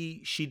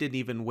 she didn't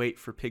even wait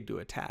for Pig to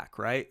attack,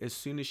 right? As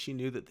soon as she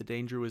knew that the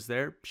danger was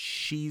there,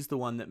 she's the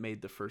one that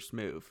made the first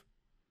move.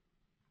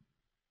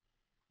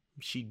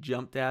 She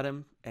jumped at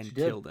him and She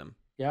did. killed him.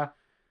 Yeah.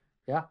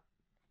 Yeah.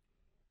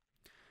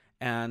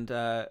 And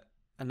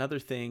another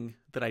thing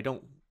that I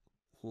don't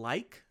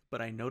like,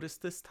 but I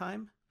noticed this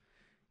time,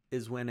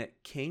 is when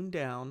it came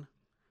down,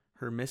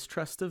 her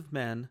mistrust of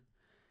men,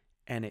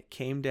 and it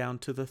came down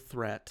to the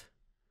threat,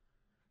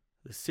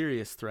 the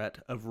serious threat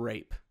of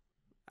rape.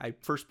 I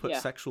first put Yeah.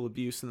 sexual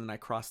abuse and then I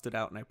crossed it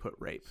out and I put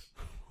rape,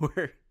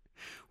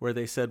 where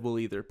they said, we'll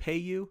either pay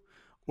you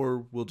or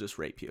we'll just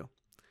rape you.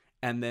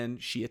 And then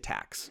she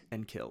attacks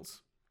and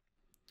kills.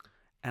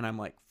 And I'm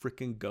like,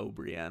 freaking go,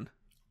 Brienne.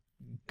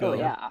 Go. Oh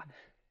yeah.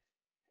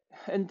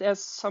 And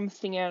there's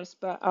something else,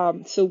 but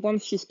so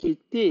once she's killed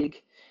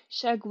Pig,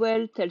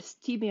 Shagwell tells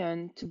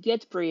Timian to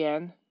get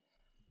Brienne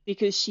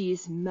because she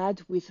is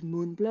mad with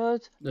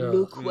Moonblood.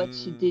 Look what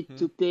she did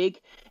to Pig.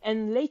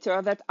 And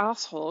later, that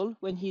asshole,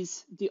 when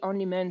he's the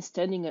only man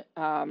standing,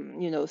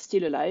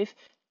 still alive,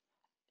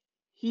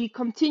 he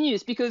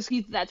continues because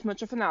he's that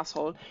much of an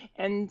asshole,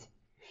 and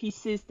he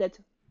says that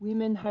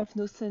women have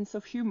no sense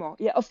of humor.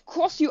 Yeah, of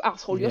course, you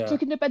asshole. You're Yeah.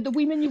 talking about the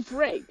women you've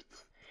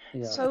raped.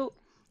 Yeah. So,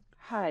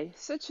 hi,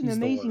 such an He's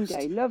the amazing worst.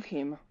 guy. Love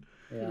him.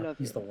 Yeah, Love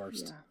he's him. the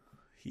worst. Yeah.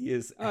 He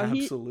is He-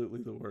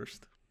 absolutely the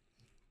worst.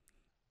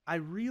 I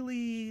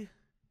really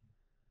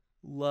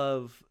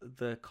love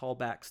the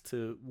callbacks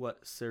to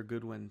what Sir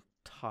Goodwin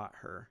taught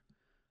her.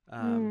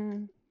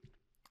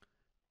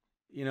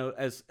 You know,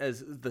 as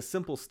the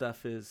simple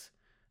stuff is,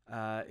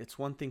 it's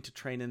one thing to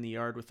train in the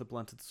yard with a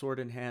blunted sword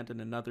in hand,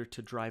 and another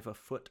to drive a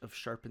foot of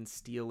sharpened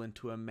steel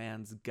into a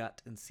man's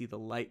gut and see the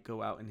light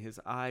go out in his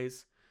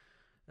eyes.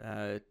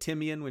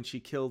 Timian, when she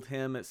killed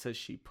him, it says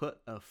she put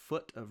a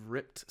foot of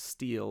ripped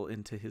steel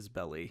into his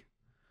belly.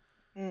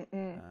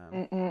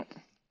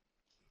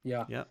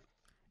 Yeah. Yep.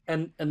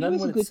 And He then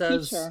was when a it good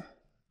says teacher.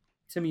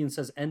 Timian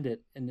says end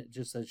it, and it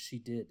just says she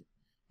did,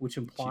 which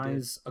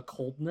implies a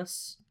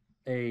coldness,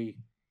 I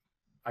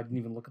didn't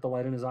even look at the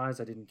light in his eyes,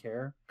 I didn't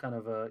care, kind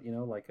of a,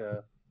 like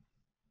a,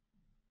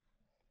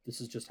 this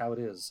is just how it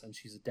is, and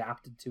she's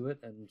adapted to it,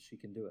 and she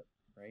can do it,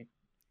 right?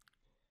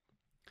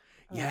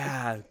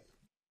 Yeah.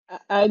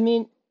 I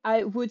mean,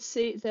 I would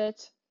say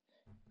that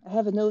I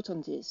have a note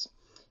on this.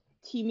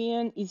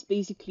 Timian is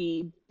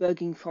basically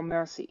begging for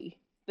mercy,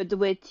 but the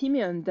way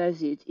Timian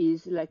does it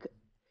is like,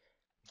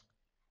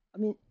 I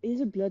mean,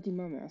 he's a bloody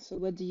mama, so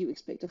what do you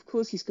expect? Of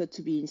course, he's got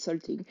to be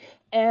insulting,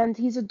 and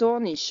he's a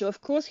Dornish, so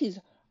of course he's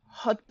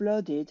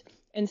hot-blooded,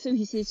 and so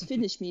he says,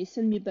 "Finish me,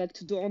 send me back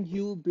to Dorne,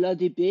 you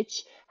bloody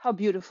bitch." How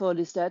beautiful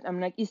is that? I'm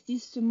like, is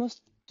this the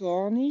most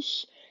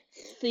Dornish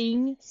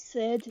thing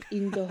said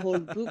in the whole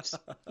books?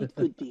 It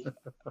could be.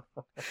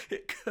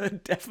 It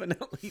could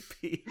definitely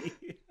be.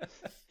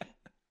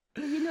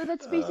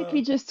 That's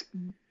basically just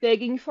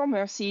begging for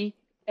mercy.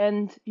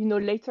 And,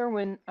 later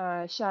when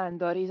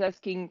Shandor is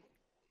asking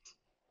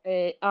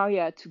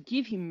Arya to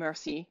give him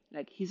mercy,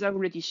 like he's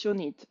already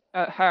shown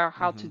her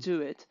how to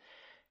do it.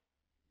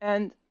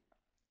 And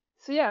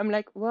so, yeah, I'm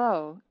like,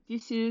 wow,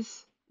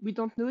 we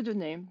don't know the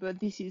name, but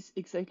this is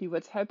exactly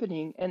what's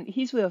happening. And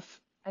his way of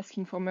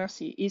asking for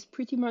mercy is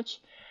pretty much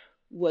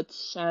what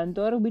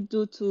Shandor would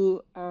do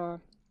to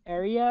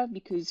Arya,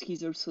 because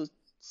he's also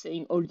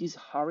saying all these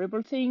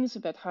horrible things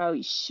about how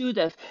he should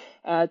have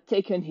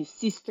taken his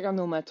sister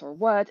no matter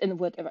what and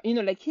whatever.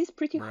 He's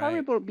pretty Right.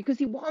 horrible because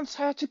he wants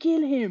her to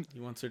kill him. He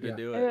wants her to Yeah.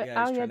 do it. Yeah, he's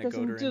Arya trying to goad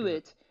doesn't her do into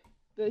it.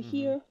 But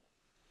here,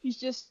 he's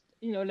just,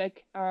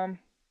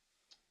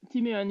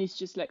 Timian is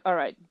just like, all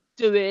right,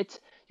 do it,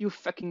 you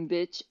fucking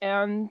bitch.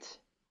 And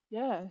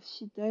yeah,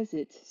 she does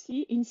it.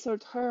 See,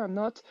 insult her,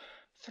 not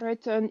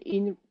threaten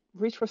in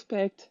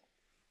retrospect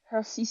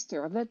her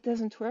sister. That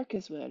doesn't work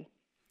as well.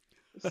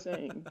 Just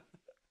saying.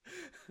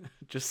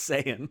 Just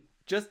saying.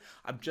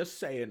 I'm just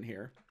saying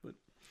here. But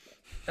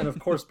And of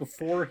course,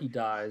 before he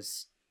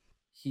dies,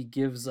 he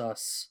gives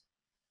us,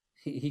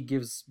 he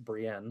gives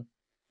Brienne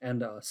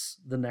and us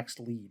the next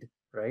lead,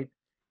 right?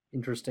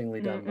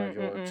 Interestingly done by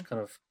George.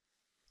 Kind of,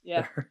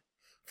 Yeah.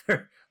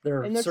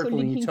 they're And also circling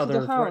linking each to the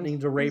other, Hound, threatening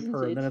to rape isn't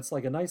her, and then it? it's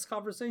like a nice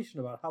conversation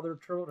about how their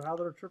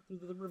trip through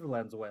the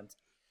Riverlands went.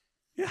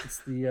 Yeah. It's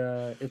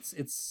the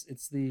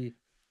it's the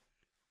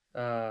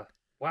uh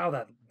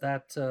wow,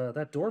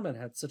 that doorman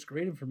had such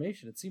great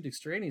information. It seemed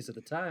extraneous at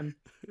the time.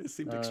 It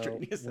seemed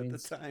extraneous at the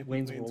time.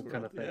 Wayne's World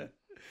kind of thing.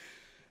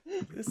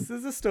 Yeah. This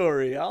is a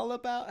story all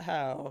about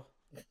how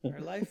our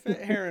life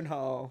at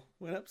Harrenhal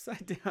went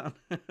upside down.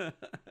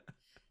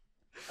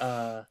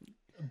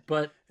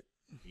 But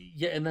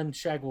yeah, and then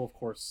Shagwell, of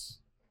course,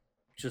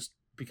 just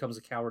becomes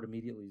a coward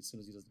immediately as soon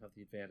as he doesn't have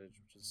the advantage,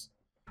 which is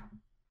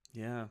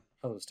Yeah.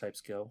 how those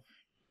types go.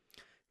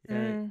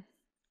 Yeah.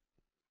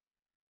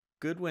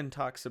 Goodwin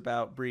talks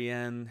about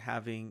Brienne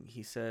having,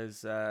 he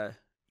says,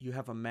 you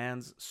have a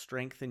man's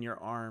strength in your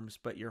arms,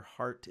 but your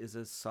heart is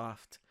as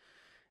soft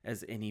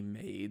as any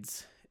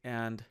maid's.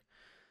 And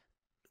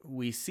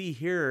we see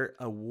here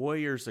a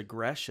warrior's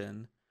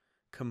aggression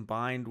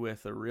combined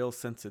with a real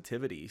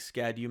sensitivity.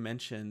 Scad, you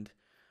mentioned,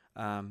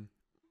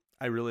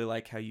 I really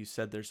like how you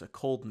said there's a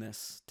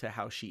coldness to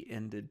how she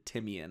ended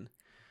Timian.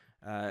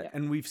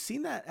 And we've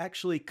seen that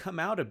actually come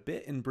out a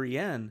bit in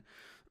Brienne.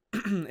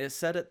 It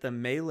said at the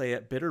melee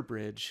at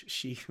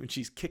Bitterbridge, when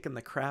she's kicking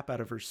the crap out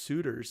of her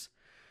suitors,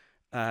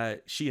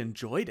 she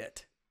enjoyed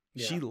it.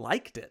 Yeah. She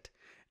liked it.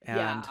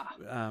 And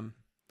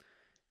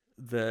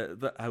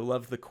I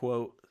love the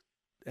quote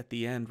at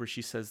the end where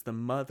she says,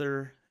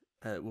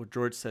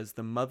 George says,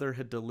 the mother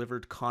had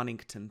delivered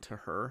Connington to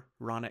her,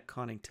 Ronnet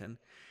Connington,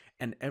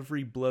 and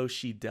every blow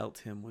she dealt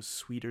him was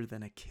sweeter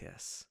than a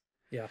kiss.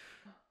 Yeah.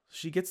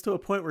 She gets to a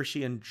point where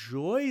she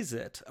enjoys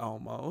it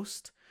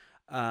almost.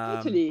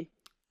 Totally.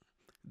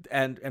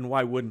 And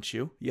why wouldn't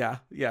you? Yeah,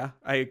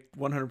 I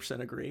 100%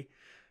 agree.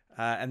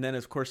 And then,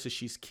 of course, as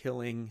she's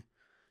killing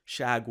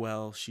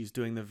Shagwell, she's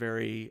doing the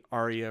very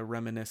Arya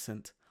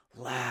reminiscent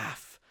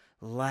laugh,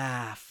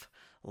 laugh,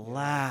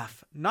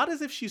 laugh. Not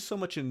as if she's so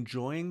much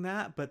enjoying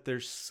that, but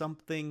there's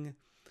something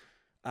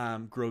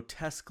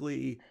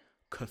grotesquely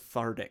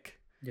cathartic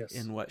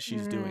in what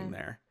she's doing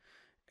there.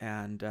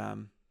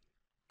 And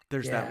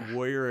there's that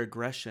warrior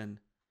aggression,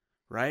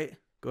 right?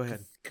 Go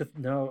ahead.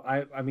 No,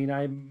 I mean,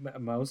 I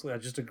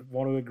just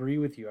want to agree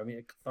with you. I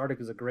mean,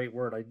 cathartic is a great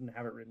word. I didn't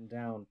have it written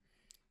down.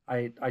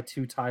 I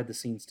too tied the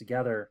scenes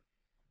together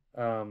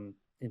in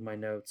my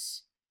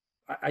notes.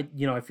 I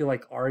feel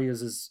like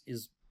Arya's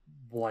is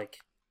like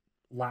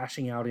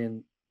lashing out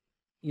in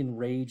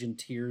rage and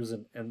tears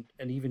and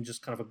even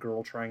just kind of a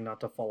girl trying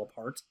not to fall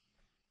apart.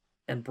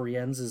 And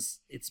Brienne's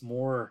it's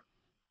more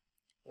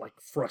like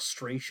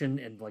frustration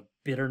and like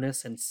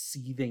bitterness and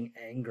seething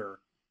anger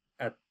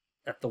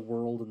at the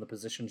world and the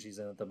position she's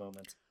in at the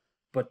moment.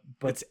 But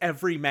it's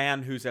every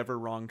man who's ever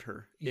wronged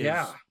her.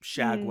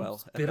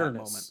 Shagwell at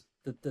bitterness.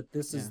 That moment. That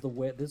this is the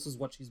way, this is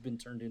what she's been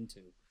turned into.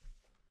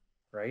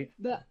 Right?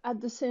 But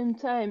at the same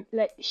time,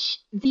 like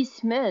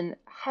this man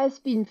has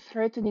been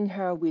threatening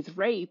her with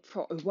rape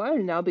for a while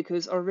now,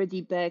 because already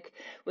back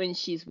when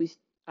she's with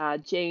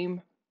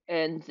Jaime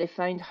and they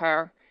find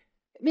her,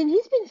 I mean,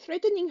 he's been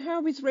threatening her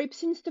with rape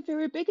since the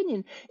very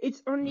beginning.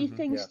 It's only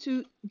thanks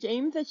to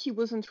Jaime that she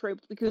wasn't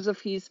raped because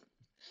of his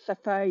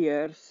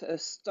Sapphire's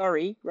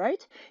story,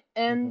 right?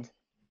 And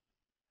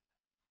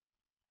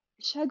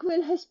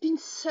Shagwell has been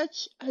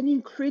such an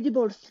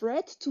incredible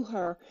threat to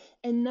her,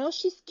 and now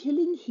she's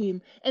killing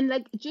him. And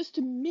like just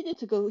a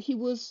minute ago,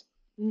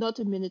 not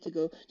a minute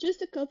ago,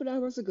 just a couple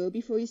hours ago,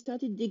 before he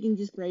started digging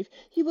this grave,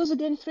 he was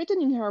again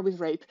threatening her with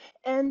rape.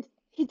 And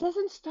he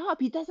doesn't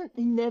stop. He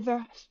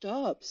never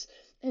stops.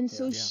 And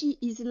so she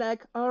is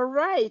like, all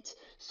right,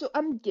 so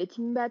I'm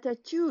getting mad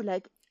at you.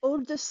 Like, all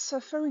the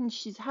suffering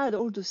she's had,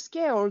 all the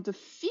scare, all the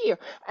fear.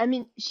 I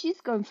mean, she's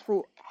gone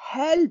through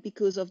hell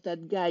because of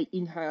that guy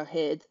in her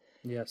head.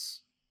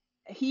 Yes.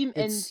 Him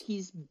and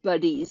his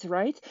buddies,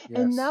 right? Yes.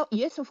 And now,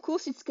 yes, of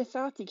course, it's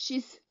cathartic.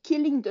 She's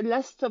killing the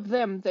last of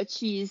them that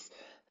she's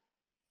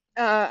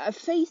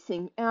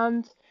facing.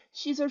 And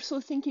she's also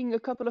thinking a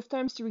couple of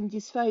times during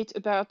this fight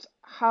about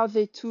how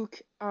they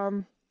took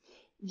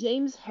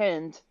Jaime's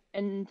hand.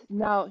 And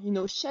now,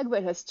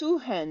 Shagwell has two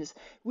hands,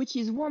 which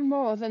is one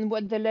more than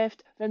what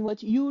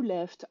you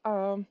left,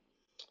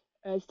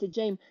 as the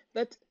Jaime.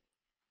 But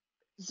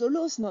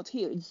Zolo's not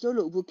here. It's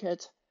Zolo who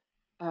cut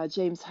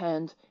Jaime's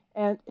hand.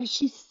 And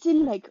she's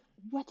still like,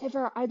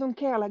 whatever, I don't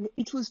care. Like,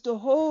 it was the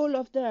whole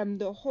of them,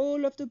 the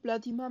whole of the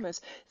Bloody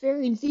Mammoths.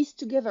 They're in this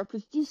together,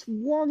 plus this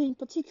one in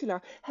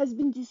particular has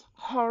been this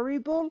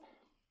horrible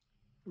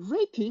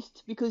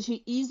rapist, because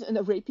she is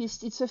a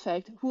rapist, it's a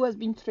fact, who has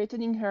been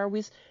threatening her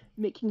with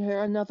making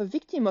her another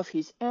victim of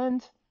his,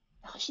 and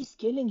now she's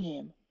killing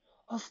him.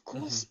 Of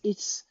course,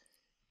 it's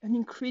an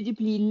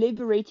incredibly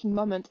liberating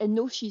moment, and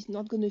no, she's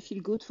not going to feel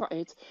good for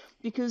it,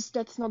 because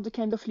that's not the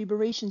kind of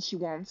liberation she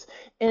wants.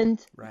 And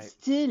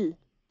still,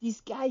 this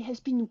guy has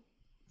been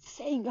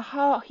saying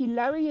how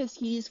hilarious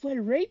he is while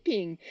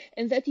raping,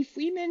 and that if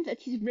women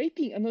that he's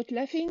raping are not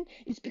laughing,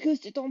 it's because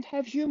they don't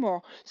have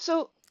humor.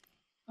 So,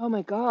 oh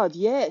my God,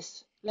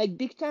 yes. Like,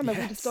 big time, I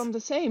would have done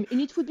the same. And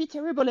it would be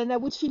terrible, and I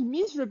would feel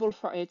miserable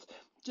for it,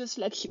 just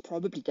like she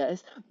probably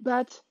does.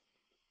 But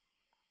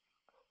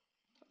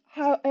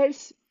how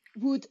else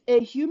would a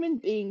human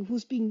being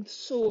who's being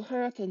so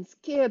hurt and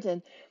scared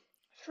and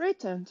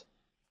threatened,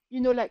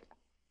 like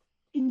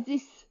in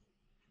this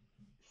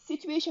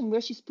situation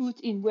where she's put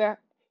in, where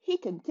he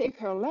can take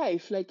her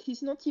life, like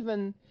he's not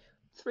even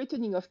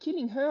threatening of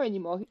killing her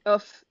anymore,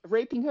 of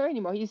raping her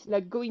anymore. He's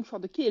like going for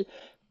the kill.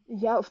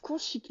 Yeah, of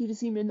course she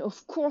kills him, and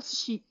of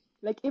course she,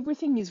 like,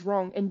 everything is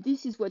wrong, and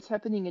this is what's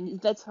happening,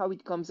 and that's how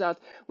it comes out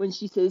when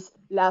she says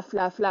laugh,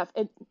 laugh, laugh,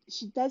 and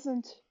she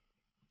doesn't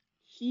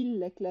feel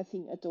like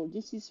laughing at all.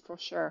 This is for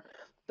sure,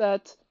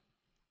 but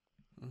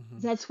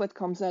that's what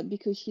comes out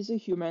because she's a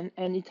human,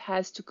 and it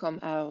has to come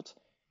out.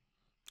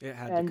 It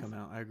had And to come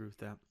out. I agree with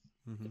that.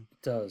 It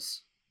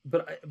does.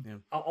 But Yeah.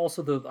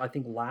 also, though, I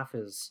think laugh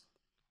is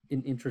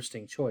an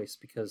interesting choice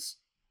because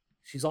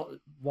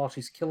while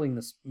she's killing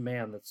this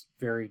man that's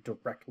very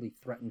directly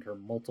threatened her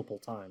multiple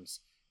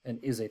times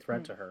and is a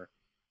threat to her,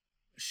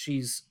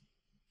 she's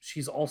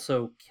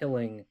also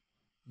killing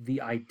the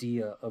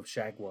idea of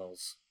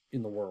Shagwells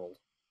in the world.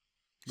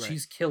 Right.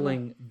 She's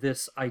killing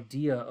this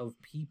idea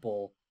of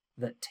people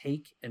that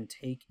take and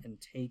take and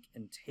take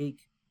and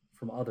take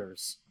from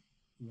others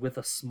with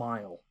a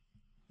smile,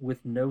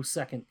 with no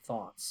second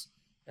thoughts.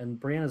 And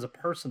Brienne is a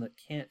person that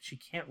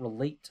can't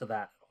relate to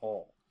that at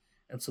all.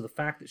 And so the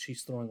fact that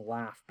she's throwing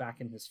laugh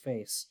back in his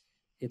face,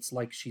 it's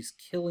like she's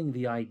killing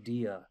the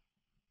idea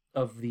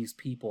of these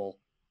people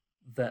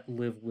that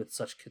live with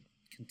such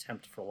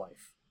contempt for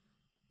life.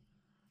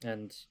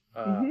 And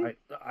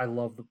I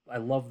love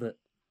that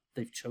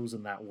they've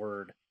chosen that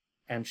word,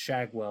 and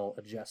Shagwell,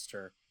 a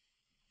jester,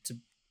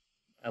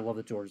 I love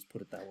that George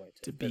put it that way.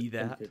 To be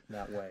that. It in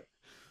that way.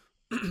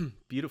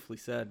 Beautifully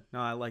said.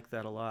 No, I like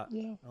that a lot.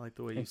 Yeah. I like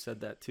the way you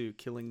said that too,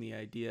 killing the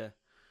idea.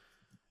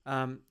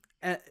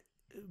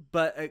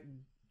 But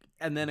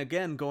then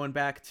again, going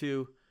back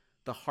to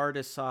the heart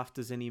as soft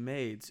as any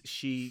maid's,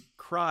 she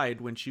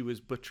cried when she was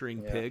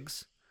butchering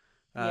pigs.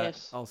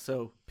 Yes.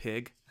 Also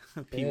pig,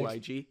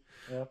 PYG.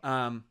 Yep.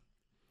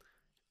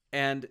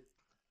 And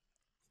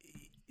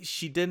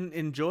she didn't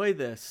enjoy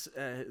this.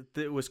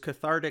 It was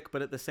cathartic,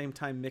 but at the same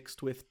time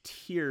mixed with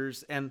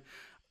tears. And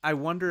I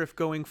wonder if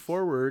going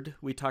forward,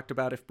 we talked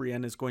about if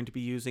Brienne is going to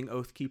be using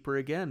Oathkeeper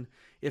again.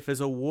 If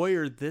as a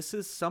warrior, this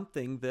is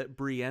something that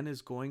Brienne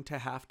is going to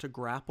have to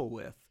grapple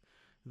with.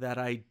 That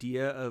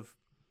idea of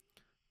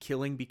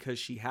killing because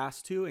she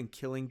has to and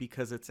killing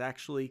because it's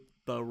actually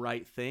the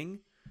right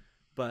thing,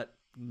 but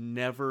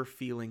never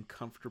feeling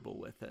comfortable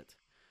with it.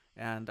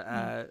 And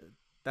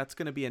that's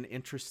going to be an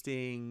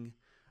interesting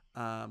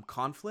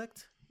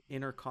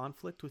inner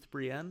conflict with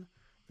Brienne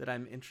that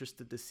I'm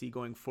interested to see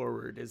going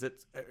forward. Is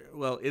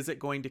it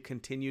going to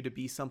continue to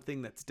be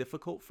something that's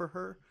difficult for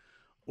her,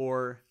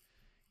 or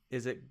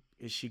is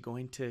she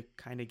going to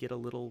kind of get a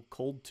little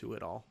cold to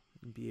it all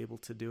and be able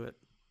to do it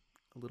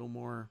a little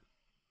more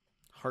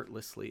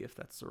heartlessly, if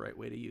that's the right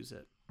way to use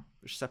it,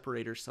 or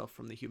separate herself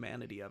from the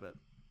humanity of it?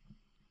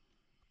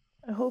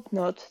 I hope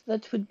not.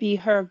 That would be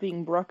her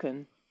being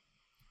broken.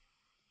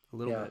 A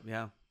little bit,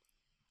 yeah.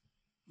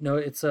 No,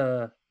 it's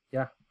I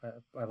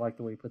like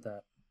the way you put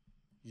that,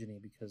 Ginny,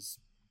 because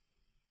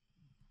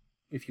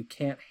if you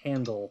can't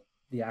handle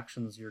the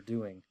actions you're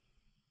doing,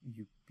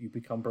 you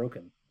become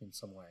broken in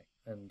some way.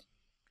 And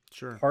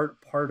sure,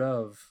 part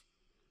of,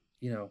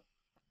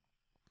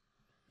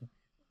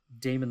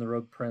 Daemon the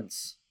Rogue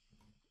Prince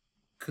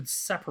could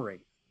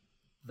separate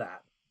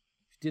that.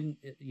 If he didn't,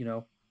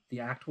 the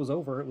act was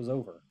over, it was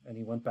over, and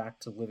he went back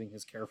to living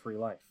his carefree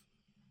life.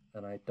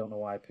 And I don't know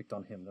why I picked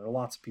on him. There are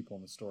lots of people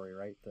in the story,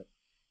 right, that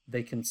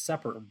they can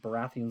separate.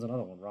 Baratheon's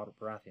another one, Robert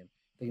Baratheon.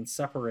 They can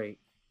separate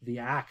the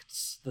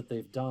acts that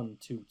they've done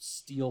to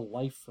steal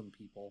life from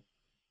people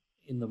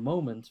in the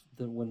moment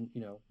that when,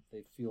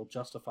 they feel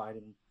justified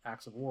in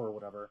acts of war or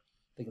whatever,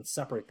 they can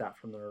separate that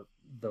from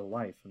their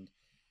life. And,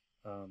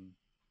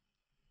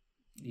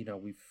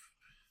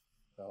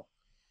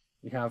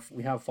 we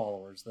have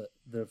followers that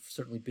have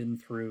certainly been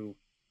through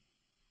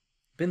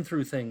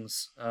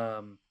things,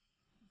 and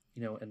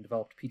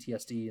developed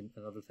PTSD and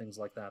other things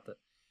like that.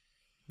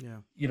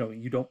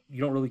 You don't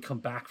really come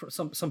back from.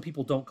 Some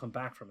people don't come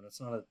back from it.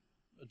 It's not a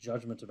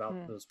judgment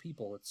about those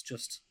people. It's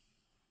just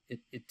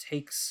it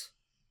takes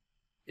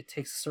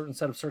a certain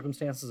set of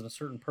circumstances and a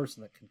certain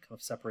person that can kind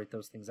of separate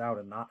those things out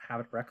and not have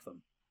it wreck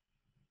them.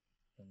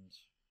 And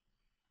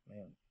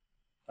man,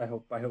 I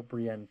hope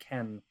Brienne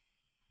can.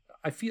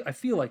 I feel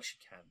like she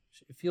can.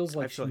 It feels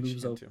like she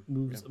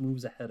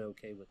moves ahead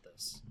okay with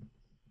this.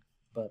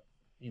 But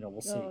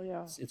we'll see. Oh,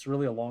 yeah. It's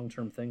really a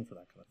long-term thing for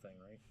that kind of thing,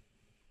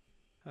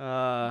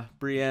 right?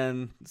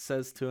 Brienne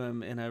says to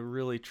him in a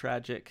really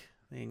tragic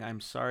thing,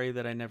 "I'm sorry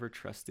that I never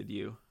trusted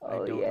you. I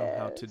don't know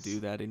how to do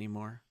that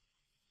anymore."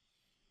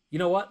 You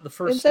know what? The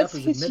first step is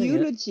admitting his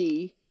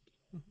eulogy.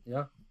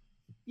 Yeah.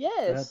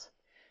 Yes.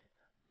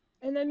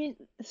 And I mean,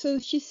 so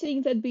she's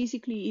saying that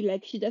basically,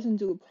 like, she doesn't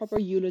do a proper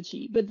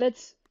eulogy, but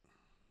that's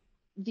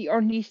the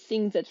only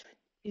thing that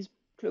is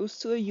close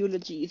to a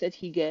eulogy that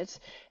he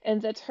gets,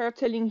 and that her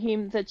telling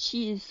him that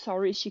she is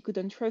sorry she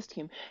couldn't trust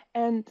him.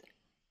 And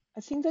I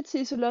think that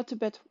says a lot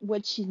about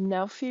what she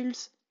now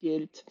feels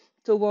guilt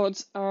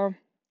towards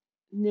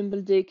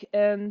Nimbledick,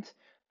 and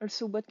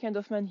also what kind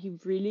of man he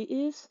really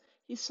is.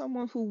 He's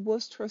someone who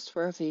was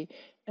trustworthy,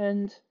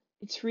 and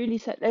it's really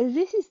sad. Like,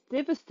 this is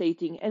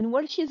devastating. And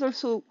while she's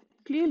also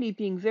clearly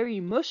being very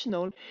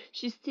emotional,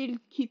 she's still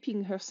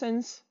keeping her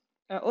sense,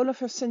 all of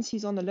her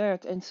senses on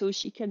alert, and so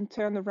she can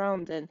turn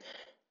around and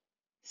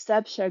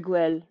stab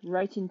Shagwell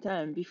right in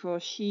time before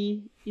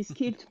she is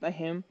killed by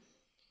him.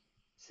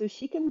 So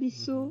she can be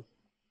so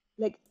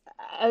like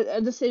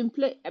at the same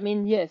place. I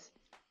mean, yes,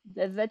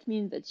 does that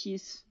mean that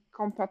she's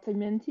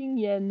compartmenting?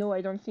 Yeah, no,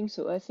 I don't think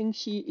so. I think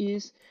she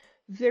is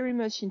very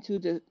much into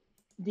the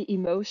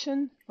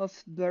emotion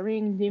of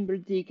burying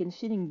Nimbledick and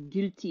feeling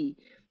guilty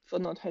for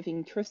not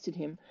having trusted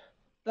him.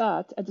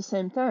 But at the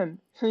same time,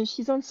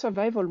 she's on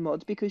survival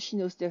mode because she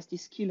knows there's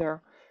this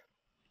killer,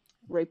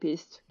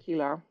 rapist,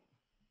 killer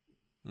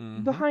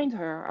behind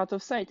her, out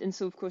of sight, and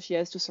so of course she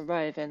has to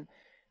survive, and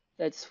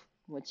that's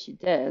what she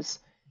does.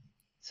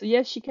 So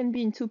yes, she can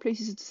be in two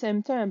places at the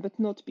same time, but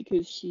not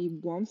because she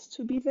wants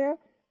to be there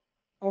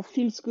or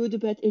feels good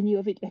about any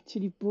of it.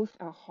 Actually, both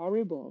are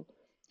horrible.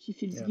 She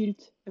feels Yeah.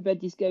 guilt about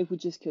this guy who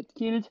just got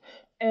killed,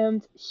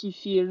 and she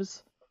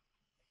feels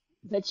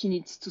that she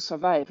needs to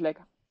survive. Like,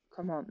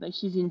 come on, like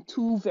she's in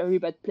two very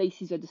bad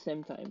places at the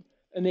same time.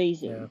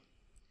 Amazing.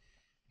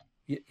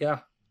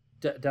 Yeah,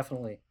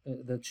 definitely.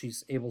 That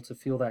she's able to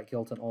feel that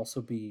guilt and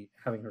also be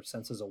having her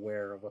senses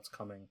aware of what's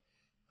coming,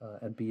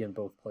 and be in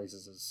both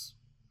places is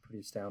pretty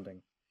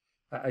astounding.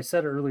 I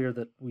said earlier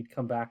that we'd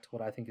come back to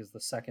what I think is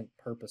the second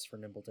purpose for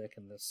Nimbledick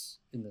in this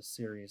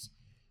series.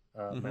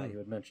 Matt, you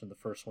had mentioned the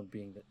first one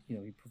being that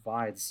he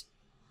provides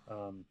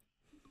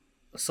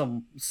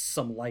some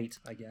light,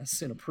 I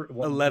guess, in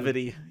a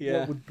levity.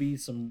 What would be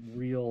some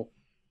real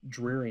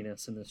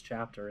dreariness in this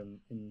chapter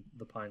in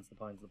the Pines.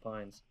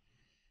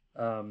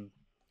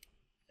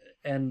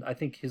 And I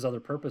think his other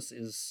purpose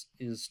is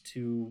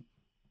to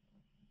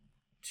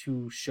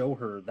show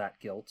her that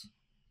guilt.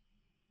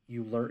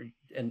 You learn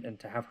and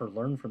to have her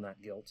learn from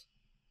that guilt,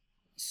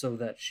 so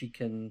that she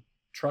can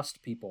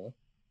trust people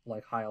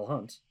like Hyle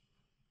Hunt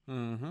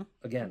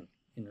again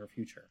in her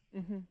future.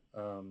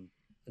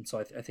 And so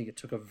I think it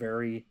took a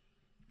very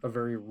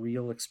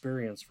real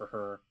experience for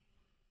her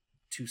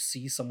to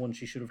see someone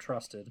she should have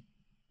trusted.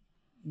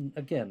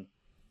 Again,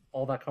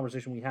 all that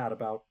conversation we had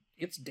about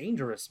it's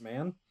dangerous,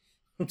 man,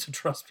 to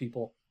trust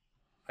people.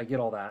 I get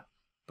all that,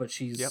 but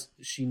she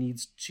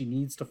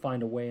needs to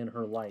find a way in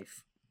her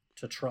life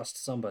to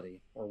trust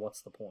somebody, or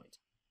what's the point?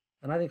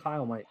 And I think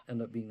Hyle might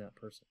end up being that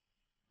person.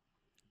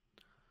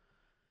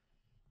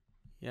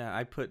 Yeah,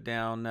 I put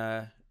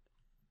down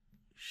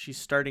she's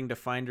starting to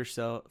find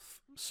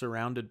herself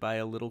surrounded by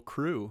a little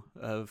crew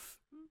of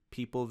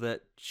people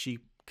that she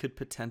could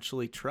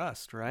potentially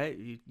trust, right?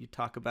 You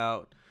talk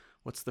about,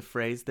 what's the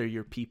phrase? They're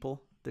your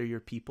people. They're your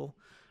people.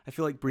 I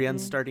feel like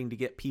Brienne's starting to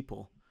get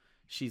people.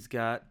 She's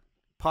got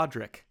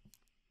Podrick,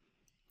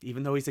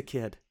 even though he's a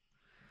kid.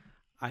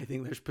 I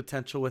think there's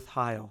potential with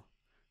Hyle.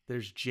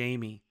 There's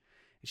Jamie.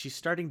 And she's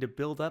starting to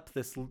build up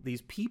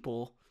these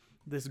people,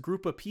 this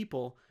group of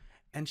people,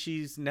 and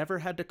she's never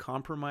had to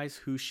compromise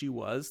who she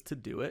was to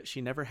do it. She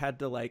never had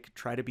to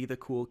try to be the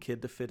cool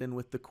kid to fit in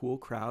with the cool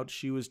crowd.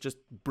 She was just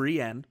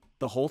Brienne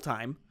the whole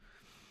time.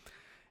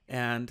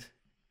 And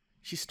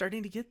she's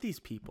starting to get these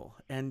people.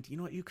 And you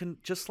know what? You can,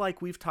 just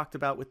like we've talked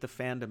about with the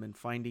fandom and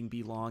finding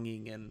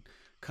belonging and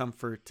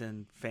comfort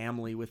and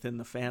family within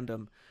the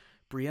fandom,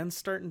 Brienne's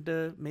starting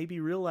to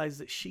maybe realize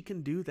that she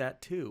can do that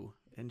too.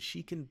 And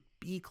she can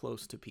be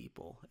close to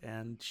people.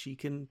 And she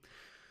can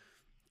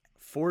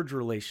forge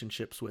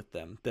relationships with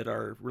them that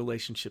are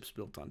relationships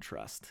built on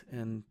trust.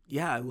 And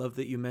yeah, I love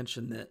that you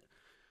mentioned that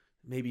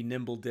maybe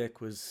Nimbledick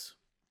was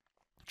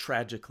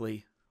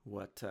tragically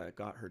what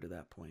got her to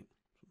that point.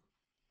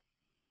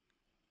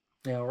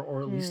 Yeah,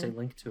 or at least a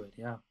link to it.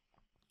 Yeah.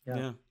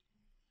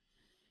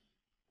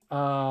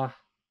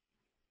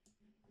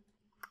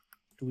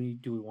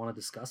 Do we want to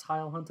discuss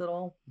Hyle Hunt at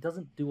all? He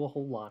doesn't do a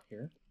whole lot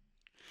here.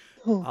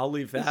 I'll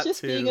leave that He's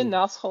just to being an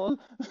asshole.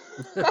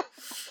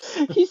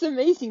 He's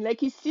amazing. Like,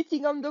 he's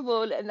sitting on the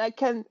wall, and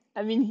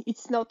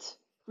it's not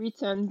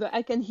written, but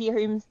I can hear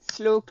him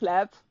slow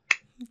clap.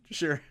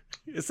 Sure.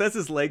 It says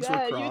his legs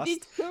were crossed. You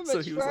did so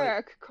much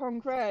work.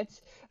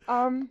 Congrats.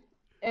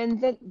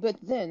 But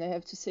then I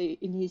have to say,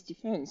 in his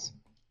defense,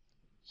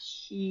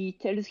 she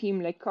tells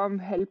him, come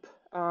help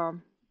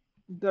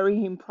bury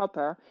him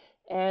proper,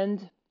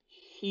 and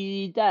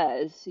he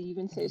does. He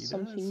even says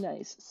something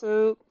nice.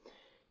 So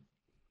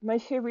my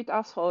favorite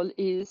asshole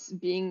is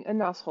being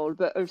an asshole,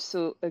 but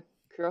also a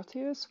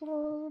courteous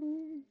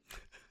one.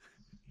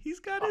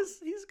 He's got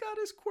his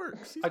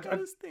quirks. He's got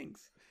his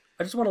things.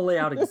 I just want to lay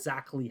out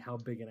exactly how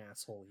big an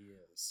asshole he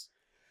is.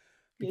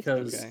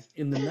 Because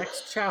in the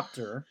next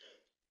chapter,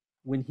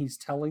 when he's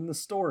telling the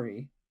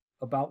story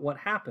about what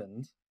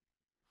happened,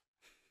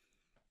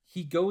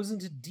 he goes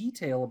into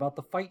detail about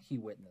the fight he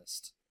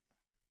witnessed.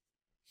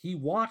 He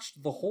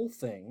watched the whole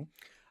thing.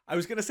 I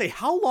was going to say,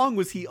 how long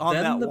was he on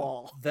that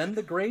wall? Then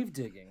the grave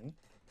digging.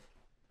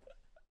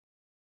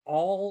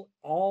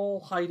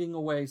 all hiding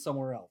away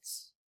somewhere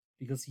else,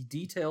 because he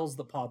details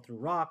the pod through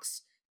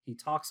rocks. He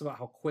talks about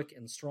how quick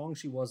and strong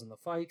she was in the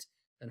fight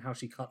and how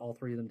she cut all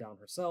three of them down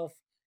herself.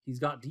 He's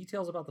got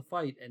details about the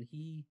fight, and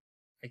he,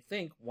 I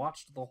think,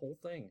 watched the whole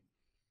thing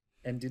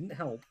and didn't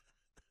help.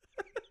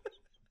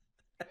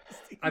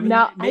 I mean,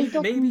 Now, I maybe,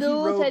 don't maybe he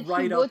know rode that he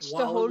right up watched the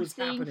while it whole was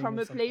thing happening from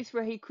or a something. place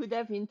where he could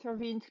have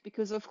intervened,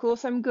 because of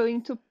course I'm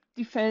going to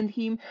defend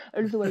him,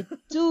 although I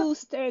do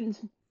stand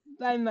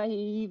by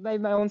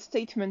my own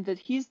statement that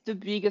he's the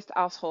biggest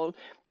asshole.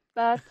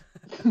 But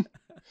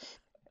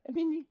I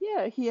mean,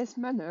 yeah, he has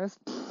manners.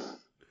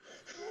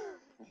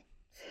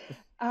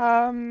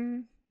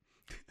 Um,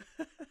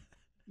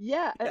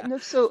 yeah, Yeah. and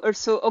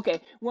also,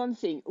 okay, one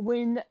thing,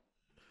 when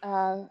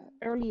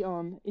early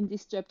on in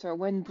this chapter,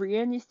 when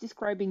Brienne is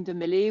describing the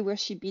melee where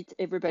she beat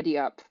everybody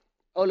up,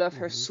 all of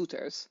her Mhm.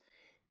 suitors,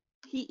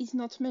 he is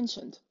not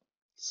mentioned. Huh.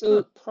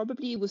 So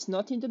probably he was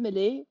not in the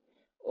melee,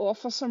 or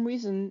for some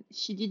reason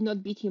she did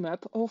not beat him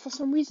up, or for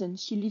some reason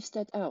she leaves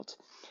that out.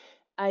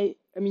 I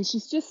mean,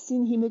 she's just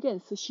seen him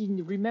again, so she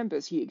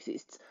remembers he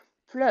exists.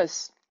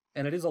 Plus,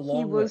 And it is a he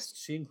long was list.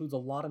 She includes a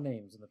lot of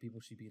names in the people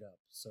she beat up.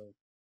 So,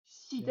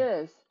 she yeah.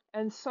 does,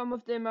 and some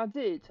of them are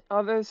dead.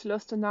 Others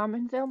lost an arm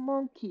and their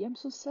monkey. I'm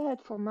so sad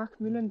for Mark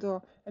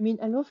Mullendor. I mean,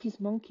 I love his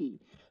monkey.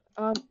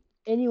 Um,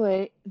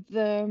 anyway,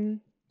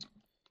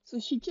 so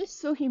she just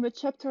saw him a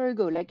chapter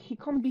ago. Like, he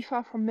can't be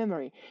far from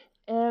memory,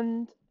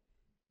 and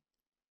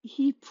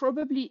he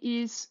probably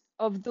is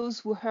of those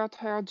who hurt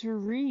her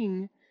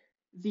during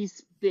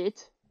this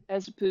bit,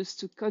 as opposed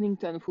to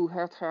Connington, who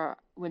hurt her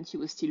when she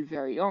was still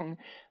very young.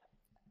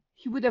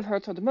 He would have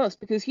hurt her the most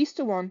because he's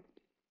the one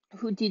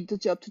who did the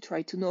job to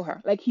try to know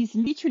her. Like, he's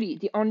literally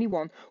the only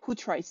one who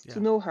tries to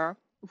Yeah. know her,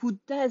 who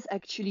does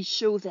actually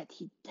show that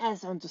he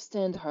does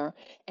understand her.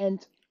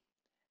 And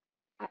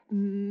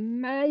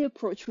my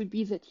approach would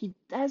be that he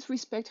does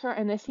respect her,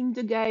 and I think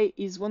the guy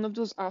is one of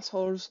those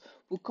assholes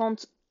who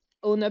can't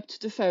own up to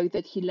the fact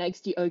that he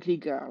likes the ugly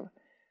girl.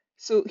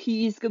 So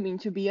he is going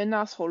to be an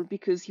asshole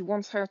because he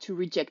wants her to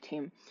reject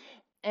him.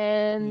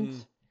 And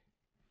Mm.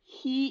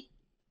 he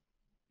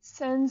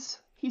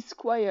sends his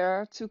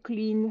squire to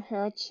clean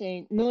her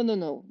chain.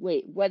 No,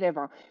 wait,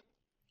 whatever.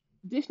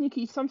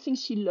 Definitely something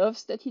she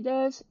loves that he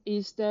does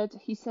is that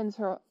he sends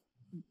her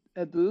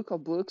a book or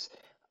books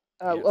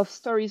of Yes.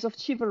 stories of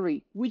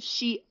chivalry, which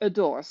she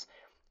adores.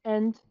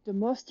 And the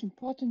most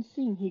important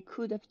thing he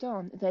could have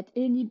done, that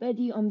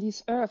anybody on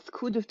this earth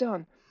could have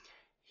done,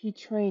 he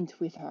trained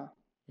with her.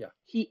 Yeah.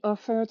 He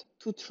offered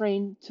to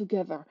train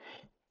together.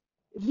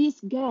 This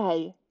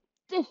guy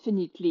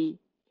definitely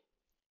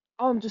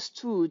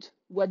understood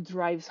what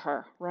drives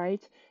her,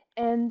 right?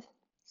 And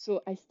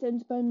so I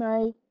stand by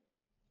my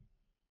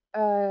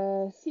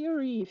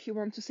theory, if you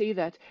want to say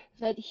that,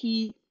 that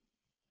he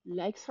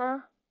likes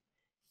her.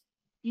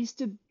 He's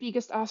the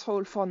biggest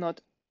asshole for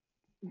not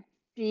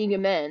being a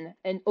man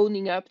and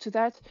owning up to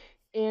that,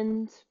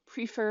 and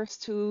prefers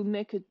to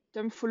make a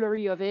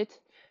tomfoolery of it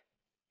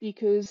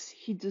because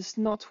he does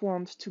not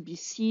want to be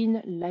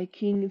seen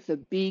liking the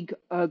big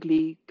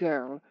ugly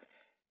girl.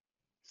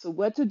 So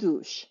what a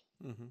douche.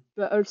 Mm-hmm.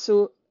 But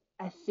also,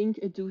 I think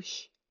a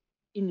douche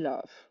in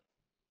love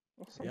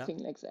or Yeah. something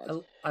like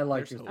that. I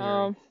like There's your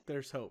hope. theory.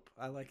 There's hope.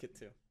 I like it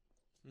too.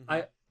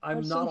 Mm-hmm. I'm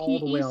Also, not all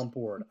the he way is. on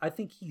board. I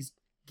think he's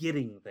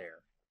getting there.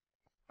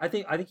 I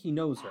think he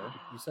knows her.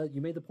 You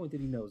made the point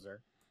that he knows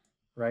her,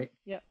 right?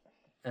 Yeah.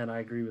 And I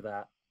agree with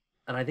that.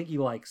 And I think he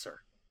likes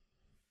her.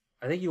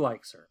 I think he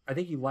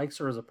likes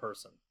her as a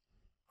person.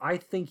 I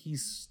think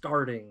he's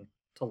starting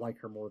to like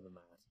her more than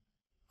that.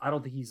 I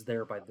don't think he's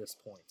there by this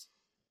point.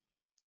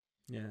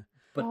 Yeah.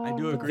 But I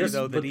do agree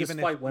though that this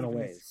even fight if went a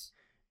ways.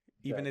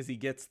 even as he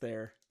gets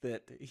there,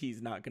 that he's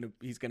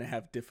gonna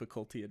have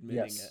difficulty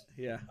admitting Yes.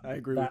 it. Yeah, I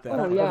agree with that. Oh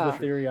That was yeah, the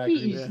theory I he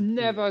agree is with.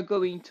 never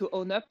going to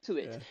own up to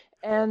it. Yeah.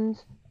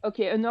 And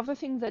okay, another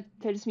thing that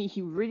tells me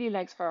he really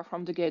likes her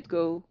from the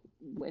get-go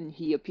when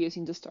he appears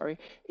in the story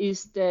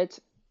is that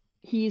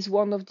he is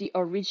one of the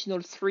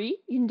original three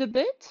in the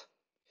bit,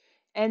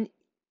 and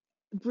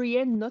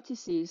Brienne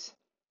notices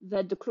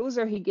that the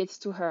closer he gets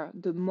to her,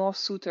 the more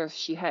suitors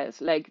she has.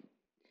 Like,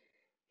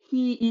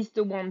 he is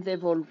the one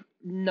they've all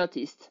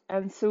noticed.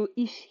 And so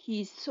if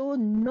he's so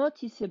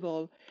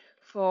noticeable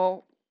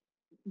for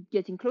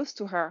getting close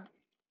to her,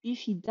 if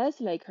he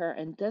does like her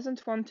and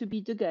doesn't want to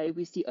be the guy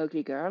with the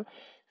ugly girl,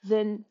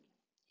 then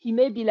he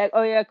may be like,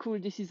 oh yeah, cool,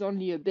 this is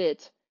only a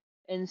bit.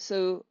 And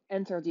so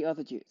enter the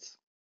other dudes.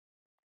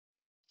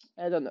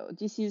 I don't know.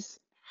 This is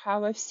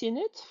how I've seen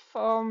it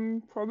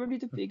from probably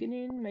the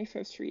beginning, my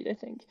first read, I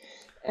think.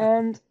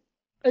 And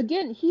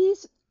again,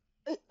 he's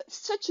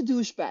such a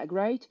douchebag,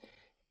 right?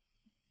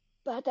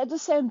 But at the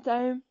same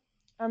time,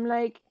 I'm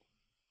like,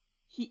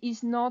 he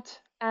is not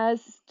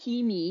as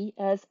schemy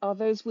as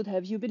others would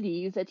have you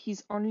believe, that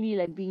he's only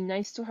like being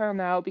nice to her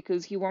now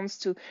because he wants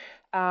to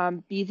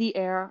be the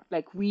heir,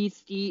 like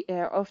with the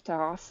heir of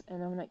Tarth.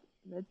 And I'm like,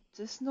 that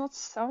does not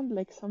sound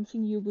like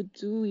something you would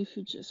do if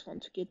you just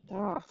want to get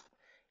Tarth.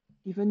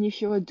 Even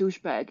if you're a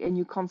douchebag and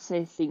you can't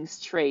say things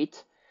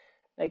straight.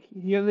 Like,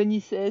 when he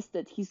says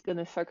that he's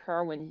gonna fuck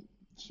her when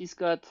she's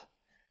got,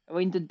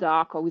 or in the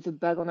dark, or with a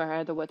bag on her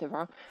head, or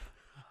whatever.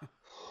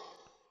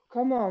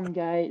 Come on,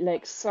 guy.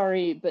 Like,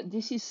 sorry, but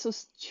this is so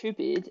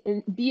stupid.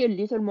 And be a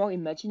little more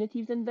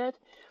imaginative than that.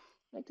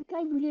 Like, the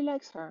guy really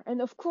likes her.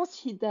 And of course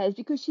he does,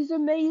 because she's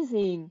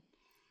amazing.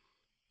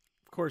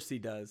 Of course he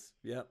does.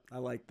 Yep, I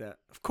like that.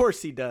 Of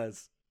course he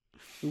does.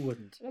 Who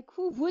wouldn't? Like,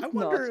 who would I not?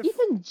 wonder if-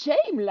 Even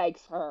James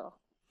likes her.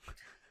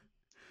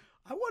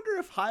 I wonder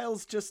if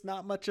Hyle's just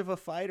not much of a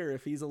fighter.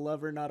 If he's a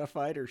lover, not a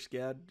fighter,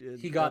 Scad.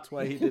 That's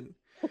why he didn't.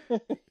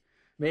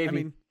 Maybe. I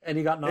mean, and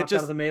he got knocked just-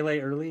 out of the melee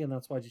early, and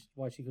that's why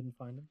she couldn't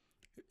find him.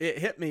 It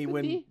hit me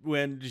Could be.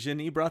 when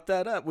Jenny brought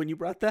that up. When you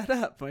brought that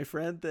up, my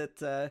friend,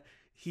 that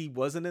he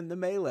wasn't in the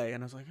melee,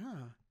 and I was like,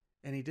 huh.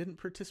 And he didn't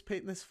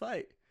participate in this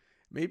fight.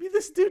 Maybe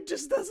this dude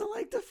just doesn't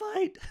like to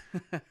fight.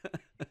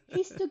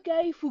 He's the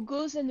guy who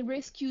goes and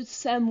rescues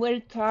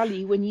Samuel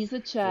Tarly when he's a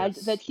child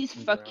Yes, that his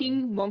he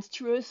fucking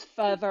monstrous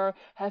father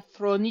had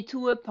thrown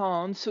into a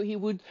pond so he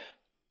would,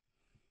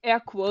 air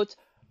quote,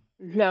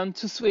 learn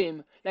to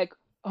swim. Like,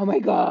 oh my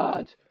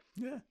god.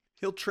 Yeah,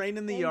 he'll train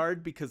in the Okay.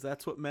 yard because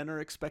that's what men are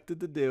expected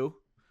to do.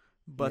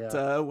 But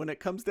Yeah. when it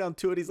comes down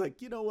to it, he's like,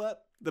 you know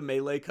what? The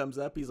melee comes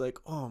up. He's like,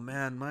 oh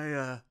man,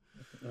 my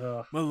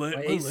leg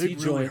AC really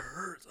joint.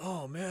 hurts.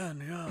 Oh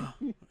man,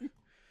 yeah.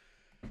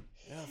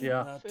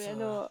 Yeah. that, So, you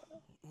know,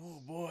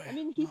 oh boy. I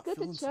mean, he's not got a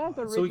feeling so child hot.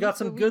 already. So we got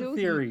so some we good know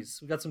theories.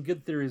 We got some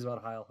good theories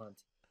about Heil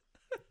Hunt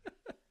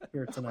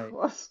here Of tonight.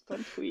 course,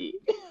 don't we?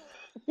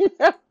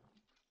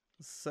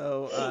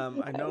 So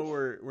I know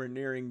we're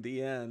nearing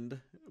the end,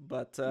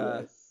 but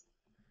Yes.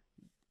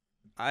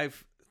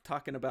 I've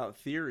talking about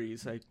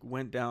theories. I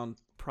went down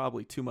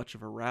probably too much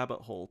of a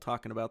rabbit hole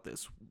talking about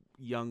this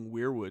young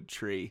weirwood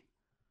tree.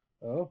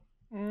 Oh,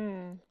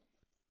 Mm.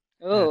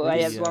 Oh, I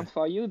have the, one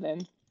for you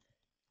then.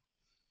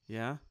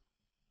 Yeah.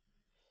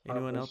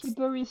 Anyone else?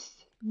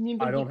 Boris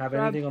Nimble I don't the have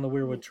crab. anything on the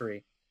weirwood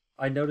tree.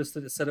 I noticed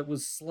that it said it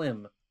was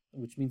slim,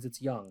 which means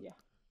it's young. Yeah.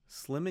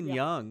 Slim and Yeah.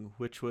 young,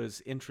 which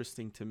was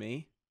interesting to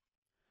me.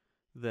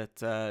 That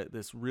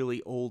this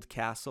really old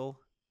castle,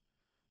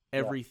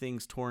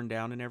 everything's torn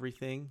down and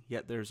everything,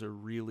 yet there's a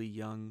really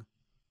young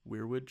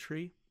weirwood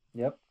tree.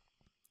 Yep.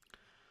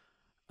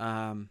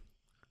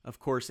 Of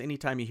course,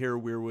 anytime you hear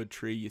a weirwood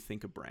tree, you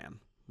think of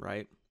Bran,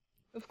 right?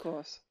 Of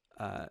course.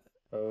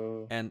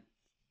 Oh. And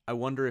I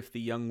wonder if the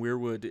young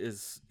weirwood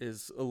is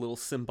a little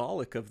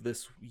symbolic of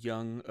this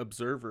young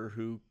observer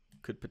who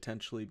could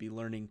potentially be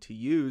learning to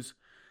use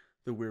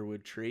the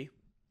weirwood tree.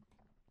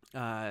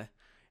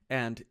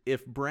 And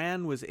if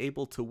Bran was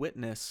able to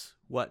witness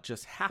what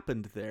just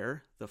happened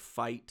there, the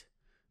fight,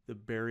 the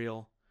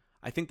burial,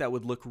 I think that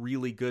would look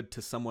really good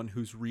to someone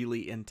who's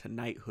really into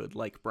knighthood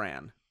like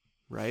Bran,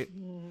 right?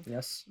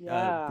 Yes.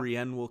 Yeah.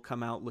 Brienne will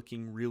come out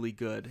looking really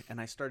good.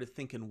 And I started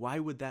thinking, why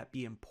would that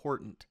be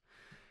important?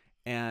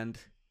 And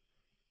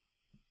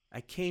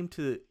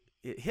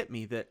it hit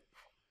me that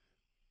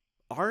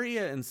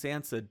Arya and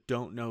Sansa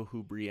don't know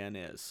who Brienne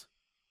is.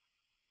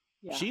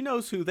 Yeah. She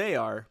knows who they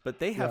are, but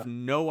they have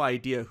no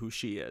idea who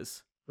she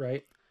is.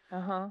 Right.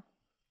 Uh-huh.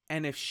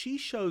 And if she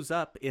shows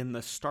up in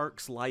the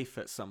Stark's life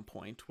at some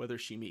point, whether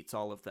she meets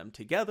all of them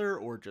together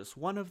or just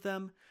one of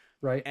them,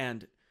 Right.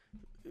 and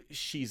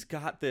she's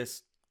got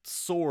this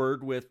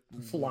sword with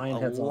Lion a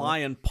heads on it.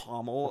 lion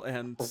pommel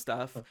and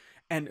stuff,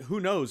 and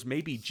who knows,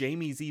 maybe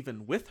Jaime's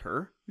even with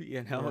her,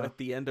 Yeah. at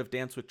the end of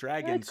Dance with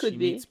Dragons, could she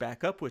be. meets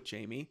back up with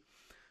Jaime.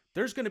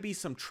 There's going to be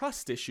some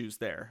trust issues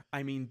there.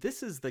 I mean,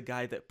 this is the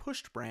guy that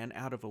pushed Bran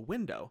out of a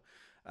window,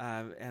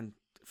 and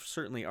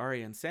certainly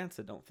Arya and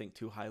Sansa don't think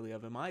too highly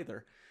of him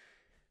either.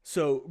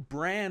 So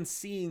Bran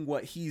seeing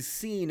what he's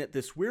seen at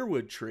this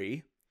weirwood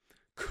tree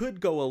could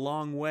go a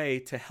long way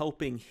to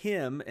helping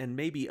him and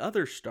maybe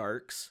other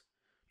Starks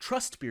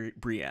trust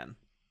Brienne,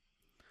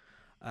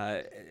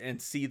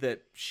 and see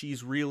that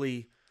she's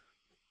really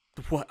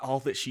all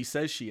that she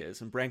says she is.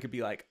 And Bran could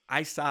be like,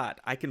 I saw it.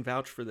 I can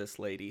vouch for this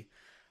lady.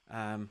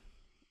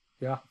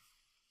 Yeah.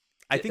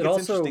 I think It it's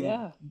also interesting.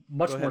 Yeah.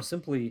 much Go more ahead.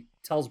 simply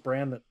tells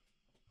Bran that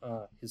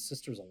his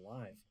sister's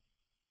alive,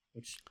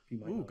 which he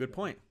might Ooh, not good know.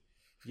 point.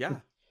 Yeah.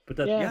 But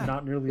that's Yeah.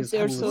 not nearly as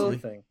Because cool they're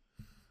as so- anything.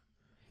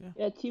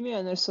 Yeah,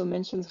 Tyrion also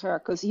mentions her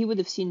because he would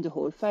have seen the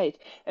whole fight.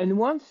 And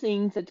one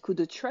thing that could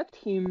attract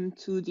him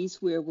to this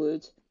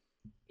weirwood,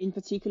 in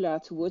particular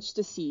to watch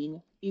the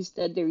scene, is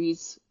that there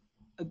is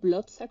a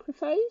blood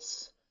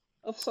sacrifice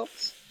of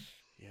sorts.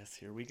 Yes,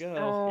 here we go.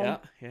 Um,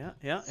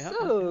 Yeah.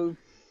 So,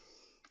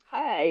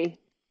 hi,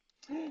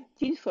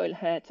 tinfoil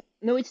hat.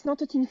 No, it's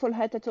not a tinfoil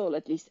hat at all,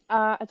 at least.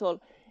 At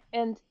all.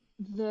 And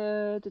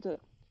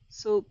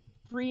so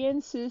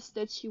Brienne says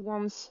that she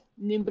wants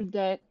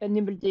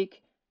Nimbledick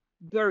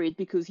buried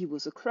because he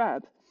was a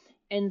crab,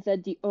 and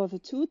that the other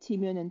two,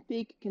 Timion and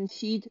Pig, can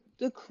feed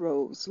the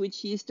crows,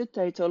 which is the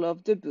title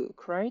of the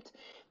book, right?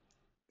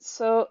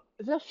 So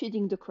they're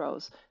feeding the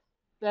crows,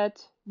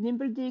 but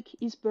Nimbledick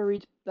is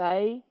buried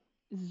by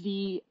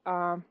the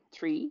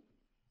tree,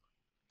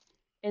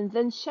 and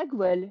then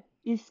Shagwell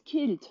is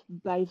killed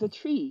by the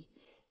tree,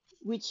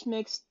 which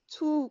makes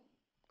two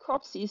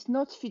corpses,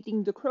 not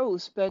feeding the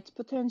crows, but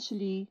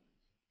potentially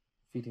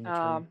Feeding the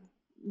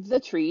tree. the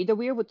tree, the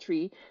weirwood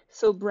tree.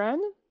 So Bran,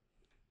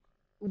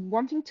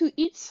 wanting to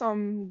eat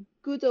some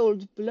good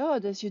old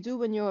blood, as you do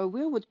when you're a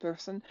weirwood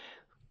person,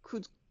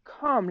 could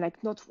come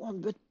like not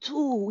one but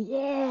two,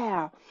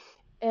 yeah,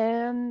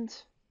 and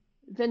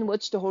then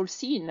watch the whole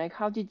scene. Like,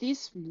 how did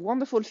this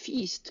wonderful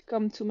feast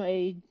come to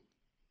my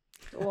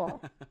door?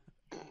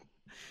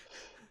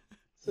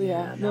 So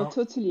yeah, no, now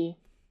totally.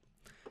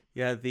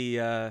 Yeah,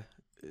 the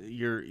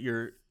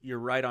you're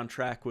right on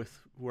track with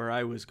where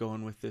I was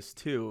going with this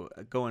too.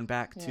 Going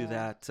back to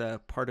Yeah.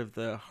 that part of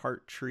the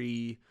heart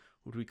tree,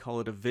 would we call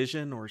it a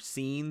vision or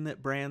scene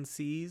that Bran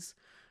sees?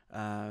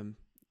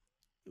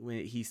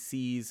 When he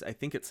sees, I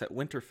think it's at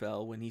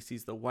Winterfell, when he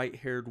sees the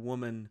white-haired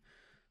woman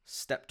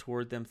step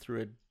toward them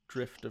through a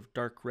drift of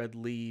dark red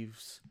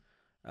leaves,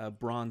 a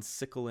bronze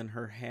sickle in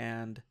her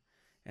hand,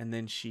 and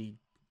then she,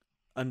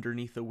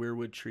 underneath a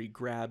weirwood tree,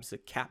 grabs a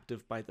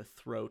captive by the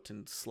throat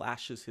and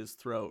slashes his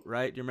throat,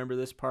 right? Do you remember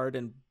this part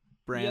in Yep.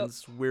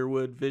 Bran's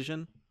weirwood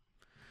vision?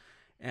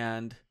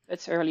 And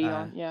That's early uh,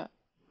 on, yeah.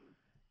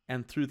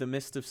 and through the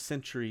mist of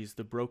centuries,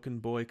 the broken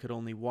boy could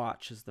only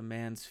watch as the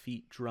man's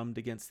feet drummed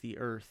against the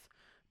earth.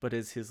 But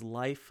as his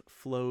life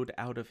flowed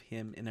out of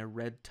him in a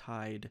red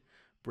tide,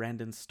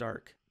 Brandon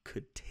Stark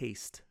could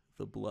taste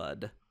the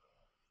blood.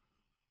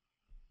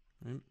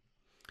 Right?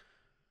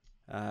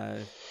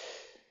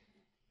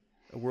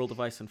 A World of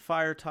Ice and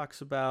Fire talks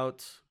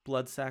about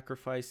blood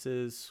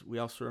sacrifices. We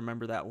also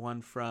remember that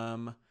one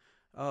from,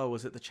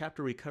 was it the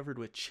chapter we covered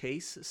with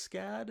Chase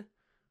Scad?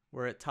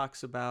 Where it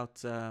talks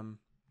about,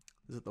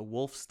 is it the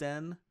Wolf's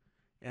Den?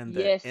 And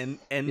the Yes,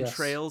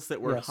 entrails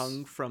that were Yes.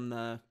 hung from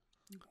the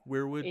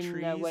weirwood in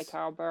trees. White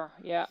Harbor,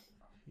 yeah.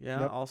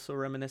 Yeah, Yep. also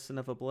reminiscent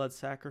of a blood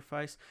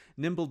sacrifice.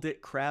 Nimble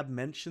Dick Crab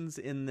mentions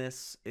in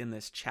this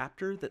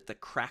chapter that the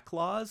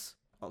Cracklaws,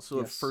 also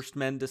of Yes. First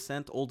Men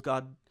descent, old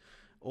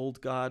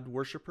god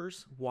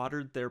worshippers,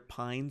 watered their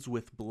pines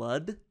with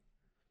blood.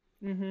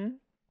 Mm-hmm.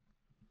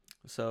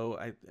 So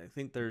I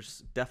think there's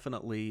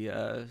definitely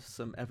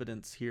some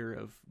evidence here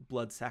of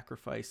blood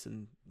sacrifice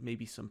and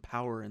maybe some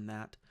power in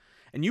that.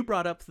 And you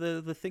brought up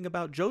the thing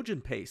about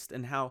Jojen paste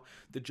and how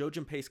the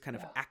Jojen paste kind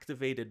of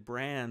activated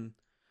Bran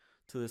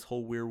to this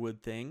whole weirwood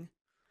thing.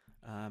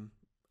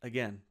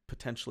 Again,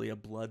 potentially a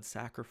blood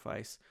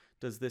sacrifice.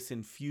 Does this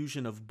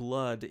infusion of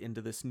blood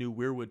into this new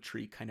weirwood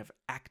tree kind of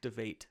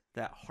activate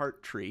that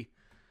heart tree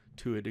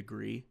to a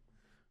degree,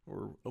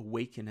 or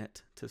awaken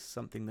it to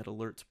something that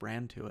alerts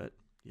Bran to it?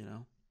 You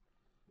know,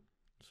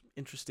 some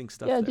interesting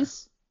stuff Yeah, there.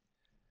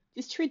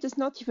 this tree does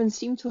not even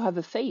seem to have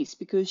a face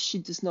because she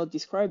does not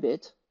describe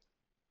it.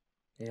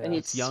 Yeah. And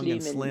it's It's young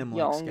and slim and slim, like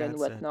young and Scad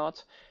said.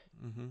 whatnot.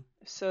 Mm-hmm.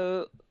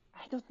 So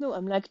I don't know.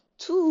 I'm like,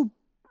 two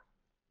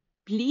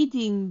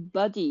bleeding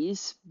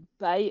bodies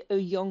by a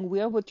young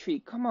weirwood tree.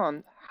 Come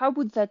on, how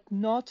would that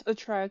not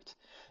attract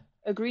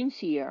a green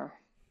seer?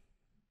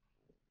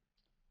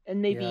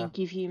 And maybe Yeah.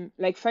 give him,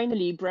 like,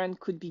 finally, Bran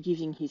could be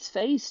giving his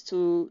face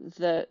to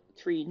the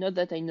tree. Not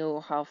that I know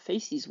how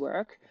faces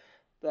work,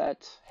 but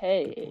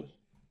Good point. hey.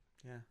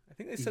 Yeah, I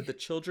think they said the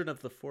children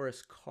of the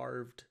forest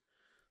carved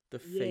the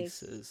Yes.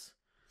 faces,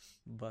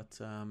 but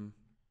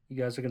You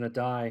guys are gonna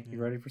die. You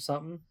Yeah. ready for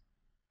something?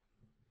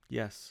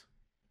 yes.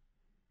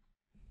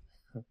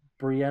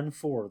 Brienne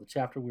 4, the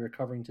chapter we are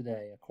covering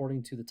today,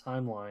 according to the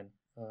timeline,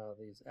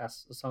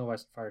 the Song of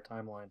Ice and Fire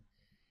timeline,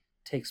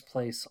 takes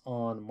place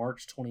on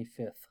March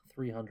 25th,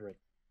 300.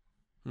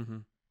 Mm-hmm.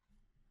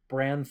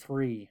 Bran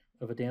 3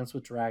 of A Dance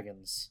with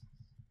Dragons,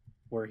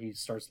 where he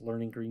starts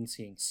learning green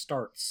seeing,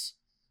 starts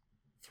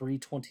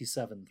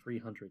 327,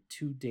 300,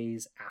 2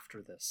 days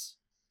after this.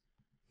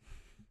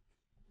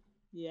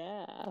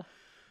 Yeah.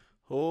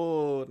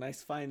 Oh,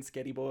 nice find,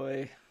 Sketty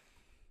boy.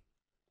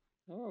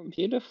 Oh,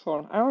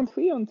 beautiful. Aren't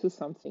we onto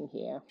something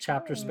here?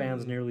 Chapter Oh.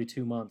 spans nearly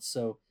 2 months,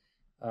 so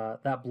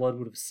that blood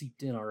would have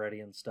seeped in already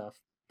and stuff,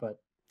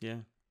 but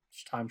Yeah.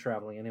 it's time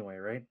traveling anyway,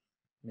 right?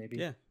 Maybe.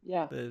 Yeah.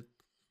 Yeah.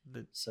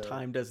 The So-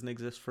 time doesn't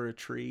exist for a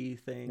tree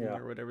thing Yeah.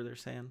 or whatever they're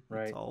saying.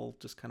 Right. It's all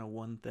just kind of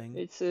one thing.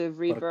 It's a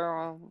river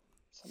or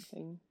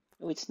something.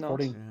 No, it's not.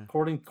 According Yeah.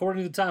 according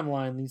to the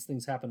timeline, these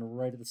things happen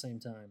right at the same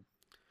time.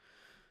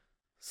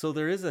 So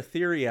there is a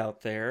theory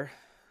out there.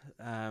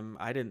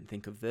 I didn't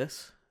think of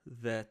this,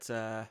 that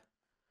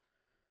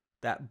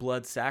that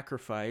blood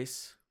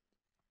sacrifice,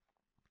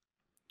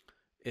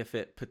 if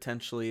it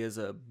potentially is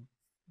a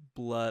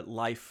blood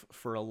life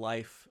for a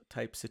life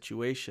type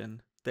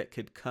situation, that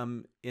could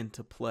come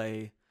into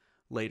play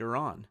later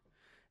on,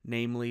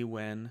 namely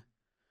when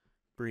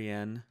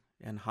Brienne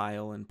and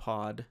Hyle and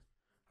Pod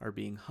are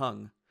being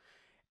hung.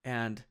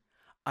 And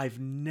I've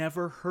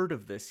never heard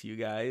of this, you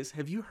guys.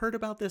 Have you heard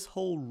about this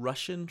whole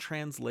Russian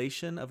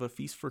translation of A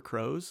Feast for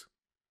Crows?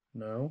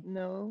 No?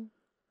 No.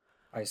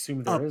 I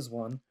assume there is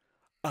one.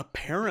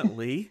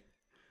 Apparently,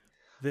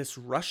 this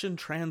Russian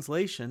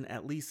translation,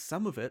 at least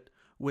some of it,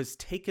 was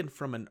taken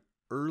from an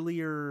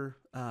earlier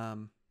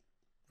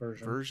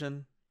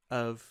version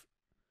of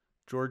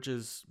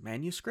George's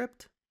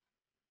manuscript.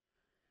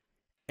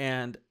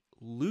 And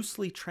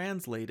loosely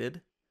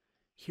translated,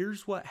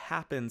 here's what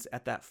happens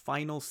at that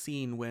final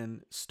scene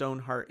when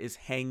Stoneheart is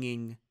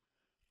hanging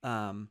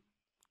the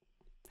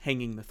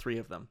three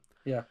of them.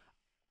 Yeah.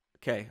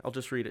 Okay, I'll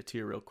just read it to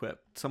you real quick.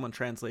 Someone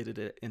translated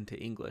it into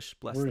English.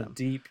 Bless We're them.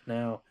 deep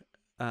now.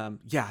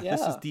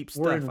 This is deep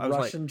stuff. We're in I was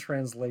Russian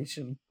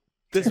translation.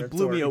 this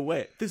blew me territory.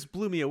 away. This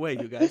blew me away,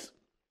 you guys.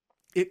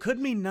 It could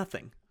mean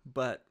nothing,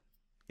 but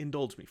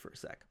indulge me for a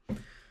sec.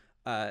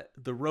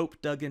 The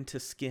rope dug into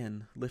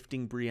skin,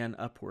 lifting Brienne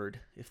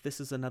upward. If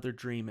this is another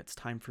dream, it's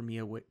time for me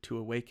to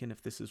awaken.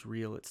 If this is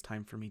real, it's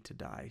time for me to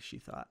die, she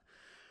thought.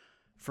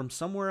 From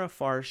somewhere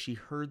afar, she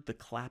heard the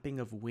clapping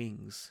of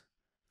wings.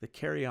 The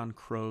carrion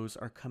crows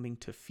are coming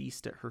to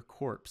feast at her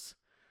corpse.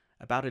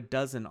 About a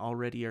dozen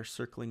already are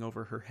circling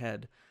over her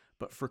head,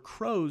 but for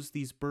crows,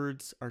 these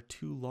birds are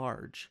too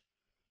large.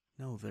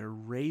 No, they're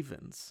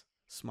ravens,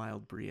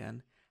 smiled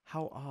Brienne.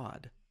 How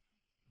odd.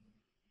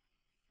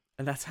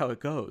 And that's how it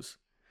goes.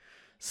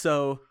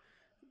 So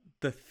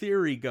the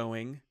theory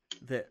going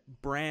that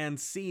Bran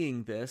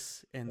seeing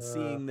this and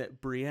seeing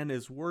that Brienne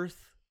is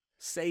worth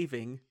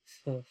saving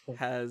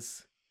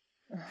has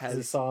As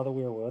he saw the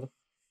weirwood.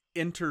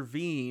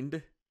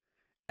 intervened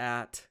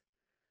at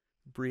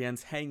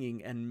Brienne's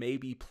hanging and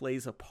maybe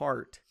plays a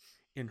part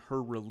in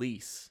her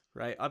release,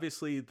 right?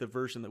 Obviously, the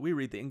version that we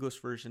read, the English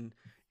version,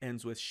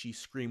 ends with she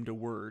screamed a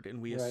word,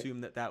 and we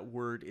assume that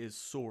word is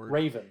sword.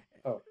 Raven.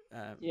 Oh.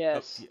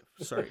 Yes.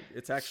 Sorry,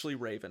 it's actually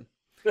Raven.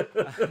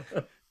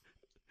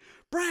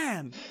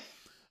 Bran!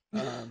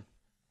 And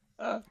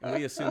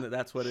we assume that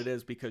that's what it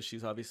is because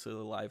she's obviously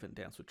alive in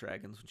Dance with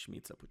Dragons when she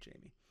meets up with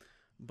Jaime.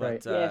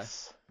 But,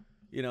 Yes.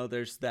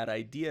 There's that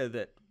idea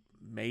that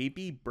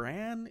maybe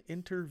Bran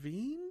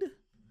intervened?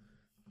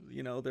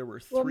 There were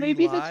three Well,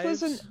 maybe lives. that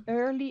was an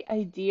early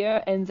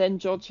idea, and then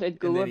George let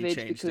go then of he it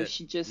changed because it.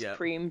 she just Yep.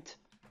 screamed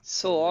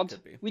sword,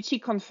 could be. which he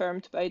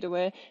confirmed, by the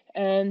way.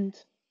 And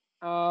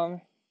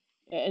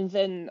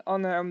then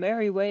on her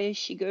merry way,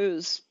 she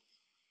goes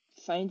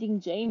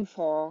finding Jane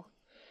for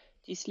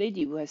this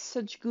lady who has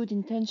such good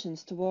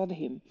intentions toward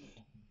him.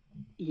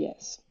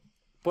 Yes.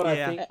 But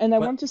Yeah. I think, And I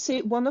want to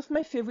say one of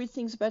my favorite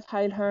things about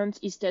Highland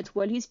is that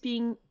while he's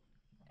being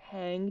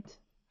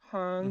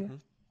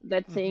hung,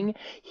 that thing,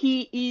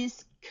 he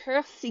is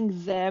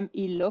cursing them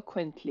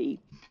eloquently.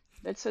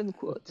 That's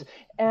unquote.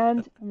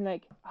 And I'm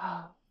like,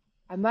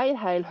 am I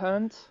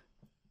Highland?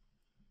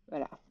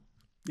 Voilà.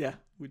 Yeah.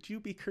 Would you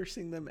be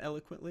cursing them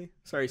eloquently?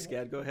 Sorry,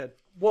 Scad, go ahead.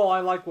 well, I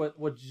like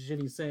what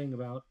Ginny's saying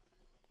about,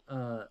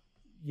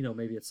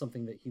 maybe it's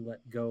something that he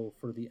let go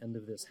for the end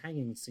of this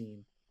hanging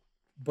scene,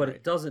 but Right.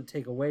 it doesn't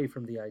take away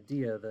from the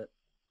idea that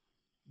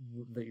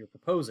you're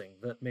proposing,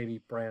 that maybe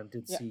Bran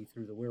did see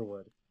through the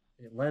weirwood.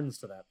 It lends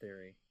to that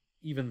theory,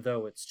 even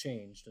though it's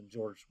changed and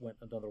George went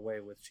another way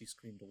with she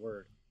screamed a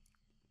word.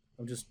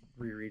 I'm just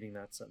rereading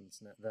that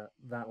sentence,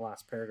 that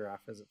last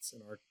paragraph as it's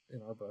in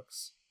our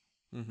books.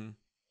 Mm-hmm.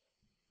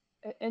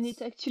 And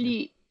it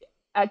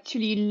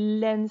actually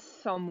lends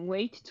some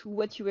weight to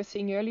what you were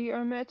saying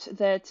earlier, Matt,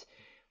 that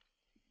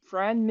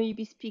Bran may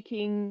be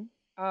speaking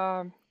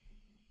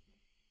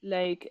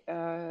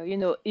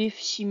if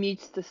she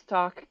meets the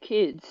Stark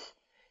kids,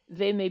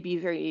 they may be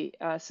very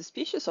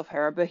suspicious of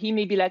her, but he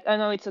may be like, oh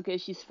no, it's okay,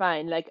 she's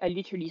fine. Like, I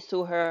literally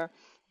saw her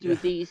do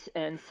this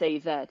and say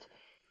that.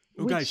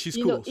 Oh, guys, she's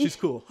cool. She's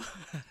cool.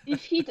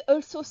 If he'd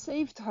also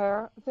saved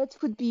her, that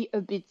would be a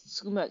bit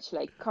too much.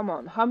 Like, come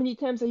on, how many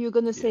times are you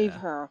going to save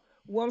her?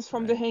 Once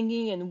from the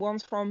hanging and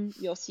once from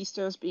your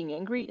sisters being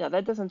angry? Now,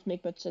 that doesn't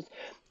make much sense.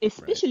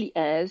 Especially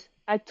as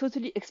I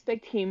totally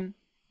expect him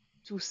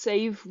to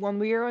save one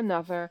way or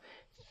another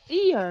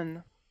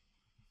Theon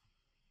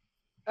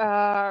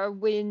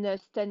when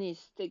Stannis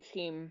takes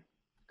him,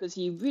 because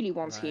he really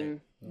wants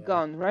him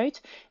gone,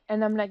 right?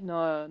 And I'm like,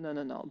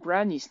 no.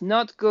 Bran is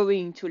not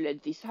going to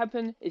let this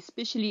happen,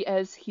 especially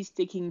as he's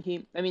taking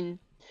him. I mean,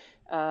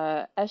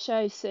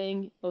 Asha is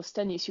saying, oh,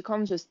 Stannis, you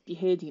can't just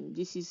behead him.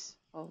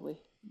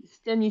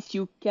 Stannis,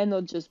 you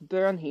cannot just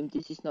burn him.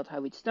 This is not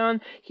how it's done.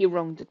 He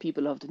wronged the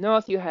people of the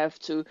North. You have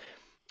to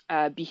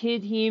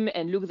behead him,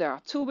 and look, there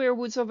are 2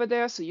 weirwoods over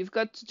there, so you've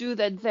got to do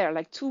that there,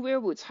 like 2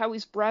 weirwoods. How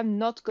is Bran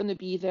not going to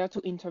be there to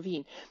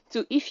intervene?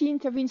 So if he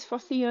intervenes for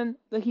Theon,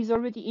 but he's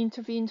already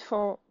intervened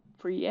for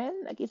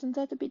Brienne, like, isn't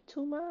that a bit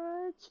too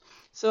much?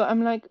 So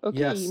I'm like, okay,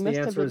 Yes, he the must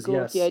have answer let is go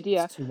of yes. the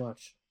idea. It's too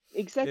much.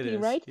 Exactly, It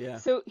is, right? yeah.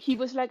 So he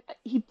was like,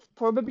 he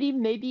probably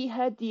maybe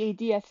had the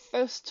idea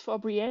first for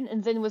Brienne,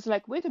 and then was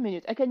like, wait a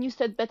minute, I can use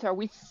that better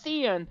with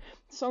Theon,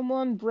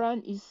 someone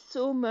Bran is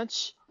so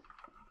much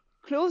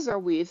closer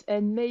with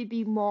and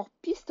maybe more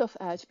pissed off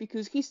at,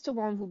 because he's the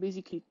one who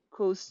basically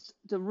caused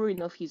the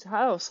ruin of his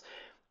house,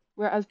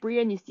 whereas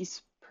Brienne is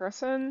this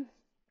person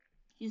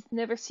he's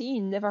never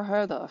seen, never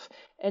heard of,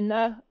 and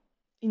now,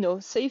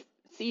 save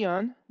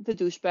Theon, the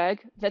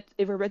douchebag that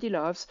everybody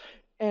loves,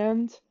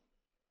 and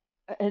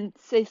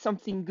say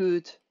something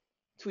good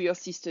to your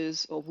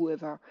sisters or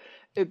whoever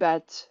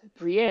about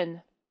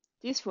Brienne,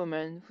 this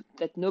woman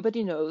that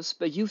nobody knows,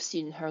 but you've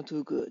seen her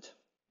do good.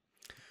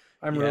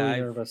 I'm really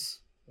nervous.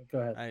 Go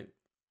ahead.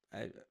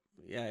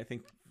 I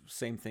think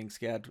same thing,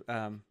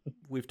 Scad.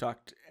 We've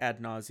talked ad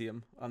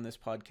nauseum on this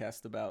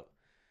podcast about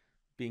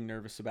being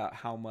nervous about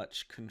how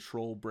much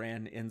control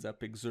Bran ends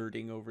up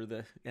exerting over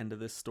the end of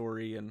this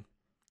story, and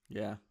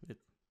yeah,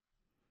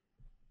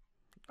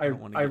 I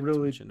don't want to get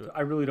too much into it.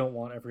 I really don't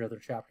want every other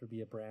chapter to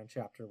be a Bran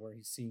chapter where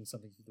he's seeing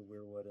something through the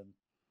weirwood and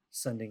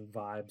sending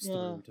vibes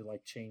through to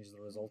like change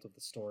the result of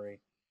the story.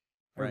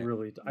 Right.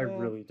 I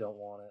really don't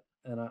want it,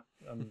 and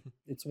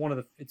it's one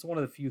of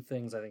the few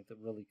things I think that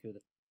really could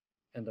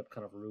end up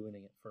kind of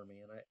ruining it for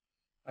me. And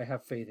I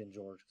have faith in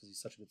George because he's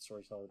such a good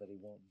storyteller that he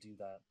won't do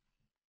that.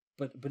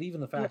 But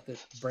even the fact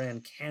that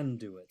Bran can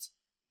do it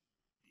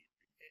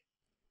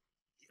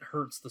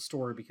hurts the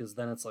story, because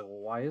then it's like, well,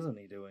 why isn't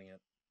he doing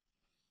it?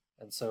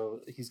 And so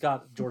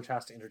George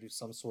has to introduce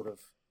some sort of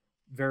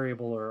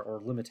variable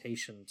or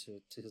limitation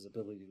to his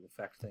ability to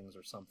affect things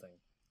or something.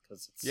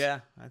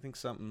 Yeah, I think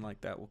something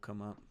like that will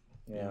come up.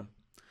 Yeah.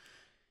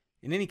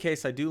 In any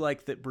case, I do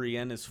like that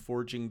Brienne is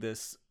forging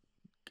this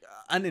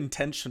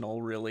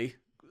unintentional, really.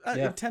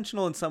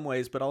 Intentional in some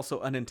ways, but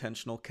also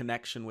unintentional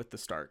connection with the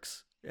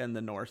Starks and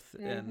the North.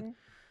 And,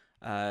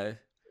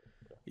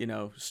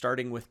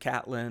 starting with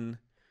Catelyn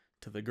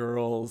to the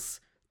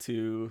girls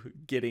to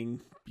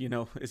getting,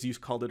 as you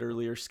called it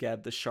earlier,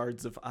 Scad, the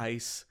shards of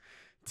ice,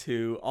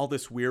 to all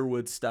this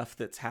weirwood stuff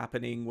that's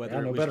happening.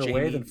 Whether it was better Jaime,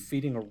 way than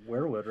feeding a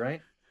weirwood,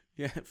 right?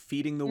 Yeah,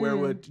 feeding the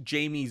weirwood,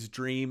 Jaime's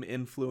dream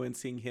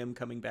influencing him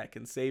coming back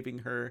and saving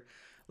her.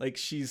 Like,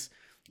 she's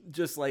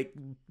just like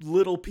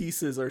little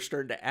pieces are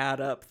starting to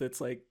add up.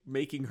 That's like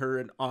making her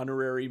an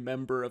honorary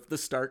member of the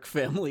Stark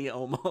family,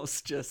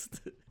 almost just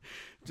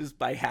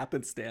by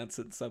happenstance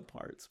in some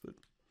parts. But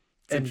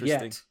it's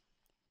interesting.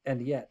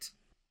 And yet,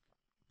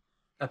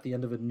 at the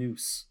end of a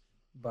noose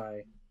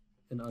by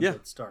an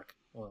undead Stark.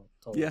 Well,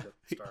 totally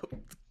Stark.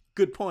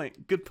 Good point.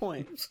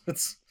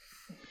 It's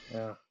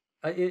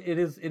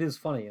it is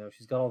funny.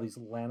 She's got all these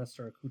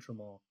Lannister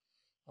accoutrements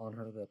on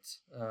her that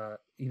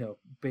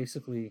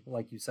basically,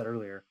 like you said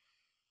earlier,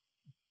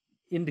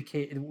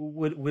 indicate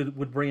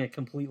would bring a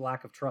complete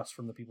lack of trust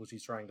from the people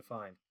she's trying to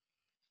find.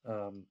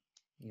 The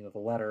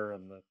letter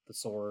and the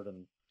sword,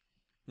 and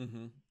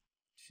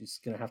she's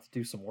gonna have to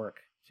do some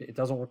work. It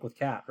doesn't work with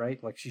Cat,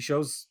 right? Like, she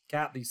shows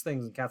Cat these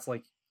things, and Cat's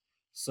like,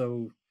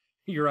 so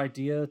your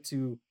idea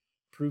to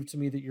prove to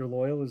me that you're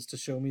loyal is to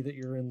show me that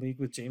you're in league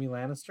with Jaime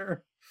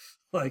Lannister?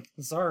 Like,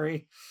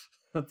 sorry,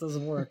 that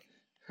doesn't work.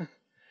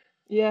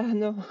 Yeah,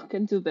 no,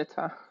 can do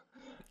better.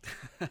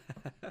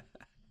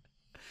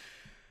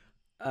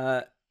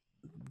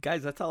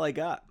 Guys, that's all I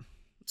got.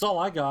 That's all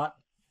I got.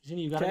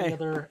 Ginny, you got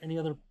any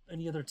other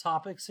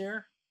topics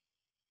here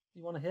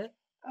you want to hit?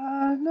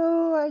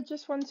 No, I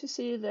just want to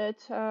say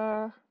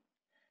that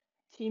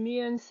Timmy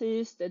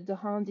insists that the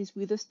Hound is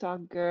with the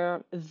Stark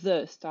girl,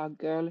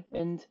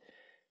 and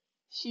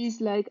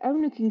she's like,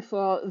 I'm looking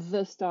for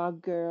the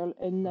Stark girl,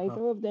 and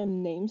neither of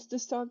them names the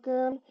Stark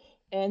girl,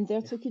 and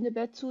they're talking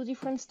about two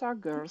different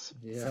Stark girls.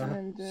 Yeah,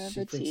 and that's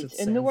it.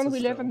 And no one will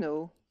still. ever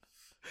know.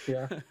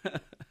 Yeah,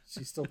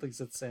 she still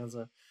thinks it's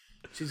Sansa.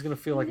 She's gonna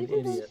feel like an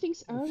Everyone idiot.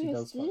 thinks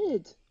Arya's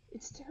dead.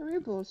 It's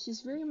terrible. She's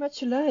very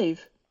much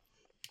alive.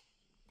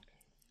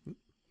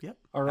 Yep.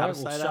 All right.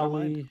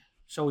 Well,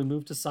 shall we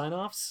move to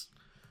sign-offs?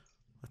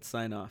 Let's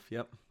sign off.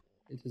 Yep.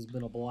 It has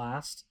been a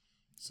blast.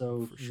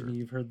 So,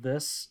 you've heard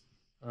this.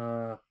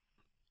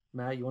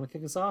 Matt, you want to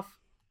kick us off?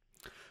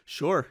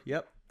 Sure.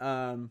 Yep.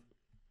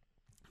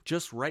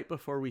 Just right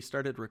before we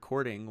started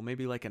recording, well,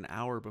 maybe like an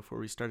hour before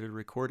we started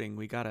recording,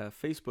 we got a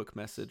Facebook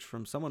message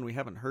from someone we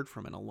haven't heard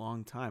from in a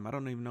long time. I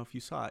don't even know if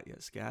you saw it yet,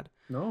 Scad.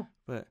 No.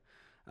 But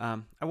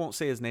I won't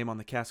say his name on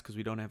the cast because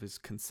we don't have his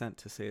consent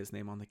to say his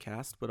name on the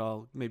cast, but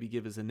I'll maybe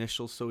give his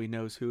initials so he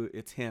knows who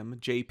it's him,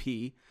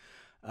 JP.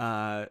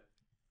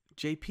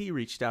 JP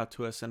reached out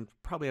to us, and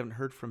probably haven't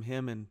heard from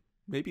him in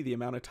maybe the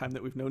amount of time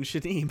that we've known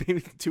Shani,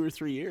 maybe 2 or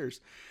 3 years.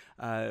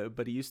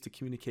 But he used to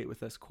communicate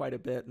with us quite a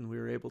bit, and we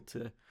were able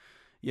to,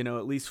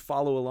 at least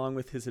follow along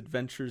with his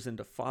adventures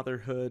into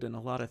fatherhood and a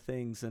lot of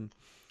things. And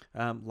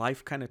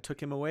life kind of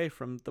took him away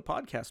from the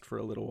podcast for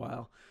a little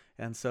while.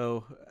 And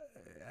so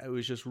it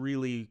was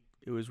really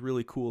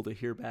cool to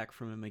hear back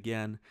from him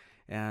again.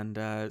 And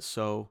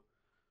so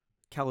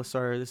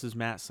Khalasar, this is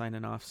Matt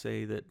signing off.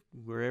 Say that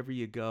wherever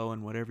you go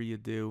and whatever you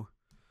do,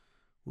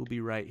 we'll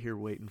be right here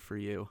waiting for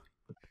you.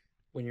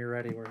 When you're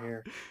ready, we're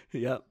here.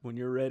 Yep. When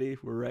you're ready,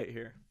 we're right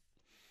here.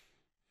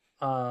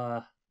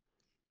 My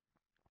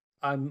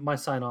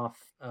sign off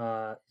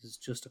is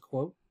just a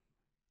quote.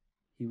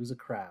 He was a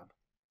crab.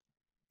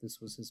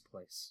 This was his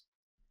place.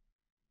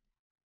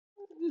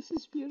 This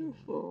is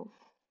beautiful.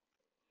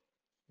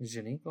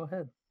 Ginny, go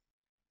ahead.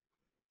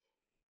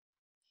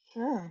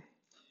 Sure.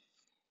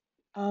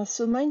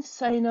 So my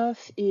sign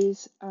off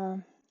is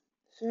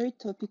very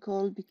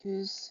topical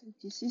because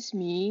this is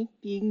me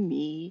being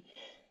me,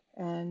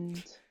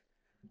 and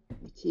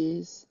it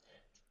is: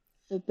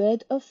 the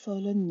bed of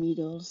fallen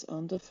needles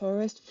on the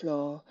forest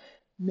floor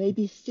may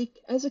be thick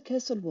as a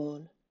castle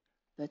wall,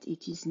 but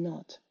it is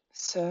not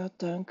Sir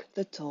Dunk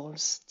the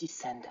Tall's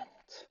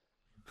descendant.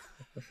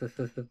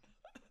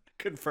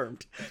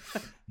 Confirmed.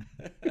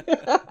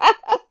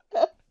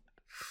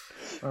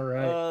 All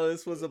right. Oh,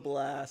 this was a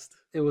blast.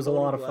 It was a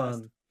Total lot of blast.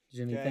 fun,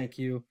 Ginny. Okay. Thank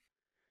you.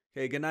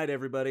 Okay, good night,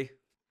 everybody.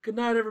 Good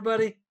night,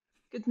 everybody.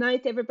 Good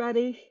night,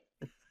 everybody.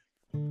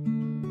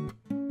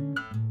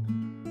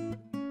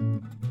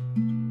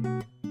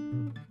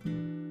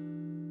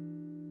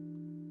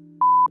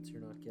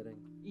 You're not getting.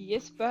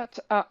 Yes, but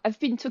I've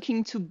been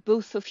talking to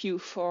both of you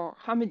for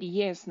how many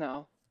years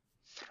now?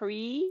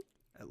 3?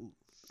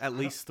 At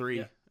least 3.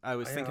 yeah. I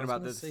was Yeah, I thinking was about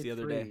gonna this say the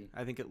other day. 3.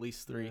 I think at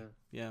least 3.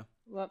 Yeah.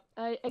 Well,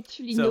 I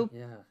actually So- know.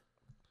 Yeah.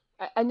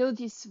 I know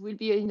this will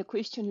be in a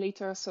question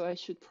later, so I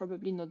should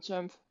probably not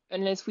jump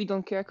unless we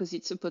don't care because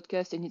it's a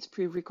podcast and it's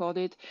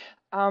pre-recorded.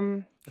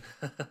 The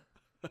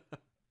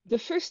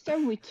first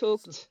time we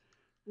talked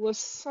was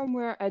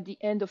somewhere at the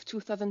end of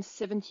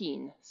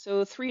 2017,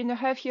 so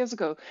 3.5 years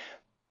ago,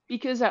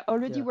 because I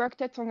already Yeah.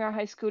 worked at Tonga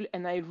High School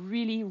and I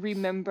really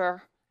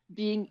remember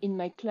being in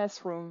my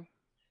classroom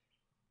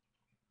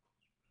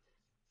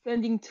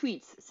sending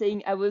tweets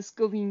saying I was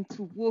going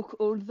to walk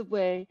all the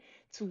way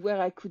to where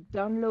I could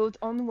download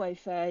on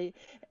Wi-Fi,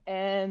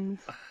 and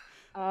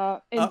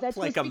Up that like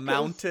was a because,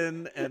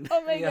 mountain and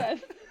oh my Yeah.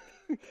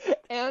 god,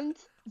 and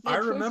I that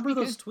was remember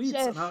those because tweets,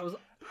 Jeff and I was.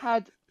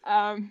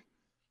 had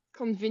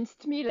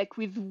convinced me, like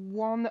with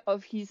one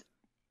of his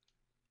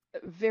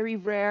very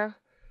rare,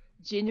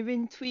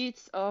 genuine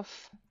tweets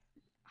of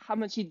how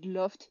much he'd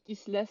loved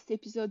this last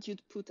episode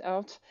you'd put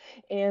out,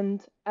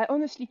 and I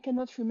honestly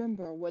cannot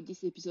remember what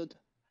this episode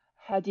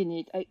had in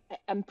it.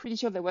 I'm pretty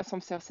sure there was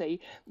some Cersei,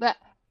 but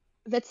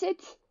that's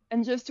it.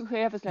 And just to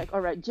hear, I was like,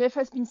 all right, Jeff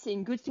has been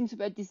saying good things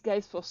about these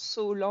guys for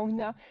so long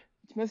now.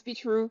 It must be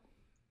true.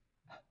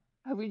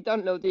 I will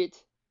download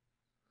it.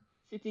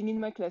 Sitting in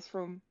my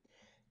classroom,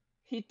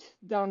 hit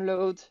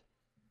download,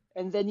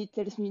 and then it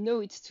tells me, no,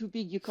 it's too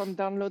big, you can't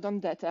download on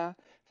data.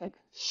 It's like,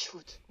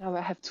 shoot, now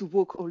I have to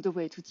walk all the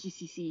way to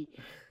GCC.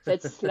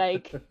 That's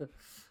like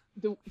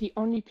the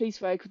only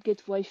place where I could get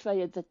Wi-Fi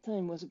at that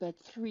time was about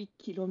 3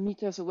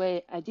 kilometers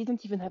away. I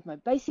didn't even have my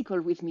bicycle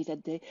with me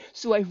that day,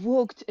 so I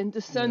walked, and the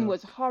sun Yeah.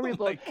 was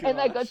horrible, my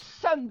and I got gosh.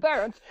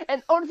 sunburnt,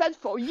 and all that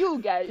for you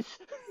guys.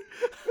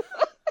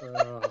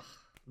 Oh,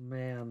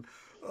 man.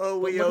 oh,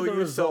 we look owe at the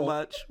you so result.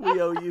 much.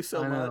 We owe you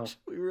so I know. much.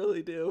 We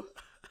really do.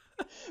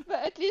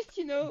 But at least,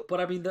 But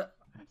I mean,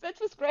 that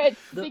was great.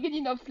 The-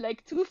 Beginning of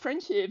like 2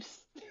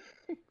 friendships.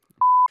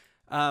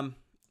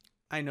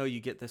 I know you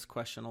get this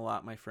question a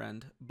lot, my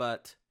friend,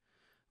 but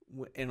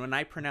and when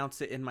I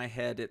pronounce it in my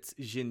head, it's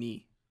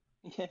Genie.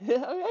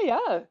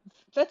 Yeah,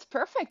 that's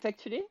perfect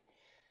actually.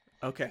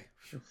 Okay.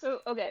 So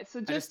okay, so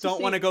I just to don't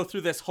say- want to go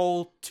through this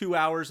whole 2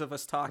 hours of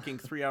us talking,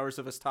 3 hours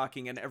of us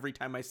talking, and every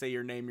time I say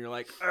your name, you're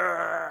like,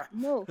 "Argh."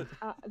 No,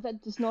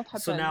 that does not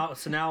happen.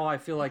 so now I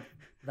feel like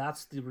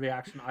that's the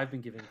reaction I've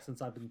been giving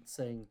since I've been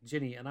saying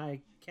Ginny, and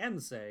I can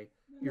say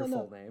your no,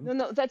 full name.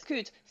 No, that's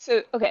good.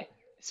 So okay,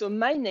 so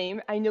my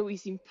name I know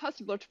is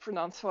impossible to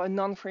pronounce for a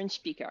non-French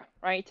speaker,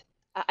 right?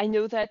 I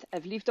know that.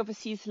 I've lived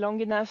overseas long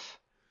enough.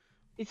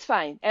 It's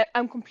fine.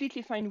 I'm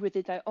completely fine with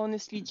it. I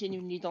honestly,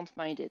 genuinely don't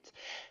mind it.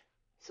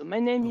 So my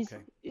name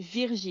Okay. is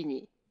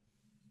Virginie.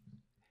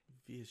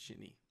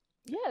 Virginie.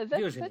 Yeah,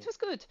 Virginie. that was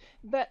good.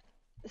 But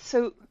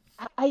so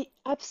I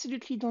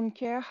absolutely don't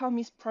care how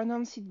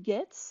mispronounced it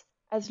gets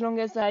as long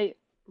as I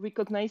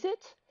recognize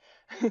it.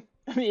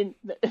 I mean,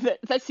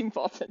 that's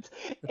important.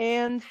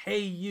 And Hey,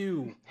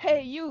 you.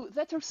 hey, you,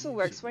 that also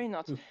works. Why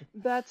not?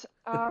 But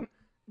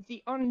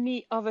the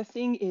only other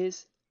thing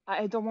is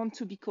I don't want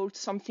to be called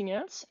something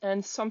else,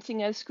 and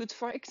something else could,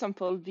 for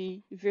example,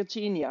 be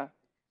Virginia,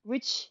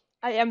 which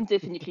I am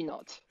definitely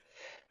not.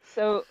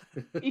 So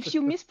if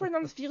you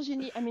mispronounce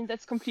Virginie, I mean,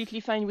 that's completely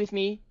fine with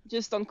me.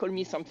 Just don't call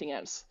me something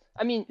else.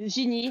 I mean,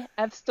 Genie,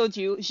 I've told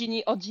you,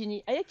 Genie or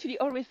Genie. I actually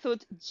always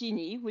thought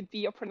Genie would be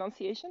your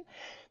pronunciation.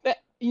 But,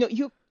 I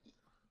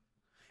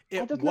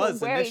It don't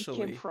was know where it initially.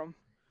 came from.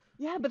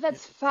 Yeah, but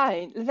that's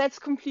fine. That's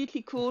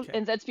completely cool. Okay.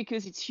 And that's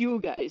because it's you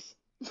guys.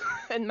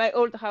 And my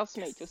old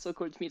housemate also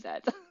called me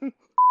that.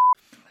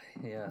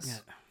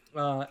 Yes.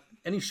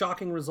 Any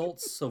shocking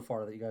results so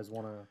far that you guys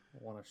want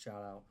to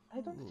shout out?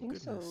 I don't Ooh, think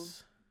so.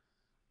 goodness.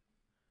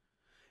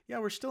 Yeah,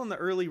 we're still in the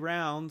early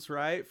rounds,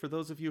 right? For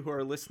those of you who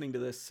are listening to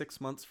this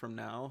 6 months from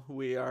now,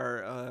 we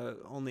are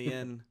only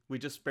in. We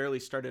just barely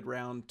started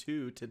round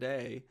 2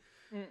 today.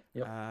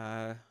 Yep.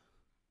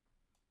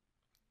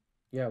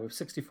 Yeah, we have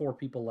 64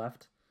 people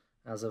left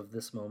as of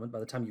this moment. By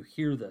the time you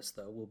hear this,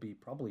 though, we'll be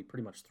probably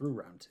pretty much through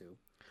round 2.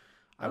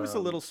 I was a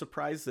little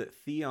surprised that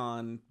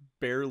Theon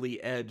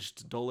barely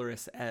edged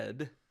Dolorous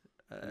Ed.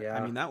 Yeah.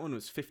 I mean, that one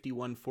was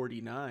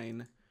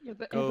 51-49. Yeah,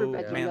 but Go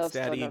everybody Mance loves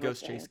Daddy, Dolores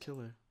Ghost Chase Ed.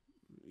 Killer.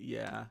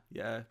 Yeah.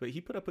 But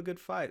he put up a good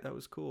fight. That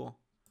was cool.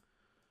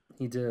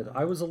 He did.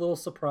 I was a little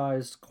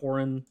surprised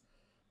Corrin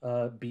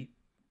beat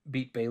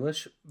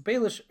Baelish.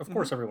 Baelish, of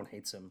course, everyone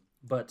hates him,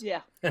 but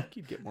Yeah.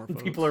 He'd get more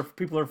votes.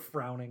 people are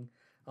frowning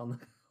on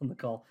the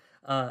call.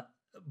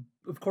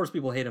 Of course,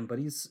 people hate him, but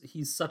he's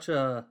such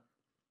a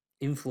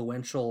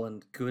influential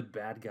and good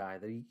bad guy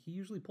that he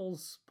usually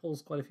pulls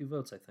quite a few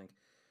votes, I think.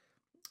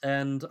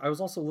 And I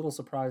was also a little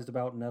surprised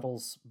about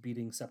Nettles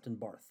beating Septon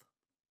Barth.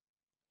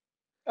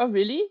 Oh,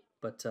 really?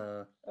 But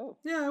Oh,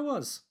 yeah, I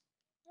was.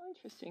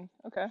 interesting.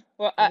 Okay.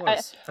 Well, I I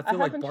was. I feel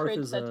like haven't Barth read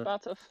is that a.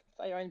 part of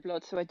Fire and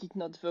Blood, so I did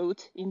not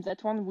vote in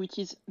that one, which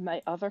is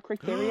my other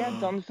criteria.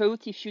 Don't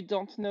vote if you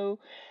don't know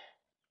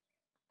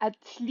at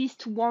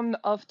least one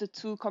of the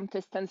two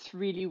contestants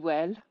really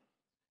well.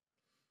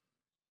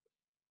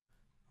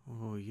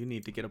 Oh, you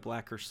need to get a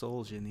blacker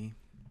soul, Ginny.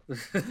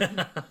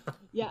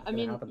 Yeah, I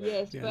mean,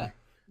 yes, Yeah. but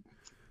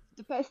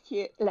the past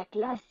year, like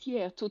last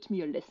year, taught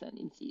me a lesson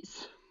in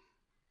this.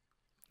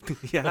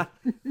 Yeah.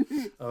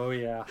 Oh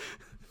yeah.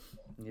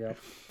 Yep.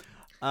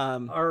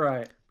 All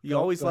right. You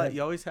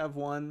always have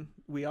one.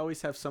 We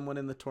always have someone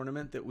in the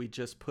tournament that we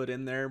just put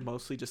in there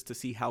mostly just to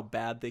see how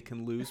bad they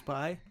can lose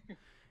by.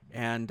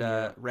 And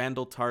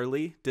Randall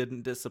Tarley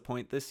didn't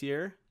disappoint this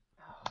year.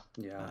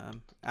 Yeah.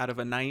 Out of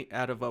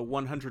a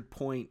 100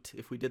 point,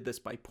 if we did this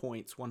by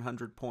points,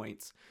 100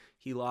 points,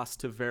 he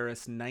lost to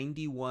Varys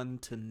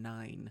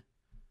 91-9,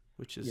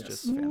 which is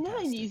just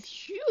fantastic. 9 is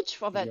huge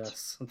for that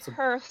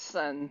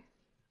person.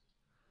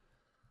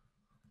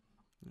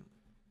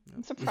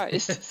 I'm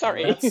surprised.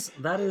 Sorry.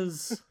 That's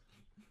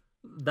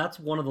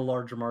one of the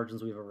larger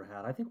margins we've ever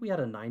had. I think we had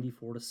a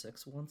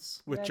 94-6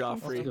 once with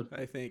Joffrey.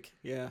 I think,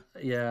 yeah,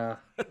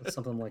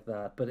 something like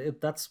that.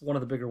 But that's one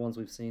of the bigger ones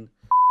we've seen.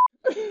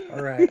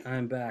 All right,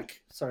 I'm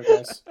back. Sorry,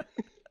 guys.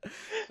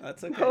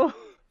 That's okay. Oh,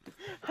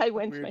 I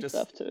went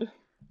myself too.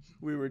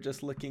 We were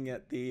just looking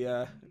at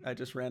the. I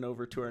just ran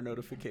over to our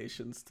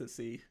notifications to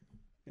see,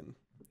 and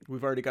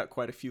we've already got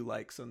quite a few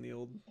likes on the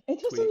old.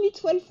 It was tweet. only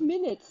 12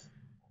 minutes.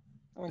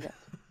 Oh my god.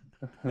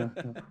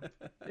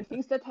 The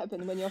things that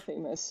happen when you're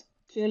famous.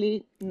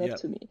 Clearly not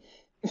to me.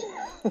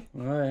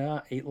 Oh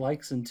yeah, 8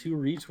 likes and 2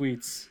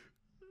 retweets.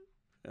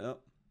 Yep.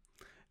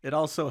 It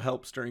also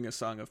helps during a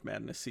Song of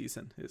Madness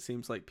season. It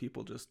seems like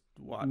people just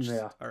watch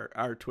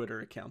our Twitter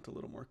account a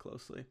little more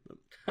closely. But...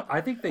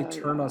 I think they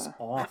turn us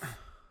off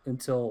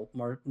until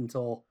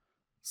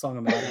Song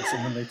of Madness,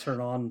 and then they turn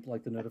on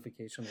like the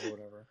notifications or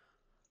whatever.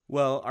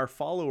 Well, our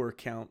follower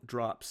count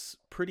drops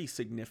pretty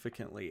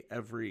significantly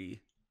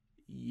every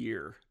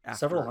year after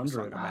several hundred,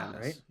 Song of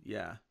Madness. Right?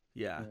 Yeah.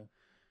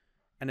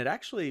 And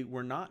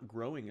we're not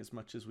growing as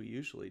much as we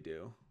usually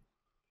do.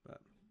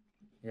 But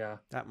yeah,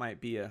 that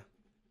might be a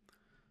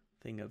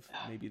thing of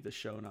maybe the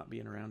show not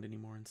being around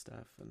anymore and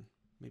stuff, and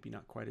maybe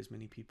not quite as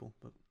many people.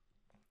 But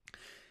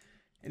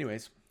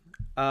anyways,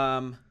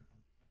 I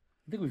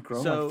think we've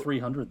grown like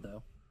 300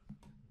 though.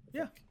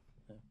 Yeah.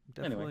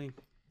 Definitely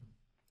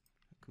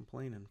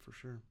complaining for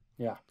sure.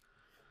 Yeah.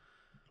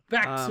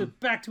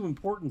 Back to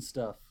important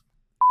stuff.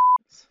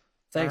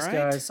 Thanks, right.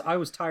 guys. I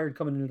was tired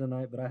coming into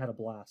tonight, but I had a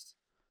blast.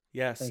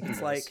 Yes,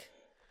 it's like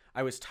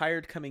I was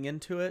tired coming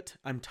into it.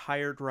 I'm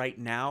tired right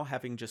now,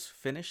 having just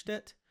finished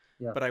it.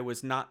 Yeah. But I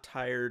was not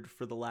tired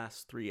for the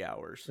last 3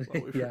 hours.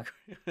 Yeah,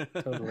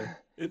 totally.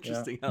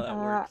 Interesting how that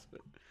works.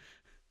 But...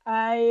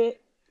 I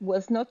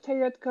was not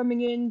tired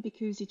coming in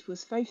because it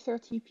was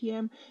 5:30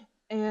 p.m.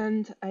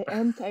 and I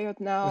am tired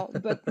now,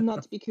 but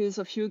not because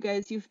of you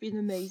guys. You've been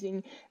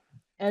amazing,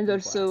 and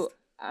also.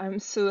 I'm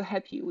so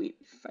happy we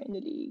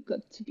finally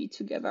got to be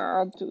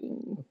together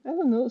doing, I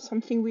don't know,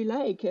 something we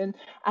like. And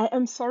I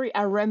am sorry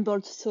I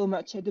rambled so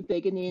much at the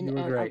beginning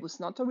and great. I was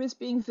not always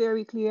being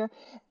very clear.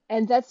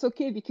 And that's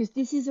okay because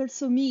this is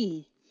also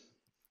me.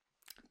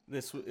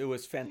 It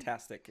was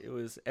fantastic. It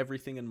was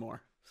everything and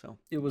more. So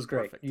it was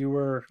great. Perfect.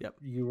 You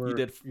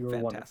did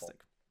fantastic. Wonderful.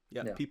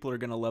 Yeah, people are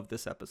going to love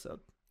this episode.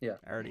 Yeah.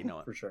 I already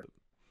know it. For sure.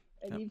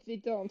 And if they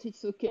don't,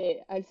 it's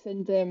okay. I'll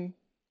send them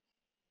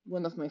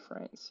one of my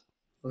friends.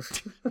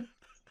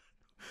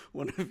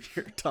 One of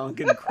your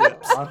Tongan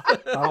Crips. I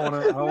don't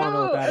want to know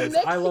what that is.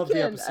 I love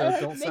the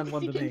episode. Don't send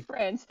one to me.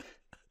 Friends.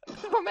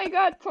 Oh my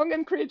god,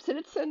 Tongan Crips.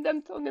 Let's send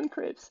them Tongan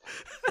Crips.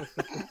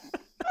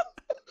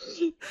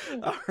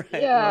 All right.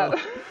 Yeah.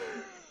 Well,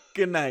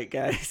 good night,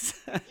 guys.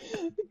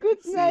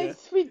 Good night.